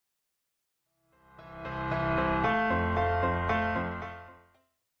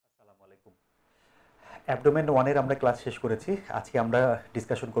Abdomen 1 এর আমরা class শেষ করেছি। আজকে আমরা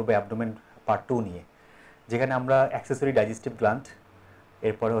ডিসকাশন করব অ্যাবডোমেন পার্ট 2 নিয়ে, যেখানে আমরা অ্যাক্সেসরি ডাইজেস্টিভ গ্ল্যান্ড,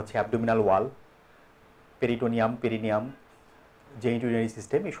 এরপরে হচ্ছে অ্যাবডোমিনাল ওয়াল, পেরিটোনিয়াম, পেরিনিয়াম, জেনিটোরিনারি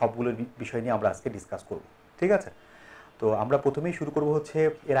সিস্টেম, এই সবগুলোর বিষয় নিয়ে আমরা আজকে ডিসকাস করব। ঠিক আছে? তো আমরা প্রথমেই শুরু করব হচ্ছে,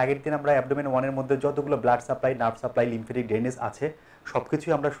 এর আগের দিন আমরা অ্যাবডোমেন 1 এর মধ্যে যতগুলো blood supply, nerve supply, lymphatic drainage আছে সব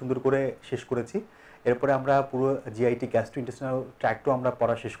কিছুই আমরা সুন্দর করে শেষ করেছি। এরপরে আমরা পুরো জিআইটি গ্যাস্ট্রোইন্টেস্টিনাল ট্র্যাক্টও আমরা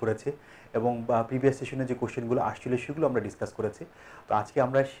পড়া শেষ করেছি, এবং প্রিভিয়াস সেশনে যে কোশ্চেনগুলো আসছিল সেগুলো আমরা ডিসকাস করেছি। তো আজকে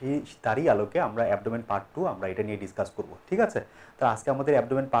আমরা তারই আলোকে আমরা অ্যাবডোমেন পার্ট 2 আমরা এটা নিয়ে ডিসকাস করব। ঠিক আছে? তো আজকে আমাদের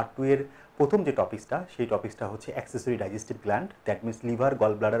অ্যাবডোমেন পার্ট 2 এর প্রথম যে টপিকসটা, সেই টপিকসটা হচ্ছে accessory digestive gland, that means liver,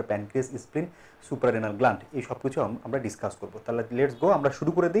 gall bladder, pancreas, স্প্লিন, suprarenal gland, এই সব কিছু আমরা ডিসকাস করব। তাহলে লেটস গো, আমরা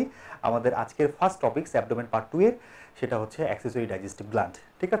শুরু করে দিই আমাদের আজকের ফার্স্ট টপিকস অ্যাবডোমেন পার্ট 2 এর, সেটা হচ্ছে অ্যাক্সেসরি ডাইজেস্টিভ গ্ল্যান্ড।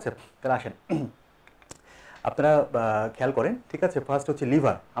 ঠিক আছে? তাহলে আসেন আপনারা খেয়াল করেন। ঠিক আছে? ফার্স্ট হচ্ছে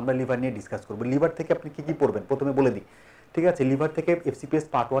লিভার, আমরা লিভার নিয়ে ডিসকাস করব। লিভার থেকে আপনি কী কী পড়বেন প্রথমে বলে দিই। ঠিক আছে? লিভার থেকে এফসিপিএস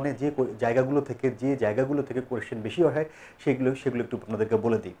পার্ট 1 এ যে জায়গাগুলো থেকে কোয়েশ্চেন বেশি হয় সেগুলো একটু আপনাদেরকে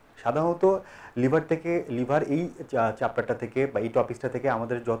বলে দিই। সাধারণত লিভার এই চ্যাপ্টারটা থেকে বা এই টপিকসটা থেকে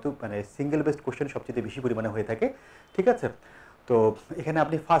আমাদের যত সিঙ্গেল বেস্ট কোয়েশ্চেন সবচেয়ে বেশি পরিমাণে হয়ে থাকে। ঠিক আছে? তো এখানে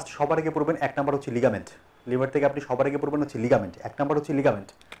আপনি ফার্স্ট সবার আগে পড়বেন 1 নাম্বার হচ্ছে লিগামেন্ট। লিভার থেকে আপনি সবার আগে পড়বেন হচ্ছে লিগামেন্ট। 1 নাম্বার হচ্ছে লিগামেন্ট।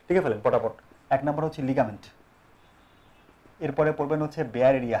 ঠিক আছে? ফেলেন পটাপট। 1 নাম্বার হচ্ছে লিগামেন্ট। এরপরে পড়বেন হচ্ছে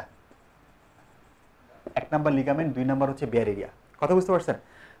bear area. 1 number ligament, 2 number হচ্ছে বেয়ার এরিয়া। কথা বুঝতে পারছেন?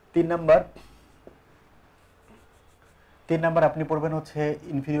 3 নাম্বার আপনি পড়বেন হচ্ছে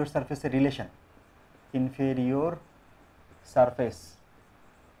ইনফেরিয়র সারফেসের রিলেশন, ইনফেরিয়র সারফেস।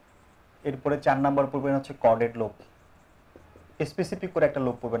 এরপরে 4 নাম্বার পড়বেন হচ্ছে কর্ডেড লোব, স্পেসিফিক করে একটা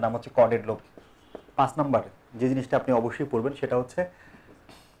লোব পড়বেন, নাম হচ্ছে কর্ডেড লোব। 5 নাম্বার যে জিনিসটা আপনি অবশ্যই পড়বেন সেটা হচ্ছে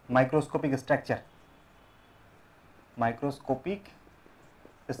microscopic structure, microscopic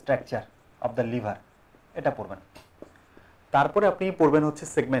structure of the liver, এটা পড়বেন। তারপরে আপনি পড়বেন হচ্ছে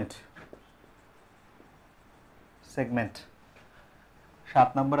সেগমেন্ট। 7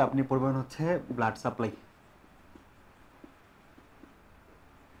 নম্বর আপনি পড়বেন হচ্ছে ব্লাড সাপ্লাই।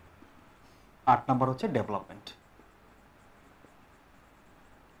 8 নম্বর হচ্ছে ডেভেলপমেন্ট।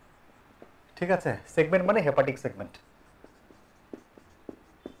 ঠিক আছে? সেগমেন্ট মানে হেপাটিক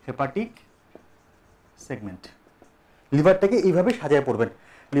সেগমেন্ট, লিভারটাকে এইভাবে সাজায় পড়বেন।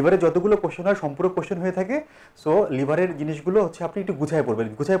 লিভারে যতগুলো কোশ্চেন হয় সম্পূরক কোশ্চেন হয়ে থাকে। সো লিভারের জিনিসগুলো হচ্ছে আপনি একটু গুছায় পড়বেন,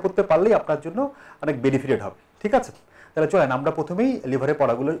 গুছায় পড়তে পারলেই আপনার জন্য অনেক বেনিফিটেড হবে। ঠিক আছে? তাহলে চলেন আমরা প্রথমেই লিভারের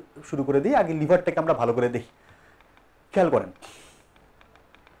পড়াগুলো শুরু করে দিই। আগে লিভারটাকে আমরা ভালো করে দেখি। খেয়াল করেন,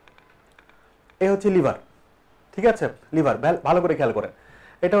 এই হচ্ছে লিভার। ঠিক আছে? লিভার ভালো করে খেয়াল করেন।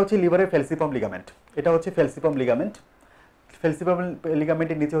 এটা হচ্ছে লিভারের ফেলসিপাম লিগামেন্ট। এটা হচ্ছে ফেলসিপাম লিগামেন্ট। ফেলসিপাম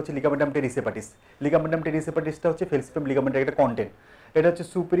লিগামেন্টের নিচে হচ্ছে লিগামেন্টাম টেরিস হেপাটিস। লিগামেন্টাম টেরিস হেপাটিসটা হচ্ছে ফেলসিপাম লিগামেন্টের একটা কন্টেন্ট। এটা হচ্ছে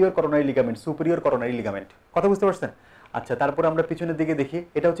সুপিরিয়র করোনারি লিগামেন্ট। কথা বুঝতে পারছেন? আচ্ছা, তারপরে আমরা পিছনের দিকে দেখি।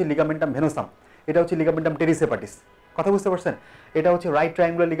 এটা হচ্ছে লিগামেন্টাম ভেনোসাম। এটা হচ্ছে লিগামেন্টাম টেরিস হেপাটিস। কথা বুঝতে পারছেন? এটা হচ্ছে রাইট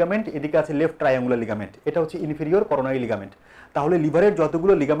ট্রায়াঙ্গুলার লিগামেন্ট, এদিকে আছে লেফট ট্রায়াঙ্গুলার লিগামেন্ট। এটা হচ্ছে ইনফেরিয়র করোনারি লিগামেন্ট। তাহলে লিভারের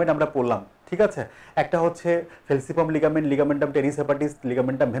যতগুলো লিগামেন্ট আমরা পড়লাম, ঠিক আছে, একটা হচ্ছে ফেলসিপাম লিগামেন্ট, লিগামেন্টাম টেরিস হেপাটিস,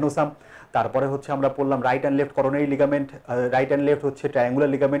 লিগামেন্টাম ভেনোসাম। তারপরে হচ্ছে আমরা পড়লাম right and left coronary ligament, right and left হচ্ছে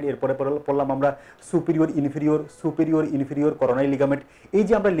ট্রায়াঙ্গুলার লিগামেন্ট। এরপরে পড়লাম আমরা সুপিরিয়র ইনফেরিয়র করোনারি লিগামেন্ট। এই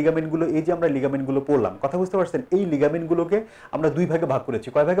যে আমরা লিগামেন্টগুলো পড়লাম, কথা বুঝতে পারছেন? এই লিগামেন্টগুলোকে আমরা দুই ভাগে ভাগ করেছি।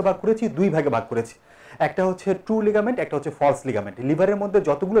 কয় ভাগে ভাগ করেছি? দুই ভাগে ভাগ করেছি। একটা হচ্ছে ট্রু লিগামেন্ট, একটা হচ্ছে ফলস লিগামেন্ট। লিভারের মধ্যে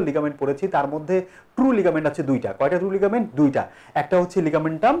যতগুলো লিগামেন্ট পড়েছি তার মধ্যে ট্রু লিগামেন্ট আছে দুইটা। কয়টা ট্রু লিগামেন্ট? দুইটা। একটা হচ্ছে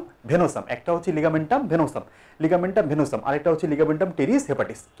লিগামেন্টাম ভেনোসাম, আরেকটা হচ্ছে লিগামেন্টাম টেরিস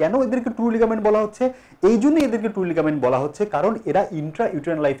হেপাটিস। কেন এদেরকে ট্রু লিগামেন্ট বলা হচ্ছে? এই জন্য এদেরকে ট্রু লিগামেন্ট বলা হচ্ছে কারণ এরা ইন্ট্রা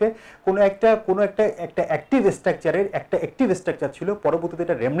ইউটেরাইন লাইফে কোনো একটা অ্যাক্টিভ স্ট্রাকচার ছিল, পরবর্তীতে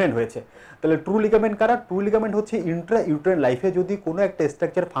এটা রেমনেন্ট হয়েছে। তাহলে ট্রু লিগামেন্ট কারা? ট্রু লিগামেন্ট হচ্ছে ইন্ট্রা ইউটেরাইন লাইফে যদি কোনো একটা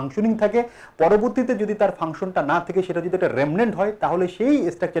স্ট্রাকচার ফাংশনিং থাকে, পরবর্তীতে যদি তার ফাংশনটা না থাকে, সেটা যদি একটা রেমনেন্ট হয়, তাহলে সেই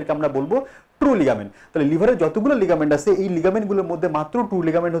স্ট্রাকচারকে আমরা বলবো ট্রু লিগামেন্ট। তাহলে লিভারের যতগুলো লিগামেন্ট আছে, এই লিগামেন্টগুলোর মধ্যে মাত্র ট্রু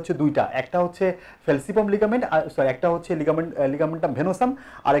লিগামেন্ট হচ্ছে দুইটা। একটা হচ্ছে ফেলসিপাম লিগামেন্ট, একটা হচ্ছে লিগামেন্টাম ভেনোসাম,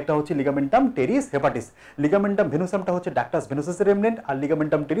 আর একটা হচ্ছে লিগামেন্টাম টেরিস হেপাটিস। লিগামেন্টাম ভেনোসামটা হচ্ছে ডাক্টাস ভেনোসাসের রেমনেন্ট, আর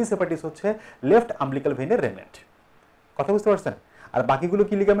লিগামেন্টাম টেরিস হেপাটিস হচ্ছে লেফট আম্বিলিক্যাল ভেইনের রেমনেন্ট। কথা বুঝতে পারছেন? আর বাকিগুলো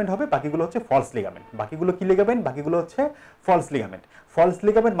কি লিগামেন্ট হবে? বাকিগুলো হচ্ছে ফলস লিগামেন্ট। ফলস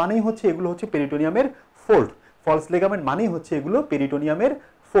লিগামেন্ট মানেই হচ্ছে এগুলো হচ্ছে পেরিটোনিয়ামের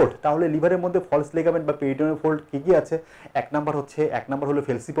ফোল্ড। তাহলে লিভারের মধ্যে ফলস লিগামেন্ট বা পেরিটোনিয়াম ফোল্ড কি কি আছে? 1 নাম্বার হলো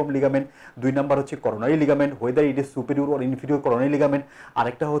ফেলসিপাম লিগামেন্ট, 2 নাম্বার হচ্ছে coronary ligament, whether it is superior or inferior coronary ligament,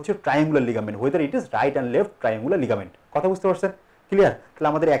 আরেকটা হচ্ছে triangular ligament, whether it is right and left triangular ligament. কথা বুঝতে পারছেন? ক্লিয়ার? তাহলে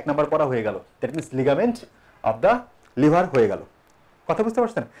আমাদের 1 নাম্বার পড়া হয়ে গেল, that means ligament of the liver হয়ে গেল। কথা বুঝতে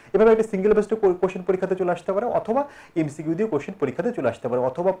পারছেন? এভাবে একটা সিঙ্গেল বেসড কোশ্চেন পরীক্ষাতে চলে আসতে পারে, অথবা এমসিকিউ দিয়ে কোশ্চেন পরীক্ষাতে চলে আসতে পারে,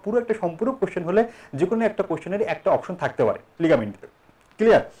 অথবা পুরো একটা সম্পূর্ণ কোশ্চেন হলে যে কোনো একটা কোশ্চেনের একটা অপশন থাকতে পারে লিগামেন্টের।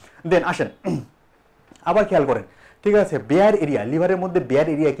 ক্লিয়ার? দেন আসেন আবার খেয়াল করেন, ঠিক আছে, বেয়ার এরিয়া, লিভারের মধ্যে বেয়ার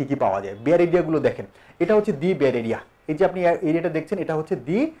এরিয়া কি কি পাওয়া যায়? বেয়ার এরিয়াগুলো দেখেন, এটা হচ্ছে দি বেয়ার এরিয়া, এই যে আপনি এরিয়াটা দেখছেন এটা হচ্ছে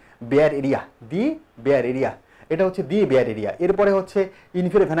দি বেয়ার এরিয়া, দি বেয়ার এরিয়া, এটা হচ্ছে দি বেয়ার এরিয়া। এরপরে হচ্ছে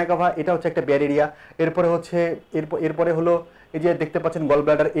ইনফেরিয়র ভেনা কাভা, এটা হচ্ছে একটা বেয়ার এরিয়া। এরপরে হচ্ছে এরপরে হলো এই যে দেখতে পাচ্ছেন গল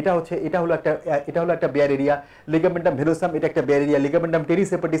ব্লাডার, এটা হলো একটা বেয়ার এরিয়া। লিগামেন্টাম ভেলোসাম, এটা একটা বেয়ার এরিয়া। লিগামেন্টাম টেরিস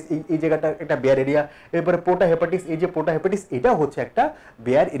হেপাটিস, এই জায়গাটা একটা বেয়ার এরিয়া। এরপরে পোর্টা হেপাটিস, এই যে পোর্টা হেপাটিস, এটা হচ্ছে একটা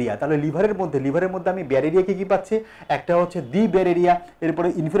বেয়ার এরিয়া। তাহলে লিভারের মধ্যে আমি বেয়ার এরিয়া কি পাচ্ছি? একটা হচ্ছে দি বেয়ার এরিয়া, এরপরে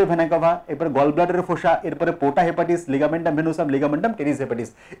ইনফেরিয়র ভেনা কাভা, এরপরে গল ব্লাডারের ফোসা, এরপরে পোর্টা হেপাটিস, লিগামেন্টাম ভেলোসাম, লিগামেন্টাম টেরিস হেপাটিস,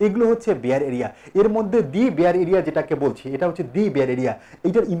 এগুলো হচ্ছে বেয়ার এরিয়া। এর মধ্যে দি বেয়ার এরিয়া যেটাকে বলছি, এটা হচ্ছে দি বেয়ার এরিয়া।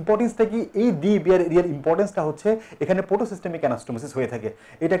 এইটার ইম্পর্টেন্সটা কি? এই দি বেয়ার এরিয়ার ইম্পর্টেন্সটা হচ্ছে এখানে পোটোসিস্টেমিক অ্যানাস্টোমোসিস হয়ে থাকে।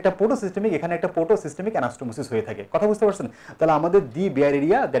 এটা একটা পোটোসিস্টেমিক, এখানে একটা পোটোসিস্টেমিক অ্যানাস্টোমোসিস হয়ে থাকে। কথা বুঝতে পারছেন? তাহলে আমাদের দি bear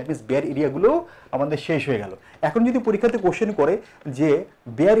area, that means bear এরিয়াগুলো আমাদের শেষ হয়ে গেল। এখন যদি পরীক্ষাতে কোশ্চেন করে যে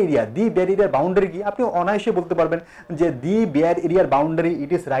বেয়ার এরিয়া, দি বেয়ার এরিয়ার বাউন্ডারি কি, আপনি অনায়াসে বলতে পারবেন যে দি বেয়ার এরিয়ার boundary,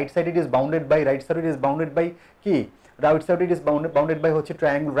 it is right side, it is bounded by right side, it is bounded by কি? Right side it is bounded by হচ্ছে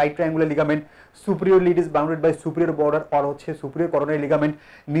triangle, right triangular ligament. Superiorly it is bounded by superior border or হচ্ছে superior coronary ligament.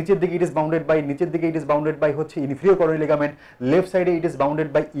 নিচের দিকে it is bounded by হচ্ছে inferior coronary ligament. Left side it is bounded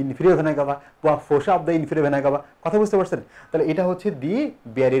by inferior vena cava বা fossa of the inferior vena cava. কথা বুঝতে পারছেন? তাহলে এটা হচ্ছে দি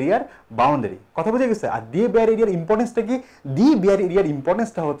বেয়ার এরিয়ার বাউন্ডারি। কথা বুঝে গেছে? আর দি বেয়ার এরিয়ার ইম্পর্টেন্সটা কি? দি বেয়ার এরিয়ার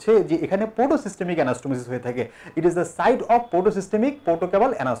ইম্পর্টেন্সটা হচ্ছে যে এখানে পোটোসিস্টেমিক অ্যানাস্টোমোসিস হয়ে থাকে। It is the site of পোটোসিস্টেমিক পোর্টোক্যাভাল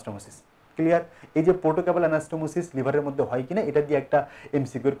anastomosis. Clear? এই যে পোর্টোক্যাভাল অ্যানাস্টোমোসিস লিভারের মধ্যে হয় কিনা, এটা দিয়ে একটা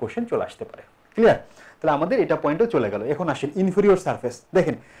এমসিকিউর কোশ্চেন চলে আসতে পারে। ক্লিয়ার? তাহলে আমাদের এটা পয়েন্টও চলে গেল। এখন আসেন ইনফেরিয়র সারফেস।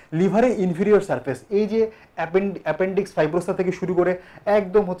 দেখেন লিভারে ইনফেরিয়র সারফেস, এই যে অ্যাপেন্ডিক্স ফাইব্রোসা থেকে শুরু করে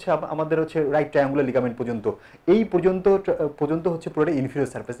একদম হচ্ছে আমাদের হচ্ছে রাইট ট্রায়াঙ্গুলার লিগামেন্ট পর্যন্ত, এই পর্যন্ত হচ্ছে পুরোটা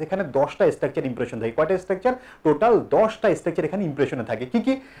ইনফেরিয়র সারফেস। এখানে 10টা স্ট্রাকচার ইমপ্রেশন থাকে। কয়টা স্ট্রাকচার? টোটাল 10টা স্ট্রাকচার এখানে ইমপ্রেশনে থাকে। কি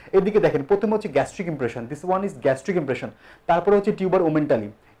কি? এদিকে দেখেন, প্রথমে হচ্ছে gastric impression, this one is gastric impression. তারপরে হচ্ছে টিউবার ওমেন্টালি,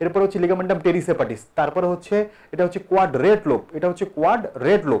 এরপর হচ্ছে লিগামেন্টাম টেরিস হেপাটিস, তারপরে হচ্ছে এটা হচ্ছে কোয়াড রেড লোব, এটা হচ্ছে কোয়াড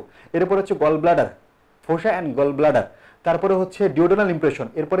রেড লোব। এরপর হচ্ছে gall bladder, ফোসা and gall bladder, তারপরে হচ্ছে ডিওডোনাল ইমপ্রেশন,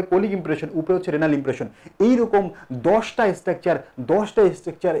 এরপরে কোলিক ইমপ্রেশন, উপরে হচ্ছে রেনাল ইমপ্রেশন। এইরকম 10টা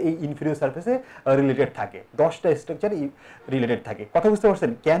স্ট্রাকচার এই ইনফেরিয়র সারফেসে রিলেটেড থাকে। 10টা স্ট্রাকচার রিলেটেড থাকে। কথা বুঝতে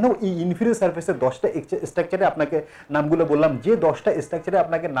পারছেন? কেন এই ইনফেরিয়র সারফেসে 10টা স্ট্রাকচারে আপনাকে নামগুলো বললাম? যে 10টা স্ট্রাকচারে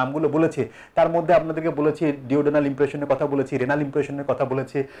আপনাকে নামগুলো বলেছে তার মধ্যে আপনাদেরকে বলেছি ডিওডোনাল ইমপ্রেশনের কথা বলেছি, রেনাল ইমপ্রেশনের কথা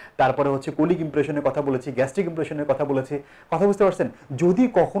বলেছি, তারপরে হচ্ছে কোলিক ইমপ্রেশনের কথা বলেছি, গ্যাস্ট্রিক ইমপ্রেশনের কথা বলেছি। কথা বুঝতে পারছেন? যদি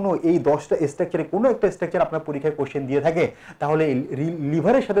কখনো এই 10টা স্ট্রাকচারে কোনো একটা স্ট্রাকচার আপনার পরীক্ষায় কোশ্চেন দিয়ে থাকে তাহলে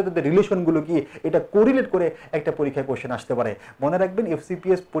লিভারের সাথে তাদের রিলেশনগুলো কি এটা কোরিলেট করে একটা পরীক্ষায় কোশ্চেন আসতে পারে। মনে রাখবেন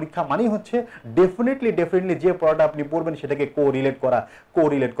এফসিপিএস পরীক্ষা মানেই হচ্ছে ডেফিনেটলি যে পড়াটা আপনি পড়বেন সেটাকে কোরিলেট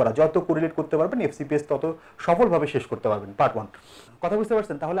করা। যত কোরিলেট করতে পারবেন এফসিপিএস তত সফলভাবে শেষ করতে পারবেন। পার্ট 1। কথা বুঝতে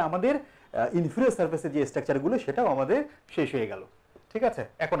পারছেন? তাহলে আমাদের ইনফেরিয়র সারফেসের যে স্ট্রাকচারগুলো সেটাও আমাদের শেষ হয়ে গেল। ঠিক আছে?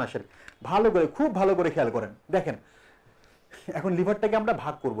 এখন আসেন খুব ভালো করে খেয়াল করেন। দেখেন এখন লিভারটাকে আমরা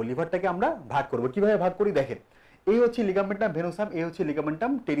ভাগ করব। কিভাবে ভাগ করি? দেখেন এই হচ্ছে লিগামেন্টাম ভেনোসাম, এই হচ্ছে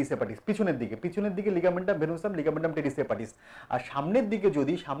লিগামেন্টাম টেরিস হেপাটিস। পিছনের দিকে লিগামেন্টাম ভেনোসাম, লিগামেন্টাম টেরিস হেপাটিস। আর সামনের দিকে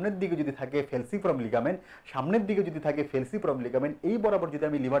যদি থাকে ফেলসিফর্ম লিগামেন্ট, এই বরাবর যদি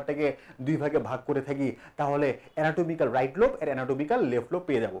আমি লিভারটাকে দুই ভাগে ভাগ করে থাকি তাহলে অ্যানাটমিক্যাল রাইট লোব আর অ্যানাটমিক্যাল লেফট লোব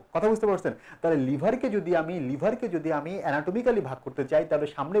পেয়ে যাব। কথা বুঝতে পারছেন? তাহলে লিভারকে যদি আমি অ্যানাটমিক্যালি ভাগ করতে চাই তাহলে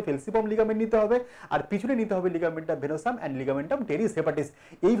সামনে ফেলসিফর্ম লিগামেন্ট নিতে হবে আর পিছনে নিতে হবে লিগামেন্টাম ভেনোসাম এন্ড লিগামেন্টাম টেরিস হেপাটিস।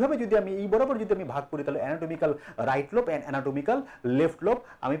 এইভাবে যদি আমি এই বরাবর যদি আমি ভাগ করি তাহলে anatomical right lobe and anatomical left lobe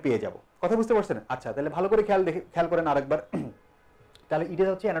আমি পেয়ে যাব। কথা বুঝতে পারছেন? আচ্ছা, তাহলে ভালো করে খেয়াল করেন আরেকবার। তাহলে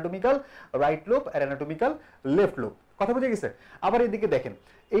এটা হচ্ছে অ্যানাটমিক্যাল রাইট লোব আর অ্যানাটমিক্যাল লেফট লোব। কথা বুঝে গেছে? আবার এদিকে দেখেন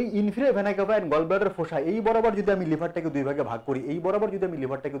এই inferior vena CAVA and gall bladder ফোসা, এই বরাবর যদি আমি লিভারটাকে দুই ভাগে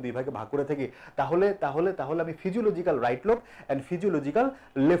ভাগ করে থাকি তাহলে আমি physiological right lobe and physiological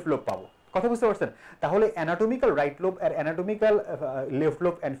left lobe পাবো। কথা বুঝতে পারছেন? তাহলে anatomical right lobe R anatomical left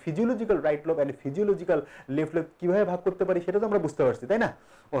lobe and physiological right lobe and physiological left lobe কিভাবে ভাগ করতে পারি সেটা তো আমরা বুঝতে পারছি, তাই না?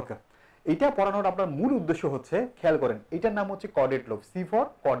 ওকে, এটা পড়ানোর আপনার মূল উদ্দেশ্য হচ্ছে, খেয়াল করেন, এটার নাম হচ্ছে chordate lobe, C for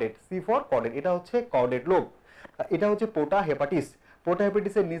chordate, এটা হচ্ছে কর্ডেট লোব। এটা হচ্ছে পোর্টা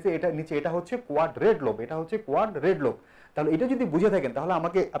হেপাটিসের নিচে এটা হচ্ছে কোয়াড রেড লোব, তাহলে এটা যদি বুঝে থাকেন তাহলে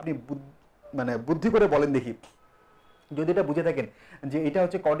আমাকে আপনি বুদ্ধি করে বলেন দেখি, যদি এটা বুঝে থাকেন যে এটা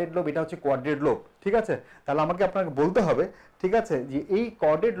হচ্ছে কর্ডেট লোব, এটা হচ্ছে কোয়াড্রেট লোব, ঠিক আছে, তাহলে আমাকে আপনাকে বলতে হবে, ঠিক আছে, যে এই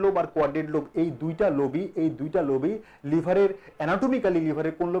কর্ডেট লোব আর কোয়াড্রেট লোব এই দুইটা লোবই লিভারের অ্যানাটমিক্যালি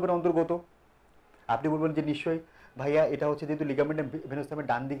লিভারের কোন লোবের অন্তর্গত? আপনি বলবেন যে নিশ্চয়ই ভাইয়া এটা হচ্ছে যেহেতু লিগামেন্টাম ভেনাসটামের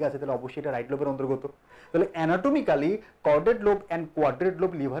ডান দিকে আছে, তাহলে অবশ্যই এটা রাইট লোবের অন্তর্গত। তাহলে anatomically corded lobe and quadrate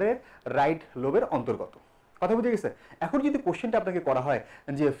lobe লিভারের রাইট লোবের অন্তর্গত। কথা বুঝে গেছে? এখন যদি কোশ্চেনটা আপনাকে করা হয়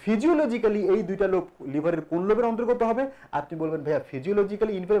যে ফিজিওলজিক্যালি এই দুইটা লোব লিভারের কোন লোবের অন্তর্গত হবে, আপনি বলবেন ভাইয়া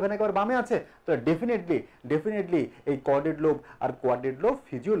ফিজিওলজিক্যালি ইনফেরিয়র ভেনা কাভার বামে আছে, তো ডেফিনেটলি এই কর্ডেড লোব আর কোয়াড্রেট লোব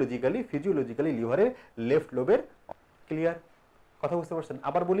ফিজিওলজিক্যালি লিভারের লেফট লোবের। ক্লিয়ার? কথা বুঝতে পারছেন?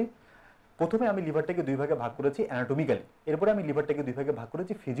 আবার বলি, প্রথমে আমি লিভারটাকে দুই ভাগে ভাগ করেছি অ্যানাটমিক্যালি, এরপরে আমি লিভারটাকে দুই ভাগে ভাগ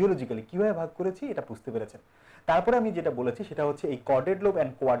করেছি ফিজিওলজিক্যালি। কিভাবে ভাগ করেছি এটা বুঝতে পেরেছেন। তারপরে আমি যেটা বলেছি সেটা হচ্ছে এই corded lobe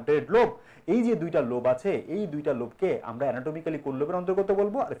and quadrate lobe, এই যে দুইটা লোব আছে, এই দুইটা লোবকে আমরা অ্যানাটমিক্যালি কোন লোবের অন্তর্গত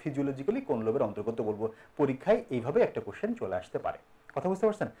বলবো আর ফিজিওলজিক্যালি কোন লোবের অন্তর্গত বলবো। পরীক্ষায় এইভাবে একটা কোশ্চেন চলে আসতে পারে। কথা বুঝতে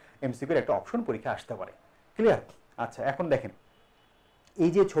পারছেন? এমসিকিউর একটা অপশন পরীক্ষায় আসতে পারে। ক্লিয়ার? আচ্ছা, এখন দেখেন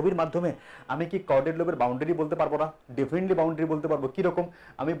এই যে ছবির মাধ্যমে আমি কি কর্ডেড লোবের বাউন্ডারি বলতে পারবো না? ডেফিনেটলি বাউন্ডারি বলতে পারবো। কিরকম?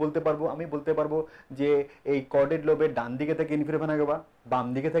 আমি বলতে পারবো যে এই কর্ডেড লোবের ডান দিকে থাকে ইনফেরিয়র ভেনা কাভা, বাম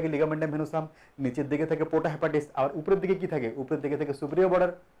দিকে থাকে লিগামেন্টাম ভেনোসাম, নিচের দিকে থাকে পোর্টা হেপাটিস, আর উপরের দিকে কি থাকে? উপরের দিকে থাকে সুপিরিয়র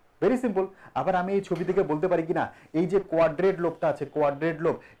বর্ডার। Very simple. আবার আমি এই ছবি থেকে বলতে পারি কিনা, এই যে কোয়াড্রেট লোবটা আছে, কোয়াড্রেট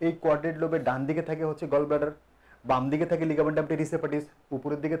লোব, এই কোয়াড্রেট লোবের ডান দিকে থাকে হচ্ছে গল ব্লাডার, বাম দিকে থাকে লিগামেন্টাম টেরিস হেপাটিস,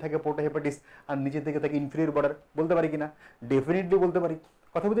 উপরের দিকে থাকে পোর্টা হেপাটিস, আর নিচের দিকে থাকে ইনফেরিয়র বর্ডার। বলতে পারি কিনা? ডেফিনেটলি বলতে পারি।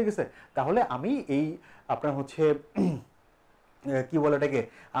 কথা বুঝে গেছে? তাহলে আমি এই আপনার হচ্ছে কি বলে এটাকে,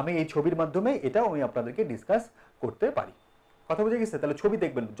 আমি এই ছবির মাধ্যমে এটাও আমি আপনাদেরকে ডিসকাস করতে পারি। কথা বুঝে গেছে? তাহলে ছবি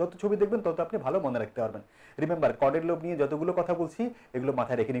দেখবেন, যত ছবি দেখবেন তত আপনি ভালো মনে রাখতে পারবেন। রিমেম্বার, কর্ডেড লোব নিয়ে যতগুলো কথা বলছি এগুলো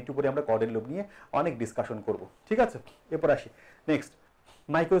মাথায় রেখে একটু পরে আমরা কর্ডেড লোব নিয়ে অনেক ডিসকাশন করব। ঠিক আছে? এরপর আসি next,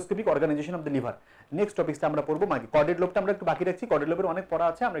 microscopic organisation of the liver. Next টপিকসটা আমরা পড়বো। কর্ডেড লোবটা আমরা একটু বাকি রাখছি, কর্ডেড লোবের অনেক পড়া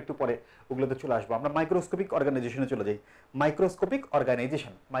আছে, আমরা একটু পরে ওগুলোতে চলে আসবো। আমরা মাইক্রোস্কোপিক অর্গানাইজেশনে চলে যাই। মাইক্রোস্কোপিক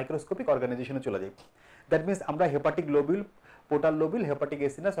অর্গানাইজেশনে চলে যাই। দ্যাট মিনস আমরা hepatic lobule, portal lobule, hepatic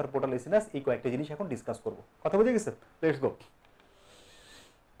acinus আর পোর্টাল এসিনাস, এই কয়েকটা জিনিস এখন ডিসকাস করবো। কথা বুঝে গেছে? Let's go.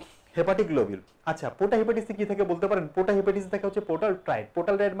 Hepatic lobule. আচ্ছা, পোর্টা হেপাটিসে কি থাকে বলতে পারেন? পোর্টা হেপাটিসে থাকে হচ্ছে পোর্টাল ট্রাইড।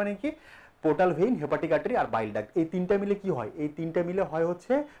 পোর্টাল ট্রাইড মানে কি? পোর্টাল ভেইন, হেপাটিক আর্টারি আর বাইল ডাক্ট, এই তিনটা মিলে কি হয়? এই তিনটা মিলে হয়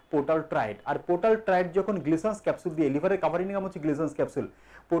হচ্ছে পোর্টাল ট্রাইড। আর পোর্টাল ট্রাইড যখন গ্লিসান্স ক্যাপসুল দিয়ে, লিভারের কাভারিং নাম হচ্ছে গ্লিসান্স ক্যাপসুল,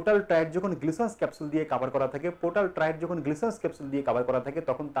 পোর্টাল ট্রাইড যখন গ্লিসান্স ক্যাপসুল দিয়ে কভার করা থাকে,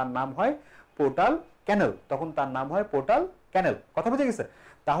 তখন তার নাম হয় পোর্টাল ক্যানেল, কথা বুঝে গেছে?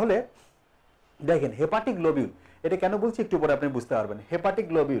 তাহলে দেখেন হেপাটিক লোবিউল, এটা কেন বলছি একটু পরে আপনি বুঝতে পারবেন। হেপাটিক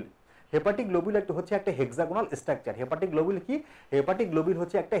লোবিউল একটা হচ্ছে একটা হেক্সাগোনাল স্ট্রাকচার। হেপাটিক লোবিউল কি? হেপাটিক লোবিউল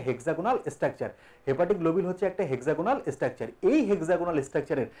হচ্ছে একটা হেক্সাগোনাল স্ট্রাকচার। এই হেক্সাগোনাল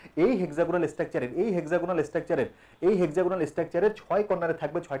স্ট্রাকচারের 6 কর্নারে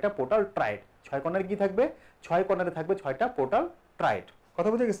থাকবে 6টা পোর্টাল ট্রাইড। 6 কর্নারে কি থাকবে? 6 কর্নারে থাকবে 6টা পোর্টাল ট্রাইড। কথা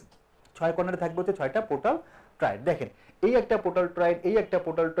বুঝে গেছে? 6 কর্নারে থাকবে হচ্ছে 6টা পোর্টাল ট্রাইড। দেখেন, এই একটা পোর্টাল ট্রাইড, এই একটা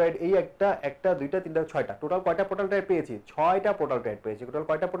পোর্টাল ট্রাইড, এই একটা দুইটা তিনটা 6টা, টোটাল কয়টা পোর্টাল ট্রাইড পেয়েছি? 6টা পোর্টাল ট্রাইড পেয়েছি। টোটাল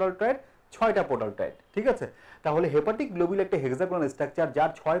কয়টা পোর্টাল ট্রাইড? 6টা পোর্টাল ট্রাইড। ঠিক আছে? তাহলে হেপাটিক গ্লোবিউল একটা হেক্সাগোনাল স্ট্রাকচার,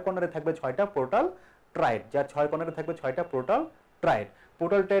 যার 6 কর্নারে থাকবে 6টা পোর্টাল ট্রাইড,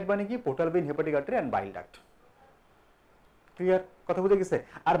 পোর্টাল ট্রাইড মানে কি? Portal vein, hepatic artery and bile duct. Clear? কথা বুঝে গেছে?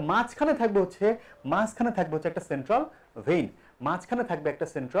 আর মাঝখানে থাকবে হচ্ছে একটা সেন্ট্রাল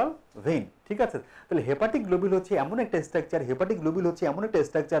ভেইন, ঠিক আছে? তাহলে হেপাটিক গ্লোবিউল হচ্ছে এমন একটা স্ট্রাকচার,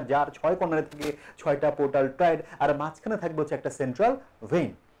 যার 6 কর্নারে থাকে 6টা পোর্টাল ট্রাইড, আর মাঝখানে থাকবে হচ্ছে একটা সেন্ট্রাল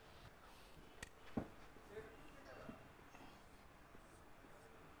ভেইন।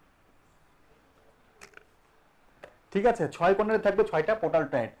 ঠিক আছে? 6 কর্নারে থাকবে 6টা পোর্টাল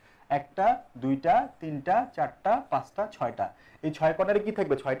ট্রাইড, 1টা 2টা 3টা 4টা 5টা 6টা। এই 6 কর্নারে কি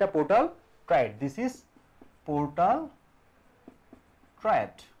থাকবে? 6টা portal tried. This is portal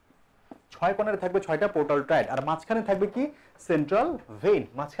tried. 6 কর্নারে থাকবে 6টা পোর্টাল ট্রাইড, আর মাঝখানে থাকবে কি? Central vein.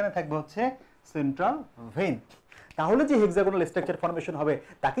 তাহলে যে হেক্সাগোনাল স্ট্রাকচার ফর্মেশন হবে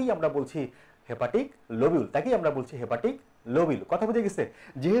তাকেই আমরা বলছি হেপাটিক লোবিউল। কথা বুঝে গেছে?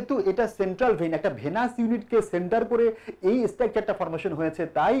 যেহেতু এটা সেন্ট্রাল ভেইন, একটা ভেনাস ইউনিটকে সেন্টার করে এই স্ট্রাকচারটা ফর্মেশন হয়েছে,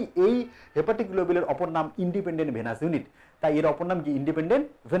 তাই এই হেপাটিক লোবিউলের অপর নাম ইন্ডিপেন্ডেন্ট ভেনাস ইউনিট। তাই এর অপর নাম কি? Independent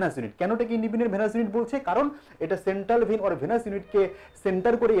venous unit. কেন এটাকে ইন্ডিপেন্ডেন্ট ভেনাস ইউনিট বলছে? কারণ এটা সেন্ট্রাল ভেইন আর ভেনাস ইউনিটকে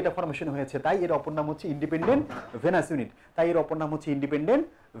সেন্টার করে এটা ফর্মেশন হয়েছে, তাই এর অপর নাম হচ্ছে ইন্ডিপেন্ডেন্ট ভেনাস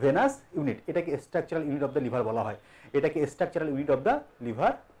ইউনিট। এটাকে structural unit of the liver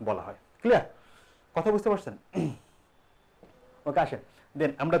বলা হয়। ক্লিয়ার? কথা বুঝতে পারছেন? ওকে, আসেন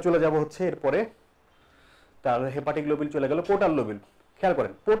দেন আমরা চলে যাব হচ্ছে এরপরে। তাহলে হেপাটিক লোবিউল চলে গেল, পোর্টাল লোবিউল। খেয়াল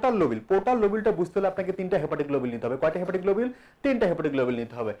করেন পোর্টাল লোবিলটা বুঝতে হলে আপনাকে তিনটা হেপাটিক লোবিল নিতে হবে। কয়টা হেপাটিক লোবিল? তিনটা হেপাটিক লোবিল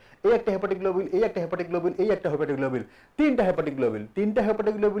নিতে হবে। এই একটা হেপাটিক লোবিল, এই একটা হেপাটিক লোবিল, এই একটা হেপাটিক লোবিল, তিনটা হেপাটিক লোবিল। তিনটা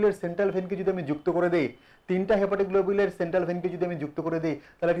হেপাটিক লোবিলের সেন্ট্রাল ভেনকে যদি আমি যুক্ত করে দেই, তিনটা হেপাটিক লোবিলের সেন্ট্রাল ভেনকে যদি আমি যুক্ত করে দেই,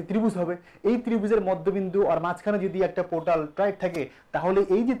 তাহলে একটি ত্রিভুজ হবে। এই ত্রিভুজের মধ্যবিন্দু আর মাঝখানে যদি একটা পোর্টাল ট্রাইড থাকে, তাহলে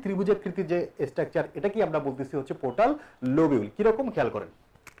এই যে ত্রিভুজাকৃতির যে স্ট্রাকচার, এটা কি আমরা বলতেছি হচ্ছে পোর্টাল লোবিউল। কিরকম খেয়াল করেন।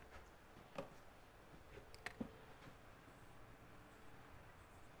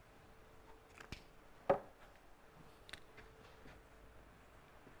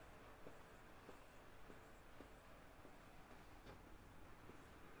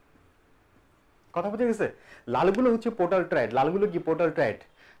 কথা বুঝে গেছে? লালগুলো হচ্ছে পোর্টাল ট্রাইড। লালগুলো কি? Portal tried.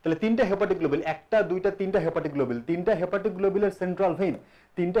 তাহলে তিনটা হেপাটিক গ্লোবিল, একটা দুইটা তিনটা হেপাটিক গ্লোবিল, তিনটা হেপাটিক গ্লোবিলের সেন্ট্রাল ভেইন,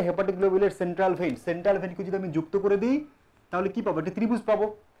 তিনটা হেপাটিক গ্লোবিলের সেন্ট্রাল ভেইনকে যদি আমি যুক্ত করে দিই, তাহলে কি পাবো? একটা ত্রিভুজ পাবো।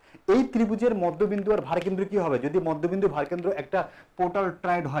 এই ত্রিভুজের মধ্যবিন্দু আর ভারকেন্দ্র কি হবে? যদি মধ্যবিন্দু ভারকেন্দ্র একটা পোর্টাল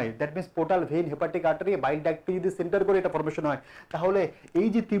ট্রাইড হয়, that means portal vein, hepatic artery, বাইল ডাক্টকে যদি সেন্টার করে এটা ফরমেশন হয়, তাহলে এই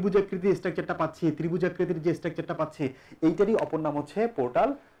যে ত্রিভুজাকৃতির স্ট্রাকচারটা পাচ্ছি, ত্রিভুজাকৃতির যে স্ট্রাকচারটা পাচ্ছি, এইটারই অপর নাম হচ্ছে পোর্টাল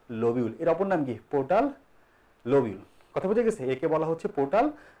লোবিউল। এর অপর নাম কি? Portal lobule. কথা বুঝে গেছে? একে বলা হচ্ছে পোর্টাল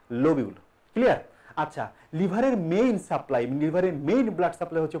লোবিউল। ক্লিয়ার? আচ্ছা, লিভারের মেইন সাপ্লাই, লিভারের মেইন ব্লাড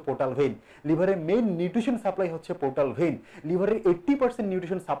সাপ্লাই হচ্ছে পোর্টাল ভেইন, লিভারের মেইন নিউট্রিশন সাপ্লাই হচ্ছে পোর্টাল ভেইন, লিভারের 80%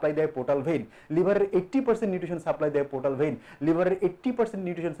 নিউট্রিশন সাপ্লাই দেয় পোর্টাল ভেইন, লিভারের 80% নিউট্রিশন সাপ্লাই দেয় পোর্টাল ভেইন, লিভারের 80%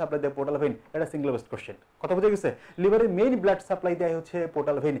 নিউট্রিশন সাপ্লাই দেয় পোর্টাল ভেইন। এটা সিঙ্গেল বেস্ট কোশ্চেন। কথা বুঝে গেছে? লিভারের মেইন ব্লাড সাপ্লাই দেয় হচ্ছে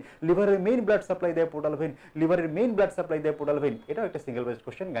পোর্টাল ভেইন, লিভারের মেইন ব্লাড সাপ্লাই দেয় পোর্টাল ভেইন, লিভারের মেইন ব্লাড সাপ্লাই দেয় পোর্টাল ভেইন। এটাও একটা সিঙ্গেল বেস্ট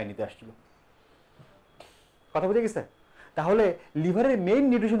কোশ্চেন, গাইনিতে আসছিল। কথা বুঝে গেছে? তাহলে লিভারের main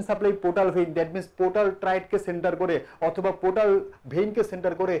nutrition supply portal vein, that means portal ট্রাইডকে centre করে অথবা পোর্টাল ভেইনকে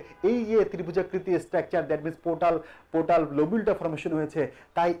সেন্টার করে এই যে ত্রিভুজাকৃতি structure, that means portal লোবিলটা formation হয়েছে।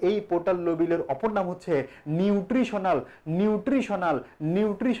 তাই এই পোর্টাল লোবিলের অপর নাম হচ্ছে নিউট্রিশনাল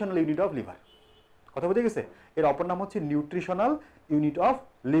ইউনিট অফ লিভার। কথা বুঝে গেছে? এর অপর নাম হচ্ছে nutritional unit of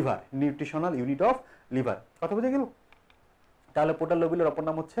liver, nutritional unit of liver. কথা বুঝে গেল? তাহলে পোর্টাল লোবিলের অপর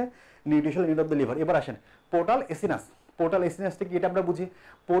নাম হচ্ছে nutritional unit of the liver. এবার আসেন পোর্টাল এসিনাস। পোর্টাল এসিনাসটা কি? এটা আমরা বুঝি।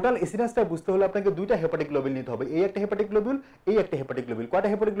 পোর্টাল এসিনাসটা বুঝতে হলে আপনাকে দুইটা হেপাটিক গ্লোবিল নিতে হবে। এই একটা হেপাটিক গ্লোবিল, এই একটা হেপাটিক গ্লোবিল। কয়টা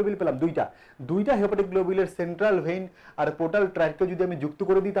হেপাটিক গ্লোবিল পেলাম? দুইটা হেপাটিক গ্লোবিলের সেন্ট্রাল ভেইন আর পোর্টাল ট্রাইডকে যদি আমি যুক্ত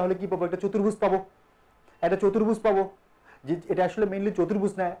করে দিই, তাহলে কি পাবো? একটা চতুর্ভুজ পাবো। যে এটা আসলে মেইনলি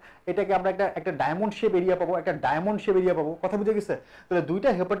চতুর্ভুজ না, এটাকে আমরা একটা ডায়মন্ড শেপ এরিয়া পাবো। কথা বুঝে গেছে? তাহলে দুইটা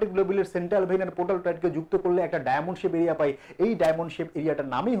হেপাটিক গ্লোবিলের সেন্ট্রাল ভেইন আর পোর্টাল ট্রাইডকে যুক্ত করলে একটা ডায়মন্ড শেপ এরিয়া পাই। এই ডায়মন্ড শেপ এরিয়াটার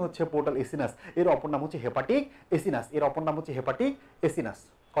নামই হচ্ছে পোর্টাল এসিনাস। এর অপর নাম হচ্ছে হেপাটিক এসিনাস।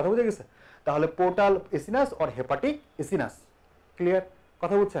 কথা বুঝে গেছে? তাহলে পোর্টাল এসিনাস আর হেপাটিক এসিনাস। ক্লিয়ার?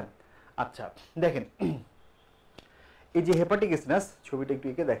 কথা বুঝছেন? আচ্ছা, দেখেন এই যে হেপাটিক এসিনাস, ছবিটা একটু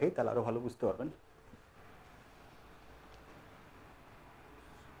এঁকে দেখাই, তাহলে আরো ভালো বুঝতে পারবেন।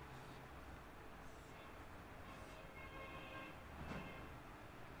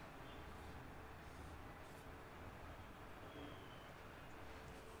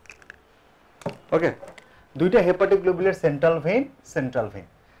 ওকে, দুইটা হেপাটিক গ্লোবিলের সেন্ট্রাল ভেইন,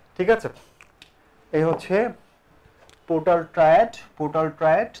 ঠিক আছে? এই হচ্ছে পোর্টাল ট্রায়াড,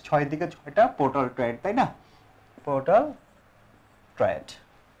 6 দিকে 6টা পোর্টাল ট্রায়াড, তাই না? পোর্টাল ট্রায়াড,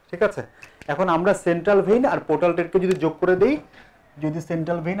 ঠিক আছে? এখন আমরা সেন্ট্রাল ভেইন আর পোর্টাল ট্রায়াডকে যদি যোগ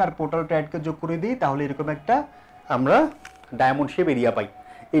করে দেই, তাহলে এরকম একটা আমরা ডায়মন্ড শেপ এরিয়া পাই।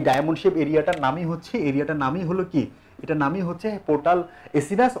 এই ডায়মন্ড শেপ এরিয়াটার নামই হলো কি? এটা নামই হচ্ছে পোর্টাল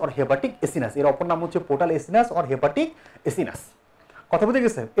এসিনাস আর হেপাটিক এসিনাস। এর অপর নাম হচ্ছে পোর্টাল এসিনাস আর হেপাটিক এসিনাস। কথা বুঝে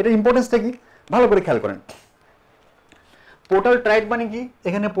গেছে? এটা ইম্পর্টেন্সটা কি ভালো করে খেয়াল করেন। পোর্টাল ট্রাইড মানে কি?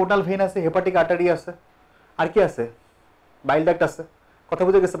 এখানে পোর্টাল ভেইন আছে, হেপাটিক আর্টারি আছে, আর কি আছে? বাইল ডাক্ট আছে। কথা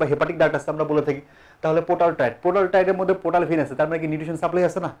বুঝে গেছে? বা হেপাটিক ডাক্ট আছে আমরা বলে থাকি। তাহলে পোর্টাল ট্রাইডের মধ্যে পোর্টাল ভেইন আছে, তার মানে কি নিউট্রিশন সাপ্লাই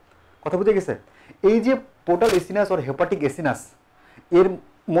আছে না? কথা বুঝে গেছে? এই যে পোর্টাল এসিনাস আর হেপাটিক এসিনাস, এর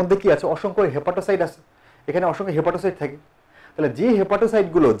মধ্যে কি আছে? অসংখ্য হেপাটোসাইট আছে। এখানে অসংখ্য হেপাটোসাইট থাকে। তাহলে যে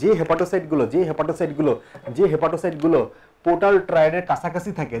হেপাটোসাইটগুলো পোর্টাল ট্রায়াডের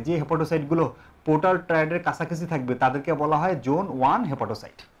কাছাকাছি থাকে, থাকবে, তাদেরকে বলা হয় জোন 1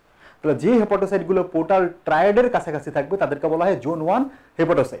 হেপাটোসাইট। তাহলে যে হেপাটোসাইটগুলো পোর্টাল ট্রায়াডের কাছাকাছি থাকবে, তাদেরকে বলা হয় জোন 1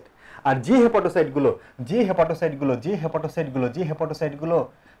 হেপাটোসাইট। আর যে হেপাটোসাইটগুলো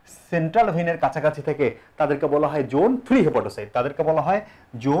সেন্ট্রাল ভেইনের কাছাকাছি থাকে, তাদেরকে বলা হয় জোন 3 হেপাটোসাইট।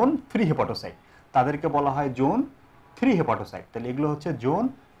 তাহলে এগুলো হচ্ছে জোন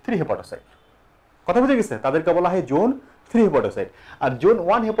 3 হেপাটোসাইট। কথা বুঝে গেছে? তাদেরকে বলা হয় জোন 3 হেপাটোসাইট। আর জোন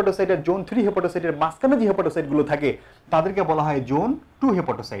 1 হেপাটোসাইট আর জোন 3 হেপাটোসাইটের মাঝখানে যে হেপাটোসাইটগুলো থাকে, তাদেরকে বলা হয় জোন 2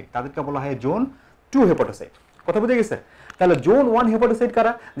 হেপাটোসাইট। কথা বুঝে গেছে? তাহলে জোন 1 হেপাটোসাইট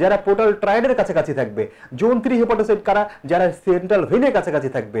কারা? যারা পোর্টাল ট্রায়াডের কাছাকাছি থাকবে। জোন 3 হেপাটোসাইট কারা? যারা সেন্ট্রাল ভেইনের কাছাকাছি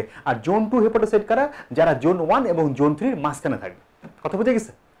থাকবে। আর জোন 2 হেপাটোসাইট কারা? যারা জোন 1 এবং জোন 3 এর মাঝখানে থাকবে। কথা বুঝে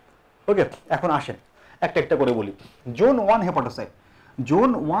গেছে? ওকে, এখন আসেন একটা একটা করে বলি। Zone 1 hepatocyte, zone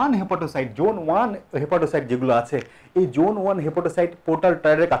 1 hepatocyte, zone 1 hepatocyte যেগুলো আছে, এই জোন 1 হেপাটোসাইট পোর্টাল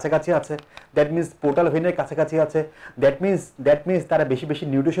ট্রায়াডের কাছাকাছি আছে, দ্যাট মিন্স পোর্টাল ভেইনের কাছাকাছি আছে, দ্যাট মিন্স তারা বেশি বেশি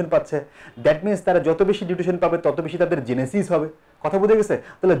নিউট্রিশন পাচ্ছে, দ্যাট মিন্স তারা যত বেশি নিউট্রিশন পাবে তত বেশি তাদের জেনেসিস হবে। কথা বুঝে গেছে?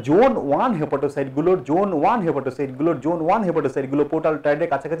 তাহলে জোন 1 হেপাটোসাইটগুলোর পোর্টাল ট্রায়াডের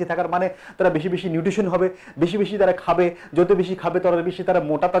কাছাকাছি থাকার মানে তারা বেশি বেশি নিউট্রিশন হবে, বেশি বেশি তারা খাবে, যত বেশি খাবে তত বেশি তারা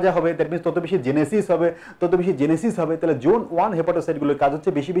মোটা তাজা হবে, দ্যাট মিন্স তত বেশি জেনেসিস হবে। তাহলে জোন 1 হেপাটোসাইটগুলোর কাজ হচ্ছে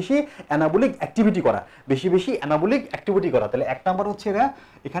বেশি বেশি অ্যানাবলিক অ্যাক্টিভিটি করা, বেশি বেশি অ্যানাবলিক অ্যাক্টিভিটি করা। তাহলে এক নাম্বার হচ্ছে এরা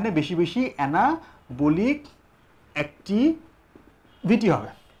এখানে বেশি বেশি অ্যানাবলিক অ্যাক্টিভিটি হবে,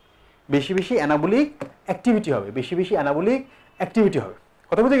 বেশি বেশি অ্যানাবলিক অ্যাক্টিভিটি হবে, বেশি বেশি অ্যানাবলিক অ্যাক্টিভিটি হবে।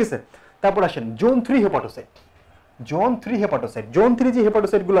 কথা বুঝে গেছে? তারপর আসেন zone 3 hepatocyte, zone 3 hepatocyte, zone 3 যে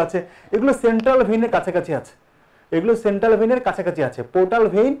হেপাটোসাইটগুলো আছে এগুলো সেন্ট্রাল ভেইনের কাছাকাছি আছে, এগুলো সেন্ট্রাল ভেইনের কাছাকাছি আছে। পোর্টাল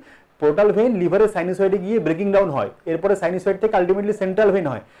ভেইন লিভারের সাইনোসয়েডে গিয়ে ব্রেকিং ডাউন হয়, এরপরে সাইনোসয়েড থেকে আলটিমেটলি সেন্ট্রাল ভেইন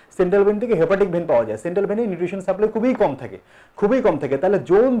হয়, সেন্ট্রাল ভেইন থেকে হেপাটিক ভেইন পাওয়া যায়। সেন্ট্রাল ভেইনে নিউট্রিশন সাপ্লাই খুবই কম থাকে, খুবই কম থাকে। তাহলে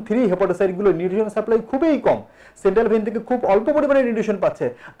জোন 3 হেপাটোসাইটগুলো নিউট্রিশন সাপ্লাই খুবই কম, সেন্ট্রাল ভেইন থেকে খুব অল্প পরিমাণে নিউট্রিশন পাচ্ছে।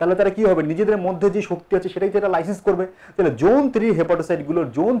 তাহলে তারা কি হবে? নিজেদের মধ্যে যে শক্তি আছে সেটাই তারা লাইসেন্স করবে। তাহলে জোন 3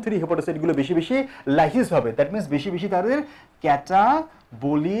 হেপাটোসাইটগুলো বেশি বেশি লাইসেন্স হবে, দ্যাট মিন্স বেশি বেশি তাদের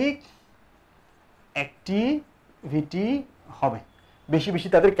ক্যাটাবলিক অ্যাক্টিভিটি হবে, বেশি বেশি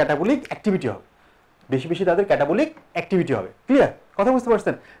তাদের ক্যাটাবলিক অ্যাক্টিভিটি হবে, বেশি বেশি তাদের ক্যাটাবলিক অ্যাক্টিভিটি হবে। ক্লিয়ার? কথা বুঝতে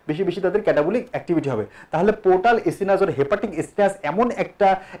পারছেন? বেশি বেশি তাদের ক্যাটাবলিক অ্যাক্টিভিটি হবে। তাহলে পোর্টাল এসিনাস আর হেপাটিক এসিনাস এমন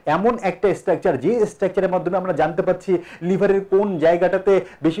একটা স্ট্রাকচার, যে স্ট্রাকচারের মাধ্যমে আমরা জানতে পারছি লিভারের কোন জায়গাটাতে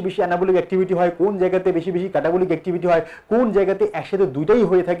বেশি বেশি অ্যানাবলিক অ্যাক্টিভিটি হয়, কোন জায়গাতে বেশি বেশি ক্যাটাবলিক অ্যাক্টিভিটি হয়, কোন জায়গাতে একসাথে দুইটাই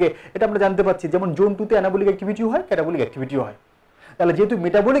হয়ে থাকে, এটা আমরা জানতে পারছি। যেমন জোন 2 তে অ্যানাবলিক অ্যাক্টিভিটিও হয়, ক্যাটাবলিক অ্যাক্টিভিটিও হয়। তাহলে যেহেতু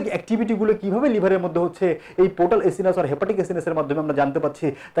মেটাবলিক অ্যাক্টিভিটিগুলো কিভাবে লিভারের মধ্যে হচ্ছে এই পোর্টাল এসিনাস আর হেপাটিক এসিনাসের মাধ্যমে আমরা জানতে পাচ্ছি।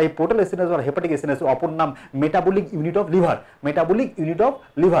 তাই পোর্টাল এসিনাস আর হেপাটিক এসিনাসের অপর নাম metabolic unit of liver, metabolic unit of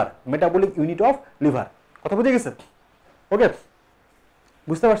liver, metabolic unit of liver. কথা বুঝে গেছে? ওকে,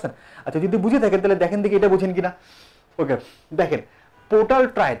 বুঝতে পারছেন? আচ্ছা, যদি বুঝে থাকেন তাহলে দেখেন দেখি এটা বুঝেন কিনা। ওকে, দেখেন পোর্টাল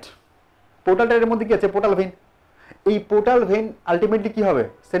ট্রায়াডের মধ্যে কি আছে? Portal vein. এই পোর্টাল ভেইন আলটিমেটলি কি হবে?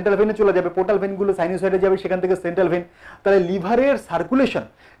 সেন্ট্রাল ভেইনে চলে যাবে, পোর্টাল ভেইনগুলো সাইনোসয়েডে যাবে, সেখান থেকে সেন্ট্রাল ভেইন। তাহলে লিভারের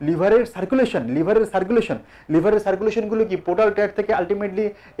সার্কুলেশনগুলো কি পোর্টাল ট্র্যাক্ট থেকে আলটিমেটলি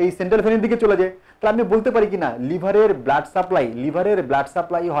এই সেন্ট্রাল ভেইনের দিকে চলে যায়। তাহলে আমি বলতে পারি কিনা লিভারের ব্লাড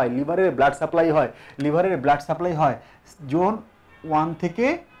সাপ্লাই হয় জোন 1 থেকে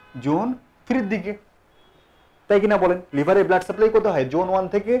জোন 3 দিকে, তাই কিনা বলেন? লিভারের ব্লাড সাপ্লাই কোথায় হয়? জোন 1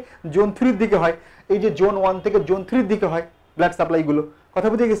 থেকে জোন 3 দিকে হয়। এই যে জোন 1 থেকে জোন 3 দিকে হয় ব্লাড সাপ্লাই গুলো। কথা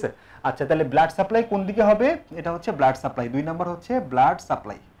বুঝে গেছে? আচ্ছা, তাহলে ব্লাড সাপ্লাই কোন দিকে হবে? এটা হচ্ছে ব্লাড সাপ্লাই, 2 নম্বর হচ্ছে ব্লাড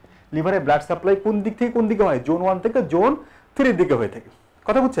সাপ্লাই। লিভারের ব্লাড সাপ্লাই কোন দিক থেকে কোন দিকে হয়? জোন 1 থেকে জোন 3 দিকে হয়ে থাকে।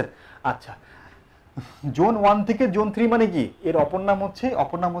 কথা বুঝছেন? আচ্ছা, জোন 1 থেকে জোন 3 মানে কি? এর অপর নাম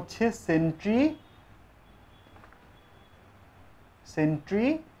হচ্ছে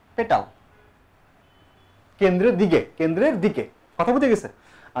সেন্ট্রিপেটাল, কেন্দ্রের দিকে। কথা বুঝে গেছে?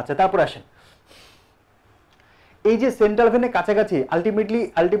 আচ্ছা, তারপর আসেন এই যে সেন্ট্রাল ভেইনের কাছাকাছি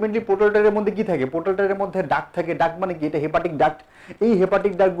আলটিমেটলি পোর্টাল ট্র্যাক্টের মধ্যে কি থাকে? পোর্টাল ট্র্যাক্টের মধ্যে ডাক্ট থাকে। ডাক্ট মানে কি? এটা হেপাটিক ডাক্ট। এই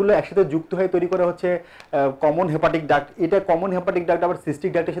হেপাটিক ডাক্টগুলো একসাথে যুক্ত হয়ে তৈরি করা হচ্ছে কমন হেপাটিক ডাক্ট। এটা কমন হেপাটিক ডাক্ট আবার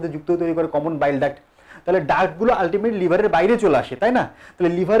সিস্টিক ডাক্টের সাথে যুক্ত হয়ে তৈরি করে কমন বাইল ডাক্ট। তাহলে ডাক্টগুলো আলটিমেটলি লিভারের বাইরে চলে আসে, তাই না?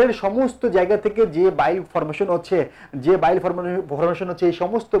 তাহলে লিভারের সমস্ত জায়গা থেকে যে বাইল ফর্মেশন হচ্ছে এই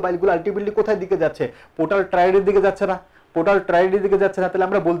সমস্ত বাইলগুলো আলটিমেটলি কোথায় দিকে যাচ্ছে? পোর্টাল ট্রায়াডের দিকে যাচ্ছে না? তাহলে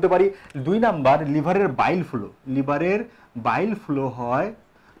আমরা বলতে পারি 2 নাম্বার লিভারের বাইল ফ্লো হয়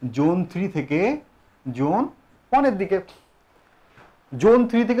জোন 3 থেকে জোন 1 এর দিকে। জোন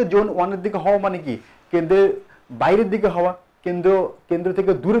 3 থেকে জোন 1 এর দিকে হওয়া মানে কি? কেন্দ্রের বাইরের দিকে হওয়া, কেন্দ্র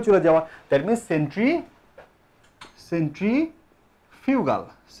থেকে দূরে চলে যাওয়া, দ্যাট মিন্স সেন্ট্রিফিউগাল।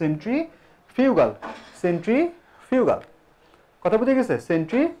 কথা বুঝে গেছে?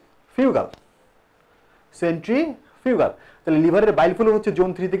 সেন্ট্রিফিউগাল। তাহলে লিভারের বাইল ফ্লো হচ্ছে জোন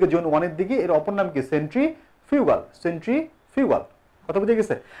 3 থেকে জোন 1 এর দিকে, এর অপর নাম কি? সেন্ট্রিফিউগাল। কথা বুঝে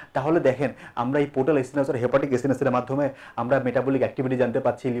গেছে? তাহলে দেখেন আমরা এই পোর্টাল এসিনাস আর হেপাটিক এসিনাসের মাধ্যমে আমরা মেটাবলিক অ্যাক্টিভিটি জানতে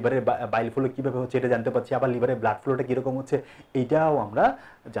পাচ্ছি, লিভারের বাইল ফ্লো কিভাবে হচ্ছে এটা জানতে পাচ্ছি, আবার লিভারের ব্লাড ফ্লোটা কিরকম হচ্ছে এইটাও আমরা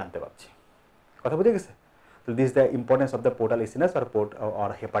জানতে পারছি। কথা বুঝে গেছে? This the importance of the portal acinus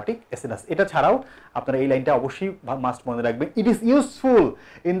or hepatic acinus. এটা ছাড়াও আপনারা এই লাইনটা অবশ্যই মাস্ট মনে রাখবেন, it is useful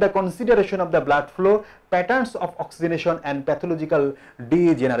in the consideration of the blood flow patterns of oxygenation and pathological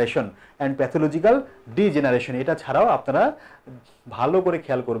degeneration. এটা ছাড়াও আপনারা ভালো করে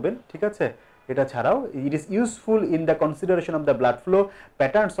খেয়াল করবেন, ঠিক আছে? এটা ছাড়াও it is useful in the consideration of the blood flow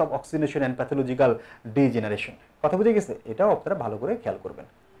patterns of oxygenation and pathological degeneration. কথা বুঝে গেছে? এটাও আপনারা ভালো করে খেয়াল করবেন।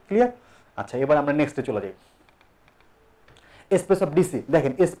 ক্লিয়ার? আচ্ছা, এবার আমরা নেক্সটে চলে যাই। স্পেস অফ ডিসি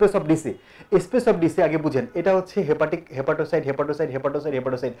দেখেন, স্পেস অফ ডিসি আগে বুঝেন, এটা হচ্ছে হেপাটোসাইট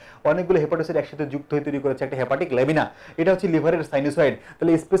অনেকগুলো হেপাটোসাইট একসাথে যুক্ত হয়ে তৈরি করেছে একটা হেপাটিক ল্যামিনা। এটা হচ্ছে লিভারের সাইনোসয়েড।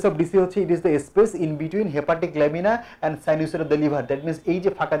 তাহলে স্পেস অফ ডিসি হচ্ছে it is the space in between hepatic lamina and sinusoid of the liver. That means এই যে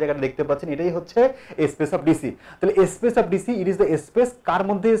ফাঁকা জায়গাটা দেখতে পাচ্ছেন এটাই হচ্ছে স্পেস অফ ডিসি। তাহলে space of DC it is the space, কার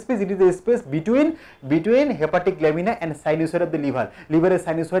মধ্যে space? It is the space between hepatic lamina and sinusoid of the liver. লিভারের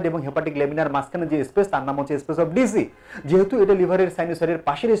সাইনোসয়েড এবং হেপাটিক ল্যামিনার মাঝখানে যে স্পেস তার নাম হচ্ছে স্পেস অফ ডিসি। যেহেতু এটা লিভারের সাইনোসয়েডের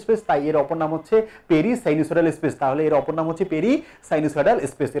পাশের স্পেস, তাই এর অপর নাম হচ্ছে পেরি সাইনোসয়েডাল স্পেস। তাহলে এর অপর নাম হচ্ছে পেরি সাইনোসয়েডাল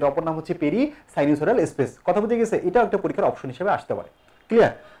স্পেস, এর অপর নাম হচ্ছে পেরি সাইনোসয়েডাল স্পেস। কথা বুঝে গেছে? এটাও একটা পরীক্ষার অপশন হিসেবে আসতে পারে।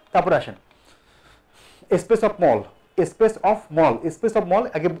 ক্লিয়ার? তারপর আসেন স্পেস অফ মল।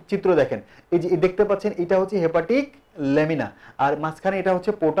 আগে চিত্র দেখেন, এই যে দেখতে পাচ্ছেন এটা হচ্ছে হেপাটিক ল্যামিনা, আর মাঝখানে এটা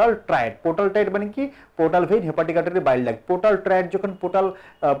হচ্ছে পোর্টাল ট্রায়েড মানে কি? পোর্টাল ভেইন, হেপাটিক আর্টারি, বাইল ডাক্ট। পোর্টাল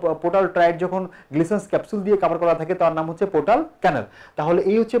ট্রায়েড যখন গ্লিসান্স ক্যাপসুল দিয়ে কভার করা থাকে তার নাম হচ্ছে পোর্টাল ক্যানেল। তাহলে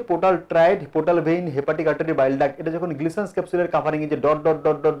এই হচ্ছে portal tried, portal vein, hepatic artery, বাইল ডাক্ট। এটা যখন গ্লিসান্স ক্যাপসুলের কাভারিং এ যে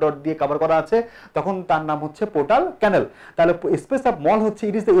ডট দিয়ে কভার করা আছে তখন তার নাম হচ্ছে পোর্টাল ক্যানেল। তাহলে স্পেস অফ মল হচ্ছে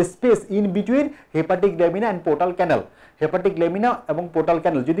it is the space in between hepatic lamina and portal cancel. Hepatic lamina এবং পোর্টাল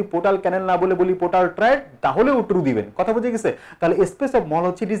ক্যানেল, যদি পোর্টাল ক্যানেল না বলে বলি পোর্টাল ট্রায়েড তাহলেও ট্রু দিবেন। কথা বুঝে গেছে? তাহলে স্পেস অফ মল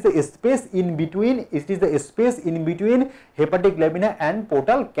হচ্ছে it is the space in between hepatic lamina and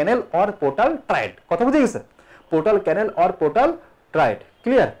portal cancel or portal tried. কথা বুঝে গেছে? Portal cancel or portal tried.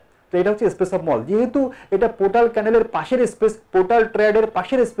 Clear? তো এটা হচ্ছে স্পেস অফ মল। যেহেতু এটা পোর্টাল ক্যানেলের পাশের স্পেস, পোর্টাল ট্রায়েডের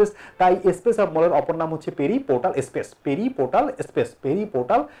পাশের স্পেস, তাই স্পেস অফ মলের অপর নাম হচ্ছে পেরি পোর্টাল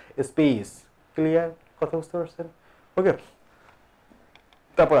স্পেস। ক্লিয়ার? কথা বুঝতে পারছেন? ওকে,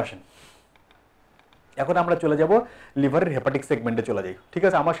 তারপর আসেন, এখন আমরা চলে যাব লিভারের হেপাটিক সেগমেন্টে চলে যাই। ঠিক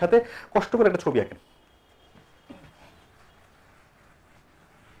আছে? আমার সাথে কষ্ট করে একটা ছবি আঁকেন।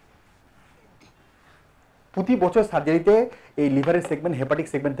 প্রতি বছর সার্জারিতে এই লিভারের সেগমেন্ট, হেপাটিক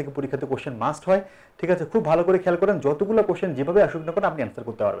সেগমেন্ট থেকে পরীক্ষাতে কোশ্চেন মাস্ট হয়। ঠিক আছে? খুব ভালো করে খেয়াল করেন, যতগুলো কোশ্চেন যেভাবে আসুক না করেন আপনি অ্যান্সার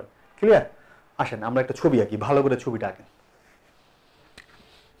করতে পারবেন। ক্লিয়ার? আসেন আমরা একটা ছবি আঁকি, ভালো করে ছবিটা আঁকেন।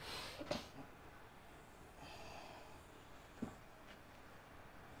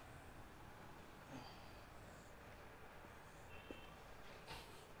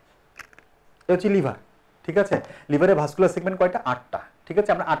 এটা হচ্ছে লিভার। ঠিক আছে? লিভারের ভাস্কুলার সেগমেন্ট কয়টা? 8টা। ঠিক আছে?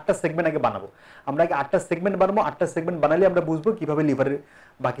 আমরা 8টা সেগমেন্ট আগে বানাবো। আমরা আগে 8টা সেগমেন্ট বানাবো। 8টা সেগমেন্ট বানালে আমরা বুঝবো কিভাবে লিভারের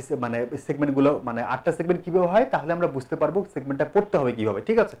বাকি মানে সেগমেন্টগুলো, মানে 8টা সেগমেন্ট কিভাবে হয়, তাহলে আমরা বুঝতে পারবো সেগমেন্টটা পড়তে হবে কিভাবে।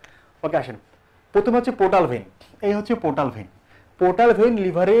 ঠিক আছে? ওকে, আসেন। প্রথমে হচ্ছে পোর্টাল ভেইন। এই হচ্ছে পোর্টাল ভেইন। পোর্টাল ভেইন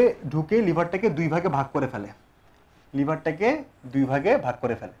লিভারে ঢুকে লিভারটাকে দুই ভাগে ভাগ করে ফেলে।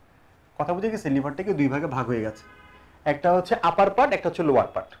 কথা বুঝে গেছে? লিভারটাকে দুই ভাগে ভাগ হয়ে গেছে। একটা হচ্ছে আপার পার্ট, একটা হচ্ছে লোয়ার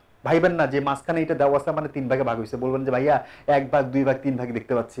পার্ট। ভাইবেন না যে মাঝখানে এটা দেওয়া আছে মানে 3 ভাগে ভাগ হয়েছে, বলবেন যে ভাইয়া 1 ভাগ 2 ভাগ 3 ভাগে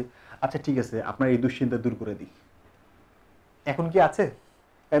দেখতে পাচ্ছি। আচ্ছা ঠিক আছে, আপনার এই দুশ্চিন্তা দূর করে দিই। এখন কি আছে?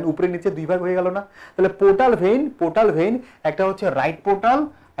 উপরে নিচে 2 ভাগ হয়ে গেল না? তাহলে পোর্টাল ভেইন একটা হচ্ছে রাইট পোর্টাল,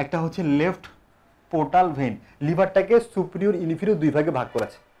 একটা হচ্ছে left portal vein. লিভারটাকে superior inferior 2 ভাগে ভাগ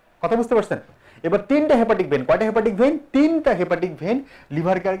করেছে। কথা বুঝতে পারছেন? এবার 3টা হেপাটিক ভেইন। কয়টা হেপাটিক ভেইন? 3টা hepatic vein.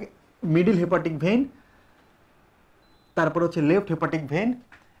 লিভারকে middle hepatic vein, তারপর হচ্ছে লেফট হেপাটিক ভেইন,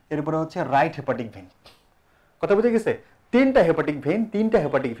 এরপরে হচ্ছে রাইট হেপাটিক ভেইন। কথা বুঝে গেছে? 3টা হেপাটিক ভেইন।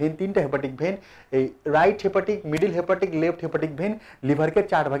 এই right hepatic, middle hepatic, left hepatic vein লিভারকে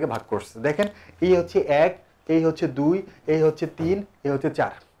 4 ভাগে ভাগ করছে। দেখেন, এই হচ্ছে 1, এই হচ্ছে 2, এই হচ্ছে 3, এই হচ্ছে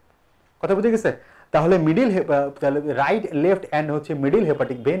 4। কথা বুঝে গেছে? তাহলে রাইট, লেফট এন্ড হচ্ছে মিডিল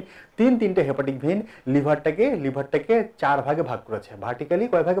হেপাটিক ভেইন, 3টা হেপাটিক ভেইন লিভারটাকে 4 ভাগে ভাগ করেছে। ভার্টিক্যালি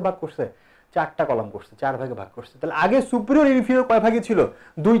কয় ভাগে ভাগ করছে? 4টা কলাম করছে, 4 ভাগে ভাগ করছে। তাহলে আগে সুপিরিয়র ইনফিরিয়র কয় ভাগে ছিল?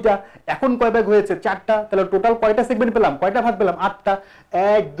 2টা। এখন কয় ভাগ হয়েছে? 4টা। তাহলে টোটাল কয়টা সেগমেন্ট পেলাম? কয়টা ভাগ পেলাম? 8টা।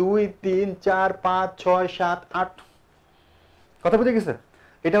 1 2 3 4 5 6 7 8। কথা বুঝে গেছে?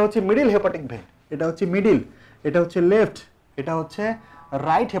 এটা হচ্ছে মিডিল হেপাটিক ভেইন, এটা হচ্ছে মিডিল, এটা হচ্ছে লেফট, এটা হচ্ছে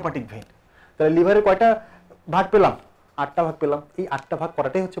রাইট হেপাটিক ভেইন। তাহলে লিভারে কয়টা ভাগ পেলাম? 8টা ভাগ পেলাম। এই 8টা ভাগ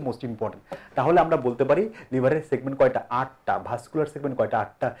করাটাই হচ্ছে মোস্ট ইম্পর্টেন্ট। তাহলে আমরা বলতে পারি লিভারের সেগমেন্ট কয়টা? 8টা। ভাস্কুলার সেগমেন্ট কয়টা?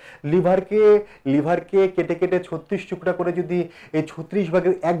 8টা। লিভারকে কেটে কেটে 36 টুকরা করে যদি এই 36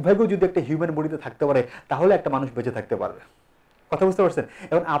 ভাগের 1 ভাগও যদি একটা হিউম্যান বডিতে থাকতে পারে তাহলে একটা মানুষ বেঁচে থাকতে পারবে। কথা বুঝতে পারছেন?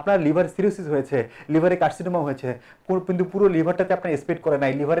 এখন আপনার লিভার সিরোসিস হয়েছে, লিভারে কার্সিনোমা হয়েছে, কিন্তু পুরো লিভারটাতে আপনার স্প্রেড করে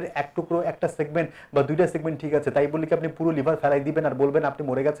নাই, লিভারের এক টুকরো একটা সেগমেন্ট বা দুইটা সেগমেন্ট ঠিক আছে, তাই বলে কি আপনি পুরো লিভার ফেলাই দিবেন আর বলবেন আপনি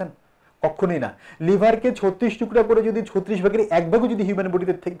মরে গেছেন? কখনোই না। লিভারকে 36 টুকরা করে যদি 36 ভাগের এক ভাগও যদি হিউম্যান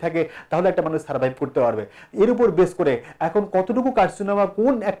বডিতে থাকে তাহলে একটা মানুষ সার্ভাইভ করতে পারবে। এর উপর বেস করে এখন কতটুকু কার্সিনোমা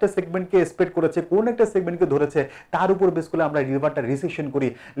কোন একটা সেগমেন্টকে স্প্রেড করেছে, কোন একটা সেগমেন্টকে ধরেছে, তার উপর বেস করে আমরা লিভারটা রিসেকশন করি,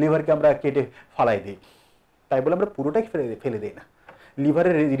 লিভারকে আমরা কেটে ফালাই দিই। তাই বলে আমরা পুরোটাই ফেলে দিই না।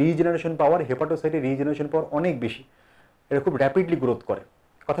 লিভারের রিজেনারেশন পাওয়ার, হেপাটোসাইটের রিজেনারেশন পাওয়ার অনেক বেশি, এটা খুব র্যাপিডলি গ্রোথ করে।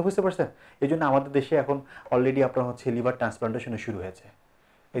 কথা বুঝতে পারছেন? এই জন্য আমাদের দেশে এখন অলরেডি আপনার হচ্ছে লিভার ট্রান্সপ্লান্টেশনও শুরু হয়েছে।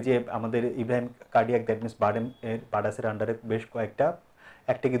 এই যে আমাদের ইব্রাহিম কার্ডিয়াক দ্যাট মিনস বার্ডাসের আন্ডারে বেশ কয়েকটা,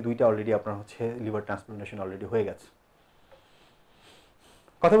 একটা কি দুইটা অলরেডি আপনার হচ্ছে লিভার ট্রান্সপ্লান্টেশন অলরেডি হয়ে গেছে।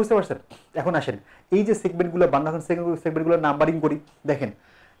 কথা বুঝতে পারছেন? এখন আসেন এই যে সেগমেন্টগুলো বান্নাখন সেগমেন্টগুলো নাম্বারিং করি। দেখেন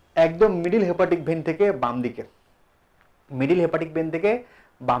একদম মিডিল হেপাটিক ভেন থেকে বাম দিকে, মিডিল হেপাটিক ভেন থেকে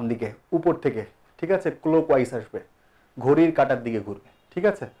বাম দিকে উপর থেকে, ঠিক আছে, ক্লকওয়াইজ আসবে, ঘড়ির কাঁটার দিকে ঘুরবে, ঠিক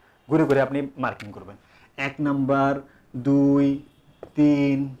আছে, ঘুরে ঘুরে আপনি মার্কিং করবেন 1 নাম্বার 2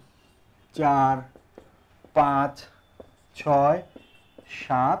 3 4 5 6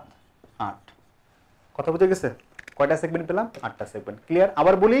 7 8। কথা বুঝে গেছে? কয়টা সেগমেন্ট পেলাম? 8টা সেগমেন্ট। ক্লিয়ার?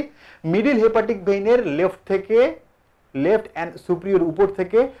 আবার বলি, মিডিল হেপাটিক ভেইনের লেফট থেকে, লেফট অ্যান্ড সুপিরিয়র উপর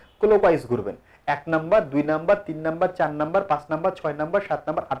থেকে ক্লকওয়াইজ ঘুরবেন 1 number 2 number 3 number 4 number 5 number 6 number 7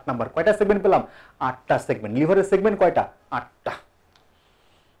 number 8 number. কয়টা সেগমেন্ট পেলাম? 8টা সেগমেন্ট। লিভারের সেগমেন্ট কয়টা? 8টা।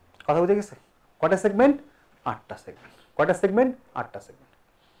 কথা বুঝে গেছে? কয়টা সেগমেন্ট? 8টা সেগমেন্ট। কয়টা সেগমেন্ট? 8টা সেগমেন্ট।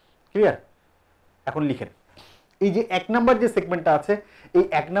 ক্লিয়ার? এখন লিখেন, এই যে 1 নাম্বার যে সেগমেন্টটা আছে, এই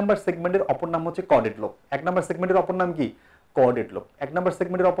 1 নাম্বার সেগমেন্টের অপর নাম হচ্ছে কর্ডেট লোব। 1 নাম্বার সেগমেন্টের অপর নাম কি? Chordate lobe. 1 নাম্বার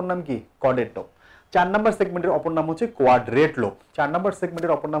সেগমেন্টের অপর নাম কি? Chordate lobe. 4 নাম্বার সেগমেন্টের অপর নাম হচ্ছে কোয়াড্রেট লোব। 4 নাম্বার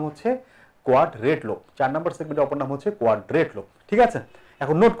সেগমেন্টের অপর নাম হচ্ছে কোয়াড্রেট লোব। 4 নাম্বার সেগমেন্টের অপর নাম হচ্ছে কোয়াড্রেট লোব। ঠিক আছে?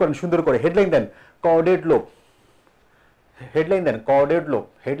 এখন নোট করেন সুন্দর করে, headline then chordate lobe, headline then chordate lobe,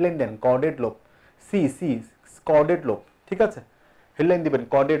 headline then chordate lobe, C chordate lobe. ঠিক আছে? হেডলাইন দিবেন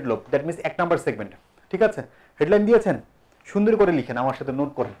chordate lobe, that means 1 number segment. ঠিক আছে? হেডলাইন দিয়েছেন, সুন্দর করে লিখেন, আমার সাথে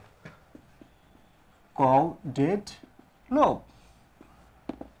নোট করেন কর্ডেট লোব।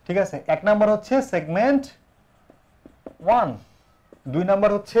 ঠিক আছে? 1 নাম্বার হচ্ছে সেগমেন্ট 1, 2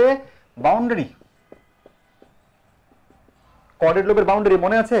 নাম্বার হচ্ছে বাউন্ডারি, কর্ডেট লোবের বাউন্ডারি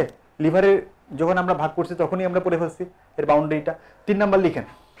মনে আছে? লিভারে যখন আমরা ভাগ করছি তখনই আমরা পড়ে ফেলছি এর বাউন্ডারিটা। 3 নাম্বার লিখেন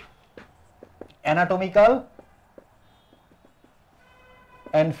অ্যানাটমিক্যাল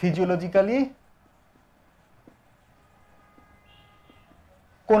এন্ড ফিজিওলজিক্যালি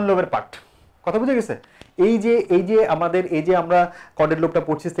কোন লোবের পার্ট। কথা বুঝে গেছে? এই যে আমাদের এই যে আমরা কর্ডেট লোবটা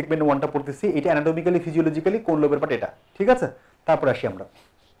পড়ছি, সেগমেন্ট 1টা পড়তেছি, এটা অ্যানাটমিক্যালি ফিজিওলজিক্যালি কোন লোবের পার্ট এটা। ঠিক আছে? তারপর আসি আমরা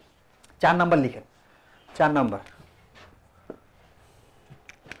 4 নাম্বার লিখেন। 4 নাম্বার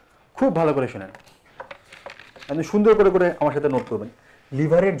খুব ভালো করে শুনেন, আপনি সুন্দর করে করে আমার সাথে নোট করবেন।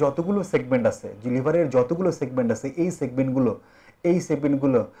 লিভারের যতগুলো সেগমেন্ট আছে, যে লিভারের যতগুলো সেগমেন্ট আছে, এই সেগমেন্টগুলো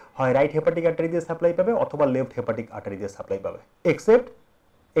হয় রাইট হেপাটিক আর্টারি দিয়ে সাপ্লাই পাবে অথবা লেফট হেপাটিক আর্টারি দিয়ে সাপ্লাই পাবে,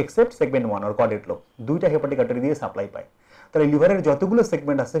 এক্সেপ্ট সেগমেন্ট 1 আর কর্ডেট লোব, দুইটা হেপাটিক আর্টারি দিয়ে সাপ্লাই পায়। তাহলে লিভারের যতগুলো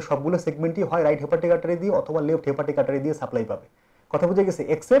সেগমেন্ট আছে সবগুলো সেগমেন্টই হয় রাইট হেপাটিক আর্টারি দিয়ে অথবা লেফট হেপাটিক আর্টারি দিয়ে সাপ্লাই পাবে। কথা বুঝে গেছে?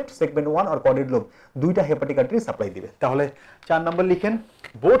 এক্সেপ্ট সেগমেন্ট 1 আর কর্ডেট লোব, দুইটা হেপাটিক আর্টারি সাপ্লাই দিবে। তাহলে 4 নাম্বার লিখেন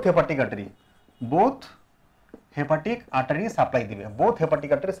বোথ হেপাটিক আর্টারি সাপ্লাই দিবে, বোথ হেপাটিক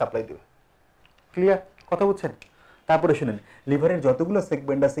আর্টারি সাপ্লাই দিবে। ক্লিয়ার? কথা বুঝছেন? তারপরে শুনেন, লিভারের যতগুলো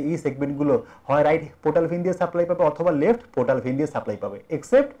সেগমেন্ট আছে এই সেগমেন্টগুলো হয় রাইট পোর্টাল ভেইন দিয়ে সাপ্লাই পাবে অথবা লেফট পোর্টাল ভেইন দিয়ে সাপ্লাই পাবে,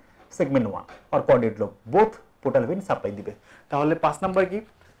 এক্সেপ্ট সেগমেন্ট 1 আর chordate lobe, both portal vein supply দিবে। তাহলে 5 নাম্বার কি?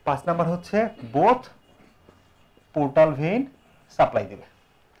 5 নাম্বার হচ্ছে বোথ পোর্টাল ভেইন সাপ্লাই দিবে।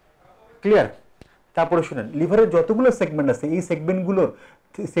 ক্লিয়ার? তারপরে শুনেন, লিভারের যতগুলো সেগমেন্ট আছে এই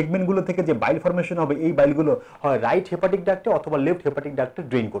সেগমেন্টগুলো থেকে যে বাইল ফর্মেশন হবে, এই বাইলগুলো হয় রাইট হেপাটিক ডাক্টে অথবা লেফট হেপাটিক ডাক্টে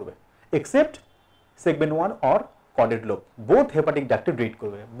ড্রেন করবে, except segment 1 or chordate lobe, both hepatic ডাক্টে drain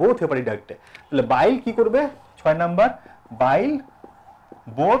করবে, বোথ হেপাটিক ডাক্টে। তাহলে বাইল কি করবে? 6 নাম্বার, বাইল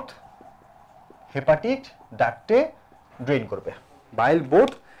বোথ হেপাটিক ডাক্টে ড্রেন করবে, বাইল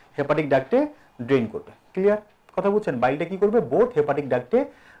বোথ হেপাটিক ডাক্টে ড্রেন করবে। ক্লিয়ার? কথা বুঝছেন? বাইলটা কি করবে? বোথ হেপাটিক ডাক্টে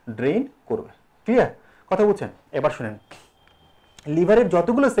ড্রেন করবে। ক্লিয়ার? কথা বুঝছেন? এবার শুনেন, লিভারের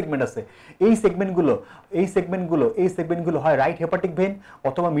যতগুলো সেগমেন্ট আছে এই সেগমেন্টগুলো হয় রাইট হেপাটিক ভেইন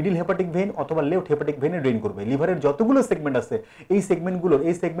অথবা মিডিল হেপাটিক ভেইন অথবা লেফট হেপাটিক ভেইনে ড্রেন করবে। লিভারের যতগুলো সেগমেন্ট আছে এই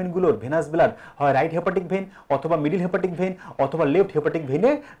সেগমেন্টগুলোর ভেনাস ব্লাড হয় রাইট হেপাটিক ভেইন অথবা মিডিল হেপাটিক ভেইন অথবা লেফট হেপাটিক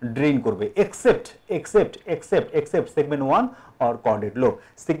ভেইনে ড্রেন করবে, এক্সেপ্ট সেগমেন্ট 1 और কর্ডেট লোব।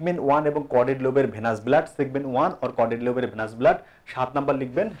 সেগমেন্ট 1 এবং কর্ডেট লোবের ভেনাস ব্লাড, সেগমেন্ট 1 और কর্ডেট লোবের ভেনাস ব্লাড 7 নাম্বার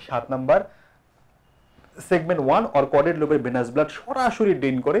লিখবেন। 7 number segment 1 or corded লোবের venous blood সরাসরি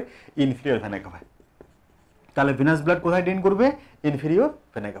ড্রেন করে ইনফিরিয়র ভেনা কাভায়। তাহলে ভেনাস ব্লাড কোথায় ড্রেন করবে? Inferior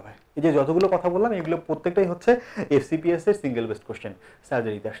vena কাভায়। এই যে যতগুলো কথা বললাম এগুলো প্রত্যেকটাই হচ্ছে এফসিপিএস এর সিঙ্গেল বেস্ট কোশ্চেন,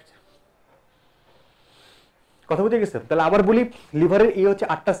 সার্জারিতে আসছে। কথা বুঝে গেছে? তাহলে আবার বলি, লিভারের এই হচ্ছে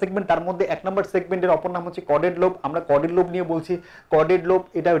 8টা সেগমেন্ট, তার মধ্যে 1 নম্বর সেগমেন্টের অপর নাম হচ্ছে কর্ডেড লোব। আমরা কর্ডেড লোব নিয়ে বলছি। কর্ডেড লোব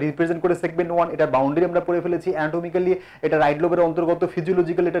এটা রিপ্রেজেন্ট করে সেগমেন্ট 1, এটা বাউন্ডারি আমরা পড়ে ফেলেছি। অ্যানাটমিক্যালি এটা রাইট লোবের অন্তর্গত,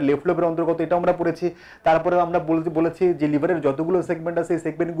 ফিজিওলজিক্যালি এটা লেফট লোবের অন্তর্গত, এটা আমরা পড়েছি। তারপরে আমরা বলেছি যে লিভারের যতগুলো সেগমেন্ট আছে এই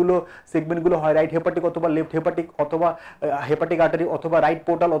সেগমেন্টগুলো হয় রাইট হেপাটিক অথবা লেফট হেপাটিক অথবা হেপাটিক আর্টারি অথবা রাইট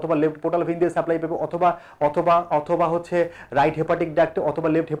পোর্টাল অথবা লেফট পোর্টাল ভেইন দিয়ে সাপ্লাই পাবে অথবা অথবা অথবা হচ্ছে রাইট হেপাটিক ডাক্ট অথবা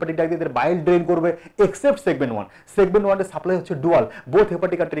লেফট হেপাটিক ডাক্ট দিয়ে বাইল ড্রেন করবে, এক্সেপ্ট সেগমেন্ট 1। সেগমেন্ট 1 এর সাপ্লাই হচ্ছে ডুয়াল, বোথ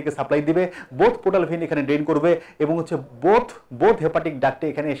হেপাটিক আর্টারিকে সাপ্লাই দিবে, বোথ পোর্টাল ভেইন এখানে ড্রেন করবে এবং হচ্ছে বোথ হেপাটিক ডাক্টে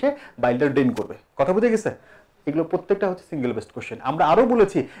এখানে এসে বাইলটা ড্রেন করবে। কথা বুঝে গেছে? এগুলো প্রত্যেকটা হচ্ছে সিঙ্গেল বেস্ট কোশ্চেন। আমরা আরো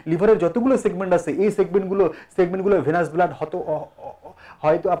বলেছি লিভারের যতগুলো সেগমেন্ট আছে এই সেগমেন্টগুলো ভেনাস ব্লাড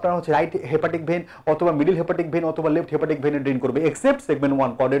হয়তো আপনার হচ্ছে রাইট হেপাটিক ভেন অথবা মিডল হেপাটিক ভেন অথবা লেফট হেপাটিক ভেনে ড্রেন করবে, except segment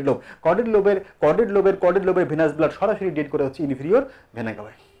 1 corded lobe. Corded লোবের venous blood সরাসরি ড্রেন করে হচ্ছে ইনফিরিয়র ভেনা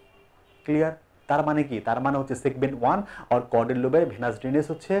কাভায়। ক্লিয়ার? তার মানে কি? তার মানে হচ্ছে সেগমেন্ট 1 আর কর্ডেড লোবের ভেনাস ড্রেনেজ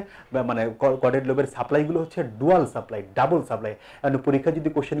হচ্ছে মানে কর্ডেড লোবের সাপ্লাইগুলো হচ্ছে ডুয়াল সাপ্লাই, ডাবল সাপ্লাই। আর পরীক্ষা যদি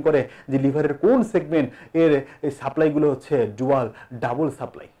কোশ্চেন করে যে লিভারের কোন সেগমেন্ট এর সাপ্লাইগুলো হচ্ছে ডুয়াল ডাবল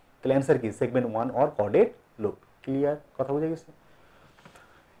সাপ্লাই, তাহলে অ্যান্সার কি? সেগমেন্ট 1 আর কর্ডেড লোব। ক্লিয়ার? কথা বুঝে গেছে?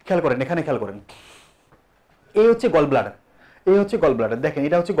 খেয়াল করেন, এখানে খেয়াল করেন, এই হচ্ছে গল ব্লাডার, এই হচ্ছে গল ব্লাডার। দেখেন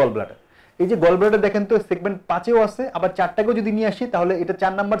এটা হচ্ছে গল ব্লাডার। এই যে গল ব্লাডার দেখেন তো সেগমেন্ট 5এও আছে, আবার 4টাকেও যদি নিয়ে আসি তাহলে এটা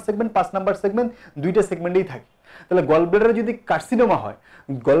 4 নাম্বার সেগমেন্ট, 5 নাম্বার সেগমেন্ট, দুইটা সেগমেন্টেই থাকে। তাহলে গল ব্লাডারে যদি কার্সিনোমা হয়,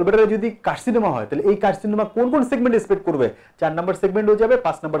 তাহলে এই কার্সিনোমা কোন কোন সেগমেন্টে স্প্রেড করবে? 4 নাম্বার সেগমেন্টও যাবে,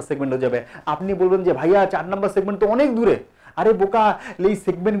 5 নাম্বার সেগমেন্টও যাবে। আপনি বলবেন যে ভাইয়া 4 নাম্বার সেগমেন্ট তো অনেক দূরে। আরে বোকা, এই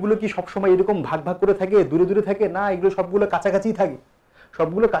সেগমেন্টগুলো কি সবসময় এরকম ভাগ ভাগ করে থাকে, দূরে দূরে থাকে? না, এগুলো সবগুলো কাছাকাছিই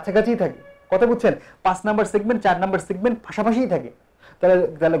থাকে, কথা বুঝছেন? 5 নাম্বার সেগমেন্ট, 4 নাম্বার সেগমেন্ট পাশাপাশিই থাকে।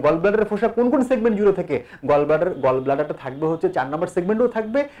 তাহলে গল ব্লাডারের ফোসা কোন কোন সেগমেন্ট জুড়ে থাকে? গল ব্লাডারটা থাকবে হচ্ছে 4 নাম্বার সেগমেন্টও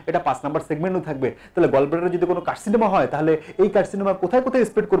থাকবে, এটা 5 নাম্বার সেগমেন্টও থাকবে। তাহলে গল ব্লাডারে যদি কোনো কার্সিনোমা হয় তাহলে এই কার্সিনোমা কোথায় কোথায়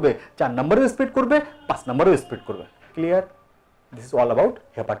স্প্রেড করবে? 4 নাম্বারেও স্প্রেড করবে, 5 নাম্বারেও স্প্রেড করবে। Clear? This is all about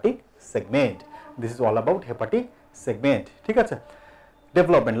hepatic segment. ঠিক আছে?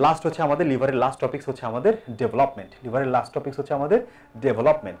 ডেভেলপমেন্ট লাস্ট হচ্ছে আমাদের লিভারের লাস্ট টপিকস হচ্ছে আমাদের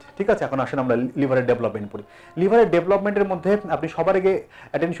ডেভেলপমেন্ট। ঠিক আছে? এখন আসেন আমরা লিভারের ডেভেলপমেন্ট পড়ি। লিভারের ডেভেলপমেন্টের মধ্যে আপনি সবার আগে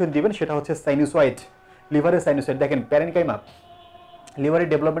অ্যাটেনশন দিবেন সেটা হচ্ছে সাইনুসয়েড। লিভারের সাইনুসয়েড দেখেন, প্যারেনকাইমা, লিভারের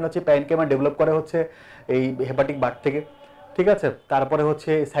ডেভেলপমেন্ট হচ্ছে প্যারেনকাইমা ডেভেলপ করে হচ্ছে এই হেপাটিক বার্ড থেকে। ঠিক আছে? তারপরে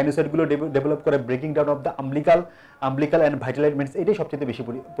হচ্ছে সাইনুসয়েডগুলো ডেভেলপ করে breaking down of the আম্বলিকাল and vital elements, এটাই সবচেয়ে বেশি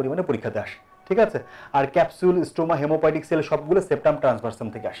পরিমাণে পরীক্ষাতে আসে। ঠিক আছে? আর ক্যাপসুল, স্টোমা, হেমোপয়েটিক সেল সবগুলো সেপ্টাম ট্রান্সভার্সাম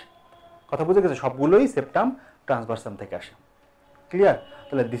থেকে আসে। কথা বুঝে গেছে? সবগুলোই সেপ্টাম ট্রান্সভার্সাম থেকে আসে। ক্লিয়ার?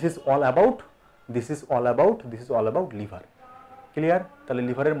 তাহলে this is all about liver. Clear? তাহলে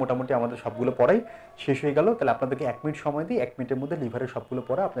লিভারের মোটামুটি আমাদের সবগুলো পড়াই শেষ হয়ে গেল। তাহলে আপনাদেরকে 1 মিনিট সময় দিই, 1 মিনিটের মধ্যে লিভারের সবগুলো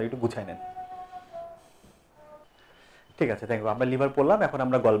পড়া আপনারা একটু গুছাই নেন। ঠিক আছে, থ্যাংক ইউ। আমরা লিভার পড়লাম, এখন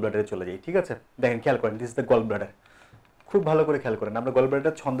আমরা গল ব্লাডারে চলে যাই। ঠিক আছে? দেখেন, খেয়াল করেন, this is the gall bladder. খুব ভালো করে খেয়াল করেন, আমরা গল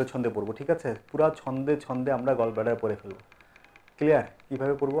ব্লাডার ছন্দে পড়বো। ঠিক আছে? পুরো ছন্দে আমরা গল ব্লাডার পড়ে ফেলবো। ক্লিয়ার?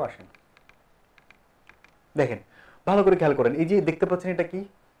 কিভাবে পড়বো আসেন দেখেন, ভালো করে খেয়াল করেন। এই যে দেখতে পাচ্ছেন এটা কি?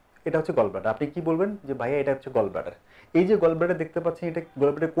 এটা হচ্ছে গল ব্লাডার। আপনি কি বলবেন যে ভাইয়া এটা হচ্ছে গল ব্লাডার। এই যে গল ব্লাডার দেখতে পাচ্ছেন, এটা গল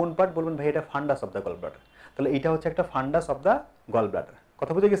ব্লাডারের কোন পার্ট? বলবেন ভাই এটা ফান্ডাস অফ দ্য গল ব্লাডার। তাহলে এটা হচ্ছে একটা ফান্ডাস অফ দ্য গল ব্লাডার।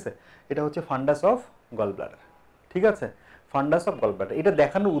 কথা বুঝে গেছে? এটা হচ্ছে ফান্ডাস অফ গল ব্লাডার। ঠিক আছে? ফান্ডাস অফ গল ব্লাডার। এটা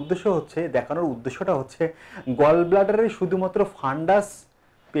দেখানোর উদ্দেশ্যটা হচ্ছে গল ব্লাডারের শুধুমাত্র ফান্ডাস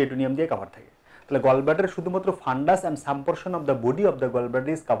পেরিটোনিয়াম দিয়ে কভার থাকে। তাহলে গল ব্লাডারের শুধুমাত্র ফান্ডাস and some portion of the body of the gall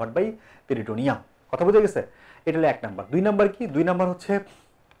bladder is covered by peritoneum. কথা বুঝে গেছে? এটা হলো 1 নাম্বার। 2 নাম্বার কি? 2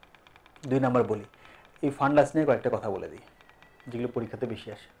 নাম্বার বলি, এই ফান্ডাস নিয়ে কয়েকটা কথা বলে দিই যেগুলো পরীক্ষাতে বেশি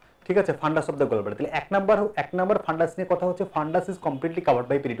আসে। ঠিক আছে? ফান্ডাস অফ দ্য গল ব্লাডার। তাহলে 1 নাম্বার ফান্ডাস নিয়ে কথা হচ্ছে ফান্ডাস is completely covered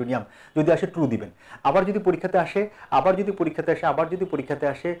by peritoneum. যদি আসে ট্রু দিবেন। আবার যদি পরীক্ষাতে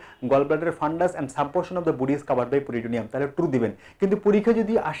আসে গল ব্লাডারের ফান্ডাস and some portion of the body is covered by peritoneum, তাহলে ট্রু দিবেন। কিন্তু পরীক্ষা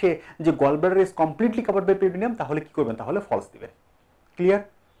যদি আসে যে gall bladder is completely covered by peritoneum, তাহলে কি করবেন? তাহলে ফলস দিবেন। ক্লিয়ার?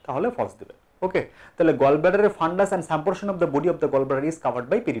 তাহলে ফলস দিবেন। ওকে? তাহলে গল ব্লাডারের ফান্ডাস and some portion of the body of the gall bladder is covered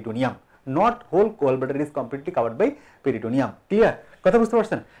by peritoneum, not whole gall bladder is completely covered by peritoneum. Clear? কথা বুঝতে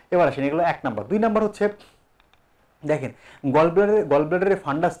পারছেন? এবার আসেন, এগুলো 1 নাম্বার। 2 নাম্বার হচ্ছে দেখেন, গল ব্লাডারের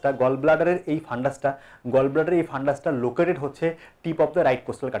এই ফান্ডাসটা লোকেটেড হচ্ছে tip of the right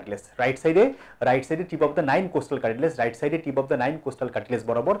coastal cartilage. Right সাইডে tip of the 9 coastal cartilage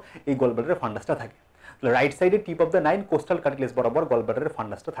বরাবর এই গল ব্লাডারের ফান্ডাসটা থাকে। রাইট সাইডে tip of the 9 coastal cartilage বরাবর গল ব্লাডারের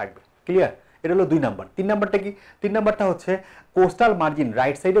ফান্ডাসটা থাকবে। ক্লিয়ার? এটা হলো 2 নাম্বার। 3 নাম্বারটা কি? 3 নাম্বারটা হচ্ছে কোস্টাল মার্জিন,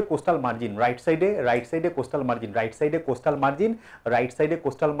 রাইট সাইডে কোস্টাল মার্জিন, রাইট সাইডে কোস্টাল মার্জিন, রাইট সাইডে কোস্টাল মার্জিন, রাইট সাইডে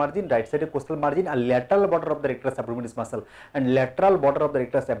কোস্টাল মার্জিন, রাইট সাইডে coastal margin, R lateral border of the rectus অ্যাবডোমিনাস muscle and lateral border of the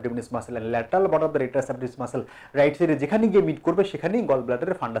rectus অ্যাবডোমিনাস muscle and lateral border of the rectus অ্যাবডোমিনাস muscle, right সাইডে যেখানে গিয়ে meet করবে সেখানেই গল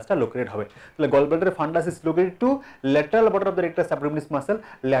ব্লাডারের ফান্ডাসটা located হবে। তাহলে গল ব্লাডারের ফান্ডাস is located two lateral border of the rectus অ্যাবডোমিনাস muscle,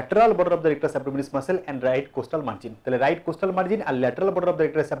 lateral border of the rectus অ্যাবডোমিনাস muscle and right coastal margin. তাহলে right coastal margin R lateral border of the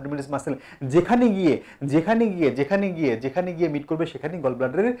rectus অ্যাবডোমিনাস muscle যেখানে গিয়ে meet করবে সেখানেই গল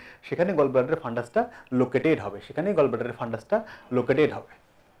ব্লাডারের ফান্ডাসটা located হবে, সেখানেই গল ব্লাডারের ফান্ডাসটা located হবে।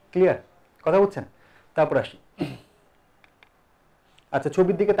 Clear? কথা বলছেন? তারপর আসি, আচ্ছা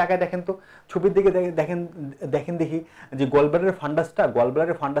ছবির দিকে তাকায় দেখেন তো, ছবির দিকে দেখেন দেখি যে গল ব্লাডারের ফান্ডাসটা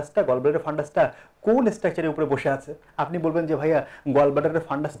কোন স্ট্রাকচারের উপরে বসে আছে। আপনি বলবেন যে ভাইয়া গল ব্লাডারের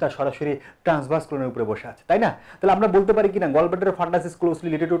ফান্ডাসটা সরাসরি ট্রান্সভার্স ক্লোনের উপরে বসে আছে, তাই না? তাহলে আমরা বলতে পারি কিনা গল ব্লাডারের ফান্ডাস is closely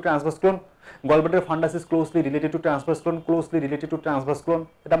related to transverse clone, gall ব্লাডারের ফান্ডাস is closely related to transverse clone,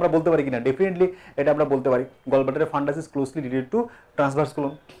 এটা আমরা বলতে পারি কিনা? ডেফিনেটলি এটা আমরা বলতে পারি। গল ব্লাডারের ফান্ডাস is closely related to transverse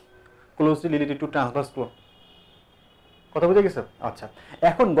clone, কথা বুঝে গেছে? আচ্ছা,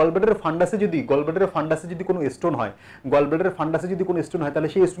 এখন গল ব্লাডারের ফান্ডাসে যদি কোনো স্টোন হয়, তাহলে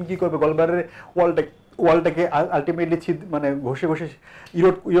সেই স্টোন কি করবে? গল ব্লাডারের ওয়ালটাকে আলটিমেটলি মানে ঘষে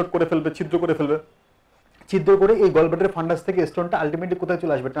ইরোড করে ফেলবে, ছিদ্র করে এই গল ব্লাডারের ফান্ডাস থেকে স্টোনটা আলটিমেটলি কোথায়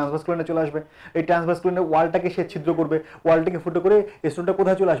চলে আসবে? ট্রান্সভার্স ক্লোনে চলে আসবে। এই ট্রান্সভার্স ক্লোনের ওয়ালটাকে সে ছিদ্র করবে, ওয়ালটাকে ফুটো করে স্টোনটা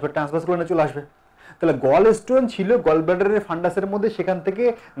কোথায় চলে আসবে? ট্রান্সভার্স ক্লোনে চলে আসবে। তাহলে গল স্টোন ছিল গল ব্লাডারের ফান্ডাসের মধ্যে, সেখান থেকে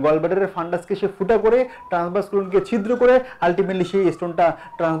গল ব্লাডারের ফান্ডাসকে সে ফুটা করে ট্রান্সভার্স ক্লোনকে ছিদ্র করে আলটিমেটলি সেই স্টোনটা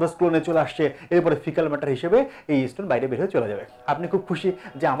ট্রান্সভার্স ক্লোনে চলে আসছে। এরপরে ফিকাল ম্যাটার হিসেবে এই স্টোন বাইরে বের হয়ে চলে যাবে। আপনি খুব খুশি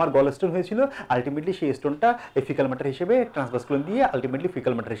যে আমার গল স্টোন হয়েছিল, আলটিমেটলি সেই স্টোনটা এই ফিকাল ম্যাটার হিসেবে ট্রান্সভার্স ক্লোন দিয়ে আলটিমেটলি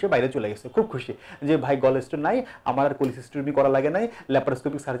ফিকাল ম্যাটার হিসেবে বাইরে চলে গেছে। খুব খুশি যে ভাই গল স্টোন নাই, আমার আর কোলিসিস্টেমি করা লাগে নাই,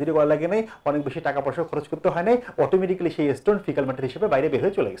 ল্যাপারোস্কোপিক সার্জারি করা লাগে নাই, অনেক বেশি টাকা পয়সা খরচ করতে হয় নাই, অটোমেটিক্যালি সেই স্টোন ফিকাল ম্যাটার হিসেবে বাইরে বের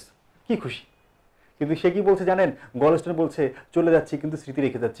হয়ে চলে গেছে। কি খুশি! কিন্তু সে কি বলছে জানেন? গল স্টোন বলছে চলে যাচ্ছি কিন্তু স্মৃতি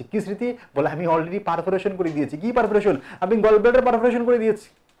রেখে যাচ্ছি। কি স্মৃতি? বলে আমি অলরেডি পারফোরেশন করে দিয়েছি। কি পারফোরেশন? আমি গল ব্লাডার পারফোরেশন করে দিয়েছি,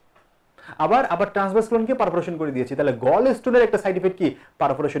 আবার ট্রান্সভার্স ক্লোনকে পারফোরেশন করে দিয়েছি। তাহলে গল স্টোনের একটা সাইড ইফেক্ট কি?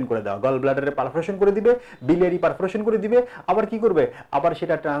 পারফোরেশন করে দেওয়া। গল ব্লাডারে পারফোরেশন করে দিবে, বিলিয়ারি পারফোরেশন করে দিবে, আবার কি করবে? আবার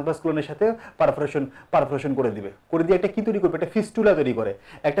সেটা ট্রান্সভার্স ক্লোনের সাথে পারফোরেশন করে দিবে, করে দিয়ে একটা কি তৈরি করবে? একটা ফিস্টুলা তৈরি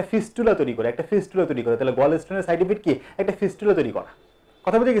করে। তাহলে গল স্টোনের সাইড ইফেক্ট কি? একটা ফিস্টুলা তৈরি করা।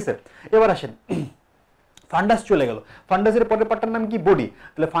 কথা বুঝে গেছে? এবার আসেন, ফান্ডাস চলে গেল। ফান্ডাসের পরের পার্টটার নাম কি? বডি।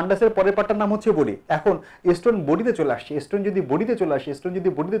 তাহলে ফান্ডাসের পরের পার্টটার নাম হচ্ছে বডি। এখন স্টোন বডিতে চলে আসছে, স্টোন যদি বডিতে চলে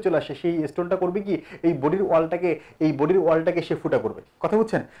আসে সেই স্টোনটা করবে কি? এই বডির ওয়ালটাকে সে ফুটা করবে। কথা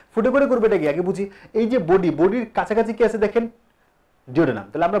বুঝছেন? ফুটে করবে এটা কি? আগে বুঝি। এই যে বডির কাছাকাছি কি আছে দেখেন? ডিওডেনাম।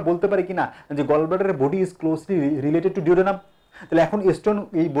 তাহলে আমরা বলতে পারি কিনা যে গল ব্লাডারের body is closely related to duodenum. তাহলে এখন স্টোন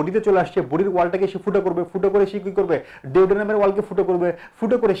এই বডিতে চলে আসছে, বডির ওয়ালটাকে সে ফুটো করে সে কি করবে? ডিওডেনামের ওয়ালকে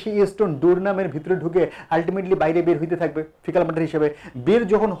ফুটো করে সেই স্টোন ডিওডেনামের ভিতরে ঢুকে আলটিমেটলি বাইরে বের হইতে থাকবে ফিকাল ম্যাটার হিসেবে। বের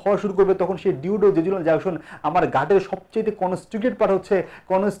যখন হওয়া শুরু করবে তখন সেই ডিওডোজেজুনাল জাংশন, আমার গাটের সবচেয়ে কনস্ট্রিক্টেড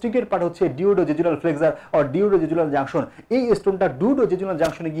পার্ট হচ্ছে ডিওডোজেজুনাল ফ্লেক্সার অর ডিওডোজেজুনাল জাংশন। এই স্টোনটা ডিওডোজেজুনাল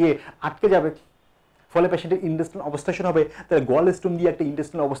জাংশনে গিয়ে আটকে যাবে, ফলে পেশেন্টের ইন্টেস্টাইনাল অবস্ট্রাকশন হবে। তাহলে গল স্টোন দিয়ে একটা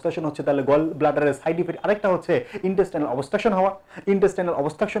ইন্টেস্টাইনাল অবস্ট্রাকশন হচ্ছে। তাহলে গল ব্লাডারের সাইড ইফেক্ট আরেকটা হচ্ছে ইন্টেস্টাইনাল অবস্ট্রাকশন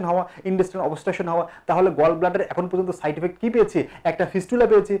হওয়া। তাহলে গল ব্লাডার এখন পর্যন্ত সাইড ইফেক্ট কি পেয়েছি? একটা ফিস্টুলা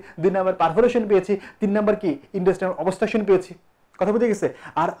পেয়েছি, 2 নাম্বার পারফোরেশন পেয়েছি, 3 নাম্বার কি? ইন্টেস্টাইনাল অবস্ট্রাকশন পেয়েছি। কথা বুঝে গেছে?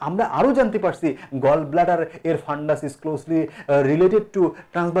 আর আমরা আরো জানতে পারছি গল ব্লাডার এর ফান্ডাস is closely related to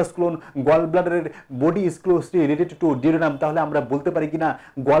transverse clone, gall ব্লাডারের body is closely related to duodenum. তাহলে আমরা বলতে পারি কিনা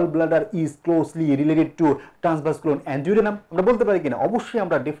gall bladder is closely related to transverse clone and duodenum? আমরা বলতে পারি কিনা? অবশ্যই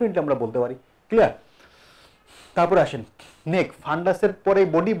আমরা ডেফিনেটলি আমরা বলতে পারি। ক্লিয়ার? তারপরে আসেন নেক। ফান্ডাসের পরে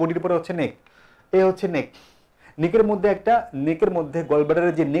বডির পরে হচ্ছে নেক। এ হচ্ছে নেক। নেকের মধ্যে গল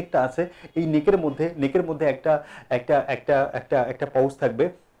ব্লাডারের যে নেকটা আছে, এই নেকের মধ্যে একটা পাউচ থাকবে,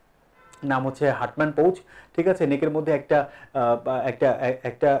 নাম হচ্ছে হার্টম্যান পাউচ। ঠিক আছে? নেকের মধ্যে একটা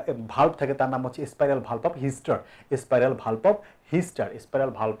ভালভ থাকে, তার নাম হচ্ছে স্পাইরাল ভালভ অফ হিস্টার। একটা স্পাইরাল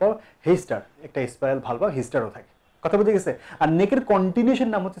ভালভ অফ হিস্টারও থাকে। কথা বুঝে গেছে? আর নেকের কন্টিনিউশন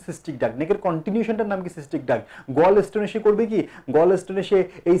নাম হচ্ছে সিস্টিক ডাক্ট। নেকের কন্টিনিউশনটার নাম কি? Cystic duct. গল স্টোনে সে করবে কি? গল স্টোনে সে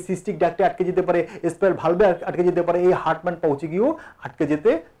এই সিস্টিক ডাক্টে আটকে যেতে পারে, স্পাইরাল ভালভে আটকে যেতে পারে, এই হার্টম্যান পাউচে গিয়েও আটকে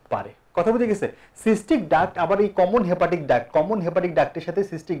যেতে পারে। কথা বুঝে গেছে? সিস্টিক ডাক্ট আবার এই কমন হেপাটিক ডাক্টের সাথে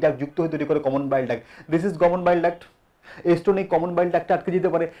সিস্টিক ডাক্ট যুক্ত হয়ে তৈরি করে common bile duct. This is common bile duct. Stone এই কমন বাইল ডাক্টে আটকে যেতে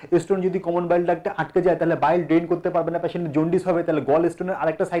পারে। স্টোন যদি কমন বাইল ডাক্টে আটকে যায় তাহলে বাইল ড্রেন করতে পারবে না, পেশেন্টের জন্ডিস হবে। তাহলে গল স্টোনের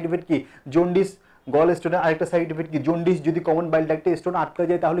আরেকটা সাইড ইফেক্ট কি? জন্ডিস। গল স্টোনের আরেকটা সাইড ইফেক্ট কি? জন্ডিস। যদি কমন বাইল ডাক্টে স্টোন আটকে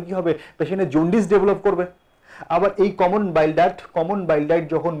যায় তাহলে কি হবে? পেশেন্টের জন্ডিস ডেভেলপ করবে। আবার এই কমন বাইল ডাক্ট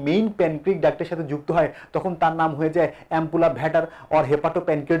যখন মেইন প্যানক্রিক ডাক্টের সাথে যুক্ত হয় তখন তার নাম হয়ে যায় অ্যাম্পুলা ভ্যাটার অর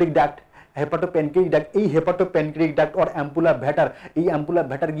হেপাটোপ্যানক্রিয়াটিক ডাক্ট। এই হেপাটোপ্যানক্রিয়াটিক ডাক্ট অর অ্যাম্পুলা ভ্যাটার, এই অ্যাম্পুলা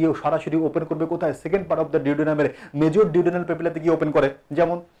ভ্যাটার গিয়েও সরাসরি ওপেন করবে কোথায়? Second part of the ডিউডেনামের major duodenal পেপিলাতে গিয়ে ওপেন করে।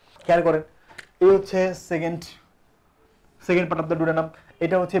 যেমন খেয়াল করেন, এই হচ্ছে second part of the duodenum,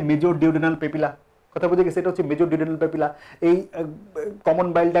 এটা হচ্ছে মেজর ডিউডেনাল পেপিলা। কথা বুঝে গেছে? এটা হচ্ছে মেজর ডিউডেনাল পেপিলা। এই কমন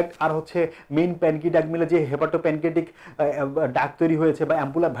বাইল ডাক্ট আর হচ্ছে মেইন প্যানক্রি ডাক্ট মিলে যে হেপাটোপ্যানক্রিয়াটিক ডাক্ট তৈরি হয়েছে বা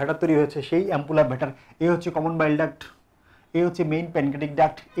অ্যাম্পুলা ভ্যাটার তৈরি হয়েছে, সেই অ্যাম্পুলা ভ্যাটার, এই হচ্ছে কমন বাইল ডাক্ট, এই হচ্ছে মেইন প্যানক্রিয়াটিক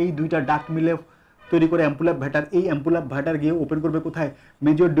ডাক্ট। এই দুইটা ডাক্ট মিলে তৈরি করে অ্যাম্পুলা ভ্যাটার। এই অ্যাম্পুলা ভ্যাটার গিয়ে ওপেন করবে কোথায়?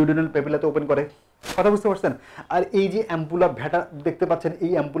 মেজর ডিউডেনাল পেপিলাতে ওপেন করে। কথা বুঝতে পারছেন? আর এই যে অ্যাম্পুলা ভ্যাটার দেখতে পাচ্ছেন,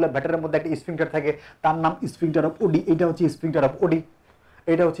 এই অ্যাম্পুলা ভ্যাটারের মধ্যে একটা স্ফিংক্টার থাকে, তার নাম স্ফিংক্টার অফ ওডি। এটা হচ্ছে স্ফিংক্টার অফ ওডি,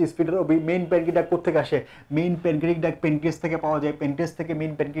 এটা হচ্ছে স্ফিংক্টার অফ ওডি। মেইন প্যানক্রিয়াটিক ডাক্ট কোথা থেকে আসে? মেইন প্যানক্রিয়াটিক ডাক্ট প্যানক্রিয়াস থেকে পাওয়া যায়, প্যানক্রিয়াস থেকে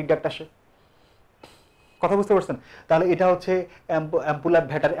মেইন প্যানক্রিয়াটিক ডাক্ট আসে। কথা বুঝতে পারছেন? তাহলে এটা হচ্ছে অ্যাম্পুলা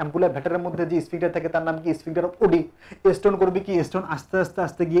ভ্যাটার। অ্যাম্পুলা ভ্যাটারের মধ্যে যে স্ফিংক্টার থাকে তার নাম কি? স্ফিংক্টার অফ ওডি। স্টোন করবে কি? স্টোন আস্তে আস্তে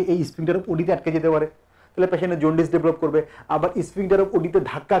আস্তে গিয়ে এই স্ফিংক্টার অফ ওডিতে আটকে যেতে পারে, তাহলে পেশেন্টের জন্ডিস ডেভেলপ করবে। আবার স্ফিংক্টার অফ ওডিতে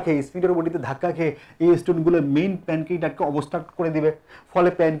ধাক্কা খেয়ে এই স্টোনগুলো মেইন প্যানক্রিয়াটিক ডাক্টকে অবস্ট্রাক্ট করে দিবে। ফলে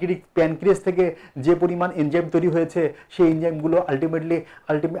প্যানক্রিয়াস থেকে যে পরিমাণ এনজাইম তৈরি হয়েছে সেই এনজাইমগুলো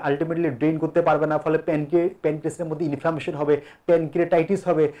আলটিমেটলি ড্রেন করতে পারবে না। ফলে প্যানক্রিয়াসের মধ্যে ইনফ্লামেশন হবে, প্যানক্রিয়াটাইটিস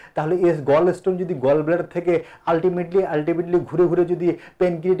হবে। তাহলে এই গল স্টোন যদি গল ব্লাডার থেকে আলটিমেটলি ঘুরে যদি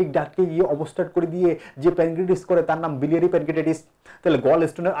প্যানক্রিয়াটিক ডাক্টকে গিয়ে অবস্ট্রাক্ট করে দিয়ে যে প্যানক্রিয়াটিস করে তার নাম বিলিয়ারি প্যানক্রিয়াটাইটিস। তাহলে গল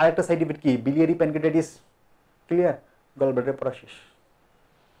স্টোনের আরেকটা সাইড ইফেক্ট কি? Biliary pancreatitis. ক্লিয়ার? গল ব্লাডারের পড়া শেষ।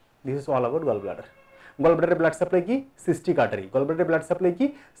 This is all about gall bladder. Gall ব্লাডারের blood supply কি? Cystic artery. গল ব্লাডারের ব্লাড সাপ্লাই কি?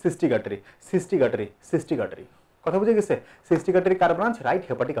 Cystic artery. কথা বুঝে গেছে? সিস্টিক আর্টারি কার branch? Right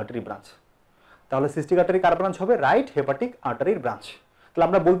hepatic artery branch. তাহলে সিস্টিক আর্টারি কার ব্রাঞ্চ হবে? Right hepatic আর্টারির branch. তাহলে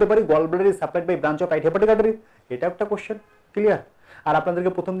আমরা বলতে পারি gall bladder is supplied by branch of right hepatic artery. এটা একটা কোশ্চেন। ক্লিয়ার? আর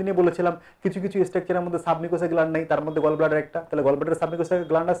আপনাদেরকে প্রথম দিনে বলেছিলাম কিছু স্ট্রাকচারের মধ্যে সাবমিউকোসা গ্ল্যান্ড নাই, তার মধ্যে গল ব্লাডার একটা। তাহলে গল ব্লাডারের সাবমিউকোসা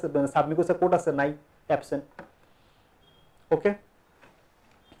গ্ল্যান্ড আছে, সাবমিউকোসা কোট আছে? নাই, অ্যাবসেন্ট। ওকে,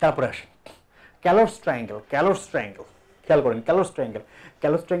 তারপরে আসে ক্যালোস ট্রায়াঙ্গেল। খেয়াল করেন, ক্যালোস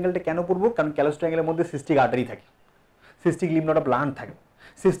ট্রায়াঙ্গেলটা কেন পড়বো? কারণ ক্যালোস ট্রায়াঙ্গেলের মধ্যে সিস্টিক আর্টারি থাকে, cystic lymph node of learnt থাকে।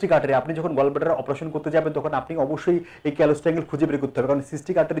 সিস্টিক আর্টারি, আপনি যখন গল ব্লাডার অপারেশন করতে যাবেন তখন আপনি অবশ্যই এই ক্যালোস ট্রায়াঙ্গেল খুঁজে বের করতে হবে, কারণ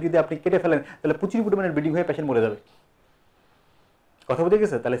সিস্টিক আর্টারি যদি আপনি কেটে ফেলেন তাহলে প্রচুর পরিমাণে ব্লিডিং হয়ে পেশেন্ট মরে যাবে। কথা বুঝে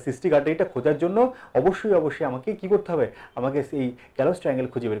গেছে? তাহলে সিস্টিক আর্টারিটা খোঁজার জন্য অবশ্যই আমাকে কি করতে হবে? আমাকে এই ক্যালোস ট্রায়াঙ্গেল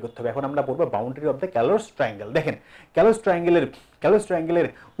খুঁজে বের করতে হবে। এখন আমরা পড়বো বাউন্ডারি অফ দ্য ক্যালোস ট্রায়াঙ্গেল। দেখেন ক্যালোস ট্রায়াঙ্গেলের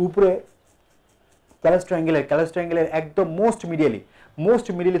উপরে ক্যালোস ট্রায়াঙ্গেলের একদম মোস্ট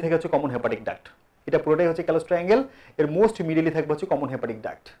মিডিয়ালি থেকে হচ্ছে কমন হেপাটিক ডাক্ট। এটা পুরোটাই হচ্ছে ক্যালোস ট্রায়াঙ্গেল, এর মোস্ট মিডিয়ালি থাকবে হচ্ছে কমন হেপাটিক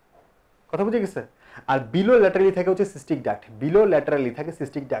ডাক্ট। কথা বুঝে গেছে? আর বিলো ল্যাটারালি থাকে হচ্ছে সিস্টিক ডাক্ট। বিলো ল্যাটারালি থাকে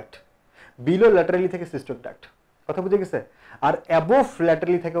সিস্টিক ডাক্ট। কথা বুঝে গেছে? আর অ্যাবোভ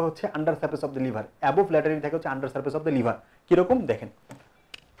ল্যাটারালি থাকে হচ্ছে under surface of the liver. কিরকম দেখেন,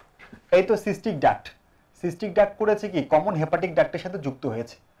 এই তো সিস্টিক ডাক্ট করেছে কি? কমন হেপাটিক ডাক্টের সাথে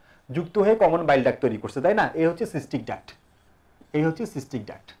যুক্ত হয়ে কমন বাইল ডাক্ট তৈরি করছে, তাই না? এই হচ্ছে সিস্টিক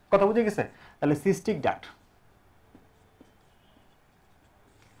ডাক্ট। কথা বুঝে গেছে? তাহলে সিস্টিক ডাক্ট,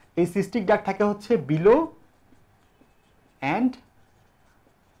 এই সিস্টিক ডাক্ট থাকে হচ্ছে বিলো অ্যান্ড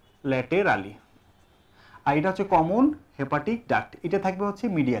ল্যাটেরালি, আর এটা হচ্ছে কমন হেপাটিক ডাক্ট, এটা থাকবে হচ্ছে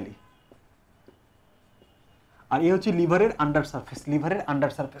মিডিয়ালি। আর এই হচ্ছে লিভারের আন্ডার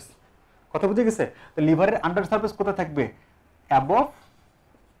সারফেস। কথা বুঝে গেছে? তো লিভারের আন্ডার সারফেস কোথায় থাকবে? Above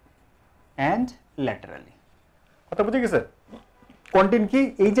and laterally. কথা বুঝে গেছে? কন্টেন্ট কি?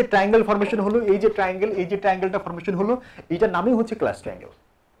 এই যে ট্রায়াঙ্গেল ফরমেশন হলো, এই যে ট্রায়াঙ্গেলটা ফরমেশন হলো, এইটার নামই হচ্ছে ক্যালোস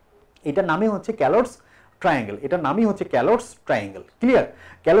ট্রায়াঙ্গেল। এটার নামই হচ্ছে ক্যালোস ট্রায়াঙ্গেল। ক্লিয়ার?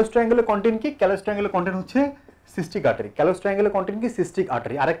 ক্যালোস ট্রায়াঙ্গেলের কন্টেন্ট কি? ক্যালোস ট্রায়াঙ্গেলের কন্টেন্ট হচ্ছে সিস্টিক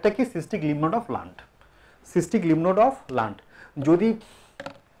আর্টারি। আরেকটা কি? Cystic lymph node of learnt. যদি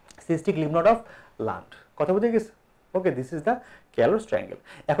cystic lymph node of learnt. কথা বুঝে গেছে? ওকে, দিস ইজ দ্য ক্যালোস ট্রায়াঙ্গেল।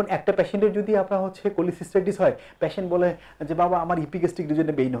 এখন একটা পেশেন্টের যদি আপনার হচ্ছে কোলিসিস্টাইটিস হয়, পেশেন্ট বলে যে বাবা আমার ইপিগ্যাস্ট্রিক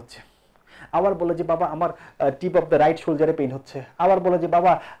রিজনে পেইন হচ্ছে, আবার বলে যে বাবা আমার tip of the right শোল্ডারে pain হচ্ছে, আবার বলে যে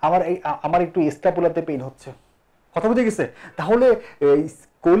বাবা আমার একটু স্ক্যাপুলাতে পেইন হচ্ছে। কথা বুঝে গেছে? তাহলে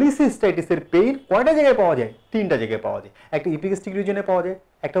কোলিসিস্টাইটিসের পেইন কয়টা জায়গায় পাওয়া যায়? 3টা জায়গায় পাওয়া যায়। একটা ইপিগ্যাস্ট্রিক রিজনে পাওয়া যায়,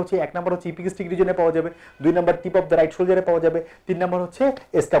 একটা হচ্ছে 1 নাম্বার হচ্ছে ইপিগ্যাস্ট্রিক রিজনে পাওয়া যাবে, 2 number tip of the right শোল্ডারে পাওয়া যাবে, 3 নাম্বার হচ্ছে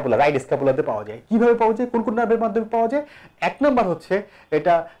রাইট স্ক্যাপুলাতে পাওয়া যায়। কিভাবে পাওয়া যায়? কোন নার্ভের মাধ্যমে পাওয়া যায়? 1 নাম্বার হচ্ছে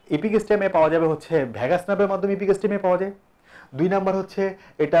এটা ইপিগ্যাস্ট্রিয়ামে পাওয়া যাবে হচ্ছে ভ্যাগাস নার্ভের মাধ্যমে ইপিগ্যাস্ট্রিয়ামে পাওয়া যায়। 2 নাম্বার হচ্ছে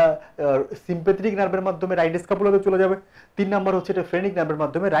এটা সিম্প্যাথেটিক নার্ভের মাধ্যমে রাইট স্ক্যাপুলাতে চলে যাবে। 3 নাম্বার হচ্ছে এটা ফ্রেনিক নার্ভের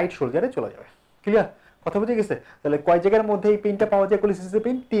মাধ্যমে রাইট শোল্ডারে চলে যাবে। ক্লিয়ার? কথা বুঝে গেছে? তাহলে কয় জায়গার মধ্যে এই পেইনটা পাওয়া যায়, কোলিসিসের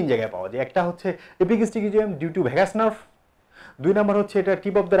পেইন 3 জায়গায় পাওয়া যায়। একটা হচ্ছে epigastric ইজিয়াম due to vagus nerve, 2 নম্বর হচ্ছে এটা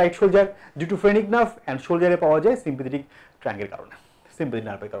tip of the right shoulder due to phrenic nerve, and শোল্ডারে পাওয়া যায় সিম্পাথেটিক ট্রাঙ্গের কারণে, সিম্পাথেটিক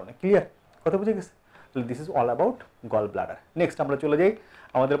নার্ভের কারণে। ক্লিয়ার? কথা বুঝে গেছে? তাহলে this is all about gall bladder. Next আমরা চলে যাই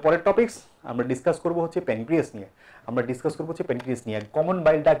আমাদের পরের টপিকস। আমরা ডিসকাস করব হচ্ছে প্যানক্রিয়াস নিয়ে। আমরা ডিসকাস করবো হচ্ছে প্যানক্রিয়াস নিয়ে। কমন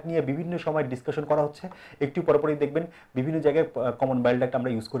বাইল ডাক্ট নিয়ে বিভিন্ন সময় ডিসকাশন করা হচ্ছে, একটু পরপরই দেখবেন বিভিন্ন জায়গায় কমন বাইল ডাক্ট আমরা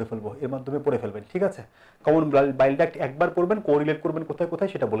ইউজ করে ফেলবো, এর মাধ্যমে পড়ে ফেলবেন। ঠিক আছে? কমন বাইল ডাক্ট একবার পড়বেন, কোরিলেট করবেন কোথায় কোথায়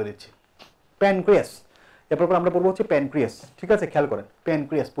সেটা বলে দিচ্ছি। প্যানক্রিয়াস, এরপর আমরা পড়বো হচ্ছে প্যানক্রিয়াস। ঠিক আছে? খেয়াল করেন,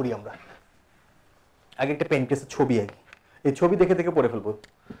 প্যানক্রিয়াস পড়ি আমরা। আগে একটা প্যানক্রিয়াসের ছবি, আগে এই ছবি দেখে দেখে পড়ে ফেলবো।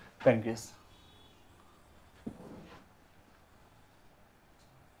 Pancreas,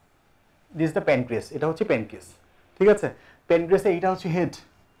 this is the pancreas, এটা হচ্ছে প্যানক্রিয়াস। ঠিক আছে? প্যানক্রিয়াসে এটা হচ্ছে হেড,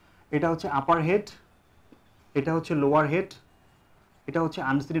 এটা হচ্ছে আপার হেড, এটা হচ্ছে লোয়ার হেড, এটা হচ্ছে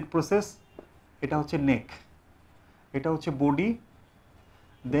আনসিডেড প্রসেস, এটা হচ্ছে নেক, এটা হচ্ছে বডি,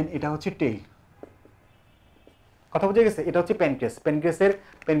 দেন এটা হচ্ছে টেইল। কথা বুঝে গেছে? এটা হচ্ছে প্যানক্রিয়াস।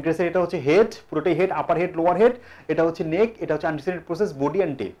 প্যানক্রিয়াসের এটা হচ্ছে হেড, পুরোটাই হেড, আপার হেড, লোয়ার হেড, এটা হচ্ছে নেক, এটা হচ্ছে unseeded process, body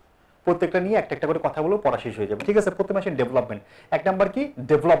and tail. প্রত্যেকটা নিয়ে একটা একটা করে কথা বলবো, পড়া শেষ হয়ে যাবে। ঠিক আছে? প্রথমে আসেন ডেভেলপমেন্ট। 1 নাম্বার কি?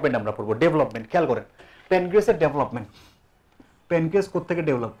 ডেভেলপমেন্ট আমরা পড়বো। ডেভেলপমেন্ট খেয়াল করেন, প্যানক্রিয়াসের ডেভেলপমেন্ট। প্যানক্রিয়াস কোত্থেকে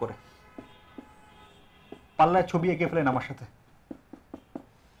ডেভেলপ করে? পাল্লায় ছবি এঁকে ফেলেন আমার সাথে।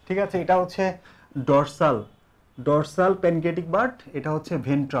 ঠিক আছে? এটা হচ্ছে ডরসাল প্যানক্রিয়াটিক বার্ড, এটা হচ্ছে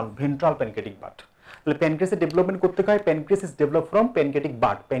ভেন্ট্রাল প্যানক্রিয়াটিক বার্ড। তাহলে প্যানক্রিয়াসের ডেভেলপমেন্ট করতে হয়, pancreas is develop from pancreatic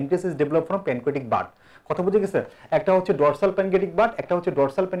bird. Pancreas is develop from pancreatic bird. কথা বুঝে গেছে? একটা হচ্ছে ডরসাল প্যানক্রিয়াটিক বার্ড, একটা হচ্ছে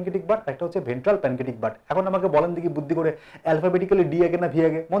ডরসাল প্যানক্রিয়াটিক বার্ড, একটা হচ্ছে ভেন্ট্রাল প্যানক্রিয়াটিক বার্ড। এখন আমাকে বলেন দেখি বুদ্ধি করে, অ্যালফাবেটিক্যালি ডি আগে না ভি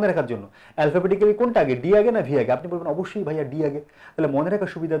আগে? মনে রাখার জন্য অ্যালফাবেটিক্যালি কোনটা আগে, ডি আগে না ভি আগে? আপনি বলবেন অবশ্যই ভাইয়া ডি আগে। তাহলে মনে রাখার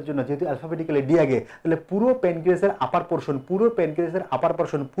সুবিধার জন্য যেহেতু অ্যালফাবেটিক্যালি ডি আগে, তাহলে পুরো প্যানক্রিয়াসের আপার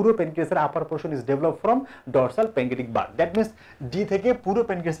portion is develop from dorsal pancreatic bird. That means D থেকে পুরো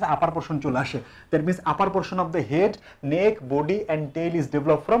প্যানক্রিয়াসের আপার পোরশন চলে আসে। That means upper portion of the head, neck, body and tail is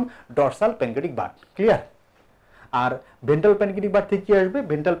develop from dorsal pancreatic bird. Clear? R ventral pancreatic bird থেকে কি আসবে?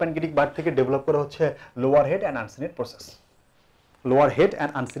 Ventral pancreatic bird থেকে develop করা হচ্ছে lower head and uncinate process. Lower head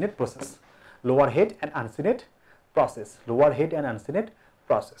and uncinate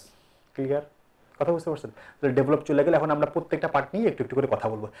process. Clear? কথা বুঝতে পারছেন? তাহলে ডেভেলপ চলে গেলে এখন আমরা প্রত্যেকটা পার্ট নিয়ে একটু একটু করে কথা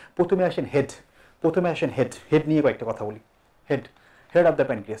বলবো। প্রথমে আসেন হেড নিয়ে কয়েকটা কথা বলি। Head of the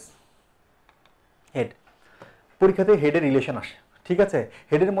pancreas. Head, পরীক্ষাতে হেডের রিলেশন আসে। ঠিক আছে?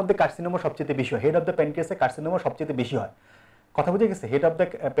 হেডের মধ্যে কার্সিনোমা সবচেয়ে বেশি হয়। হেড অফ দ্য প্যানক্রিয়াসে কার্সিনোমা সবচেয়ে বেশি হয়। কথা বুঝে গেছে? হেড অফ দ্য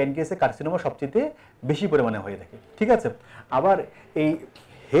প্যানক্রিয়াসে কার্সিনোমা সবচেয়ে বেশি পরিমাণে হয়ে থাকে। ঠিক আছে? আবার এই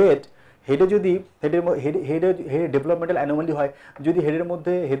হেডে যদি হেডের ডেভেলপমেন্টাল অ্যানোমালি হয়, যদি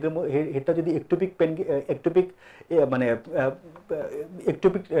হেডটা যদি একটোপিক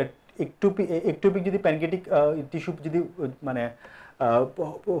যদি প্যানক্রিয়াটিক টিস্যু যদি মানে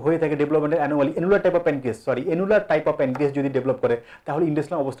হয়ে থাকে ডেভেলপমেন্টের অ্যানোমালি, এনুলার টাইপ অফ প্যানক্রিয়াস যদি ডেভেলপ করে, তাহলে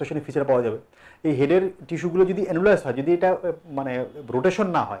ইন্ডাস্ট্রিয়াল অবস্ট্রাকশনের ফিচার পাওয়া যাবে। এই হেডের টিস্যুগুলো যদি অ্যানুলাস হয়, যদি এটা মানে রোটেশন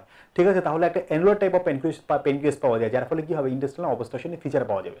না হয়, ঠিক আছে, তাহলে একটা অ্যানুলার টাইপ অফ প্যানক্রিয়াস পাওয়া যায়, যার ফলে কি হবে? ইন্ডাস্ট্রিয়াল অবস্ট্রাকশনের ফিচার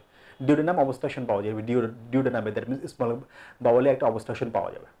পাওয়া যাবে, ডিউডেনাম অবস্ট্রাকশন পাওয়া যাবে, ডিউডেনামে দ্যাট মিনস স্মল বাউলে একটা অবস্ট্রাকশন পাওয়া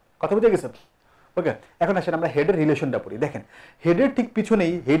যাবে। কথা বুঝে গেছে? ওকে, এখন আসেন আমরা হেডের রিলেশনটা পড়ি। দেখেন, হেডের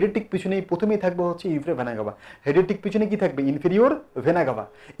ঠিক পিছনেই প্রথমেই থাকবে হচ্ছে ইনফেরিয়র ভেনা কাভা। হেডের ঠিক পিছনে কি থাকবে? Inferior vena CAVA.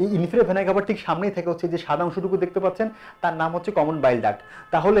 এই ইনফেরিয়র ভেনা কাভার ঠিক সামনেই থাকে হচ্ছে যে সাদা অংশটুকু দেখতে পাচ্ছেন, তার নাম হচ্ছে কমন বাইল ডাক্ট।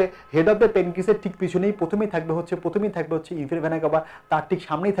 তাহলে হেড অফ দ্য প্যানক্রিয়াসের ঠিক পিছনেই প্রথমেই থাকবে হচ্ছে ইনফেরিয়র ভেনা কাভা। তার ঠিক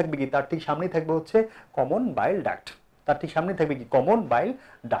সামনেই থাকবে কি? তার ঠিক সামনেই থাকবে হচ্ছে কমন বাইল ডাক্ট। কমন বাইল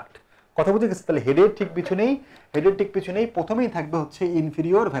ডাক্ট। কথা বুঝে গেছে? তাহলে হেডের ঠিক পিছনেই প্রথমেই থাকবে হচ্ছে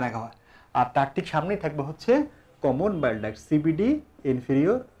ইনফেরিয়র ভেনা কাভা, আর তার ঠিক সামনেই থাকবে হচ্ছে কমন বাইল duct, CBD,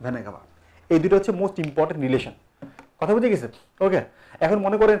 inferior vena CAVA. এই দুটো হচ্ছে মোস্ট ইম্পর্টেন্ট রিলেশন। কথা বুঝে গেছে? ওকে, এখন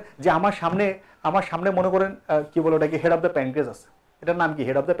মনে করেন যে আমার সামনে মনে করেন কি বলে ওটাকে, হেড অফ দ্য প্যানক্রিয়াস আছে। এটার নাম কি?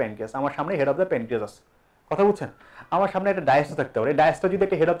 Head of the pancreas. আমার সামনে হেড অফ দ্য প্যানক্রিয়াস আছে। কথা বুঝছেন? আমার সামনে একটা ডায়াস্টা থাকতে পারে। ডায়াস্টা যদি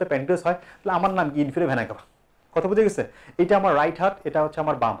একটা হেড অফ দ্য প্যানক্রিয়াস হয়, তাহলে আমার নাম কি? Inferior vena CAVA. কথা বুঝে গেছে? এটা আমার রাইট হাত, এটা হচ্ছে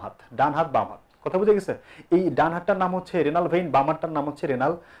আমার বাম হাত, ডান হাত বাম হাত। কথা বুঝে গেছে? এই ডান হাতটার নাম হচ্ছে রেনাল ভেইন, বাম হাতটার নাম হচ্ছে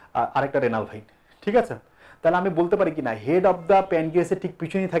আরেকটা রেনাল ভেইন। ঠিক আছে? তাহলে আমি বলতে পারি কি না, হেড অফ দ্য প্যানক্রিয়াসের ঠিক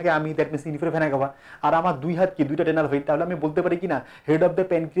পিছনেই থাকে আমি, that means inferior vena CAVA, আর আমার দুই হাত কি? দুইটা রেনাল ভেইন। তাহলে আমি বলতে পারি কি না, হেড অফ দ্য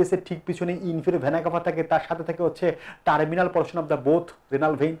প্যানক্রিয়াসের ঠিক পিছনে ইনফেরিয়র ভেনা কাভা থাকে, তার সাথে থাকে হচ্ছে terminal portion of the both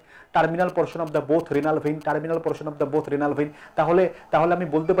renal vein. তাহলে আমি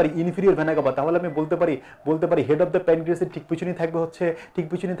বলতে পারি ইনফেরিয়র ভেনা কাভা। তাহলে আমি বলতে পারি হেড অফ দ্য প্যানক্রিয়াসের ঠিক পিছনেই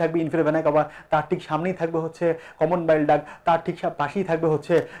থাকবে ইনফেরিয়র ভেনা কাভা, তার ঠিক সামনেই থাকবে হচ্ছে কমন বাইল ডাক্ট, তার ঠিক পাশেই থাকবে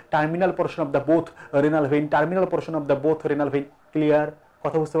হচ্ছে terminal portion of the both renal vein. Clear?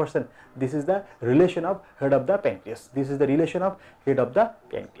 কথা বুঝতে পারছেন? This is the relation of head of the pancreas, this is the relation of head of the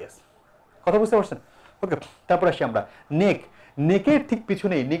pancreas. কথা বুঝতে পারছেন? ওকে, তারপর আসি আমরা নেক। নেকের ঠিক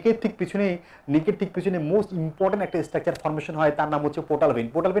পিছনে মোস্ট ইম্পর্টেন্ট একটা স্ট্রাকচার ফর্মেশন হয়, তার নাম হচ্ছে পোর্টাল ভেইন।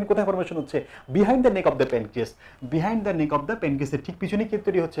 পোর্টাল ভেইন কোথায় ফর্মেশন হচ্ছে? Behind the neck of the pancreas. Behind the neck of the প্যানক্রিয়াসের ঠিক পিছনে কি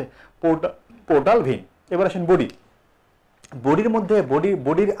তৈরি হচ্ছে? Portal vein. এবার আসেন বডি। বডির মধ্যে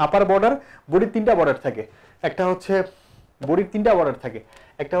বডির আপার বর্ডার, বডির 3টা বর্ডার থাকে। একটা হচ্ছে বডির 3টা বর্ডার থাকে,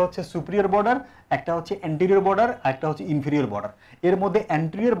 একটা হচ্ছে সুপিরিয়র বর্ডার, একটা হচ্ছে অ্যান্টেরিয়র বর্ডার, আর একটা হচ্ছে ইনফেরিয়র বর্ডার। এর মধ্যে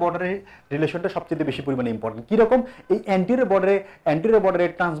অ্যান্টেরিয়র বর্ডারের রিলেশনটা সবচেয়ে বেশি পরিমাণে ইম্পর্টেন্ট। কীরকম? এই অ্যান্টেরিয়র বর্ডারে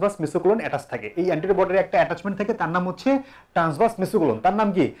ট্রান্সভার্স মেসোকোলন অ্যাটাচ থাকে। এই অ্যান্টেরিয়র বর্ডারে একটা অ্যাটাচমেন্ট থাকে, তার নাম হচ্ছে ট্রান্সভার্স মেসোকোলন। তার নাম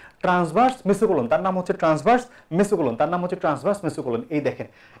কি? ট্রান্সভার্স মেসোকোলন। তার নাম হচ্ছে ট্রান্সভার্স মেসোকোলন। তার নাম হচ্ছে ট্রান্সভার্স মেসোকোলন। এই দেখেন,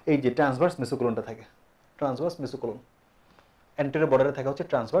 এই যে ট্রান্সভার্স মেসোকোলনটা থাকে, ট্রান্সভার্স মেসোকোলন। অ্যান্টেরিয়র বর্ডারে থাকে হচ্ছে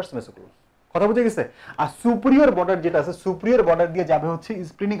ট্রান্সভার্স মেসোকোলন। কথা বুঝে গেছে? আর সুপিরিয়র বর্ডার যেটা আছে, সুপিরিয়র বর্ডার দিয়ে যাবে হচ্ছে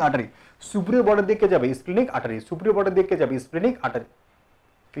স্প্লিনিক আর্টারি। সুপিরিয়র বর্ডার দিয়ে কে যাবে? Splenic artery. সুপিরিয়র বর্ডার দিয়ে কে যাবে? Splenic artery.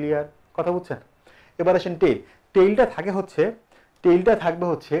 ক্লিয়ার? কথা বুঝছেন? এবার আসেন টেইল। টেইলটা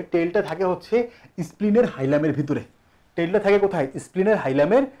থাকে হচ্ছে স্প্লিনের হাইলামের ভিতরে। টেইলটা থাকে কোথায়? স্প্লিনের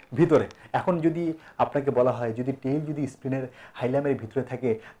হাইলামের ভিতরে। এখন যদি আপনাকে বলা হয় যদি টেইল যদি স্প্লিনের হাইলামের ভিতরে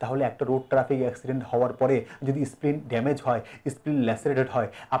থাকে, তাহলে একটা রোড ট্রাফিক অ্যাক্সিডেন্ট হওয়ার পরে যদি স্প্লিন ড্যামেজ হয়, স্প্লিন ল্যাসেরেটেড হয়,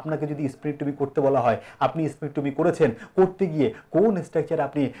 আপনাকে যদি স্প্লিনেক্টমি করতে বলা হয়, আপনি স্প্লিনেক্টমি করেছেন, করতে গিয়ে কোন স্ট্রাকচার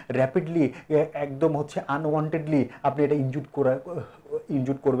আপনি র্যাপিডলি একদম হচ্ছে আনওয়ান্টেডলি আপনি এটা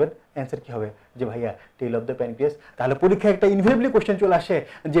ইনজুড করবেন? অ্যান্সার কি হবে? যে ভাইয়া টেইল অফ দ্য প্যানক্রিয়াস। তাহলে পরীক্ষায় একটা ইনভেরিয়েবলি কোশ্চেন চলে আসে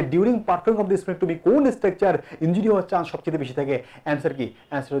যে during performing of the splenectomy কোন স্ট্রাকচার ইনজুরি হওয়ার চান্স সবচেয়ে বেশি থাকে? অ্যান্সার কি?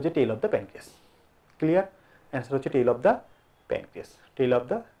 অ্যান্সার হচ্ছে tail of the pancreas. Clear? Answer হচ্ছে tail of the pancreas. Tail of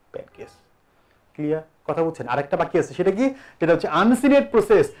the pancreas. Clear? কথা বলছেন? আরেকটা বাকি আছে, সেটা কি? সেটা হচ্ছে আনসিনেট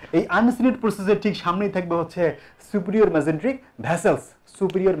প্রসেস। এই আনসিনেট প্রসেসের ঠিক সামনেই থাকবে হচ্ছে superior মেজেন্ট্রিক vessels.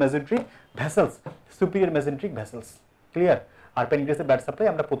 Superior মেজেন্ট্রিক vessels. Superior মেজেন্ট্রিক vessels. Clear? আর প্যানক্রিয়াসের ব্লাড সাপ্লাই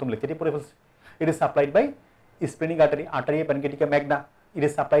আমরা প্রথম লেকচারেই পড়ে ফেলছি। It is supplied by splenic artery, আর্টারিয়া প্যানক্রিয়াটিকা Magna. It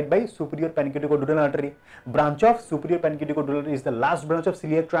is supplied by superior pancreaticoduodenal artery. Branch of superior pancreaticoduodenal artery is the last branch of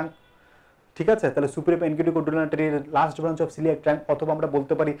celiac trunk. ঠিক আছে? তাহলে superior প্যানক্রিয়াটিকোডুওডেনাল আর্টারির last branch of coeliac trunk, অথবা আমরা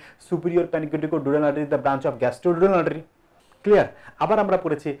বলতে পারি superior প্যানক্রিয়াটিকোডুওডেনাল artery the branch of gastroduodenal artery. Clear? আবার আমরা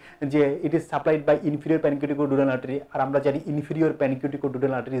পড়েছি যে it is supplied by inferior প্যানক্রিয়াটিকোডুওডেনাল artery, আর আমরা জানি inferior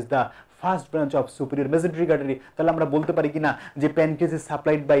প্যানক্রিয়াটিকোডুওডেনাল artery is the first branch of superior মেজেন্ট্রিক artery. তাহলে আমরা বলতে পারি কিনা যে pancreas is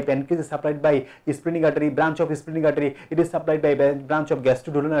supplied by splenic artery, branch of splenic artery, it is supplied by branch of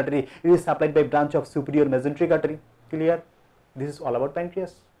gastroduodenal artery, it is supplied by branch of superior মেজেন্ট্রিক artery. Clear? This is all about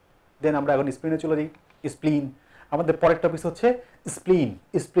pancreas. দেন আমরা এখন স্প্লিনে চলে যাই। স্প্লিন, আমাদের পরের topic হচ্ছে স্প্লিন।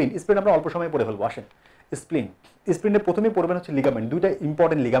 স্প্লিন আমরা অল্প সময় পড়ে ফেলবো। আসেন স্প্লিনের প্রথমে পড়বেন হচ্ছে লিগামেন্ট। দুইটা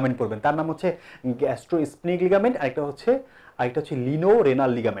ইম্পর্টেন্ট লিগামেন্ট পড়বেন, তার নাম হচ্ছে গ্যাস্ট্রোস্প্লিনিক লিগামেন্ট, আরেকটা হচ্ছে Lino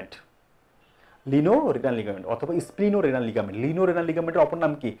renal ligament. Lino renal ligament অথবা স্প্লিনো রেনাল লিগামেন্ট। লিনো রেনাল লিগামেন্টের অপর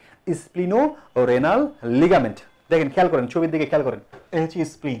নাম কি? স্প্লিনো রেনাল লিগামেন্ট। দেখেন, খেয়াল করেন, ছবির দিকে খেয়াল করেন, এই হচ্ছে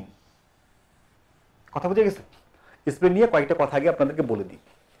স্প্লিন। কথা বুঝে গেছে? স্প্লিন নিয়ে কয়েকটা কথা আগে আপনাদেরকে বলে দিই।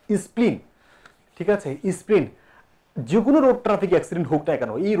 স্প্লিন, ঠিক আছে, স্প্লিন যে কোনো রোড ট্রাফিক অ্যাক্সিডেন্ট হোক না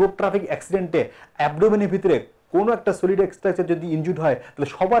কেন, এই রোড ট্রাফিক অ্যাক্সিডেন্টে অ্যাবডোমেনের ভিতরে কোনো একটা সলিড স্ট্রাকচার যদি ইনজুর্ড হয়, তাহলে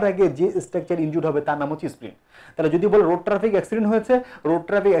সবার আগে যে স্ট্রাকচার ইনজুর্ড হবে তার নাম হচ্ছে স্প্লিন। তাহলে যদি বলে রোড ট্রাফিক অ্যাক্সিডেন্ট হয়েছে, রোড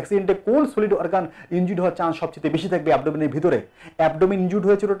ট্রাফিক অ্যাক্সিডেন্টে কোন সলিড অর্গান ইনজুর্ড হওয়ার চান্স সবচেয়ে বেশি থাকবে? অ্যাবডোমেনের ভিতরে। অ্যাবডোমেন ইনজুর্ড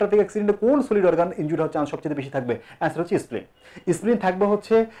হয়েছে রোড ট্রাফিক অ্যাক্সিডেন্টে, কোন সলিড অর্গান ইনজুর্ড হওয়ার চান্স সবচেয়ে বেশি থাকবে? অ্যান্সার হচ্ছে স্প্লিন। স্প্লিন থাকবে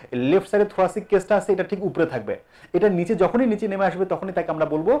হচ্ছে লেফট সাইডে থোরাসিক কেসটা আছে, এটা ঠিক উপরে থাকবে। এটা নিচে যখনই নিচে নেমে আসবে তখনই তাকে আমরা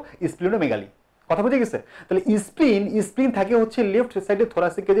বলবো স্প্লিনোমেগালি। কথা বুঝে গেছে? তাহলে স্প্লিন থাকে হচ্ছে লেফট সাইডে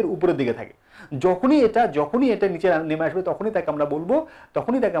থোরাসিক কেজের উপরের দিকে থাকে। যখনই এটা নিচে নেমে আসবে তখনই তাকে আমরা বলবো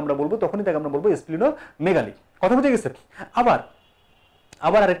স্প্লিনোমেগালি। কথা বুঝে গেছে? আবার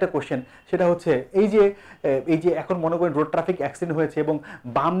আরেকটা কোশ্চেন, সেটা হচ্ছে এই যে এখন মনে করেন রোড ট্রাফিক অ্যাক্সিডেন্ট হয়েছে এবং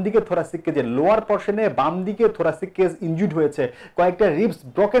বাম দিকে থোরাসিক কেজের লোয়ার পোর্শনে বাম দিকে থোরাসিক কেজ ইনজুর্ড হয়েছে, কয়েকটা রিবস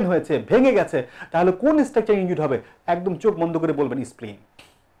ব্রোকেন হয়েছে, ভেঙে গেছে, তাহলে কোন স্ট্রাকচার ইনজুর্ড হবে? একদম চোখ বন্ধ করে বলবেন স্প্লিন।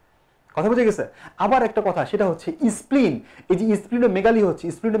 কথা বুঝে গেছে? আবার একটা কথা, সেটা হচ্ছে স্প্লিন, এই যে স্প্লিনোমেগালি হচ্ছে,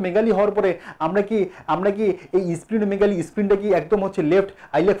 স্প্লিনোমেগালি হওয়ার পরে আমরা কি এই স্প্লিনটা কি একদম হচ্ছে লেফট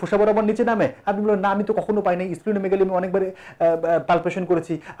আইলিয়াক ফোসা বরাবর নিচে নামে? আপনি বলবেন না, আমি তো কখনো পাই নাই। স্প্লিনোমেগালি আমি অনেকবার পালপেশন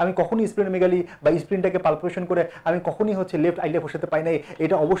করেছি, আমি কখনোই স্প্লিনোমেগালি বা স্প্লিনটাকে পালপেশন করে আমি কখনোই হচ্ছে লেফট আইলিয়াক ফোসাতে পাই নাই।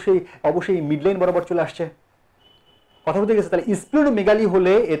 এটা অবশ্যই মিডলাইন বরাবর চলে আসছে। কথা বলতে গেছে? তাহলে স্প্লিনোমেগালি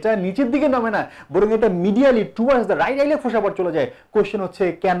হলে এটা নিচের দিকে নামে না, বরং এটা medially towards the right iliac ফোসা বরাবর চলে যায়। কোশ্চেন হচ্ছে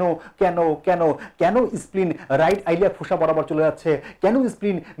কেন স্প্লিন রাইট আইলিয়াক ফোসা বরাবর চলে যাচ্ছে? কেন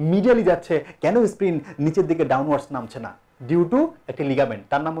স্প্লিন মিডিয়ালি যাচ্ছে? কেন স্প্লিন নিচের দিকে ডাউনওয়ার্ডস নামছে না? ডিউ টু একটা লিগামেন্ট,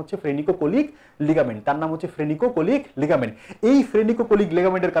 তার নাম হচ্ছে ফ্রেনিকোকোলিক লিগামেন্ট, তার নাম হচ্ছে ফ্রেনিকোকোলিক লিগামেন্ট। এই ফ্রেনিকোকোলিক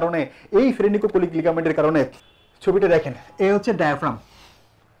লিগামেন্টের কারণে, এই ফ্রেনিকোকোলিক লিগামেন্টের কারণে ছবিটা দেখেন, এই হচ্ছে ডায়াফ্রাম,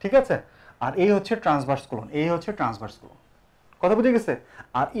 ঠিক আছে, আর এই হচ্ছে ট্রান্সভার্স কোলন, এই হচ্ছে ট্রান্সভার্স কোলন, কথা বুঝে গেছে?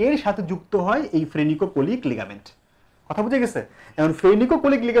 আর এর সাথে যুক্ত হয় এই ফ্রেনিকোকোলিক লিগামেন্ট, কথা বুঝে গেছে? এখন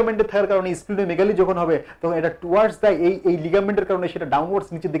ফ্রেনিকোকোলিক লিগামেন্টে থাকার কারণে স্প্লিনোমেগালি যখন হবে তখন এটা টুয়ার্ডস দ্য এই লিগামেন্টের কারণে সেটা ডাউনওয়ার্ডস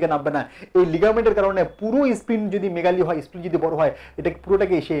নিচের দিকে নামবে না, এই লিগামেন্টের কারণে পুরো স্প্লিন যদি মেগালি হয়, স্প্লিন যদি বড় হয়, এটা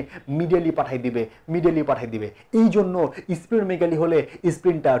পুরোটাকে এসে মিডিয়ালি পাঠাই দিবে, মিডিয়ালি পাঠাই দিবে। এই জন্য স্প্লিনোমেগালি হলে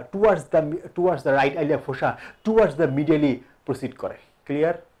স্প্লিনটা towards the right আইলিয়া ফোসা, towards the medially proceed করে।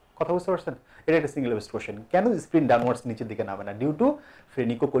 ক্লিয়ার? কথা বুঝতে পারছেন? এটা একটা সিঙ্গেল বেস্ট কোশ্চেন। কেন স্প্লিন ডাউনওয়ার্ডস নিচের দিকে নামে না? Due to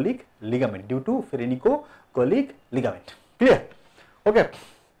ফ্রেনিকোকোলিক ligament, due to ফ্রেনিকোকোলিক ligament. Clear? ওকে,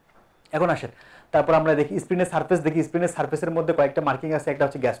 এখন আসেন তারপর আমরা দেখি স্প্লিনের সারফেস, দেখি স্প্লিনের সারফেসের মধ্যে কয়েকটা মার্কিং আছে, একটা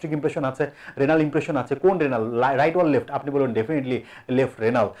হচ্ছে গ্যাস্ট্রিক ইমপ্রেশন আছে, রেনাল ইমপ্রেশন আছে। কোন রেনাল, রাইট অর লেফট? আপনি বলুন ডেফিনেটলি লেফট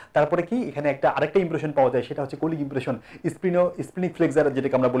রেনাল। তারপরে কি এখানে একটা আরেকটা ইমপ্রেশন পাওয়া যায়, সেটা হচ্ছে কোলিক ইমপ্রেশন, স্প্লিনিক ফ্লেক্সার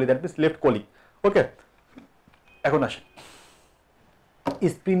যেটাকে আমরা বলি, দ্যাট মিন্স লেফট কোলিক। ওকে, এখন আসেন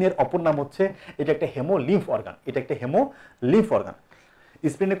স্প্লিনের অপর নাম হচ্ছে, এটা একটা হেমোলিম্ফ অর্গান, এটা একটা হেমোলিম্ফ অর্গান।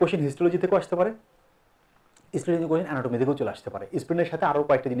 স্প্লিনের কোশ্চেন হিস্টোলজি থেকেও আসতে পারে, স্প্লিনের কোশ্চেন অ্যানাটমি থেকেও চলে আসতে পারে। স্প্লিনের সাথে আরও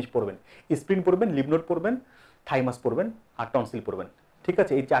কয়েকটা জিনিস পড়বেন, স্প্লিন পড়বেন, লিম্ফ নোড পড়বেন, থাইমাস পড়বেন আর টনসিল পড়বেন, ঠিক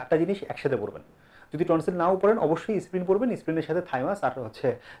আছে? এই চারটা জিনিস একসাথে পড়বেন। যদি টনসিল নাও পড়েন অবশ্যই স্প্লিন পড়বেন, স্প্লিনের সাথে থাইমাস আর হচ্ছে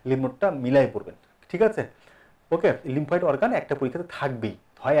লিম্ফ নোডটা মিলাই পড়বেন, ঠিক আছে? ওকে, লিম্ফয়েড অর্গান একটা পরীক্ষাতে থাকবেই,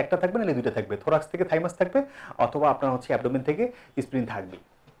 হয় একটা থাকবে নাহলে দুইটা থাকবে, থোরাক্স থেকে থাইমাস থাকবে অথবা আপনার হচ্ছে অ্যাবডোমেন থেকে স্প্লিন থাকবেই,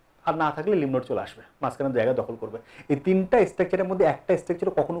 আর না থাকলে লিম্ফ নোড চলে আসবে, মাঝখানে জায়গা দখল করবে। এই তিনটা স্ট্রাকচারের মধ্যে একটা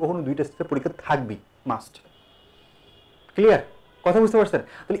স্ট্রাকচার কখনো কখনো দুইটা স্ট্রাকচার পরীক্ষা থাকবেই, মাস্ট। ক্লিয়ার? কথা বুঝতে পারছেন?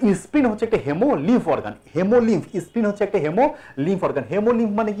 তাহলে স্প্লিন হচ্ছে একটা হেমোলিম্ফ অর্গান, হেমোলিম্ফ, স্প্লিন হচ্ছে একটা হেমোলিম্ফ অর্গান।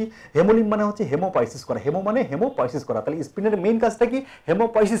 হেমোলিম্ফ মানে কি? হেমোলিম্ফ মানে হচ্ছে হেমোপাইসিস করা, হেমো মানে হেমোপাইসিস করা। তাহলে স্প্লিনের মেইন কাজটা কি?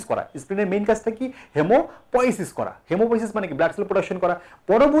 হেমোপাইসিস করা। স্প্লিনের মেইন কাজটা কি? হেমোপাইসিস করা। হেমোপাইসিস মানে কি? ব্লাড সেল প্রোডাকশন করা।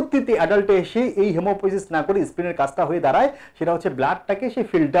 পরবর্তীতে অ্যাডাল্টে এসে এই হেমোপাইসিস না করে স্প্লিনের কাজটা হয়ে দাঁড়ায় সেটা হচ্ছে ব্লাডটাকে সে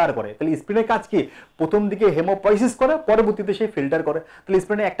ফিল্টার করে। তাহলে স্প্লিনের কাজ কি? প্রথম দিকে হেমোপাইসিস করে, পরবর্তীতে সে ফিল্টার করে। তাহলে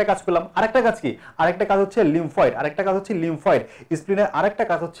স্প্লিনের একটা কাজ পেলাম, আরেকটা কাজ কি? আরেকটা কাজ হচ্ছে লিম্ফয়েড, আরেকটা কাজ হচ্ছে লিম্ফয়েড। স্প্লিনের আরেকটা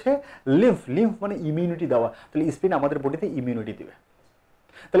কাজ হচ্ছে লিম্ফ, লিম্ফ মানে ইমিউনিটি দেওয়া। তাহলে স্প্লিন আমাদের বডিতে ইমিউনিটি দিবে।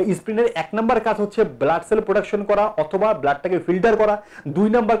 তাহলে স্প্লিনের এক নাম্বার কাজ হচ্ছে ব্লাড সেল প্রোডাকশন করা অথবা ব্লাডটাকে ফিল্টার করা, দুই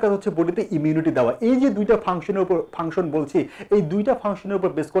নাম্বার কাজ হচ্ছে বডিতে ইমিউনিটি দেওয়া। এই যে দুইটা ফাংশনের উপর ফাংশন বলছি, এই দুইটা ফাংশনের উপর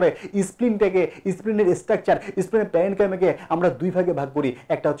বেস করে স্প্লিনটাকে, স্প্লিনের স্ট্রাকচার, স্প্লিনের প্যারেনকাইমাকে আমরা দুই ভাগে ভাগ করি,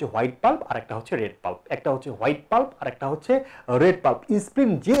 একটা হচ্ছে হোয়াইট পাল্প আর একটা হচ্ছে রেড পাল্প, একটা হচ্ছে হোয়াইট পাল্প আর একটা হচ্ছে রেড পাল্প। স্প্লিন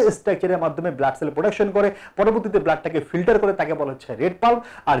যে স্ট্রাকচারের মাধ্যমে ব্লাড সেল প্রোডাকশন করে পরবর্তীতে ব্লাডটাকে ফিল্টার করে তাকে বলা হচ্ছে রেড পাল্প,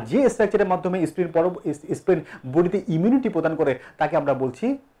 আর যে স্ট্রাকচারের মাধ্যমে স্প্লিন বডিতে ইমিউনিটি প্রদান করে তাকে আমরা বলছি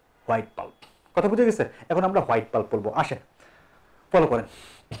হোয়াইট পাল্প। কথা বুঝে গেছে? এখন আমরা হোয়াইট পাল্প বলবো, আসেন ফলো করেন।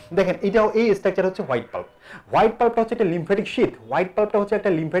 দেখেন এটাও এই স্ট্রাকচার হচ্ছে হোয়াইট পাল্প। হোয়াইট পাল্পটা হচ্ছে একটা লিম্ফ্যাটিক শীথ, হোয়াইট পাল্পটা হচ্ছে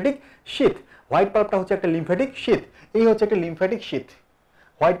একটা লিম্ফ্যাটিক শীথ, হোয়াইট পাল্পটা হচ্ছে একটা লিম্ফ্যাটিক শীথ, এই হচ্ছে একটা লিম্ফ্যাটিক শীথ।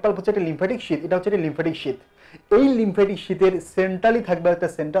 হোয়াইট পাল্প হচ্ছে একটা লিম্ফ্যাটিক শীথ, এটা হচ্ছে একটা লিম্ফ্যাটিক শীথ। এই লিম্ফ্যাটিক শীথের সেন্ট্রালি থাকবে একটা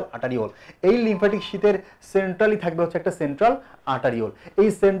সেন্ট্রাল আর্টারিওল, এই লিম্ফ্যাটিক শীথের সেন্ট্রালি থাকবে হচ্ছে একটা সেন্ট্রাল আর্টারিওল। এই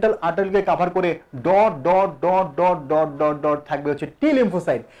সেন্ট্রাল আর্টারিওলকে কভার করে dot dot dot dot dot dot dot থাকবে হচ্ছে টি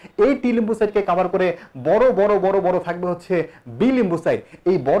লিম্ফোসাইট, এই টি লিম্ফোসাইটকে কভার করে বড় বড় বড় বড় থাকবে হচ্ছে বি লিম্ফোসাইট,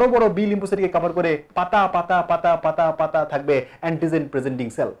 এই বড় বড় বি লিম্ফোসাইটকে কভার করে পাতা পাতা পাতা পাতা পাতা থাকবে অ্যান্টিজেন প্রেজেন্টিং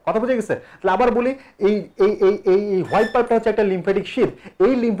সেল। কথা বুঝে গেছে? তাহলে আবার বলি, এই এই এই এই হোয়াইট পাল্পটা হচ্ছে একটা লিম্ফ্যাটিক শীথ,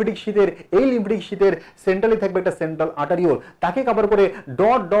 এই লিম্ফ্যাটিক শীথের সেন্ট্রালি থাকবে একটা সেন্ট্রাল আর্টারিওল, তাকে কভার করে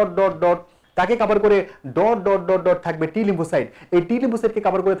ডট ডট ডট ডট তাকে কভার করে ডট ডট ডট ডট থাকবে টি লিম্ফোসাইট, এই টি লিম্ফোসাইটকে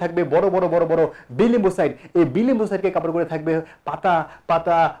কভার করে থাকবে বড় বড় বড় বড় বি লিম্ফোসাইট, এই বি লিম্ফোসাইটকে কভার করে থাকবে পাতা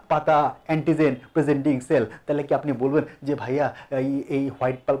পাতা পাতা অ্যান্টিজেন প্রেজেন্টিং সেল। তাহলে কি আপনি বলবেন যে ভাইয়া এই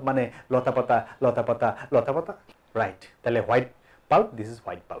হোয়াইট পাল্প মানে লতা পাতা লতা পাতা লতা পাতা? রাইট। তাহলে white pulp, this is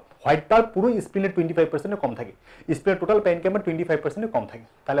white pulp. White pulp পুরো স্প্লিনের 25% কম থাকে, স্প্লিনের টোটাল প্যারেনকাইমার 25% কম থাকে।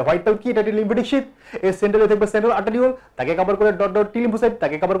 তাহলে হোয়াইট পাল্প কি? এটা একটা লিম্ফ্যাটিক শীথ, এর সেন্ট্রালে থাকবে সেন্ট্রাল আর্টারিওল, তাকে কভার করে ডট ডট টি লিম্ফোসাইট,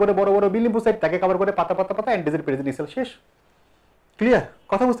 তাকে কভার করে বড় বড় বি লিম্ফোসাইট, তাকে কভার করে পাতা পাতা পাতা অ্যান্টিজেন প্রেজেন্টিং সেল। শেষ? ক্লিয়ার?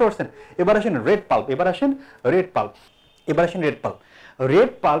 কথা বুঝতে পারছেন? এবার আসেন রেড পাল্প, এবার আসেন রেড পাল্প, এবার আসেন রেড পাল্প।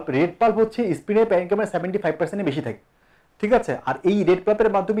 রেড পাল্প হচ্ছে স্প্লিনের প্যারেনকাইমার 75% বেশি থাকে, ঠিক আছে? আর এই রেড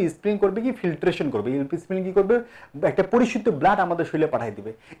পাল্পের মাধ্যমে স্প্লিন করবে কি? ফিল্ট্রেশন করবে। স্প্লিন কি করবে? একটা পরিশুদ্ধ ব্লাড আমাদের শরীরে পাঠিয়ে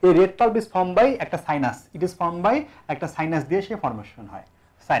দিবে। এই red pulp is form by একটা sinus, it is form by একটা সাইনাস দিয়ে সে ফর্মেশন হয়,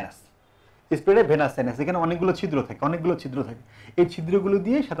 সাইনাস। স্প্লিনের ভেনাস সাইনাস, এখানে অনেকগুলো ছিদ্র থাকে, অনেকগুলো ছিদ্র থাকে, এই ছিদ্রগুলো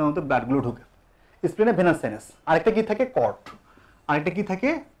দিয়ে সাধারণত ব্লাডগুলো ঢুকে। স্প্লিনের ভেনাস সাইনাস। আরেকটা কি থাকে? কর্ড, আরেকটা কি থাকে?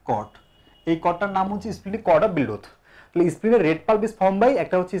 কর্ড। এই কর্ডটার নাম হচ্ছে স্প্লিনিক কর্ড অফ বিল্ডোথ। তাহলে স্প্লিনের red pulp is form by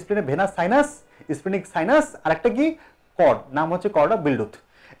একটা হচ্ছে স্প্লিনের ভেনাস সাইনাস, স্প্লিনিক সাইনাস, আরেকটা কি? কর্ড, নাম হচ্ছে কর্ড অফ বিলডুথ।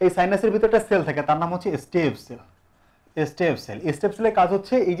 এই সাইনাসের ভিতরে একটা সেল থাকে, তার নাম হচ্ছে step sell. Step sell, step সেলের কাজ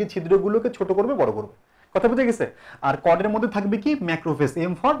হচ্ছে এই যে ছিদ্রগুলোকে ছোট করবে, বড় করবে। কথা বুঝে গেছে? আর কর্ডের মধ্যে থাকবে কি? Macrophage,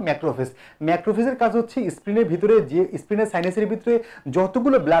 M for macrophage. ম্যাক্রোফেজের কাজ হচ্ছে স্প্লিনের ভিতরে, যে স্প্লিনের সাইনাসের ভিতরে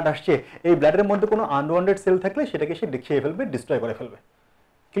যতগুলো ব্লাড আসছে, এই ব্লাডের মধ্যে কোনো আনওয়ান্টেড সেল থাকলে সেটাকে সে খেয়ে ফেলবে, ডিস্ট্রয় করে ফেলবে।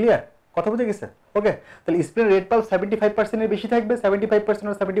 ক্লিয়ার? কথা বুঝে গেছে? ওকে, তাহলে স্প্লিনের রেড পালস 75% বেশি থাকবে, 75%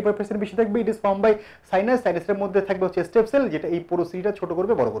 আর 75% বেশি থাকবে। It is form by sinus. সাইনাসের মধ্যে থাকবে হচ্ছে স্টেপ সেল, যেটা এই পোরোসিটিটা ছোট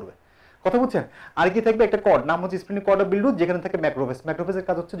করবে, বড় করবে। কথা বুঝছেন? আর কি থাকবে? একটা কর্ড, নাম হচ্ছে স্প্লিনিক কর্ড অফ বিলডুথ, যেখানে থাকে ম্যাক্রোফেজ। ম্যাক্রোফেজের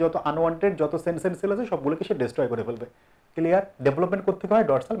কাজ হচ্ছে যত আনওয়ান্টেড, যত সেন্সেন্ট সেল আছে সবগুলোকে সে ডিস্ট্রয় করে ফেলবে। ক্লিয়ার? ডেভেলপমেন্ট করতে হয়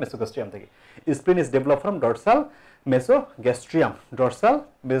ডর্সাল মেসোগ্যাস্ট্রিয়াম থেকে। স্প্লিন is develop from dorsal মেসোগ্যাস্ট্রিয়াম। Dorsal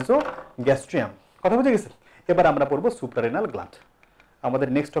মেসোগ্যাস্ট্রিয়াম। কথা বুঝে গেছে? এবার আমরা পড়বো সুপ্রারেনাল গ্ল্যান্ড। আমাদের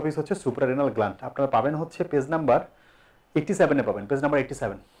নেক্সট টপিক হচ্ছে সুপ্রারেনাল গ্ল্যান্ড। আপনারা পাবেন হচ্ছে পেজ নাম্বার 87-এ পাবেন, পেজ নাম্বার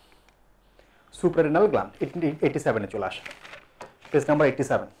 87। সুপ্রারেনাল গ্ল্যান্ড 87-এ চলে আসে, পেজ নাম্বার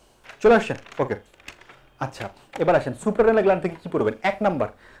 87 চলে আসছেন। ওকে, আচ্ছা এবার আসেন সুপ্রারেনাল গ্ল্যান্ড থেকে কি পড়বেন? 1 নাম্বার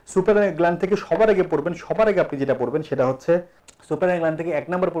সুপ্রারেনাল গ্ল্যান্ড থেকে সবার আগে পড়বেন, সবার আগে আপনি যেটা পড়বেন সেটা হচ্ছে সুপ্রারেনাল গ্ল্যান্ড থেকে 1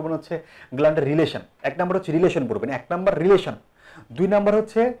 নাম্বার পড়বেন হচ্ছে গ্ল্যান্ডের রিলেশন। 1 নাম্বার হচ্ছে রিলেশন পড়বেন, 1 নাম্বার রিলেশন। 2 নাম্বার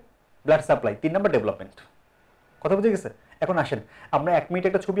হচ্ছে ব্লাড সাপ্লাই, 3 নাম্বার ডেভেলপমেন্ট। কথা বুঝে গেছে? এখন আসেন আমরা 1 মিনিট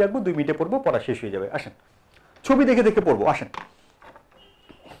একটা ছবি আঁকবো, 2 মিনিটে পড়বো, পড়া শেষ হয়ে যাবে। আসেন ছবি দেখে দেখে পড়বো। আসেন,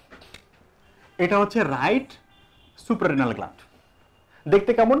 এটা হচ্ছে রাইট সুপ্রারেনাল গ্ল্যান্ড।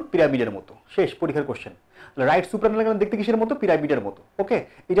 দেখতে কেমন? পিরামিডের মতো। শেষ, পরীক্ষার কোশ্চেন। রাইট সুপ্রারেনাল গ্ল্যান্ড দেখতে কিসের মতো? পিরামিডের মতো। ওকে,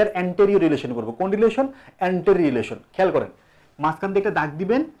 এটার অ্যান্টেরিয়র রিলেশন করবো। কোন রিলেশন? Anterior relation. খেয়াল করেন, মাঝখান দিয়ে একটা দাগ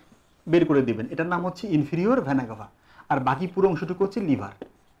দিবেন, বের করে দিবেন, এটার নাম হচ্ছে ইনফেরিয়র ভেনা কাভা, আর বাকি পুরো অংশটুকু হচ্ছে লিভার।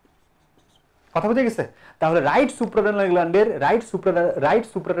 কথা বুঝে গেছে? তাহলে right suprarenal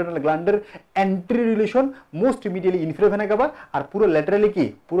গ্ল্যান্ডের anterior relation most immediately inferior vena CAVA, আর পুরো ল্যাটারালি কি?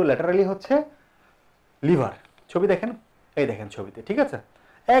 পুরো ল্যাটারালি হচ্ছে লিভার। ছবি দেখেন, এই দেখেন ছবিতে, ঠিক আছে?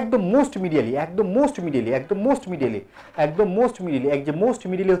 একদম মোস্ট মিডিয়ালি, একদম মোস্ট মিডিয়ালি, একদম মোস্ট মিডিয়ালি, একদম মোস্ট মিডিয়ালি, একদম মোস্ট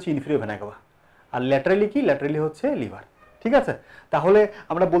মিডিয়ালি হচ্ছে ইনফেরিয়র ভেনা কাভা, আর ল্যাটারালি কি? ল্যাটারালি হচ্ছে লিভার। ঠিক আছে? তাহলে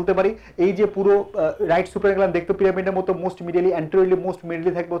আমরা বলতে পারি এই যে পুরো রাইট সুপ্রারেনাল গ্ল্যান্ড দেখতে পিরামিডের মতো, most medially, anteriorly most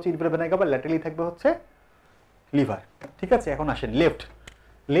medially থাকবে হচ্ছে ইনফেরিয়র ভেনা কাভা, ল্যাটারালি থাকবে হচ্ছে লিভার। ঠিক আছে? এখন আসেন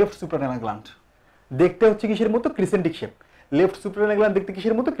লেফট সুপ্রারেনাল গ্ল্যান্ড দেখতে হচ্ছে কিসের মতো? ক্রিসেন্টিক শেপ। লেফট সুপ্রারেনাল গ্ল্যান্ড দেখতে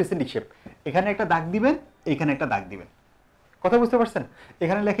কিসের মতো? ক্রিসেন্টিক শেপ। এখানে একটা দাগ দিবেন, এখানে একটা দাগ দিবেন। কথা বুঝতে পারছেন?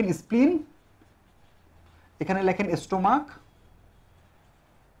 এখানে লেখেন স্প্লিন, এখানে লেখেন স্টোমাক,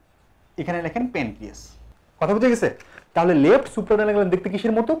 এখানে লেখেন প্যানক্রিয়াস। কথা বুঝে গেছে? তাহলে লেফট সুপ্রারেনাল গ্ল্যান্ড দেখতে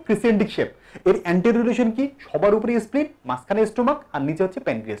কিসের মতো? ক্রিসেন্টিক শেপ। এর অ্যান্টেরিয়র রিলেশন কি? সবার উপরে স্প্লিন, মাঝখানে স্টোমাক, আর নিচে হচ্ছে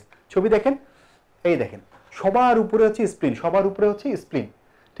প্যানক্রিয়াস। ছবি দেখেন, এই দেখেন, সবার উপরে হচ্ছে স্প্লিন, সবার উপরে হচ্ছে স্প্লিন।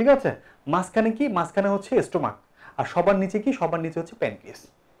 ঠিক আছে? মাঝখানে কি? মাঝখানে হচ্ছে স্টোমাক, আর সবার নিচে কি? সবার নিচে হচ্ছে pancreas.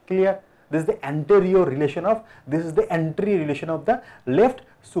 Clear? This is the anterior relation of the left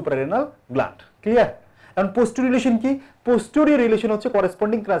suprarenal gland. Clear? And posterior relation কি? Posterior relation হচ্ছে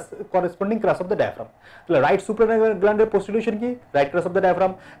corresponding crus of the diaphragm. তাহলে right suprarenal gland এর posterior relation কি? Right crus of the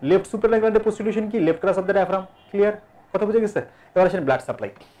diaphragm. Left suprarenal gland এর posterior relation কি? Left crus of the diaphragm. Clear? কথা বুঝে গেছে? এবার আসেন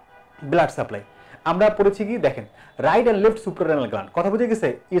ব্লাড সাপ্লাই। আমরা পড়েছি কি? দেখেন, right and left suprarenal gland. কথা বুঝে গেছে?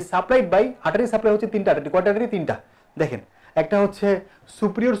 Is supplied by artery. Supply হচ্ছে 3টা আর্টারি। কয়টা আর্টারি? 3টা। দেখেন, একটা হচ্ছে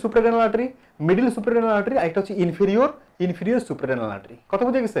superior suprarenal artery, middle suprarenal artery, আর একটা হচ্ছে ইনফেরিয়র সুপ্রারেনাল আর্টারি। কথা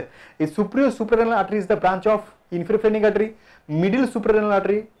বুঝে গেছে? এই superior suprarenal artery is the branch of inferior phrenic artery. Middle suprarenal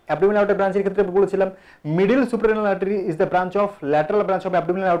artery abdominal outer ব্রাঞ্চের ক্ষেত্রে বলেছিলাম, middle suprarenal artery is the branch of lateral branch of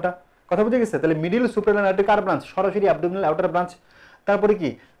abdominal outer. কথা বুঝে গেছে? তাহলে মিডল সুপ্রারেনাল আর্টারি কার ব্রাঞ্চ? সরাসরি abdominal outer branch. তারপরে কি?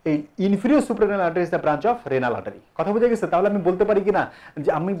 এই inferior suprarenal artery is the branch of renal artery. কথা বুঝে গেছে? তাহলে আমি বলতে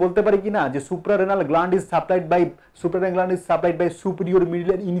পারি কিনা যে suprarenal gland is supplied by superior, middle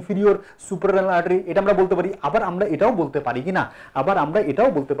and inferior suprarenal artery. এটা আমরা বলতে পারি। আবার আমরা এটাও বলতে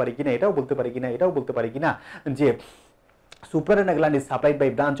পারি কিনা যে suprarenal gland is supplied by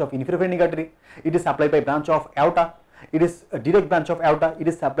branch of inferior phrenic artery, it is supplied by branch of aorta, it is a direct branch of aorta, it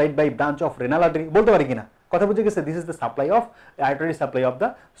is supplied by branch of renal artery। বলতে পারি কিনা? কথা বুঝে গেছে? This is the supply of artery, supply of the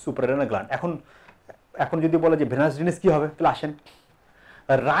suprarenal gland. এখন যদি বলে যে ভেনাস ড্রেনেজ কি হবে, তাহলে আসেন,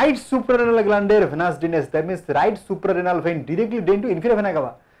 right suprarenal গ্ল্যান্ডের venous drainage, that means right suprarenal vein directly drain two inferior vena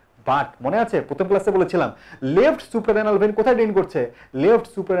CAVA. But মনে আছে প্রথম ক্লাসে বলেছিলাম, লেফট সুপ্রারেনাল ভেইন কোথায় ড্রেন করছে? Left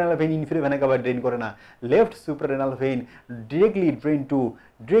suprarenal vein inferior vena CAVA drain করে না। Left suprarenal vein directly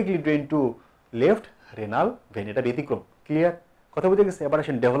drain to left renal vein. এটা ব্যতিক্রম। ক্লিয়ার? কথা বুঝে গেছে? এবার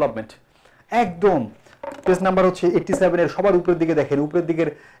আসেন ডেভেলপমেন্ট। একদম পেজ নাম্বার হচ্ছে 87 এর সবার উপরের দিকে দেখেন, উপরের দিকের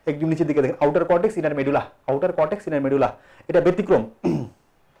একদম নিচের দিকে দেখেন, আউটার কর্টেক্স ইনার মেডুলা। এটা ব্যতিক্রম।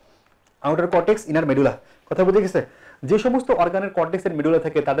 Outer cortex inner medulla. কথা বুঝে গেছে? যে সমস্ত অর্গানের কর্টেক্স এর মেডুলা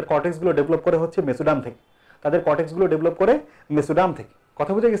থাকে, তাদের কর্টেক্স গুলো ডেভেলপ করে হচ্ছে মেসোডার্ম থেকে। তাদের কর্টেক্সগুলো ডেভেলপ করে মেসোডার্ম থেকে।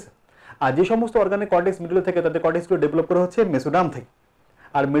 কথা বুঝে গেছে? আর যে সমস্ত অর্গানের কর্টেক্স মিডুলা থেকে তাদের কর্টেক্সগুলো ডেভেলপ করে হচ্ছে মেসোডার্ম থেকে,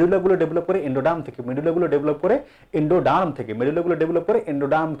 আর মেডুলাগুলো ডেভেলপ করে এন্ডোডার্ম থেকে, মেডুলাগুলো ডেভেলপ করে এন্ডোডার্ম থেকে, মেডুলাগুলো ডেভেলপ করে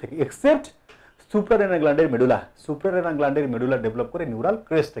এন্ডোডার্ম থেকে, except suprarenal গ্ল্যান্ডের medulla. Suprarenal গ্ল্যান্ডের medulla develop করে নিউরাল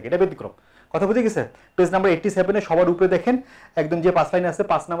ক্রেস্ট থেকে। এটা ব্যতিক্রম। কথা বুঝে গেছে? পেজ নাম্বার 87 সবার উপরে দেখেন একদম যে 5 লাইন আছে,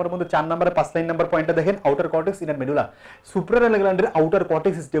 5 নাম্বারের মধ্যে 4 নাম্বারে 5 লাইন নাম্বার পয়েন্টটা দেখেন, outer cortex inner medulla. Suprarenal গ্ল্যান্ডের outer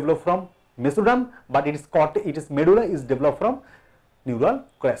cortex is develop from mesoderm, but it is medulla is developed from neural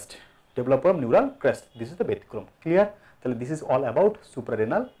crest, developed from neural crest. This is the ব্যতিক্রম। ক্লিয়ার? তাহলে this is all about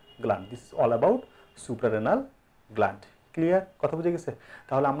suprarenal gland, this is all about suprarenal gland. Clear? কথা বুঝে গেছে?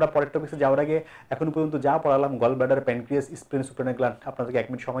 তাহলে আমরা পরের টপিকে যাওয়ার আগে এখন পর্যন্ত যা পড়ালাম gall bladder, pancreas, স্প্লেন, suprarenal gland, আপনাদেরকে 1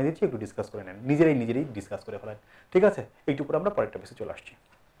 মিনিট সময় দিচ্ছি, একটু ডিসকাস করে নেন, নিজেরাই ডিসকাস করে ফেলেন। ঠিক আছে? একটু পরে আমরা পরের টপিকে চলে আসছি।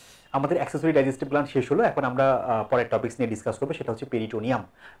 আমাদের অ্যাক্সেসরি ডাইজেস্টিভ গ্ল্যান্ড শেষ হলো, এখন আমরা পরের টপিকস নিয়ে ডিসকাস করবো, সেটা হচ্ছে পেরিটোনিয়াম।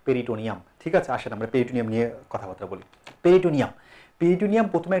 পেরিটোনিয়াম, ঠিক আছে? আসেন আমরা পেরিটোনিয়াম নিয়ে কথাবার্তা বলি। পেরিটোনিয়াম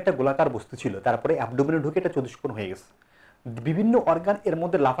প্রথমে একটা গোলাকার বস্তু ছিল, তারপরে অ্যাবডোমেনে ঢুকে এটা চতুষ্কোণ হয়ে গেছে। বিভিন্ন অর্গান এর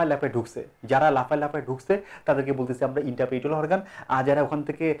মধ্যে লাফায় ঢুকছে, যারা লাফায় ঢুকছে তাদেরকে বলতেছি আমরা ইন্টারপেরিটোনিয়াল অর্গান, আর যারা ওখান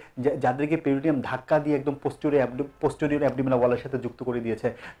থেকে যাদেরকে পেরিটোনিয়াম ধাক্কা দিয়ে একদম পোস্টেরিয়র অ্যাবডোমিনাল ওয়ালের সাথে যুক্ত করে দিয়েছে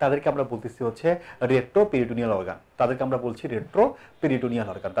তাদেরকে আমরা বলতেছি হচ্ছে রেট্রোপেরিটোনিয়াল অর্গান। তাদেরকে আমরা বলছি রেট্রোপেরিটোনিয়াল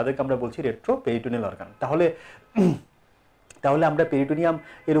অর্গান। তাহলে আমরা পেরিটোনিয়াম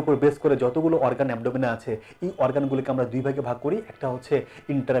এর উপর বেস করে যতগুলো অর্গান অ্যাবডোমেনে আছে এই অর্গানগুলোকে আমরা দুই ভাগে ভাগ করি, একটা হচ্ছে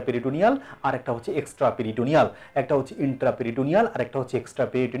ইন্ট্রাপেরিটোনিয়াল আর একটা হচ্ছে এক্সট্রাপেরিটোনিয়াল। একটা হচ্ছে ইন্ট্রাপেরিটোনিয়াল আর একটা হচ্ছে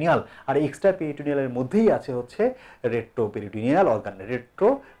এক্সট্রাপেরিটোনিয়াল। আর এক্সট্রাপেরিটোনিয়ালের মধ্যেই আছে হচ্ছে রেট্রোপেরিটোনিয়াল অর্গান।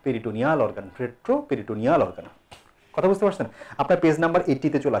 কথা বুঝতে পারছেন? আপনার পেজ নাম্বার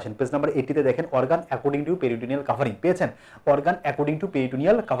 80-তে চলে আসেন। পেজ নাম্বার 80-তে দেখেন organ according to peritoneal covering, পেয়েছেন? Organ according to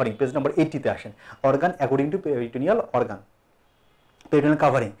peritoneal covering, page number 80-তে আসেন। Organ according to peritoneal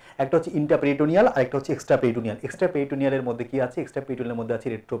covering, একটা হচ্ছে ইন্টারপেরিটোনিয়াল আর একটা হচ্ছে এক্সট্রাপেরিটোনিয়াল। এক্সট্রাপেরিটোনিয়ালের মধ্যে কি আছে? এক্সট্রাপেরিটোনিয়ালের মধ্যে আছে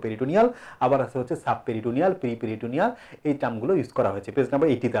রেট্রোপেরিটোনিয়াল, আবার আছে হচ্ছে সাবপেরিটোনিয়াল, পেরিপেরিটোনিয়াল, এই টার্মগুলো ইউজ করা হয়েছে, পেজ নাম্বার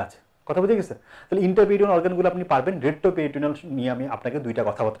 80-তে আছে। কথা বুঝে গেছে? তাহলে ইন্টারপেরিটোনিয়াল অর্গানগুলো আপনি পারবেন। রেট্রোপেরিটোনিয়াল নিয়ে আমি আপনাকে দুইটা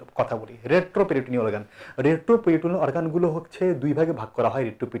কথা বলি। রেট্রোপেরিটোনিয়াল অর্গানগুলো হচ্ছে দুই ভাগে ভাগ করা হয়।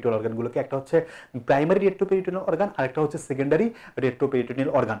 রেট্রোপেরিটোনিয়াল অর্গানগুলোকে, একটা হচ্ছে প্রাইমারি রেট্রোপেরিটোনিয়াল অর্গান আর একটা হচ্ছে secondary retroperitoneal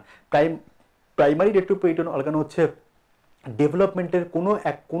organ. Primary retroperitoneal organ হচ্ছে ডেভেলপমেন্টের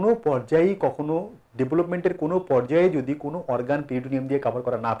কোনো পর্যায়ে যদি কোনো অর্গান পেরিটোনিয়াম দিয়ে কভার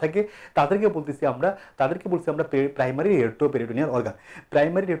করা না থাকে তাদেরকে বলছি আমরা primary retroperitoneal organ.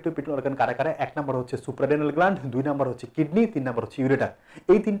 Primary retroperitoneal organ কারা? 1 নাম্বার হচ্ছে সুপ্রারেনাল গ্ল্যান্ড, 2 নাম্বার হচ্ছে কিডনি, 3 নাম্বার হচ্ছে ইউরেটার।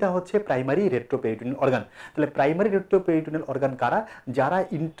 এই তিনটা হচ্ছে প্রাইমারি রেট্রোপেরিটোনিয়াল অর্গান। তাহলে প্রাইমারি রেট্রোপেরিটোনিয়াল অর্গান কারা? যারা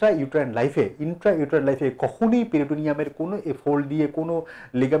ইন্ট্রাইউটেরাইন লাইফে কখনোই পেরিটোনিয়ামের কোনো ফোল্ড দিয়ে, কোনো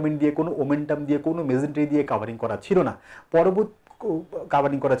লিগামেন্ট দিয়ে, কোনো ওমেন্টাম দিয়ে, কোনো মেজেন্টারি দিয়ে কাভারিং করা ছিল না,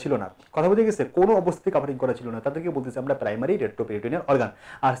 কাভারিং করা ছিল না। কথা বুঝে গেছে? কোনো অবস্থায় কাভারিং করা ছিল না, তাদেরকে বলতেছি আমরা প্রাইমারি রেট্রোপেরিটোনিয়াল অর্গান।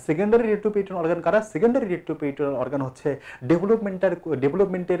 আর সেকেন্ডারি রেট্রোপেরিটোনিয়াল অর্গান কারা? সেকেন্ডারি রেট্রোপেরিটোনিয়াল অর্গান হচ্ছে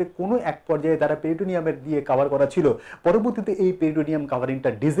ডেভেলপমেন্টের কোনো এক পর্যায়ে তারা পেরিটোনিয়ামের দিয়ে কভার করা ছিল, পরবর্তীতে এই পেরিটোনিয়াম কাভারিংটা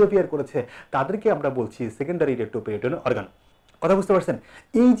ডিসঅ্যাপিয়ার করেছে, তাদেরকে আমরা বলছি সেকেন্ডারি রেট্রোপেরিটোনিয়াল অর্গান। কথা বুঝতে পারছেন?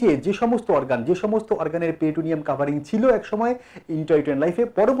 এই যে সমস্ত অর্গানের পেরিটোনিয়াম কাভারিং ছিল এক সময় ইন্ট্রাইউটেরাইন লাইফে,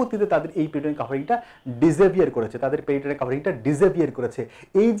 পরবর্তীতে তাদের এই পেরিটোনিয়াম কাভারিংটা ডিসঅ্যাপিয়ার করেছে।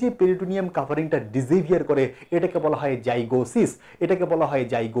 এই যে পেরিটোনিয়াম কাভারিংটা ডিসঅ্যাপিয়ার করে এটাকে বলা হয়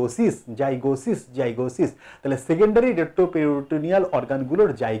জাইগোসিস। তাহলে সেকেন্ডারি রেট্রোপেরিটোনিয়াল অর্গানগুলোর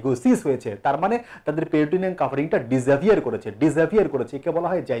জাইগোসিস হয়েছে, তার মানে তাদের পেরিটোনিয়াম কাভারিংটা ডিসঅ্যাপিয়ার করেছে, একে বলা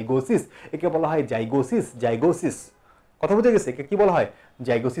হয় জাইগোসিস। কথা বুঝে গেছে? কি বলা হয়?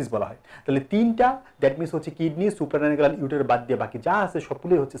 জাইগোসিস বলা হয়। তাহলে তিনটা, দ্যাট মিনস হচ্ছে কিডনি, সুপ্রারেনাল গ্ল্যান্ড, ইউরেটার বাদ দিয়ে বাকি যা আছে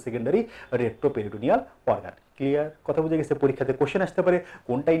সবগুলোই হচ্ছে সেকেন্ডারি রেট্রোপেরিটোনিয়াল অর্গান। ক্লিয়ার? কথা বুঝে গেছে? পরীক্ষাতে কোশ্চেন আসতে পারে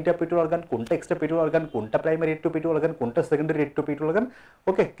কোনটা ইন্টারপেরিটোনিয়াল অর্গান, কোনটা এক্সট্রাপেরিটোনিয়াল অর্গান, কোনটা প্রাইমারি রেট্রোপেরিটোনিয়াল অর্গান, কোনটা সেকেন্ডারি রেট্রোপেরিটোনিয়াল অর্গান।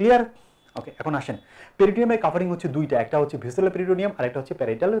 ওকে, ক্লিয়ার? ওকে, এখন আসেন। পেরিটোনিয়ামের কাভারিং হচ্ছে দুইটা, একটা হচ্ছে ভিসেরাল পেরিটোনিয়াম আর একটা হচ্ছে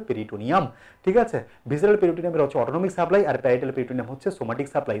প্যারাইটাল পেরিটোনিয়াম। ঠিক আছে? ভিসেরাল পেরিটোনিয়ামের হচ্ছে অটোনমিক সাপ্লাই আর প্যারাইটাল পেরিটোনিয়াম হচ্ছে সোমাটিক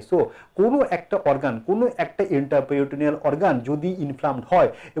সাপ্লাই। সো কোনো একটা ইন্টারপেরিটোনিয়াল অর্গান যদি ইনফ্লামড হয়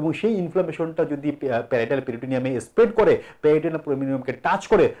এবং সেই ইনফ্লামেশনটা যদি প্যারাইটাল পেরিটোনিয়ামে স্প্রেড করে, প্যারাইটাল পেরিটোনিয়ামকে টাচ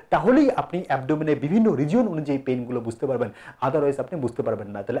করে, তাহলেই আপনি অ্যাবডোমেনে বিভিন্ন রিজিয়ন অনুযায়ী পেইনগুলো বুঝতে পারবেন, আদারওয়াইজ আপনি বুঝতে পারবেন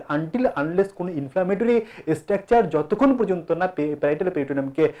না। তাহলে আনলেস কোনো ইনফ্লামেটরি স্ট্রাকচার যতক্ষণ পর্যন্ত না প্যারাইটাল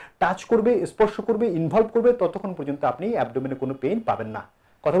পেরিটোনিয়ামকে টাচ করবে, স্পর্শ করবে, ইনভলভ করবে, ততক্ষণ পর্যন্ত আপনি অ্যাবডোমেনে কোনো পেইন পাবেন না।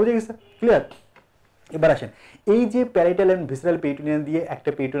 কথা বুঝে গেছে? ক্লিয়ার? এবার আসেন, এই যে প্যারাইটাল এন্ড ভিসেরাল পেরিটোনিয়াম দিয়ে একটা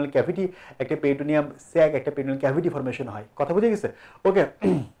পেরিটোনিয়াল ক্যাভিটি, একটা পেরিটোনিয়াম স্যাক, একটা পেরিটোনিয়াল ক্যাভিটি ফর্মেশন হয়। কথা বুঝে গেছে? ওকে,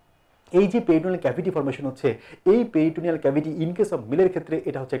 এই যে পেরিটোনিয়াল ক্যাভিটি ফর্মেশন হচ্ছে, এই peritoneal cavity in case of মেলের ক্ষেত্রে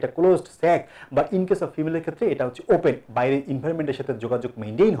এটা হচ্ছে একটা ক্লোজড স্যাক, বা ইন কেস অফ ফিমেলের ক্ষেত্রে এটা হচ্ছে ওপেন, বাইরের এনভায়রনমেন্টের সাথে যোগাযোগ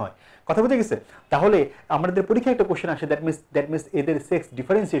মেইনটেইন হয়। কথা বুঝে গেছে? তাহলে আমাদের পরীক্ষায় একটা কোশ্চেন আসে, দ্যাট মিনস এদের সেক্স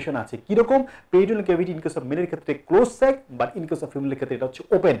ডিফারেন্সিয়েশন আছে কিরকম। Peritoneal cavity in case of মেলের ক্ষেত্রে close sec, but in case of ফিমেলের ক্ষেত্রে এটা হচ্ছে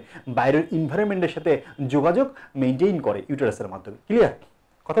ওপেন, বাইরের এনভায়রনমেন্টের সাথে যোগাযোগ মেইনটেইন করে ইউটেরাসের মাধ্যমে। ক্লিয়ার?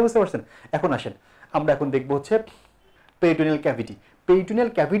 কথা বুঝতে পারছেন? এখন আসেন আমরা এখন দেখবো হচ্ছে পেরিটোনিয়াল ক্যাভিটি। পেরিটোনিয়াল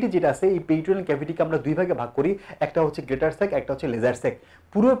ক্যাভিটি যেটা আছে, এই পেরিটোনিয়াল ক্যাভিটিকে আমরা দুই ভাগে ভাগ করি, একটা হচ্ছে গ্রেটার স্যাক, একটা হচ্ছে লেজার স্যাক।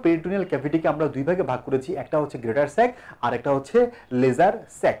 পুরো পেরিটোনিয়াল ক্যাভিটিকে আমরা দুই ভাগে ভাগ করেছি, একটা হচ্ছে গ্রেটার স্যাক আর একটা হচ্ছে লেজার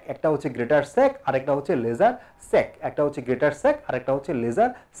স্যাক। একটা হচ্ছে গ্রেটার স্যাক আর একটা হচ্ছে লেজার স্যাক। একটা হচ্ছে গ্রেটার স্যাক আর একটা হচ্ছে লেজার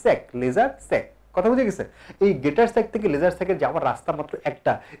স্যাক। লেজার স্যাক, কথা বুঝে গেছে? এই গ্রেটার স্যাক থেকে লেজার স্যাকে যাওয়ার রাস্তা মাত্র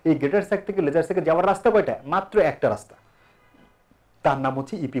একটা। এই গ্রেটার স্যাক থেকে লেজার স্যাকে যাওয়ার রাস্তা কয়টা? মাত্র একটা রাস্তা। তার নাম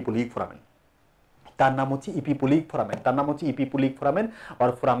হচ্ছে ইপিপোলিক ফোরামেন। তার নাম হচ্ছে ইপিপোলিক ফোরামেন। তার নাম হচ্ছে ইপিপোলিক ফোরামেন অর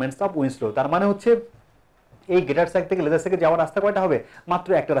ফোরামেন্স অফ উইনস্লো। তার মানে হচ্ছে এই গ্রেটার স্যাক থেকে লেজার স্যাকে যাওয়ার রাস্তা কয়টা হবে? মাত্র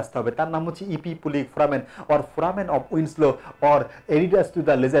একটা রাস্তা হবে। তার নাম হচ্ছে ইপিপোলিক foramen or foramen of উইনস্লো or এরিডাস to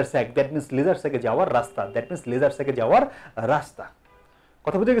the laser sec. That means laser স্যাকে যাওয়ার রাস্তা। দ্যাট মিনস লেজার স্যাকে যাওয়ার রাস্তা।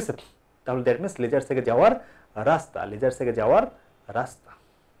 কথা বুঝে গেছে? তাহলে দ্যাট মিনস লেজার স্যাকে যাওয়ার রাস্তা। লেজার স্যাকে যাওয়ার রাস্তা।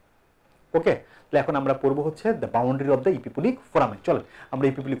 ওকে, তাহলে এখন আমরা পড়বো হচ্ছে the boundary of the ইপিপোলিক foramen. চলেন আমরা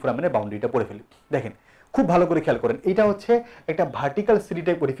ইপিপোলিক ফোরামেনের বাউন্ডারিটা পড়ে ফেলি। দেখেন খুব ভালো করে খেয়াল করেন, এটা হচ্ছে একটা ভার্টিক্যাল সিলি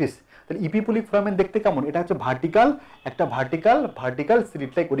টাইপ ওরিফিস। তাহলে ইপিপোলিক ফোরামেন দেখতে কেমন? এটা হচ্ছে ভার্টিক্যাল, একটা ভার্টিক্যাল সিলি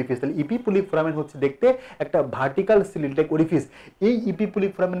টাইপ ওরিফিস। তাহলে ইপিপোলিক ফোরামেন হচ্ছে দেখতে একটা ভার্টিক্যাল সিলি টাইপ ওরিফিস। এই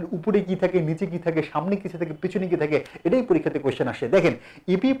ইপিপোলিক ফোরামেনের উপরে কি থাকে, নিচে কি থাকে, সামনে কি থাকে, পিছনে কি থাকে, এটাই পরীক্ষাতে কোশ্চেন আসে। দেখেন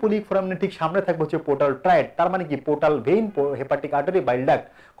ইপিপোলিক ফোরামেনের ঠিক সামনে থাকবে হচ্ছে পোর্টাল ট্রায়েড, তার মানে কি পোর্টাল ভেইন, হেপাটিক আর্টারি, বাইল ডাক্ট।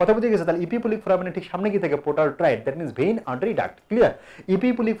 কথা বুঝে গেছে? তাহলে ইপিপোলিক ফোরামেনের ঠিক সামনে কি থাকে? Portal tried, that means vein, artery, duct. Clear?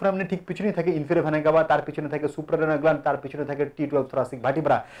 ইপিপোলিক ফোরামেনের ঠিক পিছনে থাকে ইনফেরিয়র ভেনা কাভা, তার পিছনে থাকে সুপ্রারেনাল গ্ল্যান্ড, তার পিছনে থাকে T12 thoracic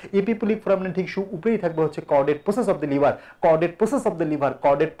vertebra। ইপিপোলিক ফোরামেনের ঠিক উপরেই থাকবে হচ্ছে chordate process of the liver, chordate process of the liver,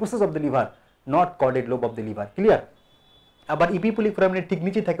 chordate process of the liver, not chordate lobe of the liver. Clear? আবার ইপিপোলিক ফোরামেনের ঠিক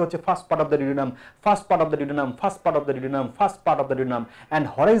নিচে থাকে হচ্ছে first part of the duodenum, first part of the duodenum, first part of the duodenum, first part of the duodenum and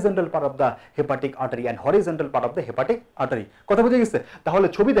horizontal part of the hepatic artery, and horizontal part of the hepatic artery. কথা বুঝে গেছে? তাহলে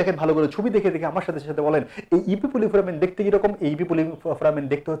ছবি দেখেন ভালো করে, ছবি দেখে দেখে আমার সাথে সাথে বলেন এই ইপিপোলিক ফোরামেন দেখতে কি রকম? এই ইপিপোলিক ফোরামেন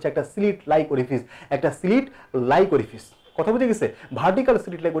দেখতে হচ্ছে একটা স্লিট লাইক ওরিফিস, একটা স্লিট লাইক ওরিফিস। কথা বুঝে গেছে? Vertical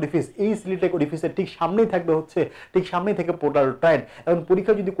slit like ওরিফিস। এই স্লিট লাইক ওরিফিসের ঠিক সামনেই থাকবে হচ্ছে, ঠিক সামনেই থেকে পোর্টাল ট্রায়েড। এখন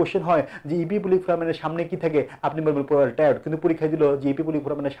পরীক্ষায় যদি কোশ্চেন হয় যে ইপিপোলিক ফোরামেনের সামনে কি থাকে, আপনি বলবেন পোর্টাল ট্রায়েড, কিন্তু পরীক্ষায় দিল যে ইপিপোলিক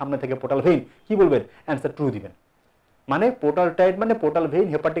ফোরামেনের সামনে থেকে পোর্টাল ভেইন, কি বলবেন? অ্যান্সার ট্রু দিবেন। মানে পোর্টাল ট্রায়েড মানে পোর্টাল ভেইন,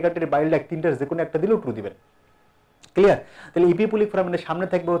 হেপাটিক আর্টারি, বাইল ডাক্ট, তিনটার যে কোনো একটা দিলেও ট্রু দিবেন। ক্লিয়ার? তাহলে ইপিপোলিক ফোরামেনের সামনে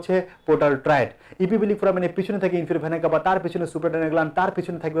থাকবে হচ্ছে পোর্টাল ট্রায়েড, ইপিপোলিক ফোরামেনের পিছনে থাকে ইনফেরিয়র ভেনা কাভা, তার পিছনে সুপ্রারেনাল গ্ল্যান্ড, তার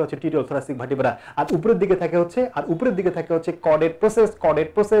পিছনে থাকবে হচ্ছে T12 thoracic vertebra, আর উপরের দিকে থাকে হচ্ছে chordate process, chordate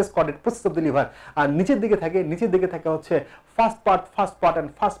process of the liver, আর নিচের দিকে থাকে হচ্ছে first part and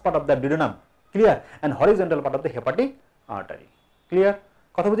first part of the duodenum. Clear? And horizontal part of the hepatic artery. Clear?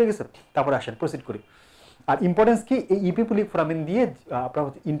 কথা বুঝে গেছে? তারপরে আসেন প্রসিড করি। আর ইম্পর্টেন্স কি, এই ইপিপোলিক ফোরামেন দিয়ে আপনার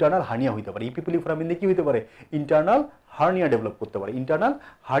ইন্টারনাল হার্নিয়া হইতে পারে। ইপিপোলিক ফোরামেন দিয়ে কি হইতে পারে? ইন্টারনাল হার্নিয়া ডেভেলপ করতে পারে, ইন্টারনাল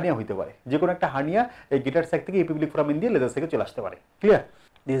হার্নিয়া হইতে পারে। যে কোনো একটা হার্নিয়া এই গ্রেটার স্যাক থেকে ইপিপোলিক ফোরামেন দিয়ে লেজার স্যাকে চলে আসতে পারে। Clear?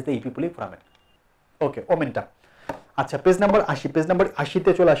 This is the ইপিপোলিক foramen. Okay, omentum. আচ্ছা, পেজ নাম্বার 80, পেজ নাম্বার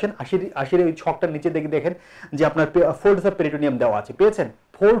 80-তে চলে আসেন। 80-এর ওই ছকটার নিচে দেখেন যে আপনার ফোল্ডস অফ পেরিটোনিয়াম দেওয়া আছে, পেয়েছেন?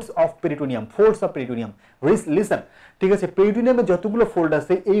 ফোল্ডস অফ পেরিটোনিয়াম, লিসেন, ঠিক আছে? পেরিটোনিয়ামে যতগুলো ফোল্ড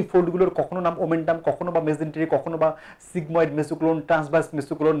আছে, এই ফোল্ডগুলোর কখনো নাম ওমেন্টাম, কখনো বা মেসেন্টেরি, কখনো বা সিগময়েড মেসোক্লোন, ট্রান্সভার্স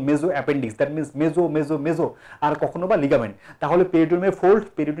মেসোক্লোন, মেজো অ্যাপেন্ডিক্স, দ্যাট মিন্স মেজো, আর কখনো বা লিগামেন্ট। তাহলে পেরিটোনিয়ামের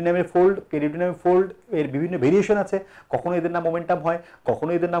ফোল্ড এর বিভিন্ন ভেরিয়েশন আছে। কখনো এদের নাম ওমেন্টাম হয়,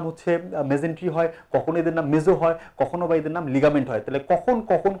 কখনো এদের নাম হচ্ছে মেসেন্ট্রি হয়, কখনো এদের নাম মেজো হয়, কখনো বা এদের নাম লিগামেন্ট হয়। তাহলে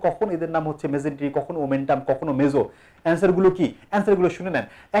কখন এদের নাম হচ্ছে মেসেন্ট্রি, কখনো ওমেন্টাম, কখনো মেজো। অ্যান্সারগুলো কি? অ্যান্সারগুলো শুনে নেন।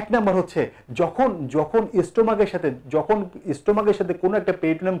 এক নাম্বার হচ্ছে যখন স্টোমাকের সাথে কোনো একটা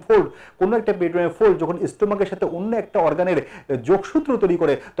পেরিটোনিয়াম ফোল্ড যখন স্টোমাকের সাথে অন্য একটা অর্গানের যোগসূত্র তৈরি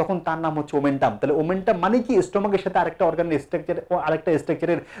করে, তখন তার নাম হচ্ছে ওমেন্টাম। তাহলে ওমেন্টাম মানে কি? স্টোমাকের সাথে আরেকটা অর্গানের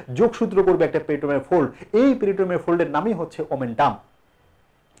স্ট্রাকচারের যোগসূত্র করবে একটা পেরিটোনিয়াম ফোল্ড। এই পেরিটোনিয়াম ফোল্ডের নামই হচ্ছে ওমেন্টাম।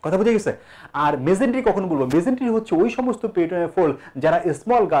 কথা বুঝে গেছে? আর মেসেন্ট্রি কখন বলবো? মেসেন্ট্রি হচ্ছে ওই সমস্ত পেরিটোনিয়াল ফোল্ড যারা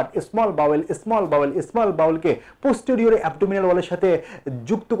স্মল বাউলকে পোস্টেরিয়র অ্যাবডোমিনাল ওয়ালের সাথে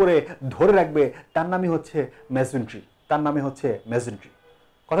যুক্ত করে ধরে রাখবে, তার নামই হচ্ছে মেসেন্ট্রি।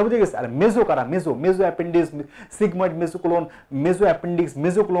 কথা বুঝে গেছে? আর মেজো কারা? মেজো অ্যাপেন্ডিক্স, সিগময়েড মেসোক্লোন, মেজো অ্যাপেন্ডিক্স,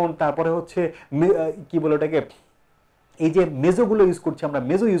 মেজোক্লোন, তারপরে হচ্ছে কি বলে ওটাকে এই যে মেজোগুলো ইউজ করছি আমরা,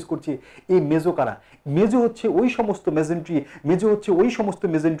 মেজো ইউজ করছি, এই মেজো কারা? মেজো হচ্ছে ওই সমস্ত মেজেন্ট্রি, মেজো হচ্ছে ওই সমস্ত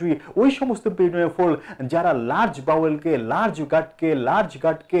মেজেন্ট্রি, ওই সমস্ত পেরিটোনিয়াল ফোল্ড যারা লার্জ বাউলকে, লার্জ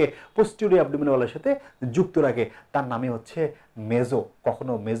গাটকে পোস্টেরিয়র অ্যাবডোমিনাল ওয়ালের সাথে যুক্ত রাখে, তার নামে হচ্ছে মেজো।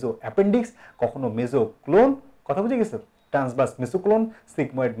 কখনো মেজো অ্যাপেন্ডিক্স, কখনো মেজো ক্লোন। কথা বুঝে গেছে? ট্রান্সভার্স মেসোক্লোন,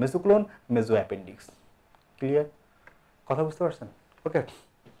 সিগময়েড মেসোক্লোন, মেজো অ্যাপেন্ডিক্স। ক্লিয়ার? কথা বুঝতে পারছেন? ওকে।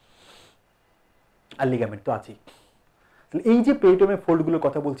 আর লিগামেন্ট তো আছেই। তাহলে এই যে পেরিটোনিয়াল ফোল্ডগুলোর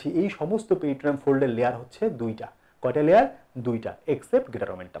কথা বলছি, এই সমস্ত পেরিটোনিয়াল ফোল্ডের লেয়ার হচ্ছে দুইটা। কয়টা লেয়ার? দুইটা, এক্সেপ্ট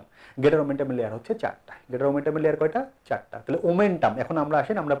গেটার ওমেন্টাম। গেটার ওমেন্টামের লেয়ার হচ্ছে চারটা। গেটার ওমেন্টামের লেয়ার কয়টা? চারটা। তাহলে ওমেন্টাম, এখন আমরা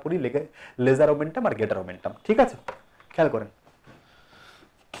আসেন আমরা পড়ি লেজার ওমেন্টাম আর গেটার ওমেন্টাম। ঠিক আছে, খেয়াল করেন।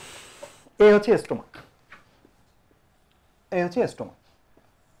 এই হচ্ছে স্টোমাক, এই হচ্ছে স্টোমাক।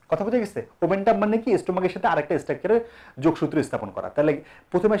 কথা বুঝে গেছে? ওমেন্টাম মানে কি? স্টোমাকের সাথে আরেকটা স্ট্রাকচারের যোগসূত্র স্থাপন করা। তাহলে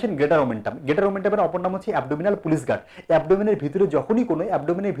প্রথমে আসেন গেটার ওমেন্টাম। গেটার ওমেন্টামের অপর নাম হচ্ছে অ্যাবডোমিনাল পুলিশ গার্ড। অ্যাবডোমিনের ভিতরে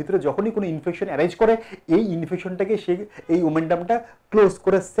যখনই কোনো ইনফেকশন অ্যারাইজ করে, এই ইনফেকশনটাকে সে এই ওমেন্টামটা ক্লোজ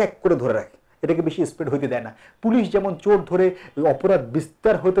করে স্যাক করে ধরে রাখে, এটাকে বেশি স্প্রেড হইতে দেয় না। পুলিশ যেমন চোর ধরে অপরাধ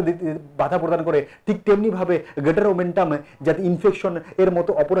বিস্তার হতে বাধা প্রদান করে, ঠিক তেমনিভাবে গেটার ওমেন্টাম যাতে ইনফেকশন এর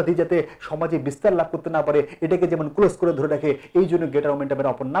মতো অপরাধী যাতে সমাজে বিস্তার লাভ করতে না পারে, এটাকে যেমন ক্লোজ করে ধরে রাখে, এই জন্য গেটার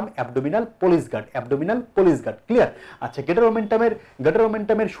ওমেন্টামের অপর নাম abdominal police guard. Abdominal police guard. Clear? আচ্ছা, গেটার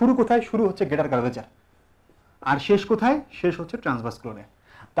ওমেন্টামের শুরু কোথায়? শুরু হচ্ছে গেটার কার্ভেচার। আর শেষ কোথায়? শেষ হচ্ছে ট্রান্সভার্স ক্লোনে।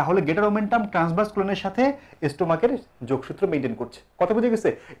 তাহলে গেটার ওমেন্টাম ট্রান্সভার্স ক্লোনের সাথে স্টোমাকের যোগসূত্র মেইনটেইন করছে। কথা বুঝে গেছে?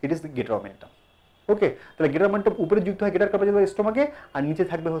 It is গেটার omentum. ওকে, তাহলে গেটার ওমেন্টাম উপরে যুক্ত হয় গেটার কার্ভেচার স্টোমাকে, আর নিচে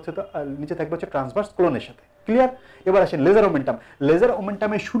থাকবে হচ্ছে ট্রান্সভার্স ক্লোনের সাথে। ক্লিয়ার? এবার আসেন লেজার ওমেন্টাম। লেজার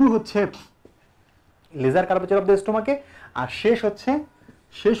ওমেন্টামের শুরু হচ্ছে লেজার কার্ভেচার অফ দ্য স্টোমাকে, আর শেষ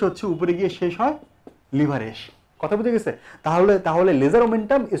হচ্ছে উপরে গিয়ে শেষ হয় লিভারে এসে। কথা বুঝে গেছে? তাহলে লেজার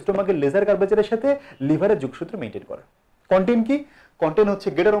ওমেন্টাম স্টোমাকের লেজার কার্ভেচারের সাথে লিভারের যোগসূত্র মেইনটেইন করে। কন্টেন্ট কি? কন্টেন্ট হচ্ছে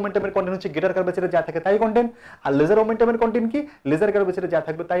গেটার ওমেন্টামের কন্টেন্ট হচ্ছে গেটার কার্ভেচারে যা থাকে তাই কন্টেন্ট, আর লেজার ওমেন্টামের কন্টেন্ট কি? লেজার কার্ভেচারে যা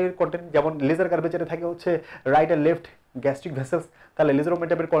থাকবে তাই কন্টেন্ট। যেমন লেজার কার্ভেচারে থাকে হচ্ছে রাইট আর লেফট গ্যাস্ট্রিক ভেসেলস, তাহলে লেজার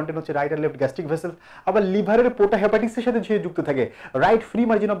ওমেন্টামের কন্টেন্ট হচ্ছে রাইট আর লেফট গ্যাস্ট্রিক ভেসেলস। আবার লিভারের পোর্টা হেপাটিক্সের সাথে যে যুক্ত থাকে, right free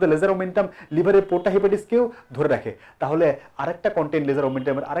margin of the laser omentum লিভারের পোর্টা হেপাটিক্সকেও ধরে রাখে। তাহলে আরেকটা কন্টেন্ট লেজার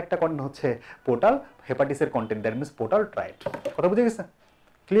ওমেন্টামের আরেকটা কন্টেন্ট হচ্ছে portal হেপাটিসের content, that means portal try it. কথা বুঝে গেছে?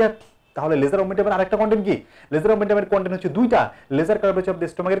 ক্লিয়ার? তাহলে লেজার ওমেন্টামের আরেকটা কন্টেন্ট কি? লেজার ওমেন্টামের কন্টেন্ট হচ্ছে দুইটা, laser curvature of the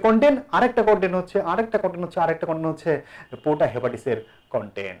স্টোমাকের content, আরেকটা কন্টেন্ট হচ্ছে পোর্টা হেপাটিসের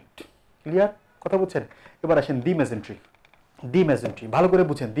কন্টেন্ট। ক্লিয়ার? কথা বুঝছেন? এবার আসেন দি মেসেন্ট্রি। দি মেসেন্ট্রি ভালো করে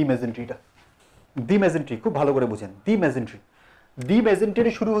বুঝেন। দি মেসেন্ট্রিটা, দি মেসেন্ট্রি খুব ভালো করে বুঝেন। দি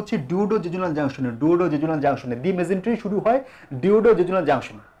মেসেন্ট্রি শুরু হচ্ছে ডিউডোজেজুনাল জাংশনে। দি মেসেন্ট্রি শুরু হয় ডিউডোজেজুনাল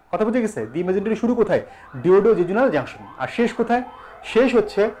জাংশনে। কথা বুঝে গেছে? দি মেসেন্ট্রি শুরু কোথায়? ডিউডোজেজুনাল জাংশন। আর শেষ কোথায়? শেষ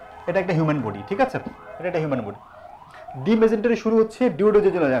হচ্ছে, এটা একটা হিউম্যান বডি, ঠিক আছে? এটা একটা হিউম্যান বডি। দি মেসেন্ট্রি শুরু হচ্ছে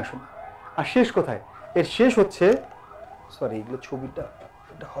ডিউডোজেজুনাল জাংশন, আর শেষ কোথায়? এর শেষ হচ্ছে, সরি এগুলো ছবিটা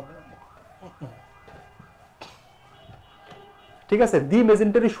এটা হবে না, ঠিক আছে? দি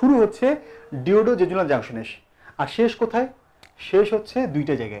মেসেন্ট্রি শুরু হচ্ছে ডিউডোজেজুনাল জাংশনে, আর শেষ কোথায়? শেষ হচ্ছে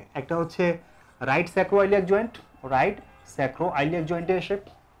দুইটা জায়গায়, একটা হচ্ছে রাইট স্যাক্রোআইলিয়াক জয়েন্টে এসে।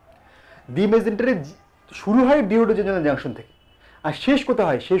 দি মেসেন্ট্রি শুরু হয় ডিউডোজেজুনাল জাংশন থেকে, আর শেষ কোথায়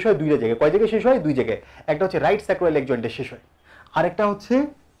হয়? শেষ হয় দুইটা জায়গায়। কয় জায়গায় শেষ হয়? দুই জায়গায়। একটা হচ্ছে রাইট স্যাক্রোআইলিয়াক জয়েন্টে শেষ হয়, আর একটা হচ্ছে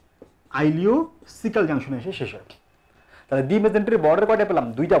আইলিওসিক্যাল জাংশনে এসে শেষ হয়। তাহলে দি মেসেন্ট্রির বর্ডার কয়টা পেলাম?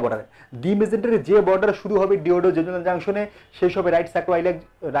 দুইটা বর্ডার। দি মেসেন্ট্রির যে বর্ডার শুরু হবে ডিউডোজেজুনাল জাংশনে, শেষ হবে রাইট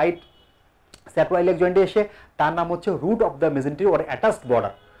স্যাক্রোআইলিয়াক জয়েন্টে এসে, তার নাম হচ্ছে root of the মেসেন্ট্রি or attached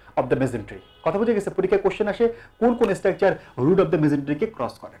border of the মেসেন্ট্রি। কথা বুঝে গেছে? পরীক্ষায় কোশ্চেন আসে কোন structure root of the মেসেন্ট্রিকে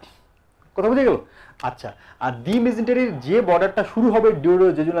cross করে। কথা বুঝে গেল? আচ্ছা, আর দি মেসেন্ট্রির যে বর্ডারটা শুরু হবে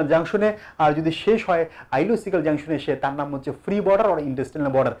ডিউডোজেজুনাল জাংশনে আর যদি শেষ হয় আইলিওসিক্যাল জাংশনে এসে, তার নাম হচ্ছে free border or intestinal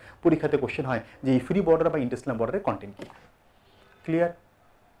border. পরীক্ষাতে কোশ্চেন হয় যে এই ফ্রি বর্ডার বা ইন্টেস্টিনাল বর্ডারের কন্টেন্ট কি। ক্লিয়ার?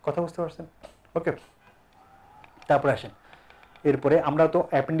 কথা বুঝতে পারছেন? ওকে, তারপরে আসেন। এরপরে আমরা তো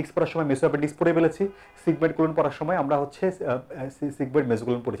অ্যাপেন্ডিক্স পড়ার সময় মেসো অ্যাপেন্ডিক্স পড়ে ফেলেছি, সিগময়েড কোলন পড়ার সময় আমরা হচ্ছে সিগময়েড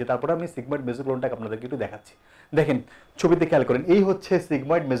মেসোকোলন পড়েছি। তারপরে আমি সিগময়েড মেসোকোলনটাকে আপনাদেরকে একটু দেখাচ্ছি। দেখেন ছবিতে খেয়াল করেন, এই হচ্ছে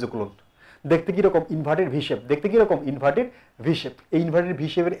সিগময়েড মেসোকোলন। দেখতে কিরকম? Inverted V shape. দেখতে কিরকম? Inverted V shape. এই ইনভার্টেড ভি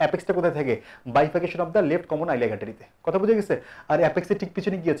শেপের অ্যাপেক্সটা কোথায় থাকে? Bifurcation of the left common iliac আর্টারিতে। কথা বুঝে গেছে? আর অ্যাপেক্সের ঠিক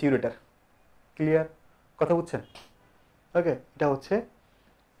পিছনে কি আছে? ইউরেটার। ক্লিয়ার? কথা বুঝছেন? ওকে, এটা হচ্ছে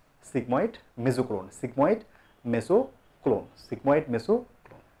সিগময়েড মেসোকোলন, সিগময়েড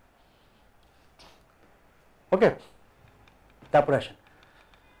মেসোকোলন। ওকে, তারপরে আসেন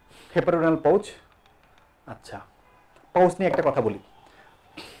হেপাটোরিনাল পাউচ। আচ্ছা, পাউচ নিয়ে একটা কথা বলি।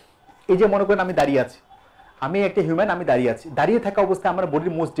 এই যে মনে করেন আমি দাঁড়িয়ে আছি, আমি একটা হিউম্যান, আমি দাঁড়িয়ে আছি। দাঁড়িয়ে থাকা অবস্থায় আমার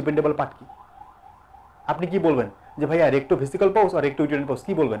বডির মোস্ট ডিপেন্ডেবল পার্ট কি? আপনি কি বলবেন? যে ভাইয়া রেক্টো ভেসিকল পাউচ আর রেক্টো ইউটেরাইন পাউচ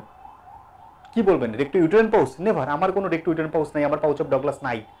কি বলবেন? কি বলবেন? Recto uterine pouch? নেভার, আমার কোনো রেক্টো ইউটেরাইন পাউচ নাই, আমার পাউচ অফ ডগলাস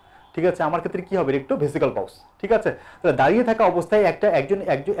নাই। ঠিক আছে, আমার ক্ষেত্রে কি হবে? Recto vesicle pouch. ঠিক আছে, তাহলে দাঁড়িয়ে থাকা অবস্থায়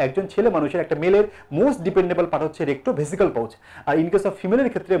একজন ছেলে মানুষের, একটা মেলের মোস্ট ডিপেন্ডেবল পার্ট হচ্ছে recto vesicle pouch, R in case of ফিমেলের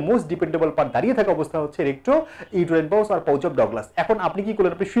ক্ষেত্রে মোস্ট ডিপেন্ডেবল পার্ট দাঁড়িয়ে থাকা অবস্থা হচ্ছে recto uterine pouch R pouch of Douglas. এখন আপনি কি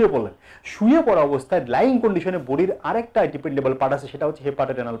করলেন? আপনি শুয়ে পড়লেন। শুয়ে পড়া অবস্থায় লাইং কন্ডিশনে বডির আরেকটা ডিপেন্ডেবল পার্ট আছে, সেটা হচ্ছে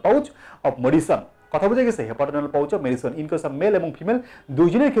হেপাটোরেনাল পাউচ অফ মেডিসন। কথা বুঝে গেছে? Hepatorenal pouch of medicine. In case of mail এবং ফিমেল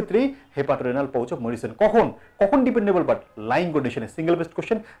দুইজনের ক্ষেত্রেই হেপাটোরেনাল পাউচ অফ মেডিসন। কখন কখন ডিপেন্ডেবল পার্ট? লাইং কন্ডিশনে। সিঙ্গেল বেস্ট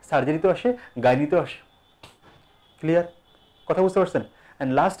কোশ্চেন, সার্জারিতেও আসে, গাইনিতেও আসে। ক্লিয়ার? কথা বুঝতে পারছেন?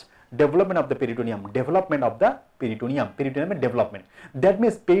 And last, development of the peritoneum. Development of the peritoneum, পেরিটোনিয়ামের development. That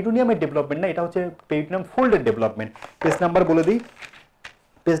means পেরিটোনিয়ামের development না, এটা হচ্ছে পেরিটোনিয়াম ফোল্ডের ডেভেলপমেন্ট। পেজ নাম্বার বলে দিই,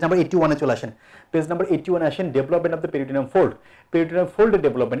 পেজ নাম্বার 81-এ চলে আসেন। পেজ নাম্বার 81-এ আসেন, development of the peritoneum fold. Peritoneum ফোল্ডের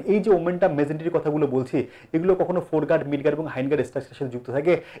development, এই যে ওমেন্টাম মেজেন্টারির কথাগুলো বলছি, এগুলো কখনো ফোরগার্ড, মিডগার্ড এবং হাইন্ডগার্ড স্ট্রাকচারের সাথে যুক্ত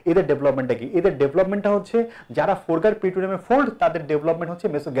থাকে। এদের ডেভেলপমেন্টটা কি? এদের ডেভেলপমেন্টটা হচ্ছে, যারা ফোরগার্ড পেরিটোনিয়ামের ফোল্ড, তাদের ডেভেলপমেন্ট হচ্ছে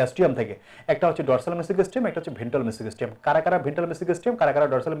মেসোগ্যাস্ট্রিয়াম থেকে। একটা হচ্ছে ডরসাল মেসোগ্যাস্ট্রিয়াম, একটা হচ্ছে ভেন্ট্রাল মেসোগ্যাস্ট্রিয়াম। কারা কারা ভেন্ট্রাল মেসোগ্যাস্ট্রিয়াম, কারা কারা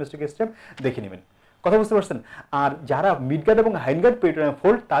ডরসাল মেসোগ্যাস্ট্রিয়াম দেখে নেবেন। কথা বুঝতে পারছেন? আর যারা মিডগার্ড এবং হাইন্ডগার্ড পেরিটোনিয়াম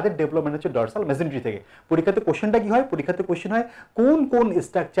ফোল্ড, তাদের ডেভেলপমেন্ট হচ্ছে ডরসাল মেসেন্ট্রি থেকে। পরীক্ষাতে কোশ্চেনটা কি হয়? পরীক্ষাতে কোশ্চেন হয় কোন কোন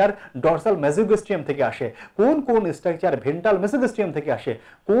স্ট্রাকচার ডরসাল মেসোগ্যাস্ট্রিয়াম থেকে আসে, কোন কোন স্ট্রাকচার ভেন্ট্রাল মেসোগ্যাস্ট্রিয়াম থেকে আসে,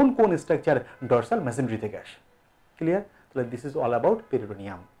 কোন কোন স্ট্রাকচার ডরসাল মেসেন্ট্রি থেকে আসে। ক্লিয়ার? তাহলে this is all about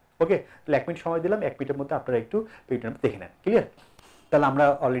peritoneum. ওকে, তাহলে 1 মিনিট সময় দিলাম, 1 মিনিটের মধ্যে আপনারা একটু পেরিটোনিয়াম দেখে নেন। ক্লিয়ার? তাহলে আমরা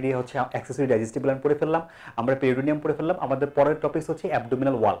অলরেডি হচ্ছে অ্যাক্সেসরি ডাইজেস্টিভ গ্ল্যান্ড পড়ে ফেললাম, আমরা পেরিটোনিয়াম পড়ে ফেললাম। আমাদের পরের টপিক হচ্ছে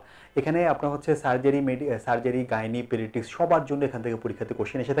অ্যাবডোমিনাল ওয়াল। এখানে আপনার হচ্ছে সার্জারি, গাইনি, পেরিটিক্স সবার জন্য এখান থেকে পরীক্ষাতে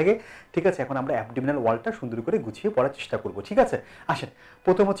কোশ্চেন এসে থাকে। ঠিক আছে, এখন আমরা অ্যাবডোমিনাল ওয়ালটা সুন্দর করে গুছিয়ে পড়ার চেষ্টা করব। ঠিক আছে, আসেন।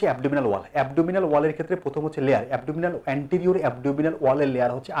 প্রথম হচ্ছে অ্যাবডোমিনাল ওয়াল। অ্যাবডোমিনাল ওয়ালের ক্ষেত্রে প্রথম হচ্ছে লেয়ার। অ্যান্টেরিয়র অ্যাবডোমিনাল ওয়ালের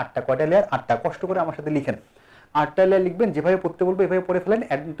লেয়ার হচ্ছে 8টা। কয়টা লেয়ার? 8টা। কষ্ট করে আমার সাথে লিখেন। 8টা লেয়ার লিখবেন, যেভাবে পড়তে বলবো এভাবে পড়ে ফেলেন।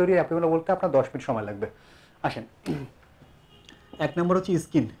 অ্যান্টেরিয়র অ্যাবডোমিনাল বলতে আপনার 10 মিনিট সময় লাগবে। আসেন, 1 নম্বর হচ্ছে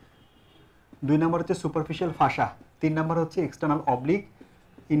স্কিন, 2 নম্বর হচ্ছে সুপারফিশিয়াল ফাসা, 3 নম্বর হচ্ছে external oblique,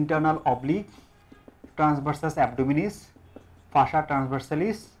 internal oblique, ট্রান্সভার্সাস abdominis, ফাসা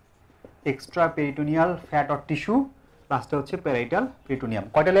ট্রান্সভার্সালিস, extra peritoneal fat or tissue, লাস্টে হচ্ছে প্যারাইটাল পেরিটোনিয়াম।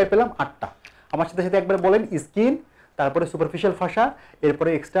 কয়টা লেয়ার পেলাম? 8টা। আমার সাথে সাথে একবার বলেন, স্কিন, তারপরে সুপারফিশিয়াল ফাসা, এরপরে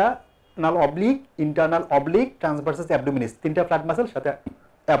external oblique, internal oblique, ট্রান্সভার্সাস abdominis, 3টা ফ্ল্যাট মাসেল সাথে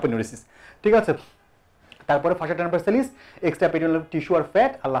অ্যাপোনিউরিসিস। ঠিক আছে, তারপরে ফাসা ট্রান্সভার্সালিস, এক্সট্রা পেরিটোনিয়াল টিস্যু আর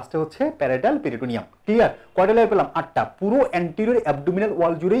ফ্যাট, আর লাস্টে হচ্ছে প্যারাইটাল পেরিটোনিয়াম। ক্লিয়ার? কয়টা লেয়ার পেলাম? 8টা। পুরো অ্যান্টেরিয়র অ্যাবডোমিনাল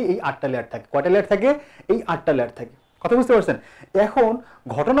ওয়াল জুড়েই এই 8টা লেয়ার থাকে। কয়টা লেয়ার থাকে? এই 8টা লেয়ার থাকে। কথা বুঝতে পারছেন? এখন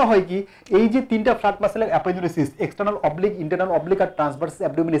ঘটনা হয় কি, এই যে 3টা flat মাসেলের অ্যাপোনিউরিসিস, external oblique, internal oblique আর ট্রান্সভার্সাস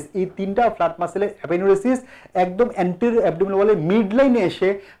অ্যাবডোমিনিস, এই 3টা ফ্ল্যাট মাসেলের অ্যাপোনিউরিসিস একদম অ্যান্টেরিয়র অ্যাবডোমিনাল ওয়ালের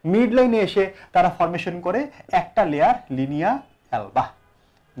মিড লাইনে এসে তারা ফর্মেশন করে একটা লেয়ার লিনিয়া অ্যালবা।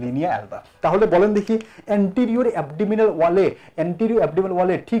 তাহলে বলেন দেখি, অ্যান্টেরিয়র অ্যাবডোমিনাল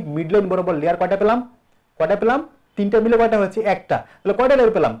ওয়ালে ঠিক মিডলাইন বরাবর লেয়ার কয়টা পেলাম? 3টা মিলে কয়টা হচ্ছে? একটা। তাহলে কয়টা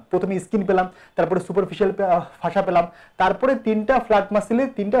লেয়ার পেলাম? প্রথমে স্কিন পেলাম, তারপরে সুপারফিশিয়াল ফাসা পেলাম, তারপরে 3টা ফ্ল্যাট মাসেলে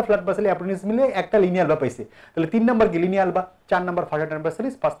অ্যাপোনিউরিসিস মিলে একটা লিনিয়া অ্যালবা পাইছে। তাহলে 3 নাম্বার কি? লিনিয়া Alba, 4 number ফাসা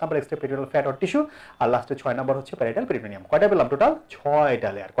ট্রান্সভার্সালিস, 5 number extra peritoneal fat or tissue, আর লাস্টে 6 নাম্বার হচ্ছে প্যারাইটাল পেরিটোনিয়াম। কয়টা পেলাম? টোটাল 6টা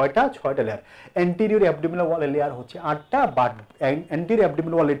লেয়ার। কয়টা? 6টা লেয়ার। অ্যান্টেরিয়র অ্যাবডোমিনাল ওয়ালের লেয়ার হচ্ছে 8টা, বাট অ্যান্টেরিয়র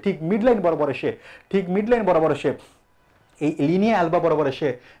অ্যাবডোমিনাল ওয়ালে ঠিক মিডলাইন বরাবর এসে এই লিনিয়া অ্যালবা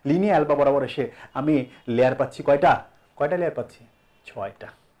বরাবর এসে আমি লেয়ার পাচ্ছি কয়টা লেয়ার পাচ্ছি? 6টা।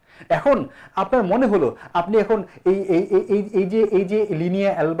 এখন আপনার মনে হলো আপনি এখন এই যে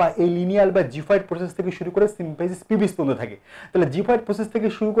লিনিয়া অ্যালবা জিফয়েড প্রসেস থেকে শুরু করে সিম্পাইসিস পিবিস পর্যন্ত থাকে। তাহলে জিফয়েড প্রসেস থেকে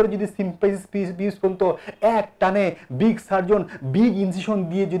শুরু করে যদি সিম্পাইসিস পিবিস পর্যন্ত এক টানে বিগ সার্জন, বিগ ইনসিশন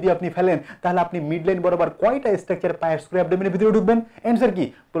দিয়ে যদি আপনি ফেলেন, তাহলে আপনি মিডলাইন বরাবর কয়টা স্ট্রাকচার পায়ের স্ক্রু অ্যাবডোমেনের ভিতরে ঢুকবেন? অ্যান্সার কি?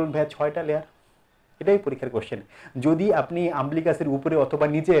 বলুন ভাইয়া, 6টা লেয়ার। এটাই পরীক্ষার কোশ্চেন। যদি আপনি আম্বলিকাসের উপরে অথবা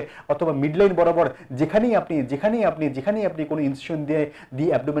নিচে অথবা মিডলাইন বরাবর যেখানেই আপনি কোনো ইনসিশন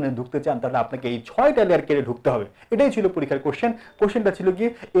দিয়ে অ্যাবডোমেনে ঢুকতে চান, তাহলে আপনাকে এই 6টা লেয়ার কেটে ঢুকতে হবে। এটাই ছিল পরীক্ষার কোশ্চেন। কোশ্চেনটা ছিল কি,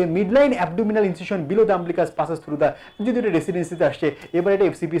 এ midline abdominal incision below the আম্বলিকাস passes through the, যদি এটা রেসিডেন্সিতে আসছে, এবার এটা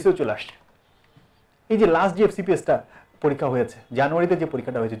এফসিপিএসেও চলে আসছে। এই যে লাস্ট যে এফসিপিএসটা পরীক্ষা হয়েছে, জানুয়ারিতে যে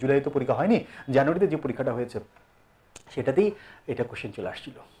পরীক্ষাটা হয়েছে, জুলাইতে পরীক্ষা হয়নি, জানুয়ারিতে যে পরীক্ষাটা হয়েছে, সেটাতেই এটা কোশ্চেন চলে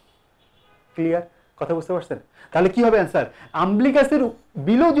আসছিল। ক্লিয়ার? কথা বুঝতে পারছেন? তাহলে কি হবে অ্যান্সার? আম্বলিকাসের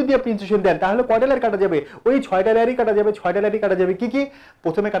বিলো যদি আপনি ইনসিশন দেন, তাহলে কয়টা লেয়ার কাটা যাবে? ওই 6টা লেয়ারই কাটা যাবে। কি?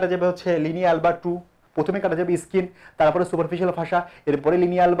 প্রথমে কাটা যাবে হচ্ছে লিনিয়া অ্যালবা 2, প্রথমে কাটা যাবে স্কিন, তারপরে সুপারফিশিয়াল ফাসা, এরপরে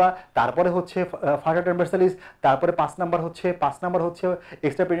লিনিয়া অ্যালবা, তারপরে হচ্ছে ফাসা ট্রান্সভার্সালিস, তারপরে 5 নাম্বার হচ্ছে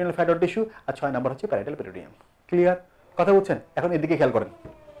extra peritoneal fat or tissue, R 6 number হচ্ছে প্যারাইটাল পেরিটোনিয়াম। ক্লিয়ার? কথা বুঝছেন? এখন এদিকে খেয়াল করেন।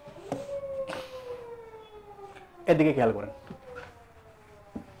 এদিকে খেয়াল করেন,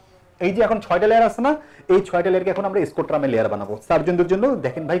 এই যে এখন 6টা লেয়ার আছে না, এই 6টা লেয়ারকে এখন আমরা স্কোট্রামে লেয়ার বানাবো সার্জনদের জন্য।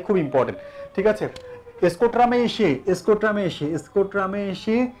 দেখেন ভাই খুব ইম্পর্টেন্ট, ঠিক আছে? স্কোট্রামে এসে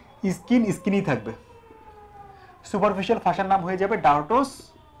স্কিনই থাকবে। সুপারফিশিয়াল ফাসার নাম হয়ে যাবে ডার্টোস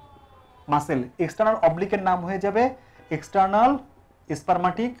মাসেল, এক্সটার্নাল অবলিকের নাম হয়ে যাবে এক্সটার্নাল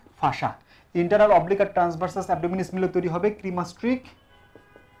স্পারমাটিক ফাসা, ইন্টারনাল অবলিক আর ট্রান্সভার্সাস অ্যাবডোমিনিস মিলে তৈরি হবে ক্রিমাস্ট্রিক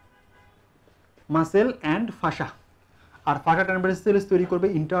মাসেল অ্যান্ড ফাসা, আর ফাসা ট্রান্সভার্সাস তৈরি করবে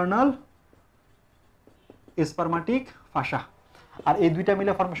ইন্টারনাল স্পারমাটিক ফাসা, আর এই দুইটা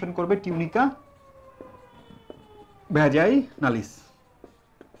মিলে ফর্মেশন করবে টিউনিকা ভ্যাজাইনালিস।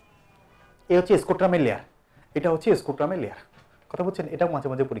 এই হচ্ছে স্কোট্রামের লেয়ার, এটা হচ্ছে স্কোট্রামের লেয়ার, কথা বলছেন? এটাও মাঝে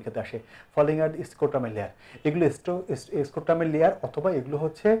মাঝে পরীক্ষাতে আসে, ফলোইং আর স্কোট্রামের লেয়ার। এগুলো স্কোট্রামের লেয়ার, অথবা এগুলো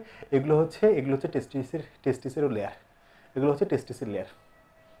হচ্ছে টেস্টিসের লেয়ার, এগুলো হচ্ছে টেস্টিসের লেয়ার,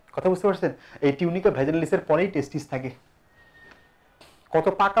 কথা বুঝতে পারছেন? এই টিউনিকা ভ্যাজাইনালিসের পরেই টেস্টিস থাকে, কত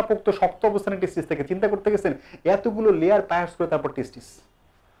পাকাপোক্ত শক্ত অবস্থানে টেস্টিস থাকে, চিন্তা করতে গেছেন? এতগুলো লেয়ার পাস করে তারপর টেস্টিস।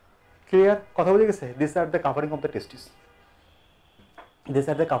 ক্লিয়ার? কথা বুঝে গেছে? This are the covering of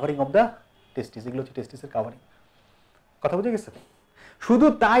the টেস্টিস, এগুলো হচ্ছে টেস্টিসের কাভারিং, কথা বুঝে গেছে? শুধু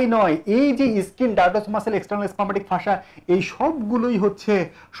তাই নয়, এই যে স্কিন, ডার্টোস মাসেল, এক্সটার্নাল স্পারমাটিক ফাসা, এই সবগুলোই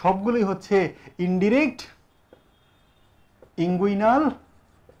হচ্ছে indirect inguinal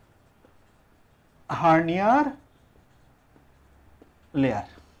হার্নিয়ার layer,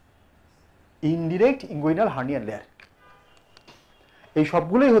 indirect inguinal হার্নিয়ার layer. এই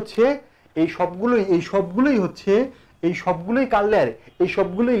সবগুলোই কার লেয়ার? এই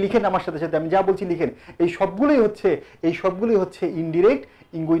সবগুলোই লিখেন আমার সাথে সাথে, আমি যা বলছি লিখেন। এই সবগুলোই হচ্ছে ইনডিরেক্ট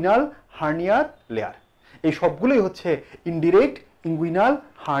ইঙ্গুইনাল হার্নিয়ার লেয়ার, এই সবগুলোই হচ্ছে ইনডিরেক্ট ইঙ্গুইনাল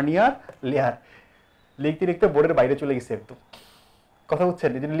হার্নিয়ার লেয়ার। লিখতে লিখতে বোর্ডের বাইরে চলে গেছে একদম, কথা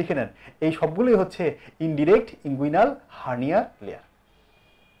বুঝছেন? এই জন্য লিখে নেন, এই সবগুলোই হচ্ছে ইনডিরেক্ট ইঙ্গুইনাল হার্নিয়ার লেয়ার,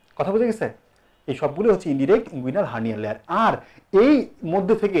 কথা বুঝে গেছে? এই সবগুলো হচ্ছে ইনডিরেক্ট ইঙ্গুইনাল হার্নিয়ার লেয়ার। আর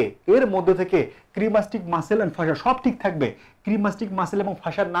এর মধ্যে থেকে ক্রিমাস্টিক মাসেল এন্ড ফাসা সব ঠিক থাকবে। ক্রিমাস্টিক মাসেল এবং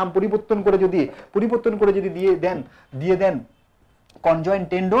ফাসার নাম পরিবর্তন করে যদি দিয়ে দেন conjoined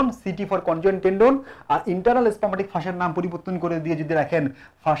tendon, city for conjoined tendon, R internal স্পারমাটিক phasor নাম পরিবর্তন করে দিয়ে যদি রাখেন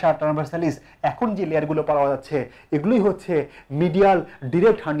ফাসা ট্রান্সভার্সালিস, এখন যে লেয়ারগুলো পাওয়া যাচ্ছে এগুলোই হচ্ছে মিডিয়াল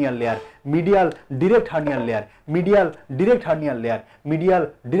ডিরেক্ট হার্নিয়ার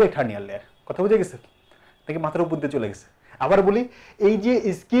লেয়ার, কথা বুঝে গেছে? নাকি মাথার উপর দিয়ে চলে গেছে? আবার বলি, এই যে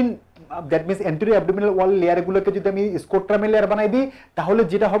skin, that means anterior abdominal ওয়াল লেয়ারগুলোকে যদি আমি স্কোট্রামের লেয়ার বানাই দিই, তাহলে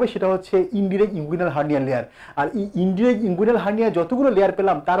যেটা হবে সেটা হচ্ছে ইনডিরেক্ট ইঙ্গুইনাল হার্নিয়ার লেয়ার। আর এই ইনডিরেক্ট ইঙ্গুইনাল হার্নিয়ার যতগুলো লেয়ার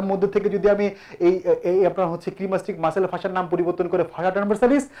পেলাম, তার মধ্যে থেকে যদি আমি এই আপনার হচ্ছে ক্রিমাস্টিক মাসেল ফাসার নাম পরিবর্তন করে ফাসা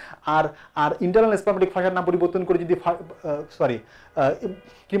ট্রান্সভার্সালিস, আর ইন্টারনাল স্পারমাটিক ফাসার নাম পরিবর্তন করে যদি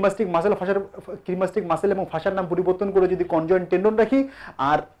ক্রিমাস্টিক মাসেল এবং ফাসার নাম পরিবর্তন করে যদি কনজয়েন্ট টেন্ডন রাখি,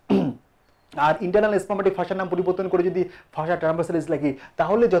 আর ইন্টারনাল স্পারমাটিক ফাসার নাম পরিবর্তন করে যদি ফাসা ট্রান্সভার্সালিস রাখি,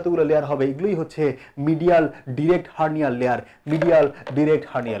 তাহলে যতগুলো লেয়ার হবে এগুলোই হচ্ছে মিডিয়াল ডিরেক্ট হার্নিয়ার লেয়ার,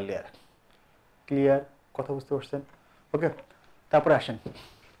 ক্লিয়ার? কথা বুঝতে পারছেন? ওকে, তারপরে আসেন,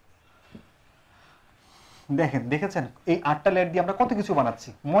 দেখেছেন এই 8টা লেয়ার দিয়ে আমরা কত কিছু বানাচ্ছি,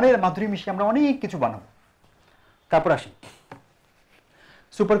 মনের মাধুরী মিশিয়ে আমরা অনেক কিছু বানাবো। তারপর আসেন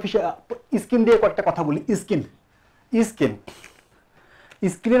সুপারফিশিয়াল স্কিন দিয়ে কয়েকটা কথা বলি।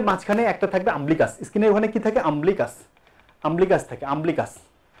 স্কিনের মাঝখানে একটা থাকবে আম্বলিকাস, স্কিনের ওখানে কি থাকে? আম্বলিকাস থাকে,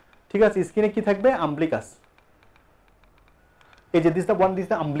 ঠিক আছে? স্কিনে কি থাকবে? আম্বলিকাস। এই যে দিস দ্য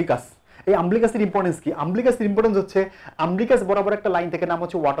আম্বলিকাস, এই আম্বলিকাসের ইম্পর্টেন্স কি? আম্বলিকাসের ইম্পর্টেন্স হচ্ছে, আম্বলিকাস বরাবর একটা লাইন থেকে, নাম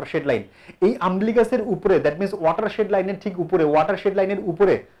হচ্ছে ওয়াটারশেড লাইন। এই আম্বলিকাসের উপরে, দ্যাট মিনস ওয়াটারশেড লাইনের ঠিক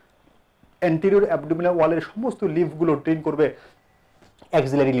উপরে, অ্যান্টেরিয়র অ্যাবডোমিনাল ওয়ালের সমস্ত লিম্ফগুলো ড্রেন করবে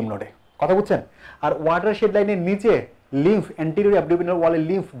অ্যাক্সিলারি লিম্ফ নোডে, কথা বুঝছেন? আর ওয়াটারশেড লাইনের নিচে অ্যান্টেরিয়র অ্যাবডোমিনাল ওয়ালের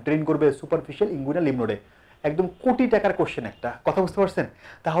লিম্ফ ড্রেন করবে সুপারফিশিয়াল ইঙ্গুইনাল লিম্ফ নোডে। একদম কোটি টাকার কোশ্চেন একটা, কথা বুঝতে পারছেন?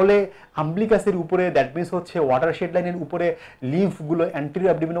 তাহলে আম্বলিকাসের উপরে, দ্যাট মিনস হচ্ছে ওয়াটারশেড লাইনের উপরে লিম্ফগুলো,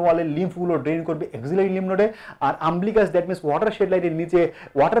 অ্যান্টেরিয়র অ্যাবডোমিনাল ওয়ালের লিম্ফগুলো ড্রেন করবে অ্যাক্সিলারি লিম্ফ নোডে। আর আম্বলিকাস, দ্যাট মিনস ওয়াটারশেড লাইনের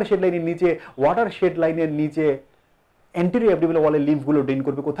নিচে অ্যান্টেরিয়র অ্যাবডোমিনাল ওয়ালের লিম্ফগুলো ড্রেন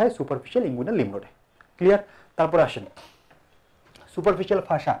করবে কোথায়? সুপারফিশিয়াল ইঙ্গুইনাল লিম্ফ নোডে, ক্লিয়ার? তারপর আসেন সুপারফিশিয়াল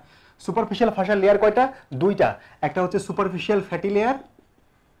ফাসা। সুপারফিশিয়াল ফাসার লেয়ার কয়টা? 2টা। একটা হচ্ছে সুপারফিশিয়াল ফ্যাটি লেয়ার,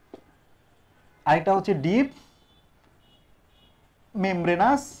 আরেকটা হচ্ছে ডিপ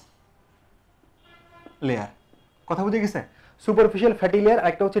মেমব্রেনাস লেয়ার, কথা বুঝে গেছে? সুপারফিশিয়াল ফ্যাটি লেয়ার,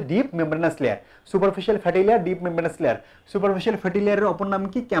 আরেকটা হচ্ছে deep membranous layer. Superficial fatty layer, deep membranous layer. Superficial fatty লেয়ারের অপর নাম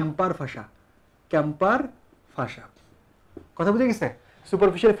কি? ক্যাম্পার ফাসা, কথা বুঝে গেছে?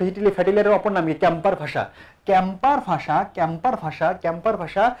 সুপারফিশিয়াল ফ্যাটি লেয়ারের অপর নাম কি? ক্যাম্পার ফাসা। ক্যাম্পার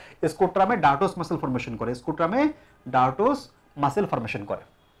ফাসা স্কোট্রামে ডার্টোস মাসেল ফর্মেশন করে, স্কোট্রামে ডার্টোস মাসেল ফর্মেশন করে।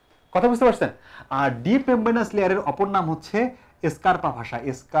 কথা বুঝতে পারছেন? আর ডিপ মেমব্রেনাস লেয়ারের অপর নাম হচ্ছে স্কারপা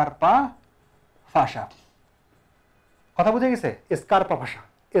ফাসা। কথা বুঝে গেছে? স্কারপা ফাসা,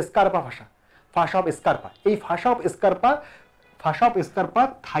 ফাসা অফ স্কারপা। এই ফাসা অফ স্কারপা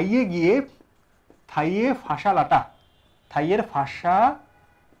থাইয়ের ফাসা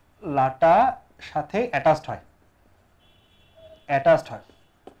লাটা সাথে অ্যাটাচড হয়।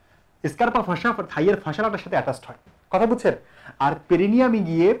 স্কারপা ফাসা থাইয়ের ফাসা লাটার সাথে অ্যাটাচড হয়। কথা বুঝছেন? আর পেরিনিয়ামে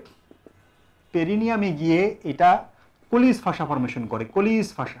গিয়ে এটা কোলিস ফাসা ফর্মেশন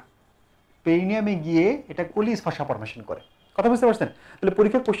করে, কথা বুঝতে পারছেন? তাহলে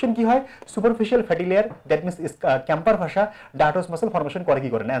পরীক্ষার কোশ্চেন কি হয়? Superficial fatty layer that means ক্যাম্পার ফাসা ডার্টোস muscle formation করে কি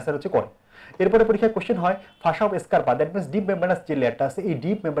করে? না, অ্যান্সার হচ্ছে করে। এরপরে পরীক্ষার কোশ্চেন হয় ফাসা of স্কারপা that means deep membranous যে লেয়ারটা আছে, এই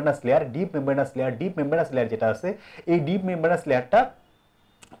ডিপ মেমব্রেনাস লেয়ার যেটা আছে, এই ডিপ মেমব্রেনাস লেয়ারটা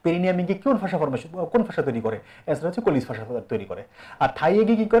পেরিনিয়ামে গিয়ে কোন ফাসা তৈরি করে? অ্যান্সার হচ্ছে কোলিস ফাসা তৈরি করে। আর থাইয়ে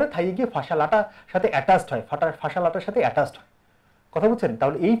গিয়ে কি করে? থাইয়ে গিয়ে ফাসা লাটার সাথে অ্যাটাচড হয়, কথা বুঝছেন?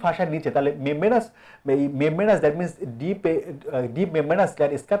 তাহলে এই ফাসার নিচে তাহলে membranous that means deep membranous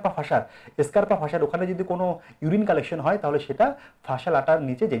layer স্কারপা phasor ওখানে যদি কোনো ইউরিন কালেকশন হয় তাহলে সেটা ফাসা লাটার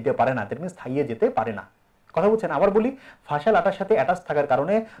নিচে যেতে পারে না, দ্যাট মিন্স থাইয়ে যেতে পারে না। কথা বুঝছেন? আবার বলি, ফাসা লাটার সাথে অ্যাটাচ থাকার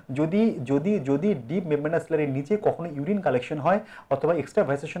কারণে যদি ডিপ মেমব্রেনাস লেয়ারের নিচে কখনো ইউরিন কালেকশন হয় অথবা এক্সট্রা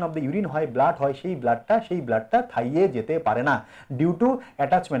ভাইসেশন অফ দ্য ইউরিন হয়, ব্লাড হয়, সেই ব্লাডটা থাইয়ে যেতে পারে না due to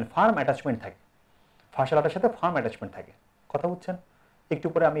attachment, farm attachment থাকে, ফাসা লাটার সাথে ফার্ম অ্যাটাচমেন্ট থাকে। কথা বুঝছেন? একটু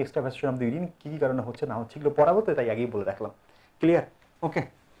পরে আমি এক্সট্রা ভাইসেশন অফ দ্য ইউরিন কি কারণে হচ্ছে না হচ্ছে এগুলো পড়াবো, তো তাই আগেই বলে রাখলাম। ক্লিয়ার? ওকে।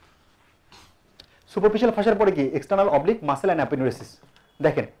 সুপারফিশিয়াল ফাসার পরে কি? External oblique muscle and appendicitis.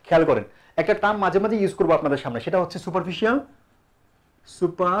 দেখেন, খেয়াল করেন, একটা টার্ম মাঝে মাঝে ইউজ করবো আপনাদের সামনে, সেটা হচ্ছে superficial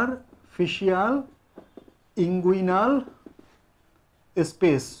inguinal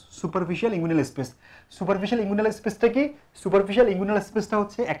space. Superficial inguinal স্পেসটা কি? সুপারফিশিয়াল ইঙ্গুইনাল স্পেসটা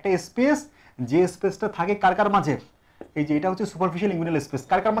হচ্ছে একটা স্পেস, যে স্পেসটা থাকে কার মাঝে? এই যে এটা হচ্ছে সুপারফিশিয়াল ইঙ্গুইনাল স্পেস,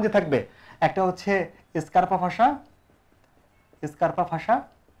 কার মাঝে থাকবে? একটা হচ্ছে স্কারপা ফাসা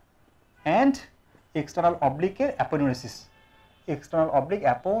অ্যান্ড এক্সটার্নাল অবলিকের অ্যাপোনিউরোসিস,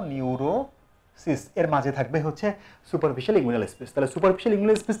 এর মাঝে থাকবে হচ্ছে সুপারফিশিয়াল ইঙ্গুইনাল স্পেস। তাহলে সুপারফিশিয়াল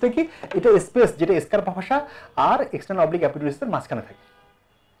ইঙ্গুইনাল স্পেসটা কি? এটা স্পেস যেটা স্কারপা ফাসা আর এক্সটার্নাল অবলিক অ্যাপোনিউরোসিসের মাঝখানে থাকে।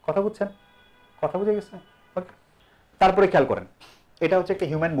 কথা বুঝছেন? কথা বুঝে গেছে? ওকে। তারপরে খেয়াল করেন, এটা হচ্ছে একটা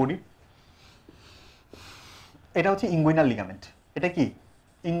হিউম্যান বডি, এটা হচ্ছে ইঙ্গুইনাল লিগামেন্ট। এটা কি?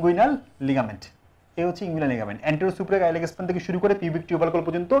 Inguinal ligament. এই হচ্ছে ইঙ্গুইনাল লিগামেন্ট, অ্যান্টেরো সুপ্রিয়ার আইলেক স্পান থেকে শুরু করে পিউবিক টিউবারকল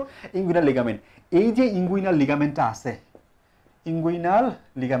পর্যন্ত ইঙ্গুইনাল লিগামেন্ট। এই যে ইঙ্গুইনাল লিগামেন্টটা আছে, এই ইঙ্গুইনাল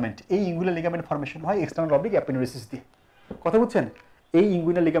লিগামেন্ট ফর্মেশন হয় এক্সটার্নাল অবলিক অ্যাপেন্ডিসাইটিস দিয়ে। কথা বুঝছেন? এই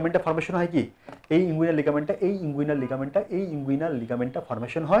ইঙ্গুইনাল লিগামেন্টটা ফর্মেশন হয় কি? এই ইঙ্গুইনাল লিগামেন্টটা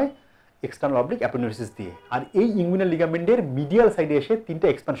ফর্মেশন হয় এক্সটার্নাল অবলিক অ্যাপেন্ডিসাইটিস দিয়ে। আর এই ইঙ্গুইনাল লিগামেন্টের মিডিয়াল সাইডে এসে তিনটা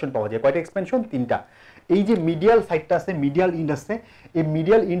এক্সপেনশন পাওয়া যায়। কয়টা এক্সপেনশন? তিনটা। এই যে মিডিয়াল সাইডটা আছে, মিডিয়াল ইন্ড আছে, এই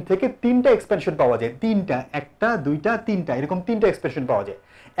মিডিয়াল ইন্ড থেকে তিনটা এক্সপেনশন পাওয়া যায়। তিনটা, একটা, দুইটা, তিনটা, এরকম তিনটা এক্সপেনশন পাওয়া যায়।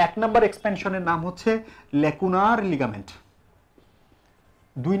 এক নাম্বার এক্সপেনশনের নাম হচ্ছে লেকুনার লিগামেন্ট।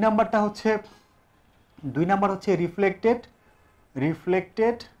 দুই নাম্বার হচ্ছে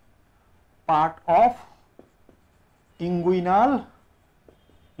reflected part of inguinal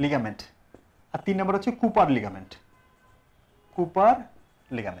ligament. আর তিন নাম্বার হচ্ছে কুপার লিগামেন্ট।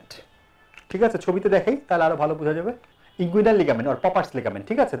 ঠিক আছে, ছবিতে দেখাই তাহলে আরো ভালো বোঝা যাবে। ইঙ্গুইনাল লিগামেন্ট আর পপার্স লিগামেন্ট।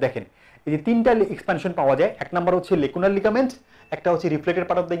 ঠিক আছে, দেখেন এই যে তিনটা এক্সপেনশন পাওয়া যায়। এক নাম্বার হচ্ছে লেকুনার লিগামেন্ট, একটা হচ্ছে reflected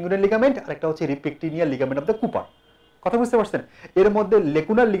part of the inguinal ligament, আর একটা হচ্ছে রিপেক্টিনিয়াল লিগামেন্ট অফ দ্য কুপার। কথা বুঝতে পারছেন? এর মধ্যে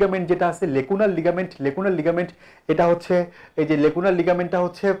লেকুনার লিগামেন্ট যেটা আছে, লেকুনার লিগামেন্ট এটা হচ্ছে, এই যে লেকুনার লিগামেন্টটা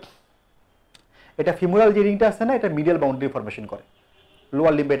হচ্ছে, এটা ফিমোরাল যে রিংটা আছে না, এটা মিডিয়াল বাউন্ডারি ফর্মেশন করে।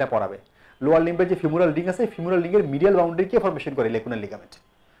 লোয়ার লিম্বে এটা পড়াবে। লোয়ার লিম্বের যে ফিমোরাল রিং আছে, ফিমোরাল রিংয়ের মিডিয়াল বাউন্ডারিকে ফর্মেশন করে লেকুনার লিগামেন্ট।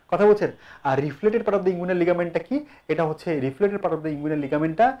 কথা বলছেন? আর reflected part of the inguinal লিগামেন্টটা কি? এটা হচ্ছে reflected part of the inguinal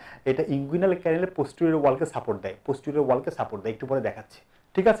লিগামেন্টটা, এটা ইঙ্গুইনাল ক্যানেলের পোস্টেরিয়র ওয়ালকে সাপোর্ট দেয়, একটু পরে দেখাচ্ছি।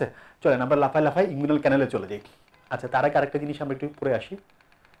 ঠিক আছে, চলেন আমরা লাফাই ইঙ্গুইনাল ক্যানেলে চলে যাই। আচ্ছা, তার আগে আরেকটা জিনিস আমরা একটু পরে আসি,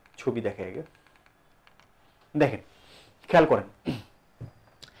 ছবি দেখে আগে। দেখেন, খেয়াল করেন,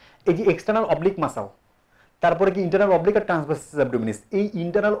 এই যে এক্সটার্নাল অবলিক মাসাও, তারপরে কি ইন্টারনাল অবলিক আর ট্রান্সভার্সাস অ্যাবডোমিনিস। এই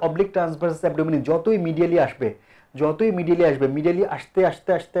ইন্টারনাল অবলিক ট্রান্সভার্সাস অ্যাবডোমিনিস যতই মিডিয়ালি আসবে, মিডিয়ালি আসতে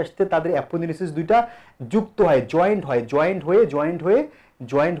তাদের অ্যাপোনিউরোসিস দুইটা যুক্ত হয়, জয়েন্ট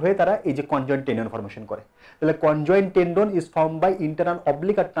হয়ে তারা এই যে কনজয়েন্ট টেনিয়ন ফর্মেশন করে। তাহলে conjoined tendon is form by internal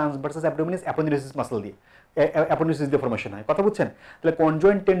oblique R ট্রান্সভার্সাস অ্যাবডোমিনাস অ্যাপোনিউরোসিস muscle দিয়ে, অ্যাপোনিউরোসিস দিয়ে ফর্মেশন হয়। কথা বুঝছেন? তাহলে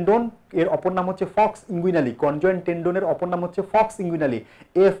কনজয়েন্ট টেন্ডন এর অপর নাম হচ্ছে ফক্স ইঙ্গুইনালি, কনজয়েন্ট টেন্ডনের অপর নাম হচ্ছে ফক্স ইঙ্গুইনালি,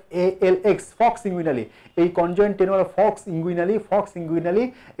 FALX, ফক্স ইঙ্গুইনালি। এই কনজয়েন্ট টেন্ডন ফক্স ইঙ্গুইনালি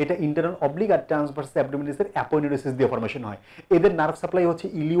এটা ইন্টারনাল অবলিক আর ট্রান্সভার্সাস অ্যাবডোমিনাসের অ্যাপোনিউরোসিস দিয়ে ফর্মেশন হয়। এদের নার্ভ সাপ্লাই হচ্ছে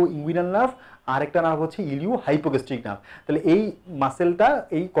ইলিও ইঙ্গুইনাল নার্ভ, আর একটা নার্ভ হচ্ছে ইলিও হাইপোগ্যাস্ট্রিক নার্ভ। তাহলে এই মাসেলটা,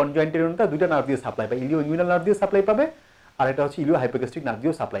 এই কনজয়েন্ট টেন্ডনটা দুইটা নার্ভ দিয়ে সাপ্লাই পায়, ইলিও ইঙ্গুইনাল নার্ভ দিয়ে সাপ্লাই পাবে, আর এটা হচ্ছে ইলিও হাইপোগ্যাস্ট্রিক নার্ভ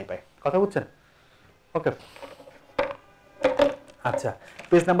দিয়েও সাপ্লাই পায়। কথা বুঝছেন? ওকে, আচ্ছা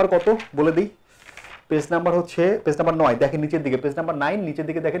পেজ নাম্বার কত বলে দিই। পেজ নাম্বার হচ্ছে পেজ নাম্বার 9, দেখেন নিচের দিকে, পেজ নাম্বার 9 নিচের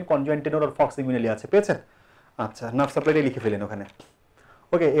দিকে দেখেন কনজয়েন্ট টেন্ডন আর ফক্স ইঙ্গুইনালি আছে, পেয়েছেন? আচ্ছা, নার্ভ সাপ্লাইটা লিখে ফেলেন ওখানে।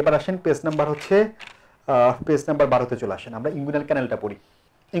 ওকে, এবার আসেন পেজ নাম্বার হচ্ছে পেজ নাম্বার 12তে চলে আসেন। আমরা ইঙ্গুইনাল ক্যানেলটা পড়ি।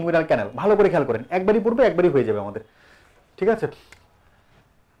 ইঙ্গুইনাল ক্যানেল ভালো করে খেয়াল করেন, একবারই পড়বে একবারই হয়ে যাবে আমাদের, ঠিক আছে?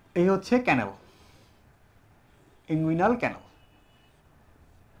 এই হচ্ছে ক্যানেল, ইঙ্গুইনাল ক্যানেল।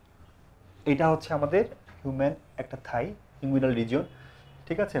 এটা হচ্ছে আমাদের হিউম্যান একটা থাই ইঙ্গুইনাল রিজিয়ন,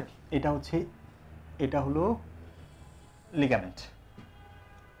 ঠিক আছে? এটা হলো লিগামেন্ট,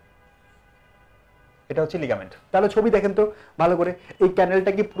 এটা হচ্ছে লিগামেন্ট। তাহলে ছবি দেখেন তো ভালো করে, এই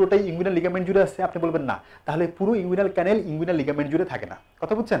ক্যানেলটা কি পুরোটাই ইঙ্গুইনাল লিগামেন্ট জুড়ে আছে? আপনি বলবেন না, তাহলে পুরো ইঙ্গুইনাল ক্যানেল ইঙ্গুইনাল লিগামেন্ট জুড়ে থাকে না।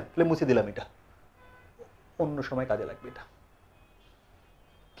 কথা বুঝছেন? তাহলে মুছে দিলাম, এটা অন্য সময় কাজে লাগবে। এটা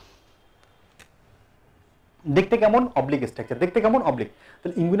দেখতে কেমন? অবলিক স্ট্রাকচার, দেখতে কেমন? অবলিক।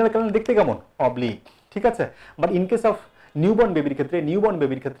 তাহলে ইঙ্গুইনাল ক্যানেল দেখতে কেমন? অবলিক, ঠিক আছে? But in case of newborn বেবির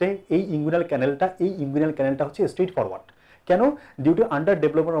ক্ষেত্রে এই ইঙ্গুইনাল ক্যানেলটা হচ্ছে স্ট্রেট ফরওয়ার্ড। কেন? Due to under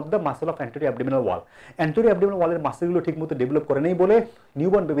development of the muscle of anterior abdominal wall. Anterior abdominal ওয়ালের মাসলগুলো ঠিকমতো ডেভেলপ করে নেই বলে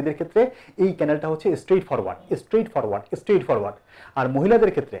নিউবর্ন বেবিদের ক্ষেত্রে এই ক্যানেলটা হচ্ছে স্ট্রেট ফরওয়ার্ড। আর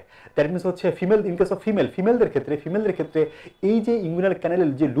মহিলাদের ক্ষেত্রে দ্যাট মিনস হচ্ছে ইন কেস অফ ফিমেলদের ক্ষেত্রে এই যে ইঙ্গুইনাল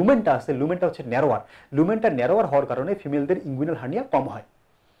ক্যানেলের যে লুমেনটা আছে, লুমেনটা হচ্ছে ন্যারোয়ার হওয়ার কারণে ফিমেলদের ইঙ্গুইনাল হার্নিয়া কম হয়।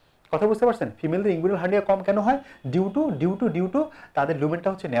 কথা বুঝতে পারছেন? ফিমেলদের ইঙ্গুইনাল হার্নিয়া কম কেন হয়? ডিউ টু তাদের লুমেনটা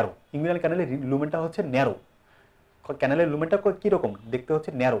হচ্ছে ন্যারো, ইঙ্গুইনাল ক্যানেলের লুমেনটা হচ্ছে ন্যারো। ক্যানেলের লুমেনটা কিরকম দেখতে হচ্ছে?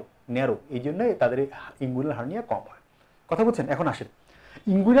 ন্যারো, এই জন্য তাদের ইঙ্গুইনাল হার্নিয়া কম হয়। কথা বুঝছেন? এখন আসেন,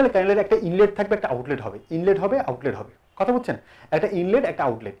 ইঙ্গুইনাল ক্যানেলের একটা ইনলেট থাকবে, একটা আউটলেট হবে, আউটলেট হবে। কথা বুঝছেন? একটা ইনলেট, একটা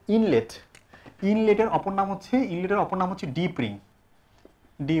আউটলেট। ইনলেটের অপর নাম হচ্ছে ডিপ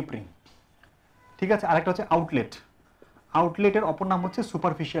রিং, ঠিক আছে? আরেকটা হচ্ছে আউটলেটের অপর নাম হচ্ছে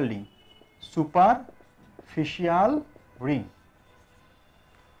সুপারফিশিয়াল রিং।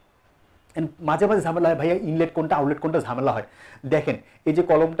 মাঝে মাঝে ঝামেলা হয় ভাইয়া, ইনলেট কোনটা আউটলেট কোনটা, ঝামেলা হয়। দেখেন এই যে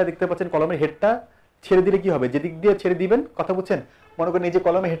কলমটা দেখতে পাচ্ছেন, কলমের হেডটা ছেড়ে দিলে কি হবে? যেদিক দিয়ে ছেড়ে দিবেন, কথা বুঝছেন? মনে করেন এই যে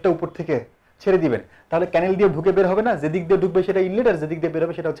কলমের হেডটা উপর থেকে ছেড়ে দিবেন, তাহলে ক্যানেল দিয়ে ঢুকে বের হবে না, যেদিক দিয়ে ঢুকবে সেটা ইনলেট, আর যেদিক দিয়ে বের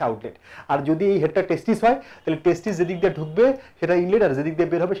হবে সেটা হচ্ছে আউটলেট। আর যদি এই হেডটা টেস্টিস হয়, তাহলে টেস্টিস যেদিক দিয়ে ঢুকবে সেটা ইনলেট, আর যেদিক দিয়ে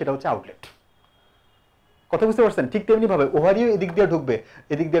বের হবে সেটা হচ্ছে আউটলেট। কথা বুঝতে পারছেন? ঠিক তেমনি ভাবে ওভারিও এদিক দিয়ে ঢুকবে,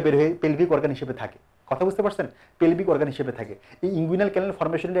 এদিক দিয়ে বের হয়ে পেলভিক অর্গান হিসেবে থাকে। কথা বুঝতে পারছেন? পেলভিক অর্গান হিসেবে থাকে। এই ইঙ্গুইনাল ক্যানেল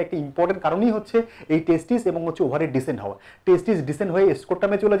ফর্মেশনের একটা ইম্পর্টেন্ট কারণই হচ্ছে এই টেস্টিস এবং হচ্ছে ওভারির ডিসেন্ট হওয়া। টেস্টিস ডিসেন্ট হয়ে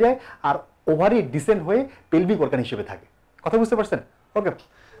স্কোটামে চলে যায়, আর ওভারি ডিসেন্ট হয়ে পেলভিক অর্গান হিসেবে থাকে। কথা বুঝতে পারছেন? ওকে,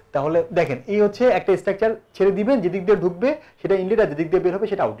 তাহলে দেখেন এই হচ্ছে একটা স্ট্রাকচার, ছেড়ে দিবেন, যেদিক দিয়ে ঢুকবে সেটা ইনলেট, আর যেদিক দিয়ে বের হবে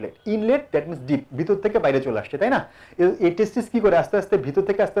সেটা outlet. Inlet that means deep, ভিতর থেকে বাইরে চলে আসছে, তাই না? এই টেস্টিস কি করে আস্তে আস্তে ভিতর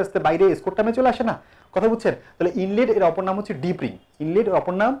থেকে আস্তে আস্তে বাইরে স্কোটামে চলে আসে না? কথা বুঝছেন? তাহলে ইনলেট এর অপর নাম হচ্ছে ডিপ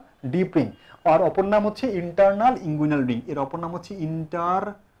রিং, আর অপর নাম হচ্ছে ইন্টারনাল ইঙ্গুইনাল রিং। এর অপর নাম হচ্ছে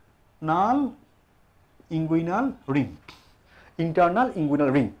ইন্টারনাল ইঙ্গুইনাল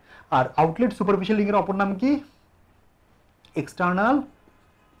রিং। আর আউটলেট সুপারফিশিয়াল রিং এর অপর নাম কি?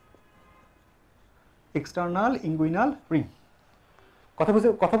 External inguinal ring. কথা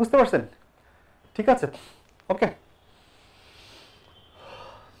বুঝতে পারছেন? ঠিক আছে, ওকে।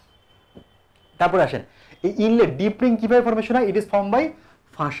 তারপরে আসেন, এই ইনলেট ডিপ রিং কিভাবে ফর্মেশন হয়? It is form by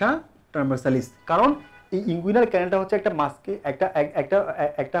ফাসা ট্রান্সভার্সালিস। কারণ এই ইঙ্গুইনাল ক্যানেলটা হচ্ছে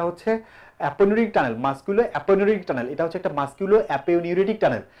একটা হচ্ছে অ্যাপোনিউরিক টানেল, মাস্কুলো অ্যাপোনিউরিক টানেল। এটা হচ্ছে একটা মাস্কুলো অ্যাপোনিউরিক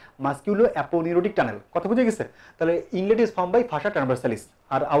টানেল। কথা বুঝে গেছে? তাহলে inlet is form by ফাসা ট্রান্সভার্সালিস,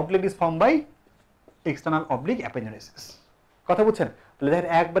 R outlet is form by external oblique অ্যাপোনিউরিস। কথা বুঝছেন? তাহলে দেখেন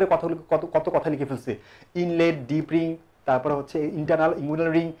একবারে কত কথা লিখে ফেলছে। ইনলেট, ডিপ রিং, তারপরে হচ্ছে internal inguinal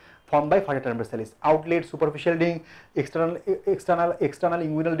ring form by ফাসা ট্রান্সভার্সালিস, outlet superficial ring, external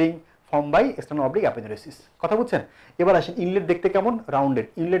inguinal ring form by external oblique অ্যাপোনিউরিস। কথা বুঝছেন? এবার আসেন, ইনলেট দেখতে কেমন?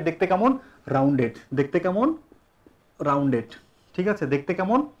 রাউন্ডেড। ঠিক আছে? দেখতে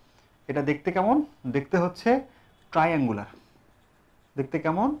কেমন? এটা দেখতে কেমন? দেখতে হচ্ছে ট্রায়াঙ্গুলার।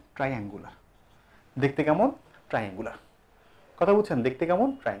 কথা বুঝছেন? দেখতে কেমন?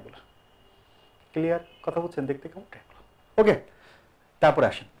 ট্রায়াঙ্গুলার। ক্লিয়ার? কথা বুঝছেন? দেখতে কেমন? ট্রায়াঙ্গুলার। ওকে, তারপরে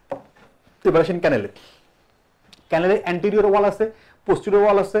আসেন, এবার আসেন ক্যানেলে। ক্যানেলের অ্যান্টেরিয়র ওয়াল আছে, পোস্টেরিয়র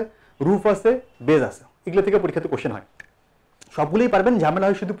ওয়াল আছে, রুফ আছে, বেজ আছে, এগুলো থেকে পরীক্ষাতে কোশ্চেন হয়। সবগুলোই পারবেন, ঝামেলা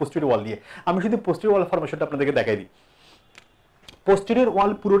হয় শুধু পোস্টেরিয়র ওয়াল দিয়ে। আমি শুধু পোস্টেরিয়র ওয়াল ফরমেশনটা আপনাদেরকে দেখাই দিই। পোস্টেরিয়র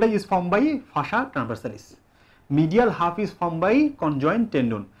ওয়াল পুরোটাই is form by ফাসা ট্রান্সভার্সালিস, medial half is form by conjoined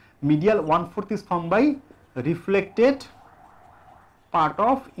tendon, medial 1/4 is form by reflected part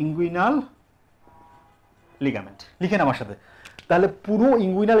of inguinal ligament. লিখেন আমার সাথে, তাহলে পুরো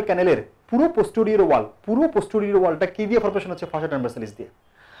ইঙ্গুইনাল ক্যানেলের পুরো পোস্টেরিয়র ওয়ালটা কি দিয়ে ফরমেশন হচ্ছে? ফাসা ট্রান্সভার্সালিস দিয়ে।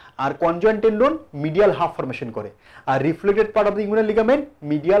 আর conjoined tendon medial half formation করে, আর reflected part of the inguinal ligament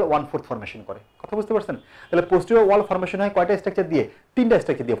medial 1/4 formation করে। কথা বুঝতে পারছেন? তাহলে পোস্টেরিয়র ওয়াল ফরমেশন হয় কয়টা স্ট্রাকচার দিয়ে? 3টা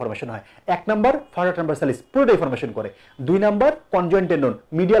স্ট্রাকচার দিয়ে ফরমেশন হয়। 1 নাম্বার ফাসা ট্রান্সভার্সালিস পুরোটাই ফরমেশন করে, 2 number conjoined tendon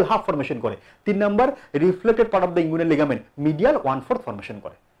medial half formation করে, 3 number reflected part of the inguinal ligament medial 1/4 formation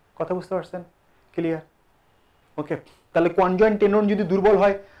করে। কথা বুঝতে পারছেন? ক্লিয়ার? ওকে, তাহলে কনজয়েন্ট টেন্ডন যদি দুর্বল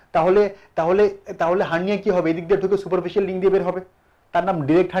হয় তাহলে তাহলে তাহলে হার্নিয়া কি হবে? এদিক দিয়ে ঢুকে সুপারফিশিয়াল লিঙ্ক দিয়ে বের হবে, তার নাম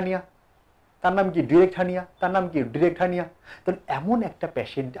ডিরেক্ট হার্নিয়া। তার নাম কি? Direct hernia. তার নাম কি? Direct hernia. তো এমন একটা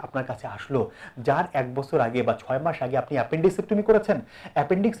পেশেন্ট আপনার কাছে আসলো যার 1 বছর আগে বা 6 মাস আগে আপনি অ্যাপেন্ডিক্সেক্টমি করেছেন,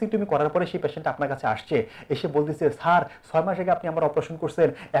 অ্যাপেন্ডিক্সেক্টমি করার পরে সেই পেশেন্ট আপনার কাছে আসছে, এসে বলতেছে স্যার 6 মাস আগে আপনি আমার অপারেশন করছেন,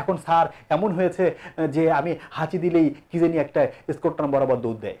 এখন স্যার এমন হয়েছে যে আমি হাঁচি দিলেই কি জানি একটা স্কোরটান বরাবর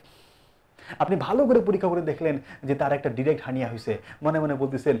দৌড় দেয়। আপনি ভালো করে পরীক্ষা করে দেখলেন যে তার একটা ডিরেক্ট হার্নিয়া হয়েছে, মনে মনে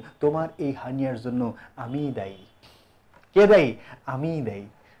বলতেছেন তোমার এই হার্নিয়ার জন্য আমিই দায়ী। কে দায়ী? আমিই দায়ী।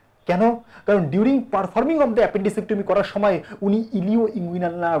 কেন? কারণ during performing of the appendicectomy করার সময় উনি ইলিও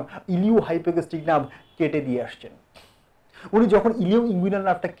ইঙ্গুইনাল নার্ভ, ইলিও হাইপোগ্যাস্ট্রিক নার্ভ কেটে দিয়ে আসছেন। উনি যখন ইলিও ইঙ্গুইনাল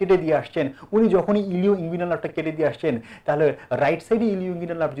নার্ভটা কেটে দিয়ে আসছেন, তাহলে রাইট সাইডে ইলিও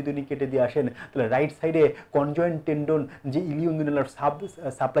ইঙ্গুইনাল নার্ভ যদি উনি কেটে দিয়ে আসেন, তাহলে রাইট সাইডে কনজয়েন্ট টেন্ডন যে ইলিও ইঙ্গুইনাল নার্ভ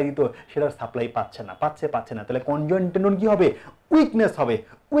সাপ্লাই দিত সেটার সাপ্লাই পাচ্ছে না। তাহলে কনজয়েন্ট টেন্ডন কি হবে?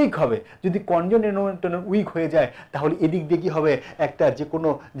 উইক হবে। যদি কনজয়েন্ট টেন্ডন উইক হয়ে যায় তাহলে এদিক দিয়ে কি হবে? একটা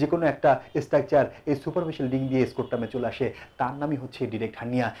যে কোনো একটা স্ট্রাকচার এই সুপারফিশিয়াল লিঙ্ক দিয়ে স্কোরটামে চলে আসে, তার নামই হচ্ছে ডিরেক্ট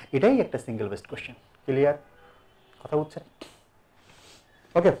হার্নিয়া। এটাই একটা সিঙ্গেল বেস্ট কোশ্চেন। ক্লিয়ার? কথা বুঝছেন?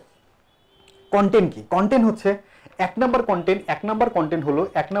 ওকে, কন্টেন্ট কি? কন্টেন্ট হচ্ছে 1 নাম্বার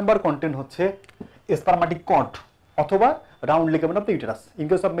কন্টেন্ট হচ্ছে স্পারমাটিক কর্ড অথবা round ligament of the uterus. In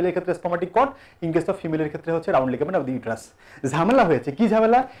case of মেলের ক্ষেত্রে স্পারমাটিক কর্ড, ইন কেস অফ ফিমেলের ক্ষেত্রে হচ্ছে round ligament of the uterus. ঝামেলা হয়েছে, কি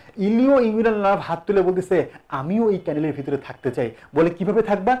ঝামেলা? ইলিও ইঙ্গুইনাল নার্ভ হাত তুলে বলতেছে আমিও এই ক্যানেলের ভিতরে থাকতে চাই। বলে কিভাবে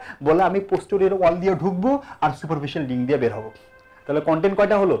থাকবা? বলে আমি পোস্টেরিয়র ওয়াল দিয়ে ঢুকবো আর সুপারফিশিয়াল লিঙ্ক দিয়ে বের হবো। তাহলে কন্টেন্ট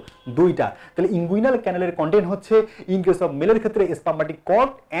কয়টা হলো? 2টা। তাহলে ইঙ্গুইনাল ক্যানেলের কন্টেন্ট হচ্ছে ইন কেস অফ মেলের ক্ষেত্রে স্পারমাটিক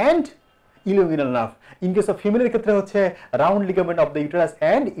cord and ইলিও inguinal nerve, in case of ফিমেলের ক্ষেত্রে হচ্ছে round ligament of the uterus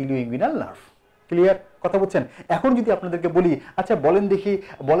and ইলিও inguinal nerve. Clear? কথা বুঝছেন? এখন যদি আপনাদেরকে বলি আচ্ছা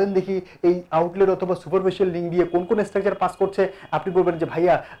বলেন দেখি এই আউটলেট অথবা সুপারফিশিয়াল লিঙ্ক দিয়ে কোন কোন স্ট্রাকচার পাস করছে, আপনি বলবেন যে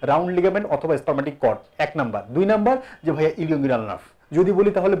ভাইয়া রাউন্ড লিগামেন্ট অথবা স্পারমাটিক কর্ড 1 নাম্বার, 2 নাম্বার যে ভাইয়া ইলিও ইঙ্গুইনাল নার্ভ। যদি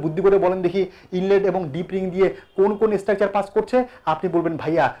বলি তাহলে বুদ্ধি করে বলেন দেখি ইনলেট এবং ডিপ রিং দিয়ে কোন কোন স্ট্রাকচার পাস করছে, আপনি বলবেন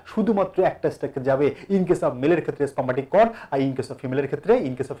ভাইয়া শুধুমাত্র একটা স্ট্রাকচার যাবে, ইন কেস অফ মেলের ক্ষেত্রে স্পারমাটিক cord R in case of ফিমেলের ক্ষেত্রে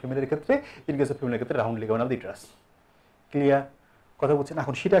round ligament of the uterus. Clear? কথা বুঝছেন?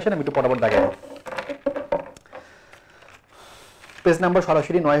 এখন সেটা আসেন আমি একটু পটাপট দেখাবো। পেজ নাম্বার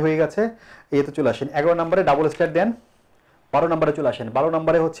সরাসরি 9 হয়ে গেছে, এতে চলে আসেন। 11 নম্বরে ডাবল স্টার দেন, 12 নম্বরে চলে আসেন। 12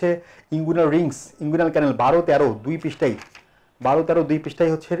 নম্বরে হচ্ছে ইঙ্গুইনাল রিংস, ইঙ্গুইনাল ক্যানেল 12-13 দুই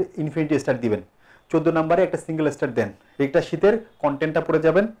পৃষ্ঠায় হচ্ছে ইনফিনিটি স্টার দিবেন। 14 নম্বরে একটা সিঙ্গেল স্টার দেন। রেক্টা শীতের কন্টেন্টটা পড়ে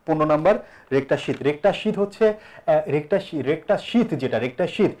যাবেন। 15 নম্বর রেক্টা শীত হচ্ছে রেক্টা শীত হচ্ছে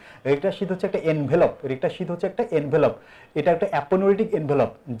একটা এনভেলপ। এটা একটা অ্যাপোনেউরিটিক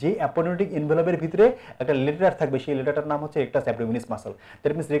এনভেলপ। যে অ্যাপোনেউরিটিক এনভেলপের ভিতরে একটা লেটার থাকবে, সেই লেটারটার নাম হচ্ছে rectus অ্যাবডোমিনালিস muscle.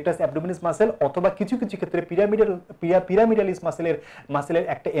 That means rectus অ্যাবডোমিনালিস muscle অথবা কিছু ক্ষেত্রে পিরামিডালিস মাসলের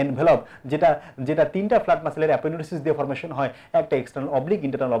একটা এনভেলপ, যেটা 3টা ফ্ল্যাট মাসলের অ্যাপোনেউরিসিস দিয়ে ফরমেশন হয়, একটা এক্সটার্নাল অবলিক,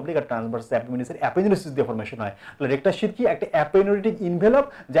 ইন্টারনাল অবলিক আর ট্রান্সভার্স অ্যাবডোমিনালিসের অ্যাপোনেউরিসিস দিয়ে ফরমেশন হয়। তাহলে রেক্টাস শীত কি? একটা অ্যাপোনেউরিটিক এনভেলপ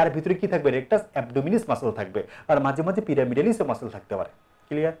যার ভিতরে কি থাকবে? রেক্টাস অ্যাবডোমিনালিস মাসল থাকবে আর মাঝে মাঝে পিরামিডালিস মাসল থাকতে পারে।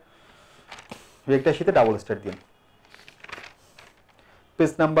 ক্লিয়ার? রেক্টাস শীতে ডাবল স্টার দিন।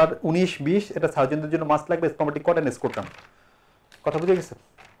 পেজ নাম্বার 19-20 এটা সার্জনদের জন্য মাস্ট লাগবে, স্পারমাটিক কর্ড এন্ড স্কোরটাম। কথা বুঝে গেছে?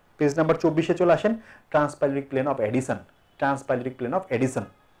 পেজ নাম্বার 24-এ চলে আসেন। ট্রান্সপাইলোরিক প্লেন অফ এডিসন।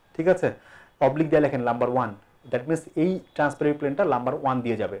 ঠিক আছে? অবলিক দিয়ে লেখেন নাম্বার 1, দ্যাট মিন্স এই ট্রান্সপাইলোরিক প্লেনটা নাম্বার 1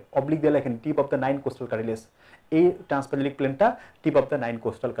 দিয়ে যাবে। অবলিক দিয়ে লেখেন tip of the 9 coastal cartilage. এই ট্রান্সপাইলোরিক প্লেনটা tip of the 9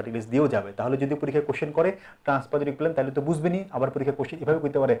 coastal cartilage দিয়েও যাবে। তাহলে যদি পরীক্ষায় কোশ্চেন করে ট্রান্সপাইলোরিক প্লেন তাহলে তো বুঝবেনই। আবার পরীক্ষায় কোশ্চেন এভাবে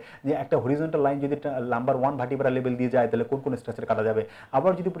করতে পারে যে একটা হরিজন্টাল লাইন যদি নাম্বার 1 ভার্টিব্রাল লেভেল দিয়ে যায় তাহলে কোন কোন স্ট্রাকচার কাটা যাবে।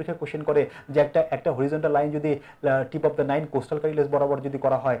 আবার যদি পরীক্ষায় কোশ্চেন করে যে একটা হরিজন্টাল লাইন যদি tip of the 9 coastal cartilage বরাবর যদি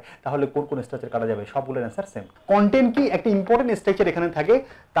করা হয় তাহলে কোন কোন স্ট্রাকচার কাটা যাবে, সবগুলোর অ্যান্সার সেম। কন্টেন্ট কি? একটা ইম্পর্টেন্ট স্ট্রাকচার এখানে থাকে,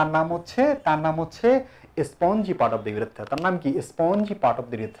 তার নাম হচ্ছে spongy part of the urethra. তার নাম কি? Spongy part of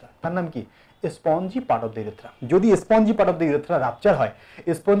the urethra. তার নাম কি? Spongy part of the urethra. যদি spongy part of the urethra rupture হয়,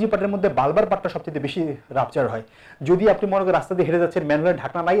 স্পঞ্জি পার্টের মধ্যে বালবার পার্টটা সবচেয়ে বেশি রাপচার হয়। যদি আপনি মনে করেন রাস্তা দিয়ে হেঁটে যাচ্ছেন, ম্যানুয়াল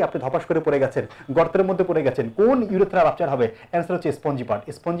ঢাকনা নাই, আপনি ধপাস করে পড়ে গেছেন, গর্তের মধ্যে পড়ে গেছেন, কোন ইউরেথ্রা রাপচার হবে? অ্যান্সার হচ্ছে স্পঞ্জি পার্ট।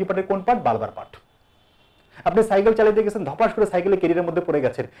 স্পঞ্জি পার্টের কোন পার্ট? বালবার পার্ট। আপনি সাইকেল চালাতে গেছেন, ধপাস করে সাইকেলের ক্যারিয়ারের মধ্যে পড়ে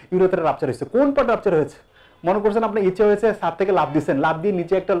গেছেন, ইউরেথ্রা রাপচার হয়েছে। কোন পার্ট রাপচার হয়েছে? মনে করছেন আপনার ইচ্ছে হয়েছে ছাদ থেকে লাফ দিচ্ছেন, লাফ দিয়ে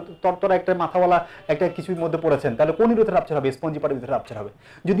নিচে একটা তরতরা একটা মাথাওয়ালা একটা কিছুর মধ্যে পড়েছেন, তাহলে কোন ইউরেথ্রা রাপচার হবে? Spongy part of urethra rupture হবে।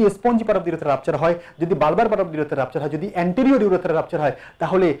 যদি spongy part of urethra rupture হয়, যদি Balbir part of urethra rupture হয়, যদি অ্যান্টেরিয়র ইউরেথ্রা রাপচার হয়,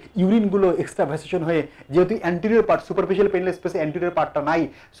 তাহলে ইউরিনগুলো এক্সট্রা ভ্যাসেশন হয়ে, যেহেতু অ্যান্টেরিয়র পার্ট, সুপারফিশিয়াল পেনিয়াল স্পেসে অ্যান্টেরিয়র পার্টটা নাই,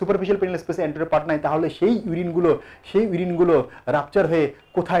 সুপারফিশিয়াল পেনিয়াল স্পেসে অ্যান্টেরিয়র পার্ট নাই, তাহলে সেই ইউরিনগুলো রাপচার হয়ে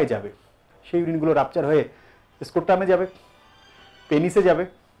কোথায় যাবে? সেই ইউরিনগুলো রাপচার হয়ে স্কোট্রামে যাবে, পেনিসে যাবে,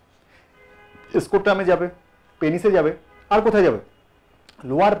 স্কোট্রামে যাবে, পেনিসে যাবে, আর কোথায় যাবে?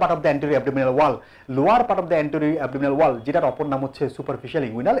 Lower part of the anterior abdominal wall. Lower part of the anterior abdominal ওয়াল, যেটার অপর নাম হচ্ছে সুপারফিশিয়াল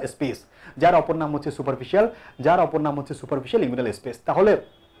ইনগুইনাল স্পেস, যার অপর নাম হচ্ছে সুপারফিশিয়াল ইনগুইনাল স্পেস। তাহলে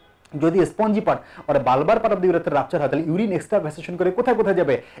যদি spongy part R Balbir part of the urethra rupture হয়, তাহলে ইউরিন এক্সট্রা ভ্যাসেশন করে কোথায় কোথায়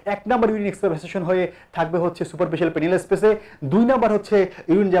যাবে? 1 নাম্বার ইউরিন এক্সট্রা ভ্যাসেশন হয়ে থাকবে হচ্ছে সুপারফিশিয়াল পেনিয়াল স্পেসে, 2 নাম্বার হচ্ছে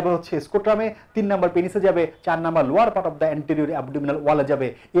ইউরিন যাবে হচ্ছে স্কোট্রামে, 3 নাম্বার পেনিসে যাবে, 4 number lower part of the anterior abdominal ওয়ালে যাবে।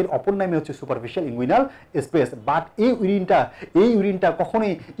 এর অপর নামে হচ্ছে সুপারফিশিয়াল ইনগুইনাল স্পেস। বাট এই ইউরিনটা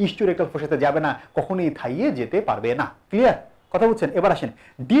কখনোই ইস্টোরেক্টাল ফোসাতে যাবে না, কখনোই থাইয়ে যেতে পারবে না। ক্লিয়ার? কথা বুঝছেন? এবার আসেন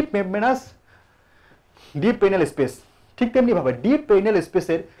ডিপ পেনিয়াল স্পেস। ঠিক তেমনি ভাবে ডিপ পেনিয়াল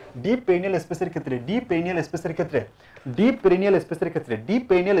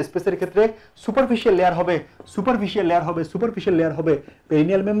স্পেসের ক্ষেত্রে সুপারফিশিয়াল লেয়ার হবে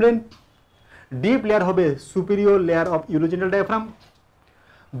পেরিনিয়াল মেমব্রেন, ডিপ লেয়ার হবে superior layer of ইউরোজেনাল diaphragm,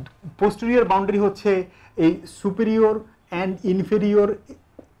 posterior boundary হচ্ছে এই সুপিরিয়র অ্যান্ড ইনফেরিয়র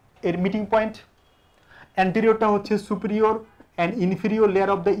এর মিটিং পয়েন্ট, অ্যান্টেরিয়রটা হচ্ছে superior and inferior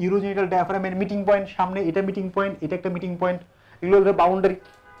layer of the urogenital diaphragm এর মিটিং পয়েন্ট। সামনে এটা মিটিং পয়েন্ট, এটা একটা মিটিং পয়েন্ট, এগুলো হলো বাউন্ডারি।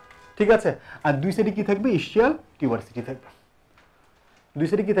 ঠিক আছে? আর দুই সাইডে কি থাকবে? ইস্চিয়াল টিউবারসিটি থাকবে। দুই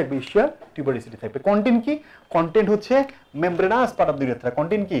সাইডে কি থাকবে? ইস্চিয়াল টিউবারসিটি থাকবে। কন্টেন্ট কি? কন্টেন্ট হচ্ছে membranous part of the urethra.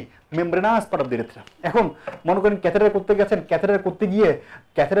 Content কি? Membranous part of the urethra. এখন মনে করেন ক্যাথেটার করতে গেছেন, ক্যাথেটার করতে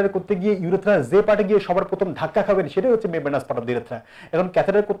গিয়ে ইউরেথ্রা যে পার্টে গিয়ে সবার প্রথম ধাক্কা খাবেন সেটাই হচ্ছে membranous part of the urethra. এখন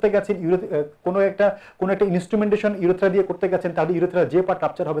ক্যাথেটার করতে গেছেন, কোনো একটা ইনস্ট্রুমেন্টেশন ইউরেথ্রা দিয়ে করতে গেছেন, তাহলে ইউরেথ্রা যে পার্ট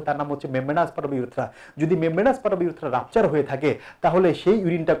রাপচার হবে তার নাম হচ্ছে মেমব্রেনাস পার্ট অফ ইউরেথ্রা। যদি membranous part of urethra rupture হয়ে থাকে, তাহলে সেই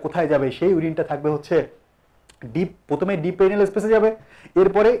ইউরিনটা কোথায় যাবে? সেই ইউরিনটা থাকবে হচ্ছে প্রথমে ডিপ পেরিনিয়াল স্পেসে যাবে,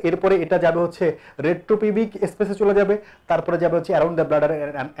 এরপরে এটা যাবে হচ্ছে রেট্রোপিবিক স্পেসে চলে যাবে, তারপরে যাবে হচ্ছে around the bladder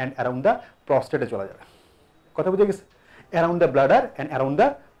and around the প্রস্টেটে চলে যাবে। কথা বুঝে গেছে? Around the bladder and around the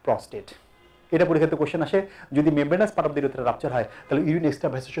prostate. এটা পরীক্ষাতে কোশ্চেন আসে। যদি membranous part of the urethra rupture হয়, তাহলে ইউরিন এক্সট্রা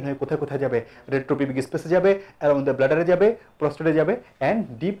ভ্যাসেশন হয়ে কোথায় কোথায় যাবে? রেট্রোপিবিক স্পেসে যাবে, অ্যারাউন্ড দ্য ব্লাডারে যাবে, প্রস্টেটে যাবে, অ্যান্ড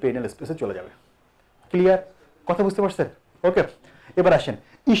ডিপ পেরিনিয়াল স্পেসে চলে যাবে। ক্লিয়ার? কথা বুঝতে পারছেন? ওকে, এবার আসেন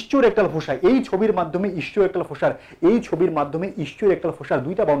ইস্টোরেক্টাল ফোসা। এই ছবির মাধ্যমে ইস্টোরেক্টাল ফোসার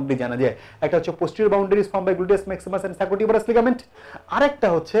দুইটা বাউন্ডারি জানা যায়। একটা হচ্ছে posterior boundaries form by গ্লুটেয়াস Maximus and স্যাক্রোটিউবারাস ligament, আরেকটা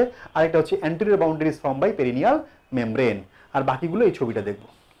হচ্ছে anterior boundaries form by perineal membrane. আর বাকিগুলো এই ছবিটা দেখব।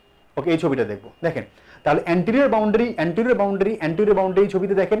 ওকে, এই ছবিটা দেখব। দেখেন তাহলে অ্যান্টেরিয়র বাউন্ডারি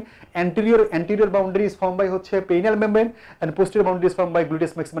ছবিতে দেখেন, anterior boundary is form by হচ্ছে perineal membrane and posterior boundary is form by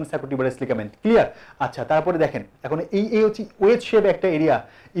গ্লুটেয়াস Maximus স্যাক্রোটিউবারাস ligament. Clear? আচ্ছা, তারপরে দেখেন এখন এই হচ্ছে ওয়েজ শেপ একটা এরিয়া,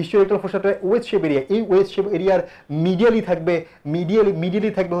 ইস্টোরেক্টাল ফোসাটা ওয়েজ শেপ এরিয়া। এই ওয়েজ শেপ এরিয়ার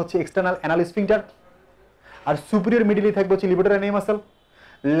মিডিয়ালি থাকবে হচ্ছে এক্সটার্নাল অ্যানাল স্ফিংটার, আর সুপিরিয়র মিডিয়ালি থাকবে হচ্ছে লিবেটার অ্যানাল মাসল,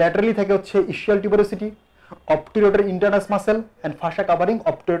 ল্যাটারালি থাকে হচ্ছে ইস্চিয়াল টিউবারসিটি, অপটিউরেটর ইন্টারনাস মাসল এন্ড ফাসা কাভারিং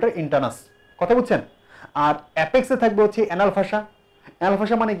অপটিউরেটর ইন্টারনাস। কথা বুঝছেন? আর অ্যাপেক্সে থাকবে হচ্ছে অ্যানাল ফাসা। অ্যানাল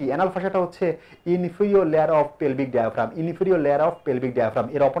ফাসা মানে কি? অ্যানাল ফাসাটা হচ্ছে inferior layer of pelvic diaphragm,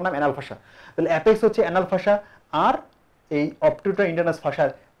 এর অপর নাম অ্যানাল ফাসা। তাহলে অ্যাপেক্স হচ্ছে অ্যানাল ফাসা আর এই অপটিউরেটর ইন্টারনাস ফাসার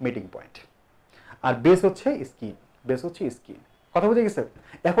মিটিং পয়েন্ট, আর বেস হচ্ছে স্কিন। কথা বুঝে গেছে?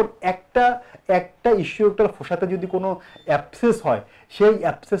 এখন একটা ইস্টোরেক্টাল ফোসাতে যদি কোনো অ্যাবসেস হয়, সেই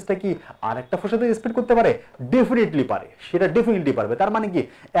অ্যাবসেসটা কি আর একটা ফোসাতে স্প্রেড করতে পারে? ডেফিনেটলি পারে, সেটা ডেফিনেটলি পারবে। তার মানে কি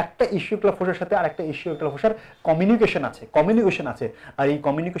একটা ইস্টোরেক্টাল ফোসার সাথে আরেকটা ইস্টোরেক্টাল ফোসার কমিউনিকেশন আছে, আর এই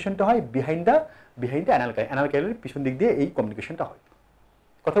কমিউনিকেশনটা হয় বিহাইন্ড দ্য অ্যানাল ক্যানেলের পিছন দিক দিয়ে এই কমিউনিকেশনটা হয়।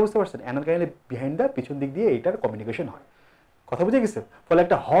 কথা বুঝতে পারছেন? অ্যানাল ক্যানেলের বিহাইন্ড দ্য পিছন দিক দিয়ে এইটার কমিউনিকেশন হয়। কথা বুঝে গেছে? ফলে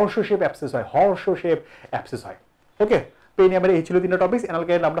একটা হর্স শেপ অ্যাবসেস হয়। ওকে, পেরিনিয়ামের এই ছিল 3টা টপিকস। অ্যানাল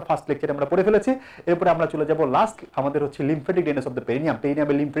ক্যানেল আমরা ফার্স্ট লেকচারে আমরা পড়ে ফেলেছি। এরপরে আমরা চলে যাব লাস্ট, আমাদের হচ্ছে lymphatic drainage of the perineum.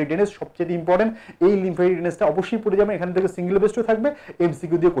 পেরিনিয়ামের lymphatic drainage সবচেয়ে ইম্পর্টেন্ট। এই লিম্ফেটিক ড্রেনেজটা অবশ্যই পড়ে যাবেন। এখান থেকে সিঙ্গেল বেসড থাকবে,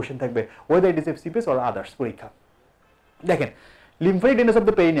 এমসিকিউ দিয়ে কোশ্চেন থাকবে, weather it is FCPS or others পরীক্ষা। দেখেন lymphatic drainage of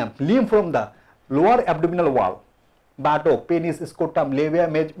the perineum, lymph from the lower abdominal wall, বাটক, penis, স্কোটাম, livia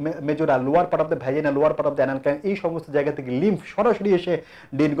মেজোরা, lower part of the ভ্যাজিনা, lower part of the anal canal, এই সমস্ত জায়গা থেকে lymph সরাসরি এসে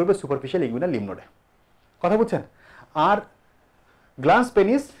drain করবে superficial inguinal lymph নোডে। কথা বুঝছেন? আর glance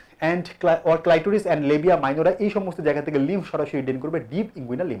penis and or clitoris and Libya minora, এই সমস্ত জায়গা থেকে লিম্ফ সরাসরি ড্রেন করবে ডিপ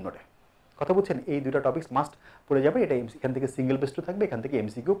ইনগুইনাল লিম্ফ নোডে। কথা বুঝছেন? এই দুটো টপিকস মাস্ট পড়ে যাবে। এটা এখান থেকে সিঙ্গেল বেস্টও থাকবে, এখান থেকে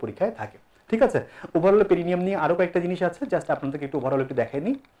এমসিকিউ পরীক্ষায় থাকে। ঠিক আছে? ওভারঅল পেরিনিয়াম নিয়ে আরও কয়েকটা জিনিস আছে, জাস্ট আপনাদেরকে একটু ওভারঅল একটু দেখাই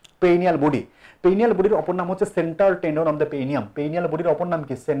নিই। পেইনিয়াল বডি, পেইনিয়াল বডির অপর নাম হচ্ছে সেন্ট্রাল টেন্ডন অফ দ্য পেইনিয়াম। পেইনিয়াল বডির অপর নাম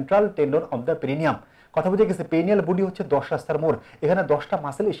কি? Central tendon of the perineum. কথা বুঝে গেছে? পেইনিয়াল বডি হচ্ছে 10 রাস্তার মোড়, এখানে 10টা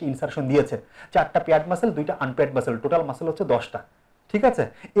মাসেল এসে ইনসারশন দিয়েছে, 4টা পেয়ার্ড মাসেল, 2টা আনপেয়ার্ড মাসেল, টোটাল মাসেল হচ্ছে 10টা। ঠিক আছে?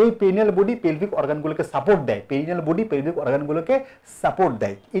 এই পেইনিয়াল বডি পেলভিক অর্গানগুলোকে সাপোর্ট দেয়, পেইনিয়াল বডি পেলভিক অর্গানগুলোকে সাপোর্ট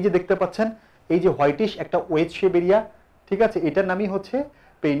দেয়। এই যে দেখতে পাচ্ছেন, এই যে হোয়াইটিশ একটা ওয়েজ শেপ এরিয়া, ঠিক আছে, এটার নামই হচ্ছে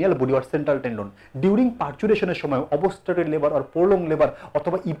পেইনিয়াল body or central tendon. During পার্চুরেশনের সময়, অবস্ট্রাটেড লেবার অর প্রোলং লেবার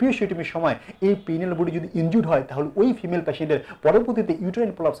অথবা ইপিওসিটমির সময় এই পেইনিয়াল বডি যদি ইনজুর্ড হয়, তাহলে ওই ফিমেল পেশেন্টের পরবর্তীতে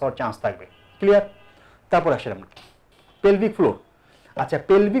ইউটেরাইন প্রলাপস হওয়ার চান্স থাকবে। ক্লিয়ার? তারপর আসেন আমরা পেলভিক ফ্লোর। আচ্ছা,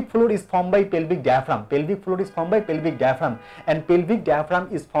 pelvic floor is formed by pelvic diaphragm. Pelvic floor is formed by pelvic diaphragm, and pelvic diaphragm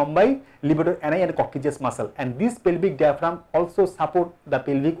is formed by levator ani and coccygeus muscle, and this pelvic diaphragm also support the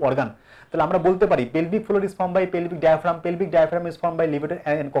pelvic organ. তাহলে আমরা বলতে পারি pelvic floor is formed by pelvic diaphragm, pelvic diaphragm is formed by levator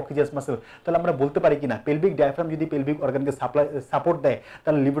ani and coccygeus muscle. তাহলে আমরা বলতে পারি কিনা pelvic diaphragm যদি pelvic organকে সাপোর্ট দেয়,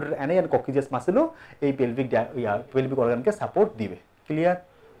 তাহলে levator ani and coccygeus muscle-ও এই pelvic organকে সাপোর্ট দিবে। ক্লিয়ার?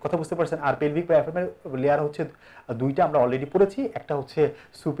 কথা বুঝতে পারছেন? আর পেলভিক ডায়াফ্রামের লেয়ার হচ্ছে দুইটা, আমরা অলরেডি পড়েছি, একটা হচ্ছে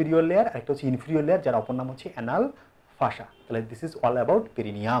সুপিরিয়র লেয়ার আর একটা হচ্ছে ইনফিরিয়র লেয়ার, যার অপর নাম হচ্ছে অ্যানাল ফাসা। তাহলে this is all about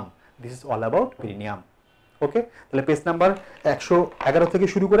perineum, this is all about perineum. ওকে, তাহলে পেজ নাম্বার 111 থেকে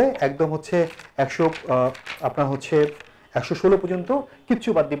শুরু করে একদম হচ্ছে 116 পর্যন্ত কিচ্ছু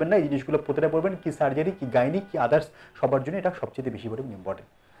বাদ দিবেন না, এই জিনিসগুলো প্রতিটা পড়বেন, কি সার্জারি, কি গাইনি, কি আদার্স, সবার জন্য এটা সবচেয়ে বেশি পরিমাণ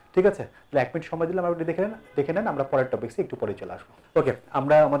ইম্পর্টেন্ট। ঠিক আছে? তাহলে 1 মিনিট সময় দিলাম, আপনি দেখে নেন, আমরা পরের টপিক্সে একটু পরে চলে আসবো। ওকে,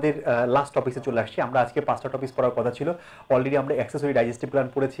 আমরা আমাদের লাস্ট টপিক্সে চলে আসছি। আমরা আজকে 5টা টপিক্স পড়ার কথা ছিল, অলরেডি আমরা অ্যাক্সেসরি ডাইজেস্টিভ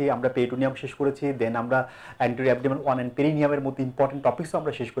গ্ল্যান্ড পড়েছি, আমরা পেরিটোনিয়াম শেষ করেছি, দেন আমরা অ্যান্টেরিয়র অ্যাবডোমেন 1 অ্যান্ড পেরিনিয়ামের মতো ইম্পর্টেন্ট টপিক্সও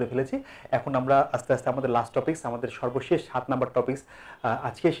আমরা শেষ করে ফেলেছি। এখন আমরা আস্তে আস্তে আমাদের লাস্ট টপিক্স, আমাদের সর্বশেষ 7 নাম্বার টপিক্স,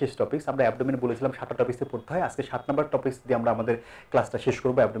 আজকে শেষ টপিক্স। আমরা অ্যাবডোমেন বলেছিলাম 7টা টপিক্সে পড়তে হয়, আজকে 7 নাম্বার টপিক্স দিয়ে আমরা আমাদের ক্লাসটা শেষ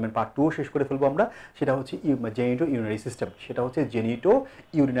করবো। অ্যাবডোমেন পার্ট 2ও শেষ করে ফেলবো আমরা, সেটা হচ্ছে জেনিটো ইউরিনারি সিস্টেম, সেটা হচ্ছে জেনিটো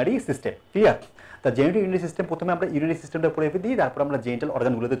ইউরিনারি সিস্টেম। ক্লিয়ার? তা জেনিটো ইউরিনারি সিস্টেম, প্রথমে আমরা ইউরিনারি সিস্টেমটা পড়ে দিই, তারপর আমরা জেনিটাল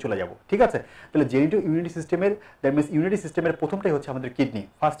অর্গানগুলোতে চলে যাব। ঠিক আছে? তাহলে জেনিটো ইউরিনারি সিস্টেমের, দ্যাট মিনস ইউরিনারি সিস্টেমের প্রথমটাই হচ্ছে আমাদের কিডনি।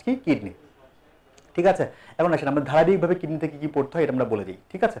 ফার্স্ট কি? কিডনি। ঠিক আছে? এখন আসেন আমরা ধারাবাহিকভাবে কিডনি থেকে কি পড়তে হয় এটা আমরা বলে দিই।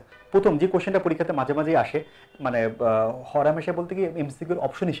 ঠিক আছে? প্রথম যে কোশ্চেনটা পরীক্ষাতে মাঝে মাঝেই আসে, মানে হরহামেশা বলতে কি এমসিকিউর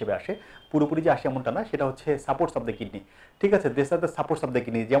অপশন হিসেবে আসে, পুরোপুরি যে আসে এমনটা না, সেটা হচ্ছে সাপোর্টস অফ দ্য কিডনি। ঠিক আছে? This are the supports of the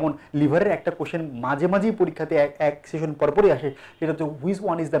kidney. যেমন লিভারের একটা কোশ্চেন মাঝে মাঝেই পরীক্ষাতে এক সেশন পরপরই আসে, সেটা হচ্ছে which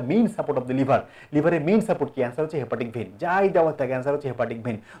one is the main support of the liver. লিভারের মেইন সাপোর্ট কি? অ্যান্সার হচ্ছে হেপাটিক ভেন। যাই দেওয়া থাকে অ্যান্সার হচ্ছে হেপাটিক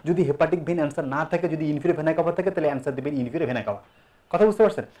ভেন। যদি হেপাটিক ভেন অ্যান্সার না থাকে, যদি ইনফিরিয়র ভেনা কাভা থাকে, তাহলে অ্যান্সার দেবেন ইনফিরিয়র ভেনা কাভা। কথা বুঝতে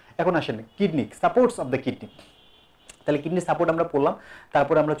পারছেন? এখন আসেন kidney, supports of the kidney. তাহলে কিডনি সাপোর্ট আমরা পড়লাম,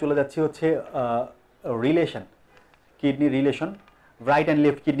 তারপরে আমরা চলে যাচ্ছি হচ্ছে relation, kidney relation, right and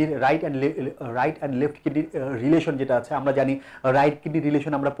left কিডনির, রাইট অ্যান্ড লেফট কিডনির রিলেশন যেটা আছে, আমরা জানি রাইট কিডনি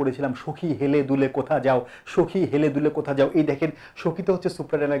রিলেশন আমরা পড়েছিলাম সখী হেলে দুলে কোথা যাও, সখী হেলে দুলে কোথা যাও। এই দেখেন, সখীতে হচ্ছে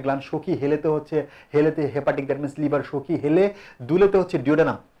সুপ্রারেনাল গ্ল্যান্ড, সখী হেলেতে হেপাটিক, দ্যাট মিন্স লিভার, সখী হেলে দুলেতে হচ্ছে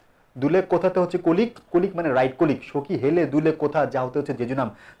ডিওডেনাম, দুলে কোথাতে হচ্ছে কলিক, কলিক মানে রাইট কলিক, সখী হেলে দুলে কোথা যাওতে হচ্ছে জেজুনাম।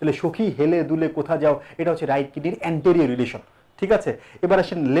 তাহলে সখী হেলে দুলে কোথা যাও, এটা হচ্ছে রাইট কিডনির অ্যান্টেরিয়র রিলেশন। ঠিক আছে? এবার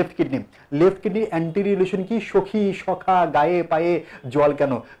আসেন লেফট কিডনি। লেফট কিডনির অ্যান্টেরিয়র রিলেশন কি? সখী সখা গায়ে পায়ে জল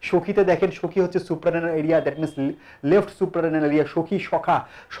কেন। সখীতে দেখেন, সখী হচ্ছে suprarenal area, that means left suprarenal area. সখী সখা,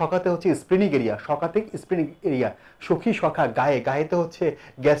 সখাতে হচ্ছে স্প্লিনিক এরিয়া, সখাতে স্প্লিনিক এরিয়া। সখী সখা গায়ে, গায়েতে হচ্ছে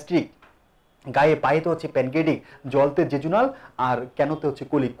গ্যাস্ট্রিক, গায়ে পায়েতে হচ্ছে প্যানক্রিয়াটিক, জলতে জেজুনাল, আর কেনতে হচ্ছে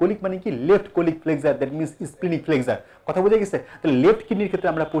কলিক। কলিক মানে কি? Left colic flexor, that means splenic flexor. কথা বোঝা গেছে? তাহলে লেফট কিডনির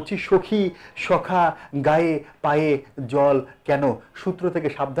ক্ষেত্রে আমরা পড়ছি সখী সখা গায়ে পায়ে জল কেন। সূত্র থেকে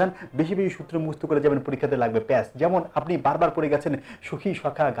সাবধান, বেশি বেশি সূত্র মুস্ত করে যাবেন, পরীক্ষাতে লাগবে প্যাস। যেমন আপনি বারবার পড়ে গেছেন সখী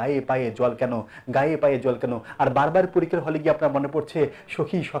সখা গায়ে পায়ে জল কেন, গায়ে পায়ে জল কেন, আর বারবার পরীক্ষার হলে গিয়ে আপনার মনে পড়ছে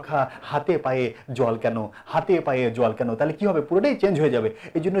সখী সখা হাতে পায়ে জল কেন, হাতে পায়ে জল কেন। তাহলে কি হবে? পুরোটাই চেঞ্জ হয়ে যাবে।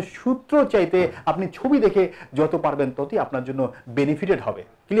 এই জন্য সূত্র চাইতে আপনি ছবি দেখে যত পারবেন ততই আপনার জন্য বেনিফিটেড হবে।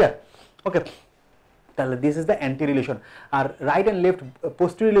 ক্লিয়ার? ওকে, তাহলে this is the anti relation. R right and left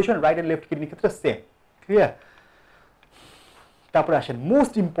posterior relation right and left কিডনির ক্ষেত্রে সেম। ক্লিয়ার? তারপরে আসেন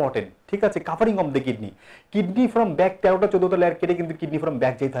মোস্ট ইম্পর্টেন্ট, ঠিক আছে, covering of the kidney. Kidney from back 13টা 14টা layer কেটে কিন্তু কিডনি ফ্রম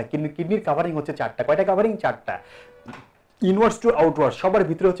ব্যাক যেতে হয়, কিন্তু কিডনির কাভারিং হচ্ছে 4টা। কয়টা কাভারিং? 4টা। ইনওয়ার্ডস টু আউটওয়ার্ডস, সবার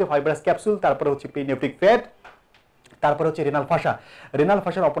ভিতরে হচ্ছে ফাইব্রাস ক্যাপসুল, তারপরে হচ্ছে পেরিনেফ্রিক ফ্যাট, তারপরে হচ্ছে রেনাল ফাসা। রেনাল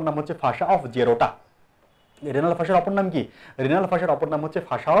ফাসার অপর নাম হচ্ছে ফাসা অফ জেরোটা। রেনাল ফাসার অপর নাম কি? রেনাল ফাসার অপর নাম হচ্ছে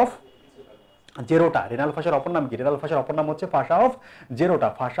ফাসা অফ জেরোটা। রেনাল ফাসার অপর নাম কি? রেনাল ফাসার অপর নাম হচ্ছে ফাসা অফ জেরোটা,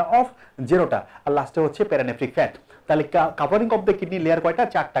 ফাসা অফ জেরোটা। আর লাস্টে হচ্ছে প্যারানেফ্রিক ফ্যাট। তাহলে covering of the kidney layer কয়টা?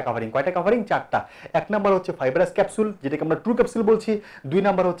 4টা কাভারিং। কয়টা কাভারিং? 4টা। এক নাম্বার হচ্ছে ফাইব্রাস ক্যাপসুল, যেটাকে আমরা ট্রু ক্যাপসুল বলছি। 2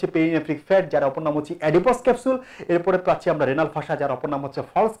 নাম্বার হচ্ছে পেরিনেফ্রিক ফ্যাট, যার অপর নাম হচ্ছে অ্যাডিপোস ক্যাপসুল। এরপরে পাচ্ছি আমরা রেনাল ফাসা, যার অপর নাম হচ্ছে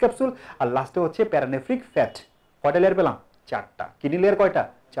ফলস ক্যাপসুল। আর লাস্টে হচ্ছে প্যারানেফ্রিক ফ্যাট। কয়টা লেয়ার পেলাম? 4টা। কিডনি লেয়ার কয়টা?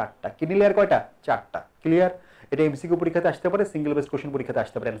 4টা। কিডনি লেয়ার কয়টা? 4টা। ক্লিয়ার? এটা এমসিকিউ পরীক্ষাতে আসতে পারে, সিঙ্গেল বেস কোশ্চেন পরীক্ষাতে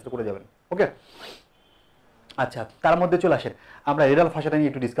আসতে পারে, অ্যান্সার করে যাবেন। ওকে, আচ্ছা, তার মধ্যে চলে আসেন আমরা রেনাল ফাসাটা নিয়ে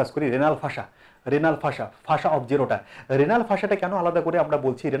একটু ডিসকাস করি। Renal ফাসা, renal ফাসা, ফাসা of জেরোটা। রেনাল ফাসাটা কেন আলাদা করে আমরা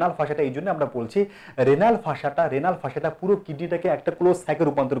বলছি? রেনাল ফাসাটা এই জন্য আমরা বলছি, রেনাল ফাসাটা পুরো কিডনিটাকে একটা ক্লোজ স্যাকে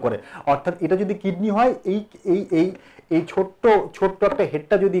রূপান্তর করে। অর্থাৎ এটা যদি কিডনি হয়, এই এই এই এই ছোট্ট ছোট্ট একটা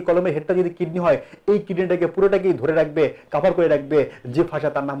হেডটা যদি, কলমের হেডটা যদি কিডনি হয়, এই কিডনিটাকে পুরোটাকেই ধরে রাখবে, কভার করে রাখবে যে ফাসা,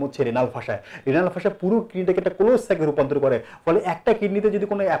 তার নাম হচ্ছে রেনাল ফাসা। রেনাল ফাসা পুরো কিডনিটাকে একটা ক্লোজ স্যাকে রূপান্তর করে। ফলে একটা কিডনিতে যদি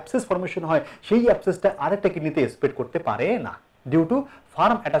কোনো অ্যাবসেস ফর্মেশন হয়, সেই অ্যাবসেসটা আরেকটা কিডনিতে স্প্রেড করতে পারে না, due to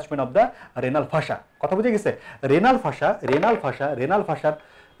farm attachment of the renal ফাসা। কথা বুঝে গেছে? রেনাল ফাসা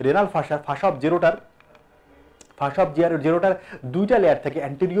ফাসা অফ জেরোটার, ফাসা অফ জেরোটার 2টা লেয়ার থাকে,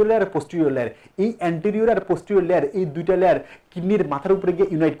 অ্যান্টেরিয়র লেয়ার আর পোস্টেরিয়র লেয়ার। এই অ্যান্টেরিয়র আর পোস্টেরিয়র লেয়ার, এই 2টা লেয়ার কিডনির মাথার উপরে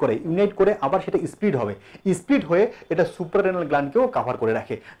গিয়ে ইউনাইট করে আবার সেটা স্প্লিট হবে। স্প্লিট হয়ে এটা সুপ্রারেনাল গ্ল্যান্ডকেও কভার করে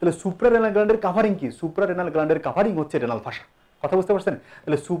রাখে। তাহলে সুপ্রারেনাল গ্ল্যান্ডের কভারিং কি? সুপ্রারেনাল গ্ল্যান্ডের কভারিং হচ্ছে রেনাল ফাসা। কথা বুঝতে পারছেন?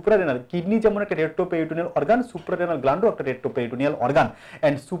 তাহলে সুপ্রারেনাল, কিডনি যেমন একটা রেট্রোপেরিটোনিয়াল অর্গান, সুপ্রারেনাল গ্ল্যান্ডও একটা retroperitoneal organ.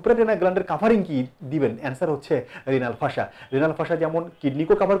 And suprarenal গ্ল্যান্ডের covering কি দিবেন? অ্যান্সার হচ্ছে রেনাল ফাসা। রেনাল ফাসা যেমন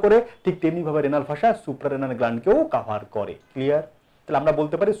কিডনিকেও কভার করে, ঠিক তেমনি ভাবে রেনাল ফাসা সুপ্রারেনাল গ্ল্যান্ডকেও কভার করে। ক্লিয়ার? তাহলে আমরা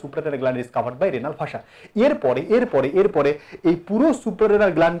বলতে পারি suprarenal gland is covered by renal ফাসা। এরপরে এই পুরো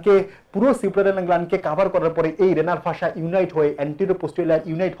সুপ্রারেনাল গ্ল্যান্ডকে কভার করার পরে এই রেনাল ফাসা ইউনাইট হয়ে অ্যান্টেরিয়র পোস্টেরিয়র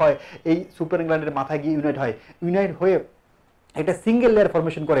ইউনাইট হয়, এই সুপ্রারেনাল গ্ল্যান্ডের মাথায় গিয়ে ইউনাইট হয়ে এটা সিঙ্গেল লেয়ার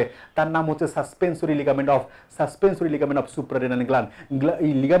ফরমেশন করে, তার নাম হচ্ছে suspensory ligament of suprarenal gland.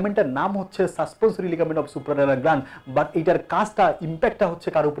 এই লিগামেন্টের নাম হচ্ছে suspensory ligament of suprarenal gland, but এটার কাজটা, ইম্প্যাক্টটা হচ্ছে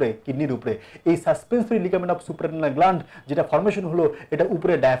কার উপরে? কিডনির উপরে। এই suspensory ligament of suprarenal gland যেটা ফরমেশন হলো, এটা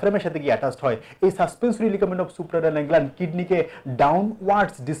উপরে ডায়াফ্রামের সাথে গিয়ে অ্যাটাচড হয়। এই suspensory ligament of suprarenal gland কিডনিকে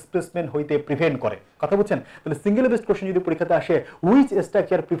downwards displacement হইতে প্রিভেন্ট করে। কথা বুঝছেন? তাহলে সিঙ্গেল বেসড কোশ্চেন যদি পরীক্ষাতে আসে, which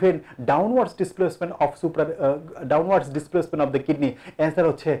structure prevent downwards displacement of the kidney, answer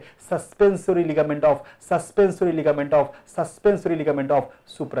হচ্ছে suspensory ligament of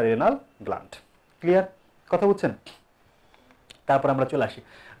suprarenal gland. Clear? কথা বুঝছেন? তারপর আমরা চলে আসি,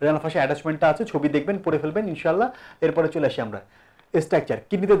 রেনাল ফাসা অ্যাটাচমেন্টটা আছে, ছবি দেখবেন, পড়ে ফেলবেন ইনশাআল্লাহ। এরপরে চলে আসি আমরা স্ট্রাকচার।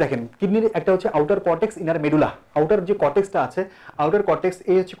 কিডনিতে দেখেন, কিডনির একটা হচ্ছে outer cortex, inner medulla. Outer যে কর্টেক্সটা আছে, আউটার কর্টেক্স,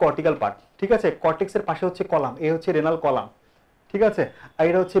 এই হচ্ছে কর্টিক্যাল পার্ট, ঠিক আছে? কর্টেক্সের পাশে হচ্ছে কলাম, এই হচ্ছে রেনাল কলাম, ঠিক আছে? আর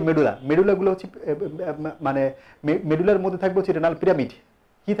এটা হচ্ছে মেডুলা। মেডুলাগুলো হচ্ছে মানে মেডুলার মধ্যে থাকবে হচ্ছে রেনাল পিরামিড।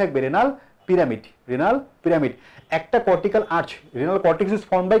 কি থাকবে? Renal pyramid. একটা cortical arch, renal cortex is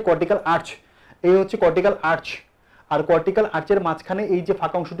formed by cortical arch. এই হচ্ছে কর্টিক্যাল আর্চ, আর কর্টিক্যাল আর্চের মাঝখানে এই যে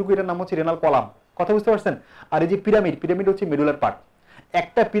ফাঁকা অংশটুকু, এটার নাম হচ্ছে রেনাল কলাম। কথা বুঝতে পারছেন? আর এই যে পিরামিড হচ্ছে মেডুলার পার্ট।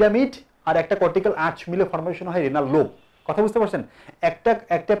 একটা পিরামিড আর একটা কর্টিক্যাল আর্চ মিলে ফরমেশন হয় রেনাল লোব। কথা বুঝতে পারছেন?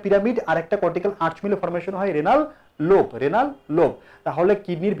 একটা পিরামিড আর একটা কর্টিক্যাল আর্চ মিলে ফরমেশন হয় রেনাল লোব। তাহলে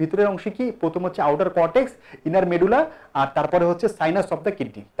কিডনির ভিতরের অংশে কি? প্রথম হচ্ছে আউটার কর্টেক্স, ইনার মেডুলা, আর তারপরে হচ্ছে সাইনাস অফ দ্য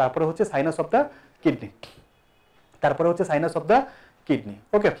কিডনি।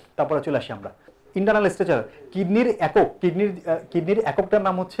 ওকে, তারপরে চলে আসি আমরা ইন্টারনাল স্ট্রাকচার। কিডনির এককটার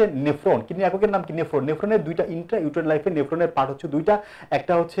নাম হচ্ছে নেফ্রন। কিডনির এককের নাম কি? নেফ্রনের 2টা ইন্ট্রা ইউটেরাইন লাইফে নেফ্রনের পার্ট হচ্ছে 2টা।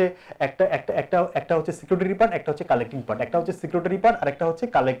 একটা হচ্ছে সিক্রেটরি পার্ট, একটা হচ্ছে কালেক্টিং পার্ট। আর একটা হচ্ছে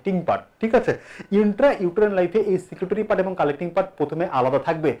কালেক্টিং পার্ট, ঠিক আছে? ইন্ট্রা ইউটেরাইন লাইফে এই সিক্রেটরি পার্ট এবং কালেক্টিং পার্ট প্রথমে আলাদা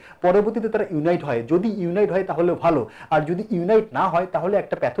থাকবে, পরবর্তীতে তারা ইউনাইট হয়। যদি ইউনাইট হয় তাহলে ভালো, আর যদি ইউনাইট না হয় তাহলে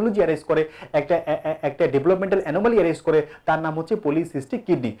একটা প্যাথোলজি অ্যারেজ করে, একটা ডেভেলপমেন্টাল অ্যানোমালি অ্যারেজ করে, তার নাম হচ্ছে পলিসিস্টিক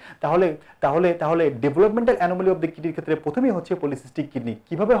কিডনি। তাহলে ডেভেলপমেন্টাল অ্যানোমালি অফ দ্য কিডনির ক্ষেত্রে প্রথমেই হচ্ছে পলিসিস্টিক কিডনি।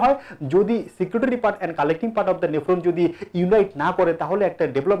 কিভাবে হয়? যদি secretory part and collecting part of the nephron যদি ইউনাইট না করে, তাহলে একটা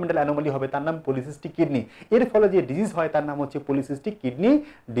ডেভেলপমেন্টাল অ্যানোমালি হবে, তার নাম পলিসিস্টিক কিডনি। এর ফলে যে ডিজিজ হয় তার নাম হচ্ছে পলিসিস্টিক কিডনি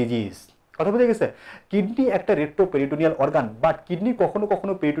ডিজিজ। কথা বুঝে গেছে? কিডনি একটা রেট্রোপেরিটোনিয়াল অর্গান, বাট কিডনি কখনো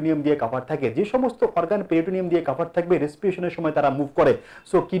কখনো পেরিটোনিয়াম দিয়ে কভার থাকে। যে সমস্ত অর্গান পেরিটোনিয়াম দিয়ে কভার থাকবে, রেসপিরেশনের সময় তারা মুভ করে।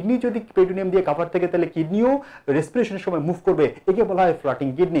 সো কিডনি যদি পেরিটোনিয়াম দিয়ে কভার থাকে, তাহলে কিডনিও রেসপিরেশনের সময় মুভ করবে, একে বলা হয় ফ্লটিং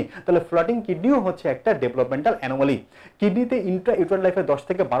কিডনি। তাহলে ফ্লটিং কিডনিও হচ্ছে একটা ডেভেলপমেন্টাল অ্যানোমালি। কিডনিতে ইন্ট্রা ইউটেরাইন লাইফে 10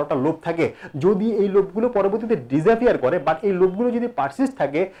 থেকে 12টা লোব থাকে। যদি এই লোবগুলো পরবর্তীতে ডিসঅ্যাপিয়ার করে, বাট এই লোবগুলো যদি পারসিস্ট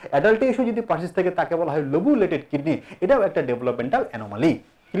থাকে, অ্যাডাল্টে এসে যদি পারসিস্ট থাকে, তাকে বলা হয় লোবুলেটেড কিডনি। এটাও একটা ডেভেলপমেন্টাল অ্যানোমালি।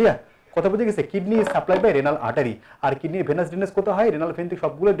 ক্লিয়ার? কথা বুঝে গেছে? Kidney is supply by renal artery, আর কিডনির ভেনাস ড্রেনেজ কোথায় হয়? রেনাল ভেন থেকে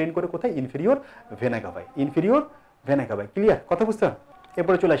সবগুলো ড্রেন করে কোথায়? Inferior vena কাভায়, inferior vena কাভায়। Clear? কথা বুঝতে?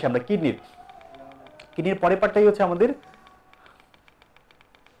 এরপরে চলে আসি আমরা কিডনির। কিডনির পরের পার্টটাই হচ্ছে আমাদের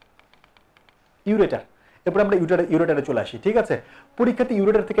ইউরেটার। এরপর আমরা ইউরেটারে চলে আসি। ঠিক আছে, পরীক্ষাতে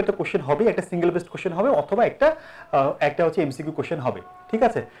ইউরেটার থেকে একটা কোশ্চেন হবে, একটা সিঙ্গেল বেস্ট কোশ্চেন হবে, অথবা একটা হচ্ছে এমসিকিউ কোশ্চেন হবে। ঠিক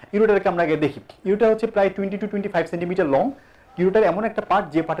আছে, ইউরেটারকে আমরা আগে দেখি। ইউরেটার হচ্ছে প্রায় 20 to 25 সেন্টিমিটার লং। ইউরেটার এমন একটা পার্ট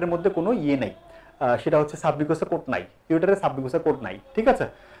যে পার্টের মধ্যে কোনো ইয়ে নাই, সেটা হচ্ছে সাবমিউকাসা কোট নাই। ইউরেটারে সাবমিউকাসা কোট নাই। ঠিক আছে,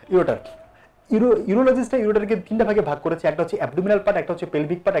 ইউরেটার ইউরোলজিস্টরা ইউরেটারকে তিনটা ভাগে ভাগ করেছে, একটা হচ্ছে অ্যাবডোমিনাল পার্ট, একটা হচ্ছে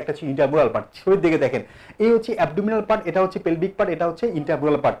পেলভিক পার্ট, একটা হচ্ছে ইন্টারমুরাল পার্ট। ছবির দিকে দেখেন, এই হচ্ছে অ্যাবডোমিনাল পার্ট, এটা হচ্ছে পেলভিক পার্ট, এটা হচ্ছে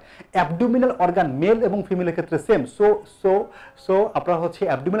ইন্টারমুরাল পার্ট। অ্যাবডোমিনাল অর্গান মেল এবং ফিমেলের ক্ষেত্রে সেম। সো আপনার হচ্ছে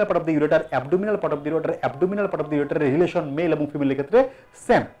abdominal part of the ureter, abdominal part of the ureter, abdominal part of the ইউরেটারের relation mail এবং ফিমেলের ক্ষেত্রে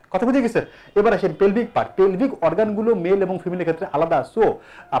সেম। কথা বুঝে গেছে? এবার আসেন পেলভিক পার্ট। পেলভিক অর্গানগুলো মেল এবং ফিমেলের ক্ষেত্রে আলাদা। সো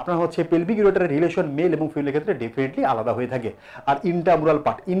আপনার হচ্ছে পেলভিক ইউরেটারের রিলেশন মেল এবং ফিমেলের ক্ষেত্রে ডেফিনেটলি আলাদা হয়ে থাকে। আর ইন্টারমুরাল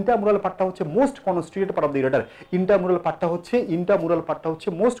পার্টটা হচ্ছে most constricted part of the ureter. ইন্টারমুরাল পার্টটা হচ্ছে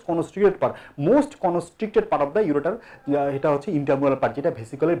most constricted part of the ureter. এটা হচ্ছে ইন্টারমুরাল পার্ট, যেটা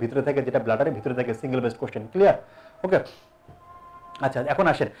ভেসিকলের ভিতরে থাকে, যেটা ব্লাডারের ভিতরে থাকে। Single best question. ক্লিয়ার? ওকে, আচ্ছা এখন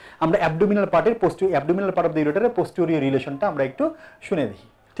আসেন আমরা abdominal part of the ইউরেটারের posterior রিলেশনটা আমরা একটু শুনে দেখি।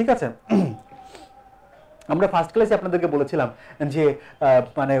 ঠিক আছে, আমরা ফার্স্ট ক্লাসে আপনাদেরকে বলেছিলাম যে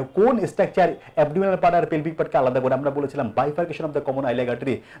মানে কোন স্ট্রাকচার অ্যাবডোমিনাল পার্ট আর পেলভিক পার্টকে আলাদা করে। আমরা বলেছিলাম bifurcation of the common iliac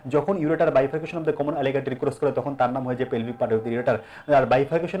artery. যখন ureter bifurcation of the common iliac artery cross করে, তখন তার নাম হয় যে pelvic part of the ureter. R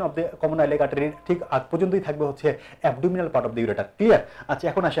bifurcation of the common iliac artery ঠিক আগ পর্যন্তই থাকবে হচ্ছে abdominal part of the ureter. Clear? আচ্ছা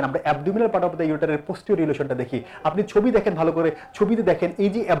এখন আসেন আমরা abdominal part of the ইউরেটারের posterior রিলেশনটা দেখি। আপনি ছবি দেখেন ভালো করে, ছবিতে দেখেন এই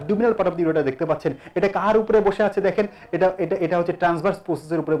যে abdominal part of the ureter দেখতে পাচ্ছেন, এটা কার উপরে বসে আছে? দেখেন এটা এটা এটা হচ্ছে ট্রান্সভার্স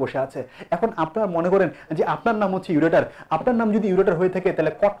প্রসেসের উপরে বসে আছে। এখন আপনারা মনে করেন যে আপনার নাম হচ্ছে ইউরেটার, আপনার নাম যদি ইউরেটার হয়ে থাকে,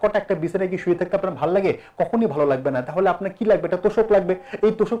 তাহলে কটকট একটা বিছানায় কি শুয়ে থাকতে আপনার ভালো লাগে? কখনই ভালো লাগবে না। তাহলে আপনার কি লাগবে? একটা তোষক লাগবে।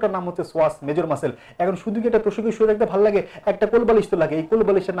 এই তোষকটার নাম হচ্ছে সোয়াস মেজর মাসেল। এখন শুধু কি একটা তোষকে শুয়ে থাকতে ভালো লাগে? একটা কোলবালিশ তো লাগে। এই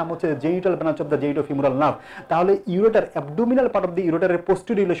কোলবালিশের নাম হচ্ছে genital branch of the জেনিটোফিমোরাল nerve. তাহলে ureter abdominal part of the ইউরেটারের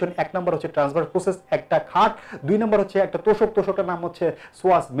posterior relation, এক নম্বর হচ্ছে ট্রান্সভার্স প্রসেস, একটা খাট, দুই নম্বর হচ্ছে একটা তোষক, তোষকটার নাম হচ্ছে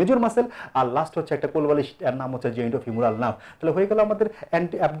সোয়াস মেজর মাসেল, আর লাস্ট হচ্ছে একটা কোলবালিশ, এর নাম হচ্ছে জেনিটোফিমোরাল নার্ভ। তাহলে হয়ে গেল আমাদের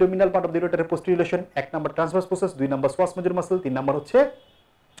abdominal part of the ইউরেটারের posterior relation, এক নম্বর ট্রান্সভার্স প্রসেস, দুই নম্বর সোয়াস মেজর মাসেল, তিন নম্বর হচ্ছে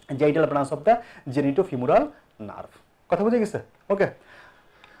genital branch of the জেনিটোফিমোরাল nerve. কথা বুঝে গেছে? ওকে,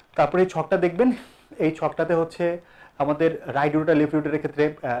 তারপরে এই ছকটা দেখবেন। এই ছকটাতে হচ্ছে আমাদের রাইট ইউরেটার লেফট ইউরেটারের ক্ষেত্রে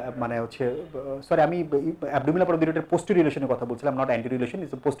মানে হচ্ছে সরি আমি abdominal part of the ureter posterior রিলেশনের কথা বলছিলাম, not anti relation,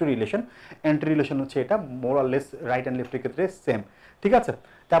 it's posterior relation. Anti relation হচ্ছে এটা more or less right and লেফটের ক্ষেত্রে সেম। ঠিক আছে,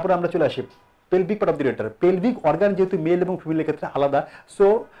 তারপরে আমরা চলে আসি pelvic part of the ureter. Pelvic organ যেহেতু মেল এবং ফিমেলের ক্ষেত্রে আলাদা, সো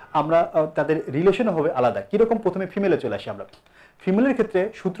আমরা তাদের রিলেশনও হবে আলাদা। কীরকম? প্রথমে ফিমেলে চলে আসি আমরা। ফিমেলের ক্ষেত্রে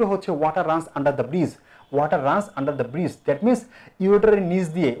সূত্র হচ্ছে water runs under the bridge. Water runs under the bridge, that means ইউরেটারের নিচ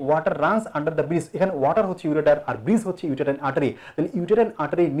দিয়ে water runs under the bridge. এখানে ওয়াটার হচ্ছে ইউরেটার আর ব্রিজ হচ্ছে ইউটেরাইন আর্টারি। তাহলে ইউটেরাইন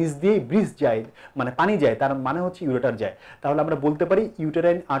আর্টারির নিচ দিয়ে ব্রিজ যায়, মানে পানি যায়, তার মানে হচ্ছে ইউরেটার যায়। তাহলে আমরা বলতে পারি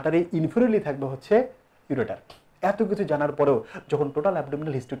ইউটেরাইন আর্টারি ইনফেরিয়রলি থাকবে হচ্ছে ইউরেটার। এত কিছু জানার পরেও যখন টোটাল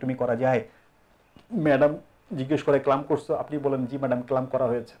অ্যাবডোমিনাল হিস্টেক্টমি করা যায়, ম্যাডাম জিজ্ঞেস করে ক্লাম করছো, আপনি বলেন জি ম্যাডাম ক্লাম করা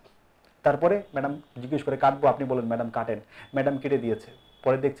হয়েছে। তারপরে ম্যাডাম জিজ্ঞেস করে কাটবো, আপনি বলেন ম্যাডাম কাটেন। ম্যাডাম কেটে দিয়েছে,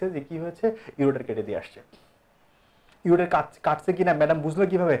 পরে দেখছে যে কি হয়েছে, ইউরেটার কেটে দিয়ে আসছে। ইউরেটার কাটছে কিনা ম্যাডাম বুঝলো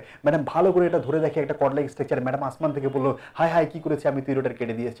কিভাবে? ম্যাডাম ভালো করে এটা ধরে দেখে একটা কর্ড লাইক স্ট্রাকচার। ম্যাডাম আসমান থেকে বললো হাই হাই কি করেছে, আমি তো ইউরেটার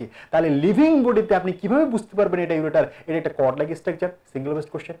কেটে দিয়েছি। তাহলে লিভিং বডিতে আপনি কিভাবে বুঝতে পারবেন এটা ইউরেটার? এটা একটা cord like structure. Single best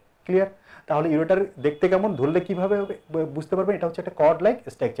question. Clear? তাহলে ইউরেটার দেখতে কেমন, ধরলে কিভাবে বুঝতে পারবেন এটা হচ্ছে একটা কর্ড লাইক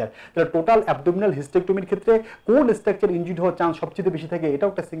স্ট্রাকচার। তাহলে টোটাল অ্যাবডোমিনাল হিস্টেক্টমির ক্ষেত্রে কোন স্ট্রাকচার ইনজিউড হওয়ার চান্স সবচেয়ে বেশি থাকে? এটাও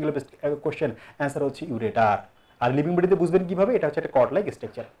একটা সিঙ্গেল বেস্ট কোশ্চেন। অ্যান্সার হচ্ছে ইউরেটার। আর লিভিং বডিতে বুঝবেন কিভাবে? এটা হচ্ছে একটা কর্ড লাইক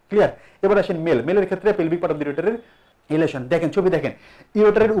স্ট্রাকচার। ক্লিয়ার? এবার আসেন মেলের ক্ষেত্রে pelvic part of the ইউরেটারের relation দেখেন, ছবি দেখেন।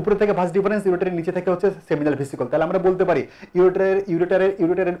 ইউরেটারের উপরে থেকে ভাস ডিফারেন্স, ইউরেটারের নিচে থেকে হচ্ছে সেমিনাল ভেসিকল। তাহলে আমরা বলতে পারি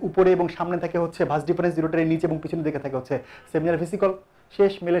ইউরেটারের উপরে এবং সামনে থাকে হচ্ছে ভাস ডিফারেন্স, ইউরেটারের নিচে এবং পিছনের দিকে থাকে হচ্ছে সেমিনাল ভেসিকল।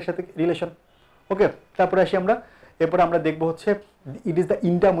 শেষ মেলের সাথে রিলেশন। ওকে, তারপরে আসি আমরা। এরপরে আমরা দেখবো হচ্ছে it is the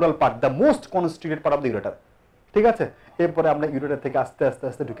ইন্টারমুরাল part, the most constituted part of the ureter. ঠিক আছে, এরপরে আমরা ইউরেটার থেকে আস্তে আস্তে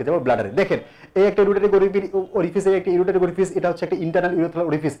আস্তে ঢুকে যাবো ব্লাডারে। দেখেন এই একটা ইউরেটারিক ওরিফিস, এই একটা ইউরেটারিক ওরিফিস, এটা হচ্ছে একটা ইন্টারনাল ইউরেথ্রাল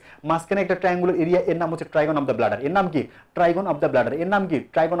ওরিফিস। মাঝখানে একটা ট্রায়াঙ্গুলার এরিয়া, এর নাম হচ্ছে ট্রাইগন অফ দ্য ব্লাডার। এর নাম কি? ট্রাইগন অফ দ্য ব্লাডার। এর নাম কি?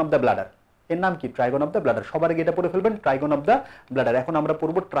 ট্রাইগন অফ দ্য ব্লাডার। এর নাম কি? ট্রাইগন অফ দ্য ব্লাডার। সবার আগে এটা পড়ে ফেলবেন, ট্রাইগন অফ দ্য ব্লাডার। এখন আমরা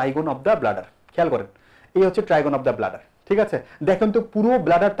পড়বো ট্রাইগন অফ দ্য ব্লাডার। খেয়াল করেন, এই হচ্ছে ট্রাইগন অফ দ্য ব্লাডার। ঠিক আছে, দেখেন তো পুরো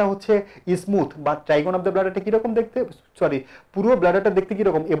ব্লাডারটা হচ্ছে স্মুথ, বা ট্রাইগন অফ দ্য ব্লাডারটা কিরকম দেখতে, সরি পুরো ব্লাডারটা দেখতে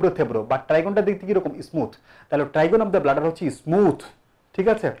কিরকম এবড়ো থেবড়ো, বা ট্রাইগনটা দেখতে কিরকম স্মুথ। তাহলে ট্রাইগন অফ দ্য ব্লাডার হচ্ছে স্মুথ। ঠিক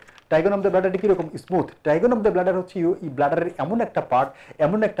আছে, ট্রাইগন অফ দ্য ব্লাডারটি কীরকম? স্মুথ। ট্রাইগন অফ দ্য ব্লাডার হচ্ছে ব্লাডারের এমন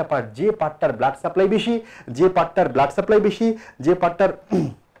একটা পার্ট যে পার্টটার ব্লাড সাপ্লাই বেশি,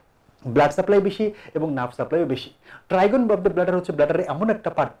 ব্লাড সাপ্লাই বেশি এবং নার্ভ সাপ্লাইও বেশি। ট্রাইগন অফ দ্য ব্লাডার হচ্ছে ব্লাডারের এমন একটা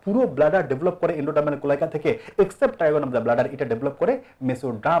পার্ট, পুরো ব্লাডার ডেভেলপ করে এন্ডোডার্মাল কোলাইকা থেকে, এক্সেপ্ট ট্রাইগন অফ দ্য ব্লাডার এটা ডেভেলপ করে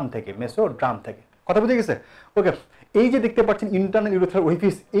মেসোড্রাম থেকে। কথা বুঝে গেছে? ওকে, এই যে দেখতে পাচ্ছেন ইন্টারনাল ইউরেথ্রাল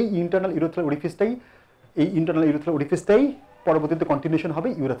ওরিফিস, এই ইন্টারনাল ইউরেথ্রাল ওরিফিসটাই পরবর্তীতে কন্টিনিউশন হবে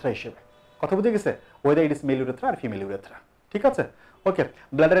ইউরেথ্রা হিসেবে। কথা বুঝে গেছে? ওয়েদার ইট ইস মেল ইউরেথ্রা আর ফিমেল ইউরেথ্রা। ঠিক আছে? ওকে,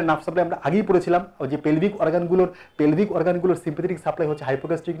 ব্লাডারের নার্ভ সাপ্লাই আমরা আগেই পড়েছিলাম, ওই যে পেলভিক অর্গানগুলোর সিম্প্যাথেটিক সাপ্লাই হচ্ছে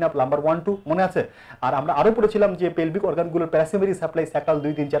হাইপোগ্যাস্ট্রিক নার্ভ নাম্বার 1 2, মনে আছে? আর আমরা আরও পড়েছিলাম যে পেলভিক অর্গানগুলোর প্যারাসিম্প্যাথেটিক সাপ্লাই স্যাক্রাল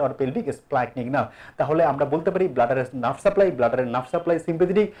 2 3 4 আর পেলভিক স্প্ল্যাটনিক নার্ভ। তাহলে আমরা বলতে পারি ব্লাডারের nerve supply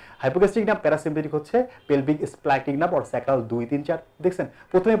sympathetic, hypogastric nerve, parasympathetic হচ্ছে পেলভিক স্প্ল্যাটনিক নার্ভ আর স্যাক্রাল 2 3 4। দেখছেন,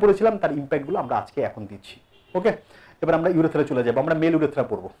 প্রথমে পড়েছিলাম, তার ইম্প্যাক্টগুলো আমরা আজকে এখন দিচ্ছি। ওকে, এবার আমরা ইউরেথ্রা চলে যাবো, আমরা মেল ইউরেথ্রা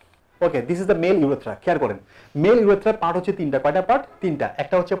পড়বো। ওকে, this is the mail urethra. খেয়াল করেন, মেল ইউরেথ্রার পার্ট হচ্ছে তিনটা। কয়টা পার্ট? তিনটা।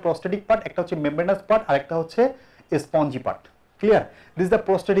 একটা হচ্ছে প্রস্টেটিক পার্ট, একটা হচ্ছে মেমব্রেনাস পার্ট, আর একটা হচ্ছে spongy part. Clear? This is the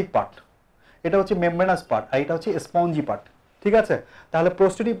prostatic part, এটা হচ্ছে মেমব্রেনাস পার্ট, আর এটা হচ্ছে স্পঞ্জি পার্ট। ঠিক আছে? তাহলে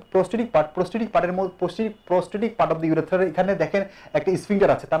প্রস্টেটিক পার্ট অফ দ্য ইউরেথ্রার, এখানে দেখেন একটা স্ফিংটার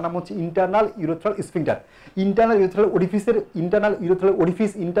আছে, তার নাম হচ্ছে internal urethral sphincter. Internal urethral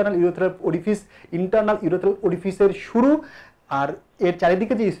ওরিফিসের শুরু, আর এর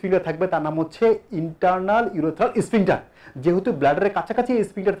চারিদিকে যে স্ফিংটার থাকবে তার নাম হচ্ছে ইন্টারনাল ইউরেথ্রাল স্ফিংটার। যেহেতু ব্লাডারের কাছাকাছি এই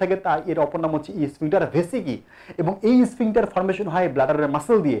স্ফিংটার থাকে, তাই এর অপর নাম হচ্ছে স্ফিংটার ভেসিকি। এবং এই স্ফিংটার ফর্মেশন হয় ব্লাডারের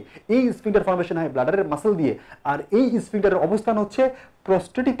মাসল দিয়ে, আর এই স্ফিংটারের অবস্থান হচ্ছে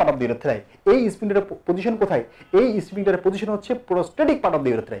প্রস্টেটিক পার্ট অফ দ্য ইউরেথ্রায়। এই স্ফিংটারের পজিশন কোথায়? এই স্ফিংটারের পজিশন হচ্ছে prostatic part of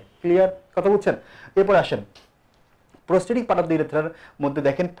the ইউরেথ্রায়। Clear? কথা বুঝছেন? এরপর আসেন প্রস্টেটিক পার্ট অফ দ্য ইউরেথ্রার মধ্যে,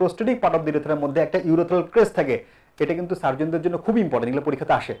 দেখেন প্রস্টেটিক পার্ট অফ দ্য ইউরেথ্রার মধ্যে একটা ইউরেথ্রাল ক্রেস্ট থাকে। এটা কিন্তু সার্জনদের জন্য খুব ইম্পর্টেন্ট, এগুলো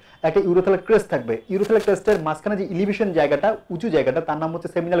পরীক্ষাতে আসে। একটা ইউরেথ্রাল ক্রেস্ট থাকবে, ইউরেথ্রাল ক্রেস্টের মাঝখানে যে ইলিভেশন জায়গাটা, উঁচু জায়গাটা, তার নাম হচ্ছে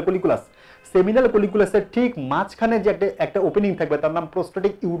সেমিনাল কলিকুলাসের ঠিক মাঝখানে যে একটা ওপেনিং থাকবে তার নাম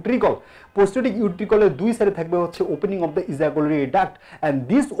প্রস্টেটিক ইউট্রিকলের দুই সাইডে থাকবে হচ্ছে opening of the ইজাকুলারি duct, and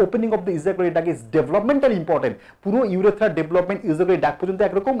this opening of the ইজাকুলারি duct is developmental important. পুরো ইউরেথ্রার ডেভেলপমেন্ট ইজাকুলারি ডাক্ট পর্যন্ত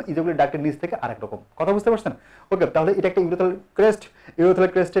একরকম, ইজাকুলারি ডাক্টের নিচ থেকে আরেক রকম। কথা বুঝতে পারছেন? ওকে, তাহলে এটা একটা ইউরেথ্রাল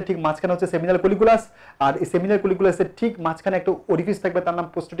ক্রেস্টের ঠিক মাঝখানে হচ্ছে সেমিনাল কলিকুলাস, আর এই সেমিনাল কলিকুলাসের ঠিক মাঝখানে একটা ওরিফিস থাকবে, তার নাম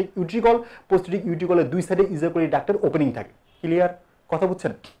প্রস্টেটিক ইউট্রিকলের দুই সাইডে ইজাকুলারি ডাক্টের ওপেনিং থাকে। ক্লিয়ার? কথা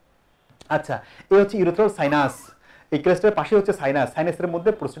বুঝছেন? আচ্ছা, এই হচ্ছে ইউরেথ্রাল সাইনাস। এই ক্রেস্টের পাশে হচ্ছে সাইনাসের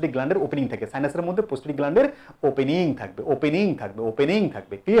মধ্যে প্রস্টেটিক গ্ল্যান্ডের ওপেনিং থাকে, ওপেনিং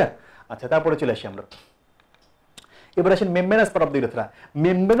থাকবে। ক্লিয়ার? আচ্ছা, তারপরে চলে আসি আমরা, এবার আসেন membranous part of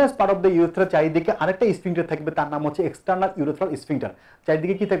the urethra. চারিদিকে আরেকটা স্ফিংটার থাকবে, তার নাম হচ্ছে এক্সটার্নাল ইউরেথ্রাল স্ফিংটার।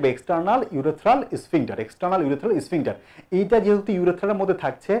 চারিদিকে কি থাকবে? External urethral sphincter. এইটা যেহেতু ইউরেথ্রার মধ্যে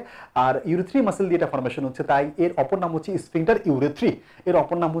থাকছে আর ইউরেথ্রি মাসেল দিয়ে এটা ফর্মেশন হচ্ছে, তাই এর অপর নাম হচ্ছে স্ফিংটার ইউরেথ্রি।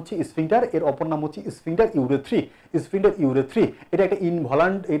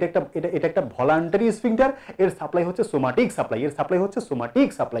 এটা একটা ভলান্টারি স্ফিংটার। এর সাপ্লাই হচ্ছে সোমাটিক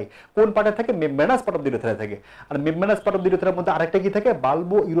সাপ্লাই। কোন পার্টে থাকে? Membranous part of the urethra থাকে। আর মেমব্রেনাস পার্ট অফ দ্য ইউরেথ্রার মধ্যে আরেকটা কি থাকে?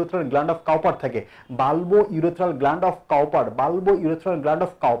 Bulbo urethral gland of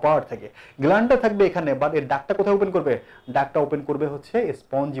Cowper থাকে। গ্ল্যান্ডটা থাকবে এখানে, বাট এর ডাকটা কোথায় ওপেন করবে? ডাকটা ওপেন করবে হচ্ছে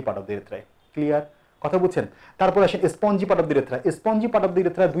spongy part of the ইউরেথ্রায়। Clear? কথা বুঝছেন? তারপর আসেন spongy part of the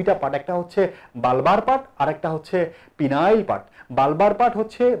urethra. দুইটা পার্ট, একটা হচ্ছে বালবার পার্ট আর একটা হচ্ছে পিনাইল পার্ট। বালবার পার্ট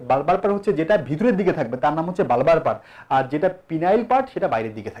হচ্ছে যেটা ভিতরের দিকে থাকবে, তার নাম হচ্ছে বালবার পার্ট, আর যেটা পিনাইল পার্ট সেটা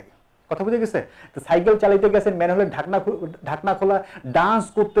বাইরের দিকে থাকে। কথা বুঝে গেছে? তো সাইকেল চালাইতে গেছেন, ম্যানুয়ালের ঢাকনা খোলা, ডান্স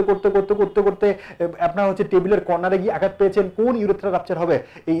করতে আপনার হচ্ছে টেবিলের কর্নারে গিয়ে আঘাত পেয়েছেন, কোন ইউরেথ্রা রাপচার হবে?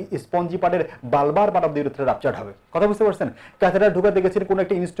 এই স্পঞ্জি পার্টের Balbir part of the urethra rupture হবে। কথা বুঝতে পারছেন? ক্যাথেটার ঢুকাতে গেছেন, কোন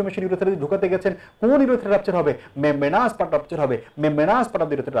একটা ইনস্ট্রুমেন্টেশন ইউরেথ্রা ঢুকাতে গেছেন, কোন ইউরেথ্রা রাপচার হবে? Membranous part of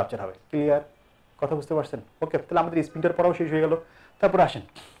the urethra rupture হবে। ক্লিয়ার? কথা বুঝতে পারছেন? ওকে, তাহলে আমাদের স্ফিংটার পড়াও শেষ হয়ে গেল। তারপর আসেন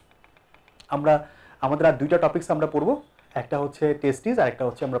আমাদের আর দুইটা টপিকস আমরা পড়বো, একটা হচ্ছে টেস্টিস আর একটা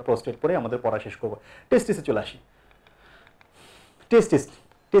হচ্ছে আমরা প্রস্টেট পড়ে আমাদের পড়া শেষ করবো। টেস্টিসে চলে আসি।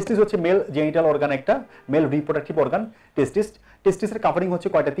 টেস্টিস হচ্ছে মেল জেনিটাল অর্গান, একটা মেল রিপ্রোডাক্টিভ অর্গান। টেস্টিসের কাভারিং হচ্ছে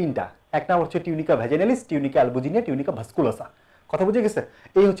কয়টা? তিনটা। একটা হচ্ছে টিউনিকা ভ্যাজিনালিস, টিউনিকা অ্যালবুজিনিয়া, টিউনিকা ভাস্কুলাসা। কথা বুঝে গেছে?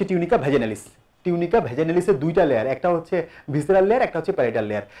 এই হচ্ছে টিউনিকা ভ্যাজিনালিসের দুইটা লেয়ার, একটা হচ্ছে ভিসেরাল লেয়ার, একটা হচ্ছে প্যারাইটাল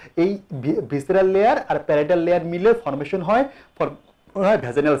লেয়ার। এই ভিসেরাল লেয়ার আর প্যারাইটাল লেয়ার মিলে ফর্মেশন হয়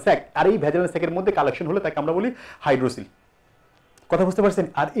ভ্যাজিনাল স্যাক, আর এই ভ্যাজিনাল স্যাকের মধ্যে কালেকশন হলে তাকে আমরা বলি হাইড্রোসিল। কথা বুঝতে পারছেন?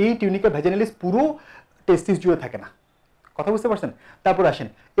 আর এই টিউনিকা ভ্যাজিনালিস পুরো টেস্টিস জুড়ে থাকে না। কথা বুঝতে পারছেন? তারপর আসেন,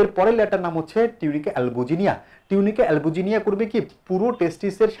 এর পরের লেয়ারটার নাম হচ্ছে টিউনিকা অ্যালবুজিনিয়া। টিউনিকা অ্যালবুজিনিয়া করবে কি, পুরো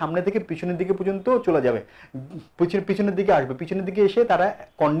টেস্টিসের সামনে থেকে পিছনের দিকে পর্যন্ত চলে যাবে, পিছনের দিকে আসবে, পিছনের দিকে এসে তারা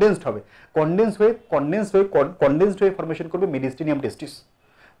কনডেন্সড হবে, কনডেন্সড হয়ে ফরমেশন করবে মেডিস্টিনিয়াম টেস্টিস,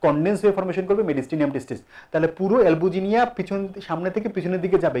 কনডেন্স হয়ে ফরমেশন করবে মেডিস্টিনিয়াম টেস্টিস। তাহলে পুরো অ্যালবুজিনিয়া সামনে থেকে পিছনের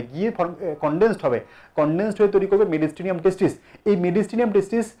দিকে যাবে, গিয়ে কনডেন্সড হবে, কনডেন্সড হয়ে তৈরি করবে মেডিস্টিনিয়াম টেস্টিস। এই মেডিস্টিনিয়াম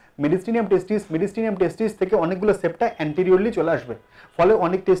টেস্টিস থেকে অনেকগুলো সেপ্টা অ্যান্টেরিয়রলি চলে আসবে, ফলে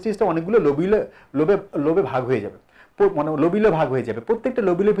অনেক টেস্টিসটা অনেকগুলো লোবে ভাগ হয়ে যাবে, মানে লোবিলে ভাগ হয়ে যাবে। প্রত্যেকটা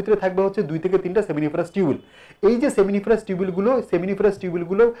লোবিলের ভিতরে থাকবে হচ্ছে 2 থেকে 3টা সেমিনিফারাস টিউবুল। এই যে সেমিনিফারাস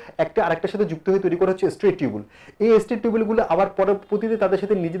টিউবুলগুলো একটা আরেকটার সাথে যুক্ত হয়ে তৈরি করা হচ্ছে স্ট্রেট টিউবুল। এই স্ট্রেট টিউবুলগুলো আবার পরবর্তীতে তাদের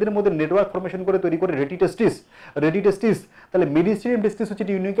সাথে নিজেদের মধ্যে নেটওয়ার্ক ফরমেশন করে তৈরি করে রেডি টেস্টিস। তাহলে মেডিস্টিনিয়াম টেস্টিস হচ্ছে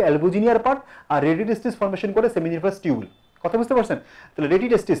টিউনিকা অ্যালবুজিনিয়ার পার্ট, আর রেডি টেস্টিস ফরমেশন করে সেমিনিফারাস টিউবুল। কথা বুঝতে পারছেন? তাহলে রেডি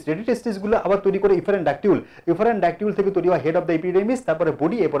টেস্টিসগুলো আবার তৈরি করে ইফারেন্ট ডাকটিউল থেকে তৈরি হয় হেড অফ দ্য এপিডেমিস, তারপরে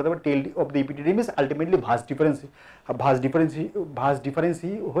বডি, এরপরে তারপরে টেল অফ দ্য এপিডেমিস, আলটিমেটলি ভাস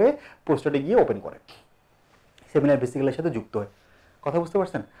ডিফারেন্সি হয়ে প্রোস্টেটে গিয়ে ওপেন করে, সেমিনার ভেসিকলের সাথে যুক্ত হয়। কথা বুঝতে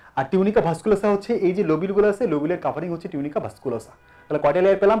পারছেন? আর টিউনিকা ভাস্কুলোসা হচ্ছে এই যে লোবিলগুলো আছে, লোবিলের কাভারিং হচ্ছে টিউনিকা ভাস্কুলোসা। তাহলে কয়টা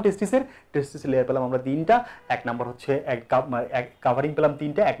লেয়ার পেলাম টেস্টিসের লেয়ার পেলাম আমরা 3টা। এক নাম্বার হচ্ছে কাভারিং পেলাম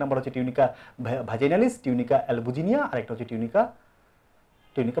 3টা। এক নাম্বার হচ্ছে টিউনিকা ভাজাইনালিস, টিউনিকা অ্যালবুজিনিয়া, আর একটা হচ্ছে টিউনিকা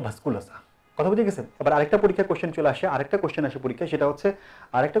ভাস্কুলোসা। কথা বুঝে গেছেন? এবার আরেকটা পরীক্ষা কোশ্চেন চলে আসে, আরেকটা কোশ্চেন আসে পরীক্ষা, সেটা হচ্ছে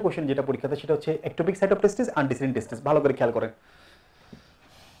আরেকটা কোশ্চেন যেটা পরীক্ষাতে, সেটা হচ্ছে একটোপিক সাইট অফ টেস্টিস, আনডিসেন্ট টেস্টিস। ভালো করে খেয়াল করেন,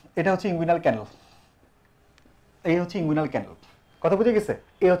 এটা হচ্ছে ইঙ্গুইনাল ক্যানেল, এই হচ্ছে ইঙ্গুইনাল ক্যানেল। কথা বুঝে গেছে?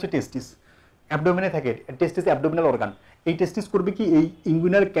 এই হচ্ছে টেস্টিস, অ্যাবডোমেনে থাকে টেস্টিস, অ্যাবডোমিনাল অর্গান। এই টেস্টিস করবে কি, এই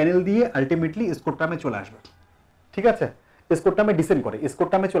ইঙ্গুইনাল ক্যানেল দিয়ে আলটিমেটলি স্কোরটামে চলে আসবে। ঠিক আছে? স্কোরটামে ডিসেন্ড করে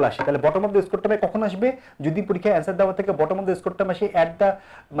স্কোরটামে চলে আসে। তাহলে বটম অফ দ্য স্কোরটামে কখন আসবে? যদি পরীক্ষায় অ্যান্সার দেওয়া থেকে বটম অফ দ্য স্কোরটামে আসে অ্যাট দ্য,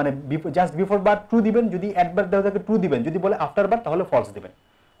 মানে জাস্ট বিফোর বার ট্রু দিবেন, যদি অ্যাট বার দেওয়া থাকে ট্রু দিবেন, যদি বলে আফটার বার তাহলে ফলস দিবেন।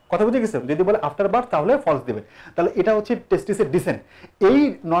 কথা বুঝে গেছে? যদি বলে আফটার বার তাহলে ফলস দিবেন। তাহলে এটা হচ্ছে টেস্টিসের ডিসেন্ট। এই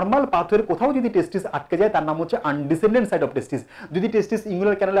নর্মাল পাথওয়ের কোথাও যদি টেস্টিস আটকে যায় তার নাম হচ্ছে আনডিসেন্ডেন্ট সাইড অফ টেস্টিস। যদি টেস্টিস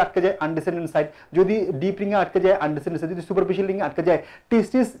ইঙ্গুলার ক্যানেলে আটকে যায় আনডিসেন্ডেন্ট সাইড, যদি ডিপ রিংয়ে আটকে যায় আনডিসেন্ডেন্ট সাইড, যদি সুপারফিশিয়াল রিংয়ে আটকে যায়,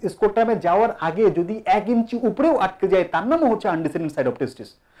 টেস্টিস স্কোরটামে যাওয়ার আগে যদি 1 ইঞ্চি উপরেও আটকে যায় তার নামও হচ্ছে আনডিসেন্ডেন্ট সাইড অফ টেস্টিস।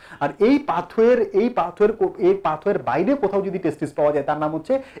 আর এই পাথওয়ের বাইরে কোথাও যদি টেস্টিস পাওয়া যায় তার নাম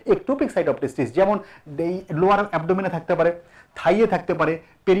হচ্ছে একটোপিক সাইট অফ টেস্টিস। যেমন এই লোয়ার অ্যাবডোমেনে থাকতে পারে, থাইয়ে থাকতে পারে,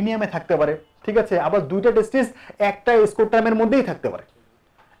 পেরিনিয়ামে থাকতে পারে। ঠিক আছে? আবার 2টা টেস্টিস একটা স্কোরটামের মধ্যেই থাকতে পারে,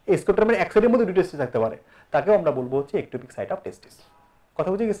 স্কোরটামের এক সাইডের মধ্যে 2 টেস্টিস থাকতে পারে, তাকেও আমরা বলবো হচ্ছে একটোপিক সাইট অফ টেস্টিস। কথা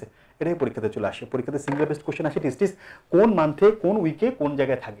বুঝে গেছে? এটাই পরীক্ষাতে চলে আসে। পরীক্ষাতে সিঙ্গেল বেস্ট কোশ্চেন আসে, টেস্টিস কোন মান্থে কোন উইকে কোন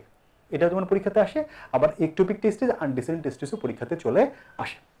জায়গায় থাকে, এটা যেমন পরীক্ষাতে আসে। আবার একটোপিক টেস্টিস, আনডিসেন্ডেন্ট টেস্টিসও পরীক্ষাতে চলে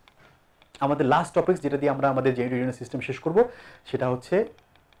আসে। আমাদের লাস্ট টপিক যেটা দিয়ে আমরা আমাদের জেনিটাল সিস্টেম শেষ করব, সেটা হচ্ছে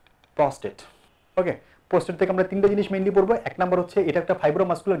প্রস্টেট। ওকে, প্রস্টেট থেকে আমরা 3টা জিনিস মেইনলি পড়বো। এক নাম্বার হচ্ছে এটা একটা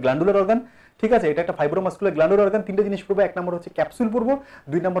ফাইব্রোমাস্কুলার গ্ল্যান্ডুলার অর্গান। ঠিক আছে? এটা একটা ফাইব্রোমাস্কুলার গ্ল্যান্ডুলার অর্গান। 3টা জিনিস পড়বো। এক নাম্বার হচ্ছে ক্যাপসুল পড়বো,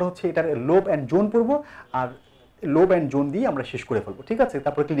 2 নাম্বার হচ্ছে এটার লোব অ্যান্ড জোন পড়বো, আর লোব অ্যান্ড জোন দিয়ে আমরা শেষ করে ফেলবো। ঠিক আছে?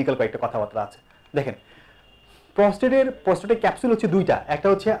 তারপরে ক্লিনিক্যাল কয়েকটা কথাবার্তা আছে। দেখেন, প্রস্টেটের ক্যাপসুল হচ্ছে 2টা, একটা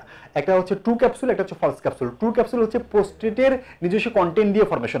হচ্ছে ট্রু ক্যাপসুল, একটা হচ্ছে ফলস ক্যাপসুল। ট্রু ক্যাপসুল হচ্ছে প্রস্টেটের নিজস্ব কন্টেন্ট দিয়ে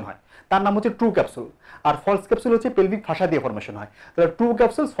ফরমেশন হয়, তার নাম হচ্ছে ট্রু ক্যাপসুল। আর ফলস ক্যাপসুল হচ্ছে পেলভিক ফাসা দিয়ে ফরমেশন হয়। তাহলে ট্রু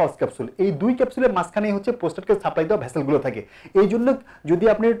ক্যাপসুল, ফলস ক্যাপসুল, এই 2 ক্যাপসুলের মাঝখানে হচ্ছে প্রস্টেটকে সাপ্লাই দেওয়া ভেসেলগুলো থাকে। এই জন্য যদি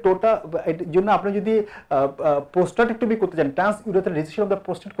আপনি যদি প্রোস্টাটেক্টমি করতে চান, trans urethral registration of the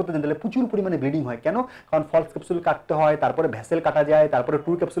prostate করতে চান, তাহলে প্রচুর পরিমাণে ব্লিডিং হয়। কেন? কারণ ফলস ক্যাপসুল কাটতে হয়, তারপরে ভেসেল কাটা যায়, তারপরে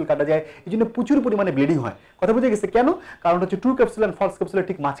ট্রু ক্যাপসুল কাটা যায়, এই জন্য প্রচুর পরিমাণে ব্লিডিং হয়। কথা বুঝে গেছে? কেন? কারণ হচ্ছে ট্রু ক্যাপসুল এন্ড ফলস ক্যাপসুলের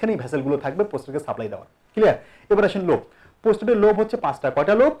ঠিক মাঝখানেই ভেসেলগুলো থাকবে প্রস্টেটকে সাপ্লাই দেওয়ার। ক্লিয়ার? এবার আসেন লোব। প্রস্টেটের লোব হচ্ছে 5টা।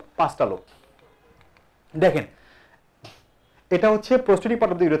 কয়টা লোব? 5টা লোব। দেখেন, এটা হচ্ছে prostatic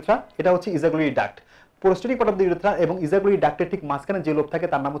part of the urethra, এটা হচ্ছে ইজাগুলারি duct. Prostatic part of the urethra এবং ইজাগুলারি ডাক্টের ঠিক মাঝখানে যে লোব থাকে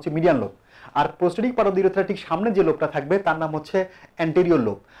তার নাম হচ্ছে median lobe. R prostatic part of the urethra ঠিক সামনে যে লোবটা থাকবে তার নাম হচ্ছে অ্যান্টেরিয়র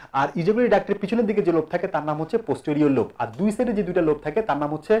লোব। আর ইজাগুলারি ডাক্টের পিছনের দিকে যে লোব থাকে তার নাম হচ্ছে পোস্টেরিয়র লোব। আর দুই সাইডে যে 2টা লোব থাকে তার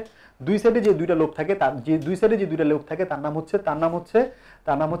নাম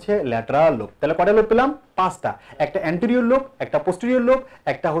হচ্ছে ল্যাটেরাল লোব। তাহলে কয়টা লোব পেলাম? 5টা। একটা অ্যান্টেরিয়র লোব, একটা পোস্টেরিয়র লোব,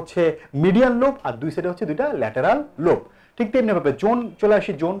 একটা হচ্ছে মিডিয়ান লোব, আর দুই সাইডে হচ্ছে 2টা ল্যাটেরাল লোব। ঠিক তেমনি ভাবে জোন চলে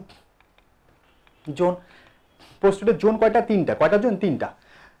আসি। জোন প্রোস্টেটের জোন কয়টা? 3টা। কয়টা জোন? 3টা।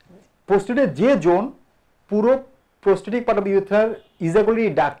 প্রোস্টেটের যে জোন পুরো prostatic part of the ইউরেথ্রার ইজাগুলারি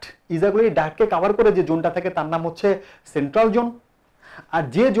ডাক্টকে cover করে যে জোনটা থাকে তার নাম হচ্ছে সেন্ট্রাল জোন। আর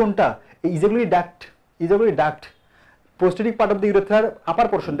যে জোনটা ইজাগুলারি duct prostatic part of the ইউরেথ্রার upper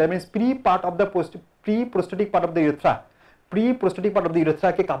portion, that means pre prostatic part of the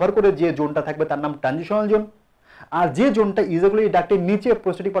ইউরেথ্রাকে cover করে যে জোনটা থাকবে তার নাম ট্রানজিশনাল জোন। আর যে জোনটা ইউজুয়ালি এই ডাক্টের নিচে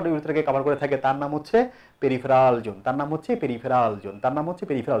প্রোস্টেটিক পার্টের ভিতরে কভার করে থাকে তার নাম হচ্ছে পেরিফেরাল জোন, তার নাম হচ্ছে পেরিফেরাল জোন, তার নাম হচ্ছে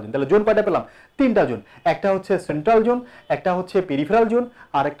পেরিফেরাল জোন। তাহলে জোন কয়টা পেলাম? 3টা জোন, একটা হচ্ছে সেন্ট্রাল জোন, একটা হচ্ছে পেরিফেরাল জোন,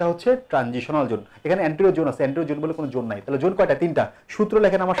 আর একটা হচ্ছে ট্রানজিশনাল জোন। এখানে অ্যান্টেরিয়র জোন আছে, অ্যান্টেরিয়র জোন বলে কোনো জোন নাই। তাহলে জোন কয়টা? 3টা। সূত্র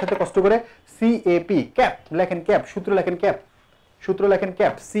লেখেন আমার সাথে কষ্ট করে, সিএপি ক্যাপ লেখেন, ক্যাপ সূত্র লেখেন, ক্যাপ সূত্র লেখেন,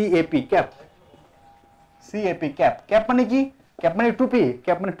 cap CAP cap, CAP cap. Cap মানে কি? ক্যাপ মানে টুপি,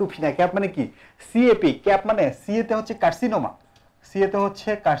 ক্যাপ মানে টুপি না, ক্যাপ মানে কি? সিএপি ক্যাপ মানে সিএতে হচ্ছে কার্সিনোমা, সিএতে হচ্ছে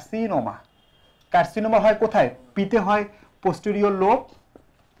কার্সিনোমা। কার্সিনোমা হয় কোথায়? পিতে হয় পোস্টেরিয়র লোব,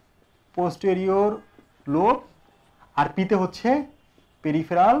 পোস্টেরিয়র লোব, আর পিতে হচ্ছে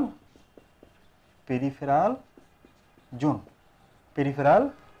peripheral, peripheral zone, peripheral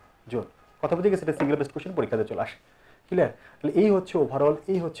zone. কথা বুঝে গেছে? এটা সিঙ্গেল বেস্ট কোশ্চেন, পরীক্ষাতে চলে আসে। ক্লিয়ার? তাহলে এই হচ্ছে ওভারঅল,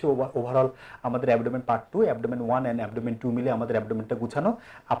 এই হচ্ছে ওভারঅল আমাদের abdomen part 2, abdomen 1 and abdomen 2 মিলে আমাদের অ্যাবডোমেনটা গুছানো।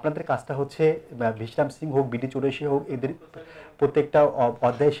 আপনাদের কাজটা হচ্ছে ভিশরাম সিং হোক, বিডি চৌরাশি হোক, এদের প্রত্যেকটা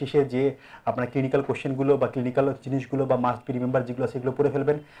অধ্যায় শেষে যে আপনার ক্লিনিক্যাল কোশ্চেনগুলো বা ক্লিনিক্যাল জিনিসগুলো বা মাস্ট বি রিমেম্বার যেগুলো সেগুলো পড়ে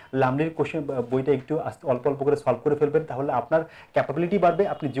ফেলবেন। লামডির কোশ্চেন বইটা একটু অল্প অল্প করে সলভ করে ফেলবেন, তাহলে আপনার ক্যাপাবিলিটি বাড়বে,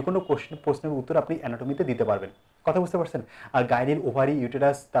 আপনি যে কোনো প্রশ্নের উত্তর আপনি অ্যানাটমিতে দিতে পারবেন। কথা বুঝতে পারছেন? আর গাইনির ওভারি,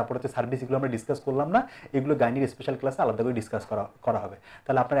 ইউটেরাস, তারপর হচ্ছে সার্ভিস, এগুলো আমরা ডিসকাস করলাম না, এগুলো গাইনির স্পেশাল ক্লাসে আলাদা করে ডিসকাস করা হবে।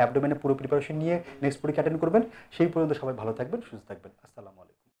 তাহলে আপনার অ্যাবডোমেনের পুরো প্রিপারেশন নিয়ে নেক্সট পরীক্ষা অ্যাটেন্ড করবেন। সেই পর্যন্ত সবাই ভালো থাকবেন, সুস্থ থাকবেন। আসসালামু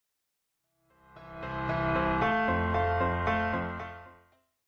আলাইকুম।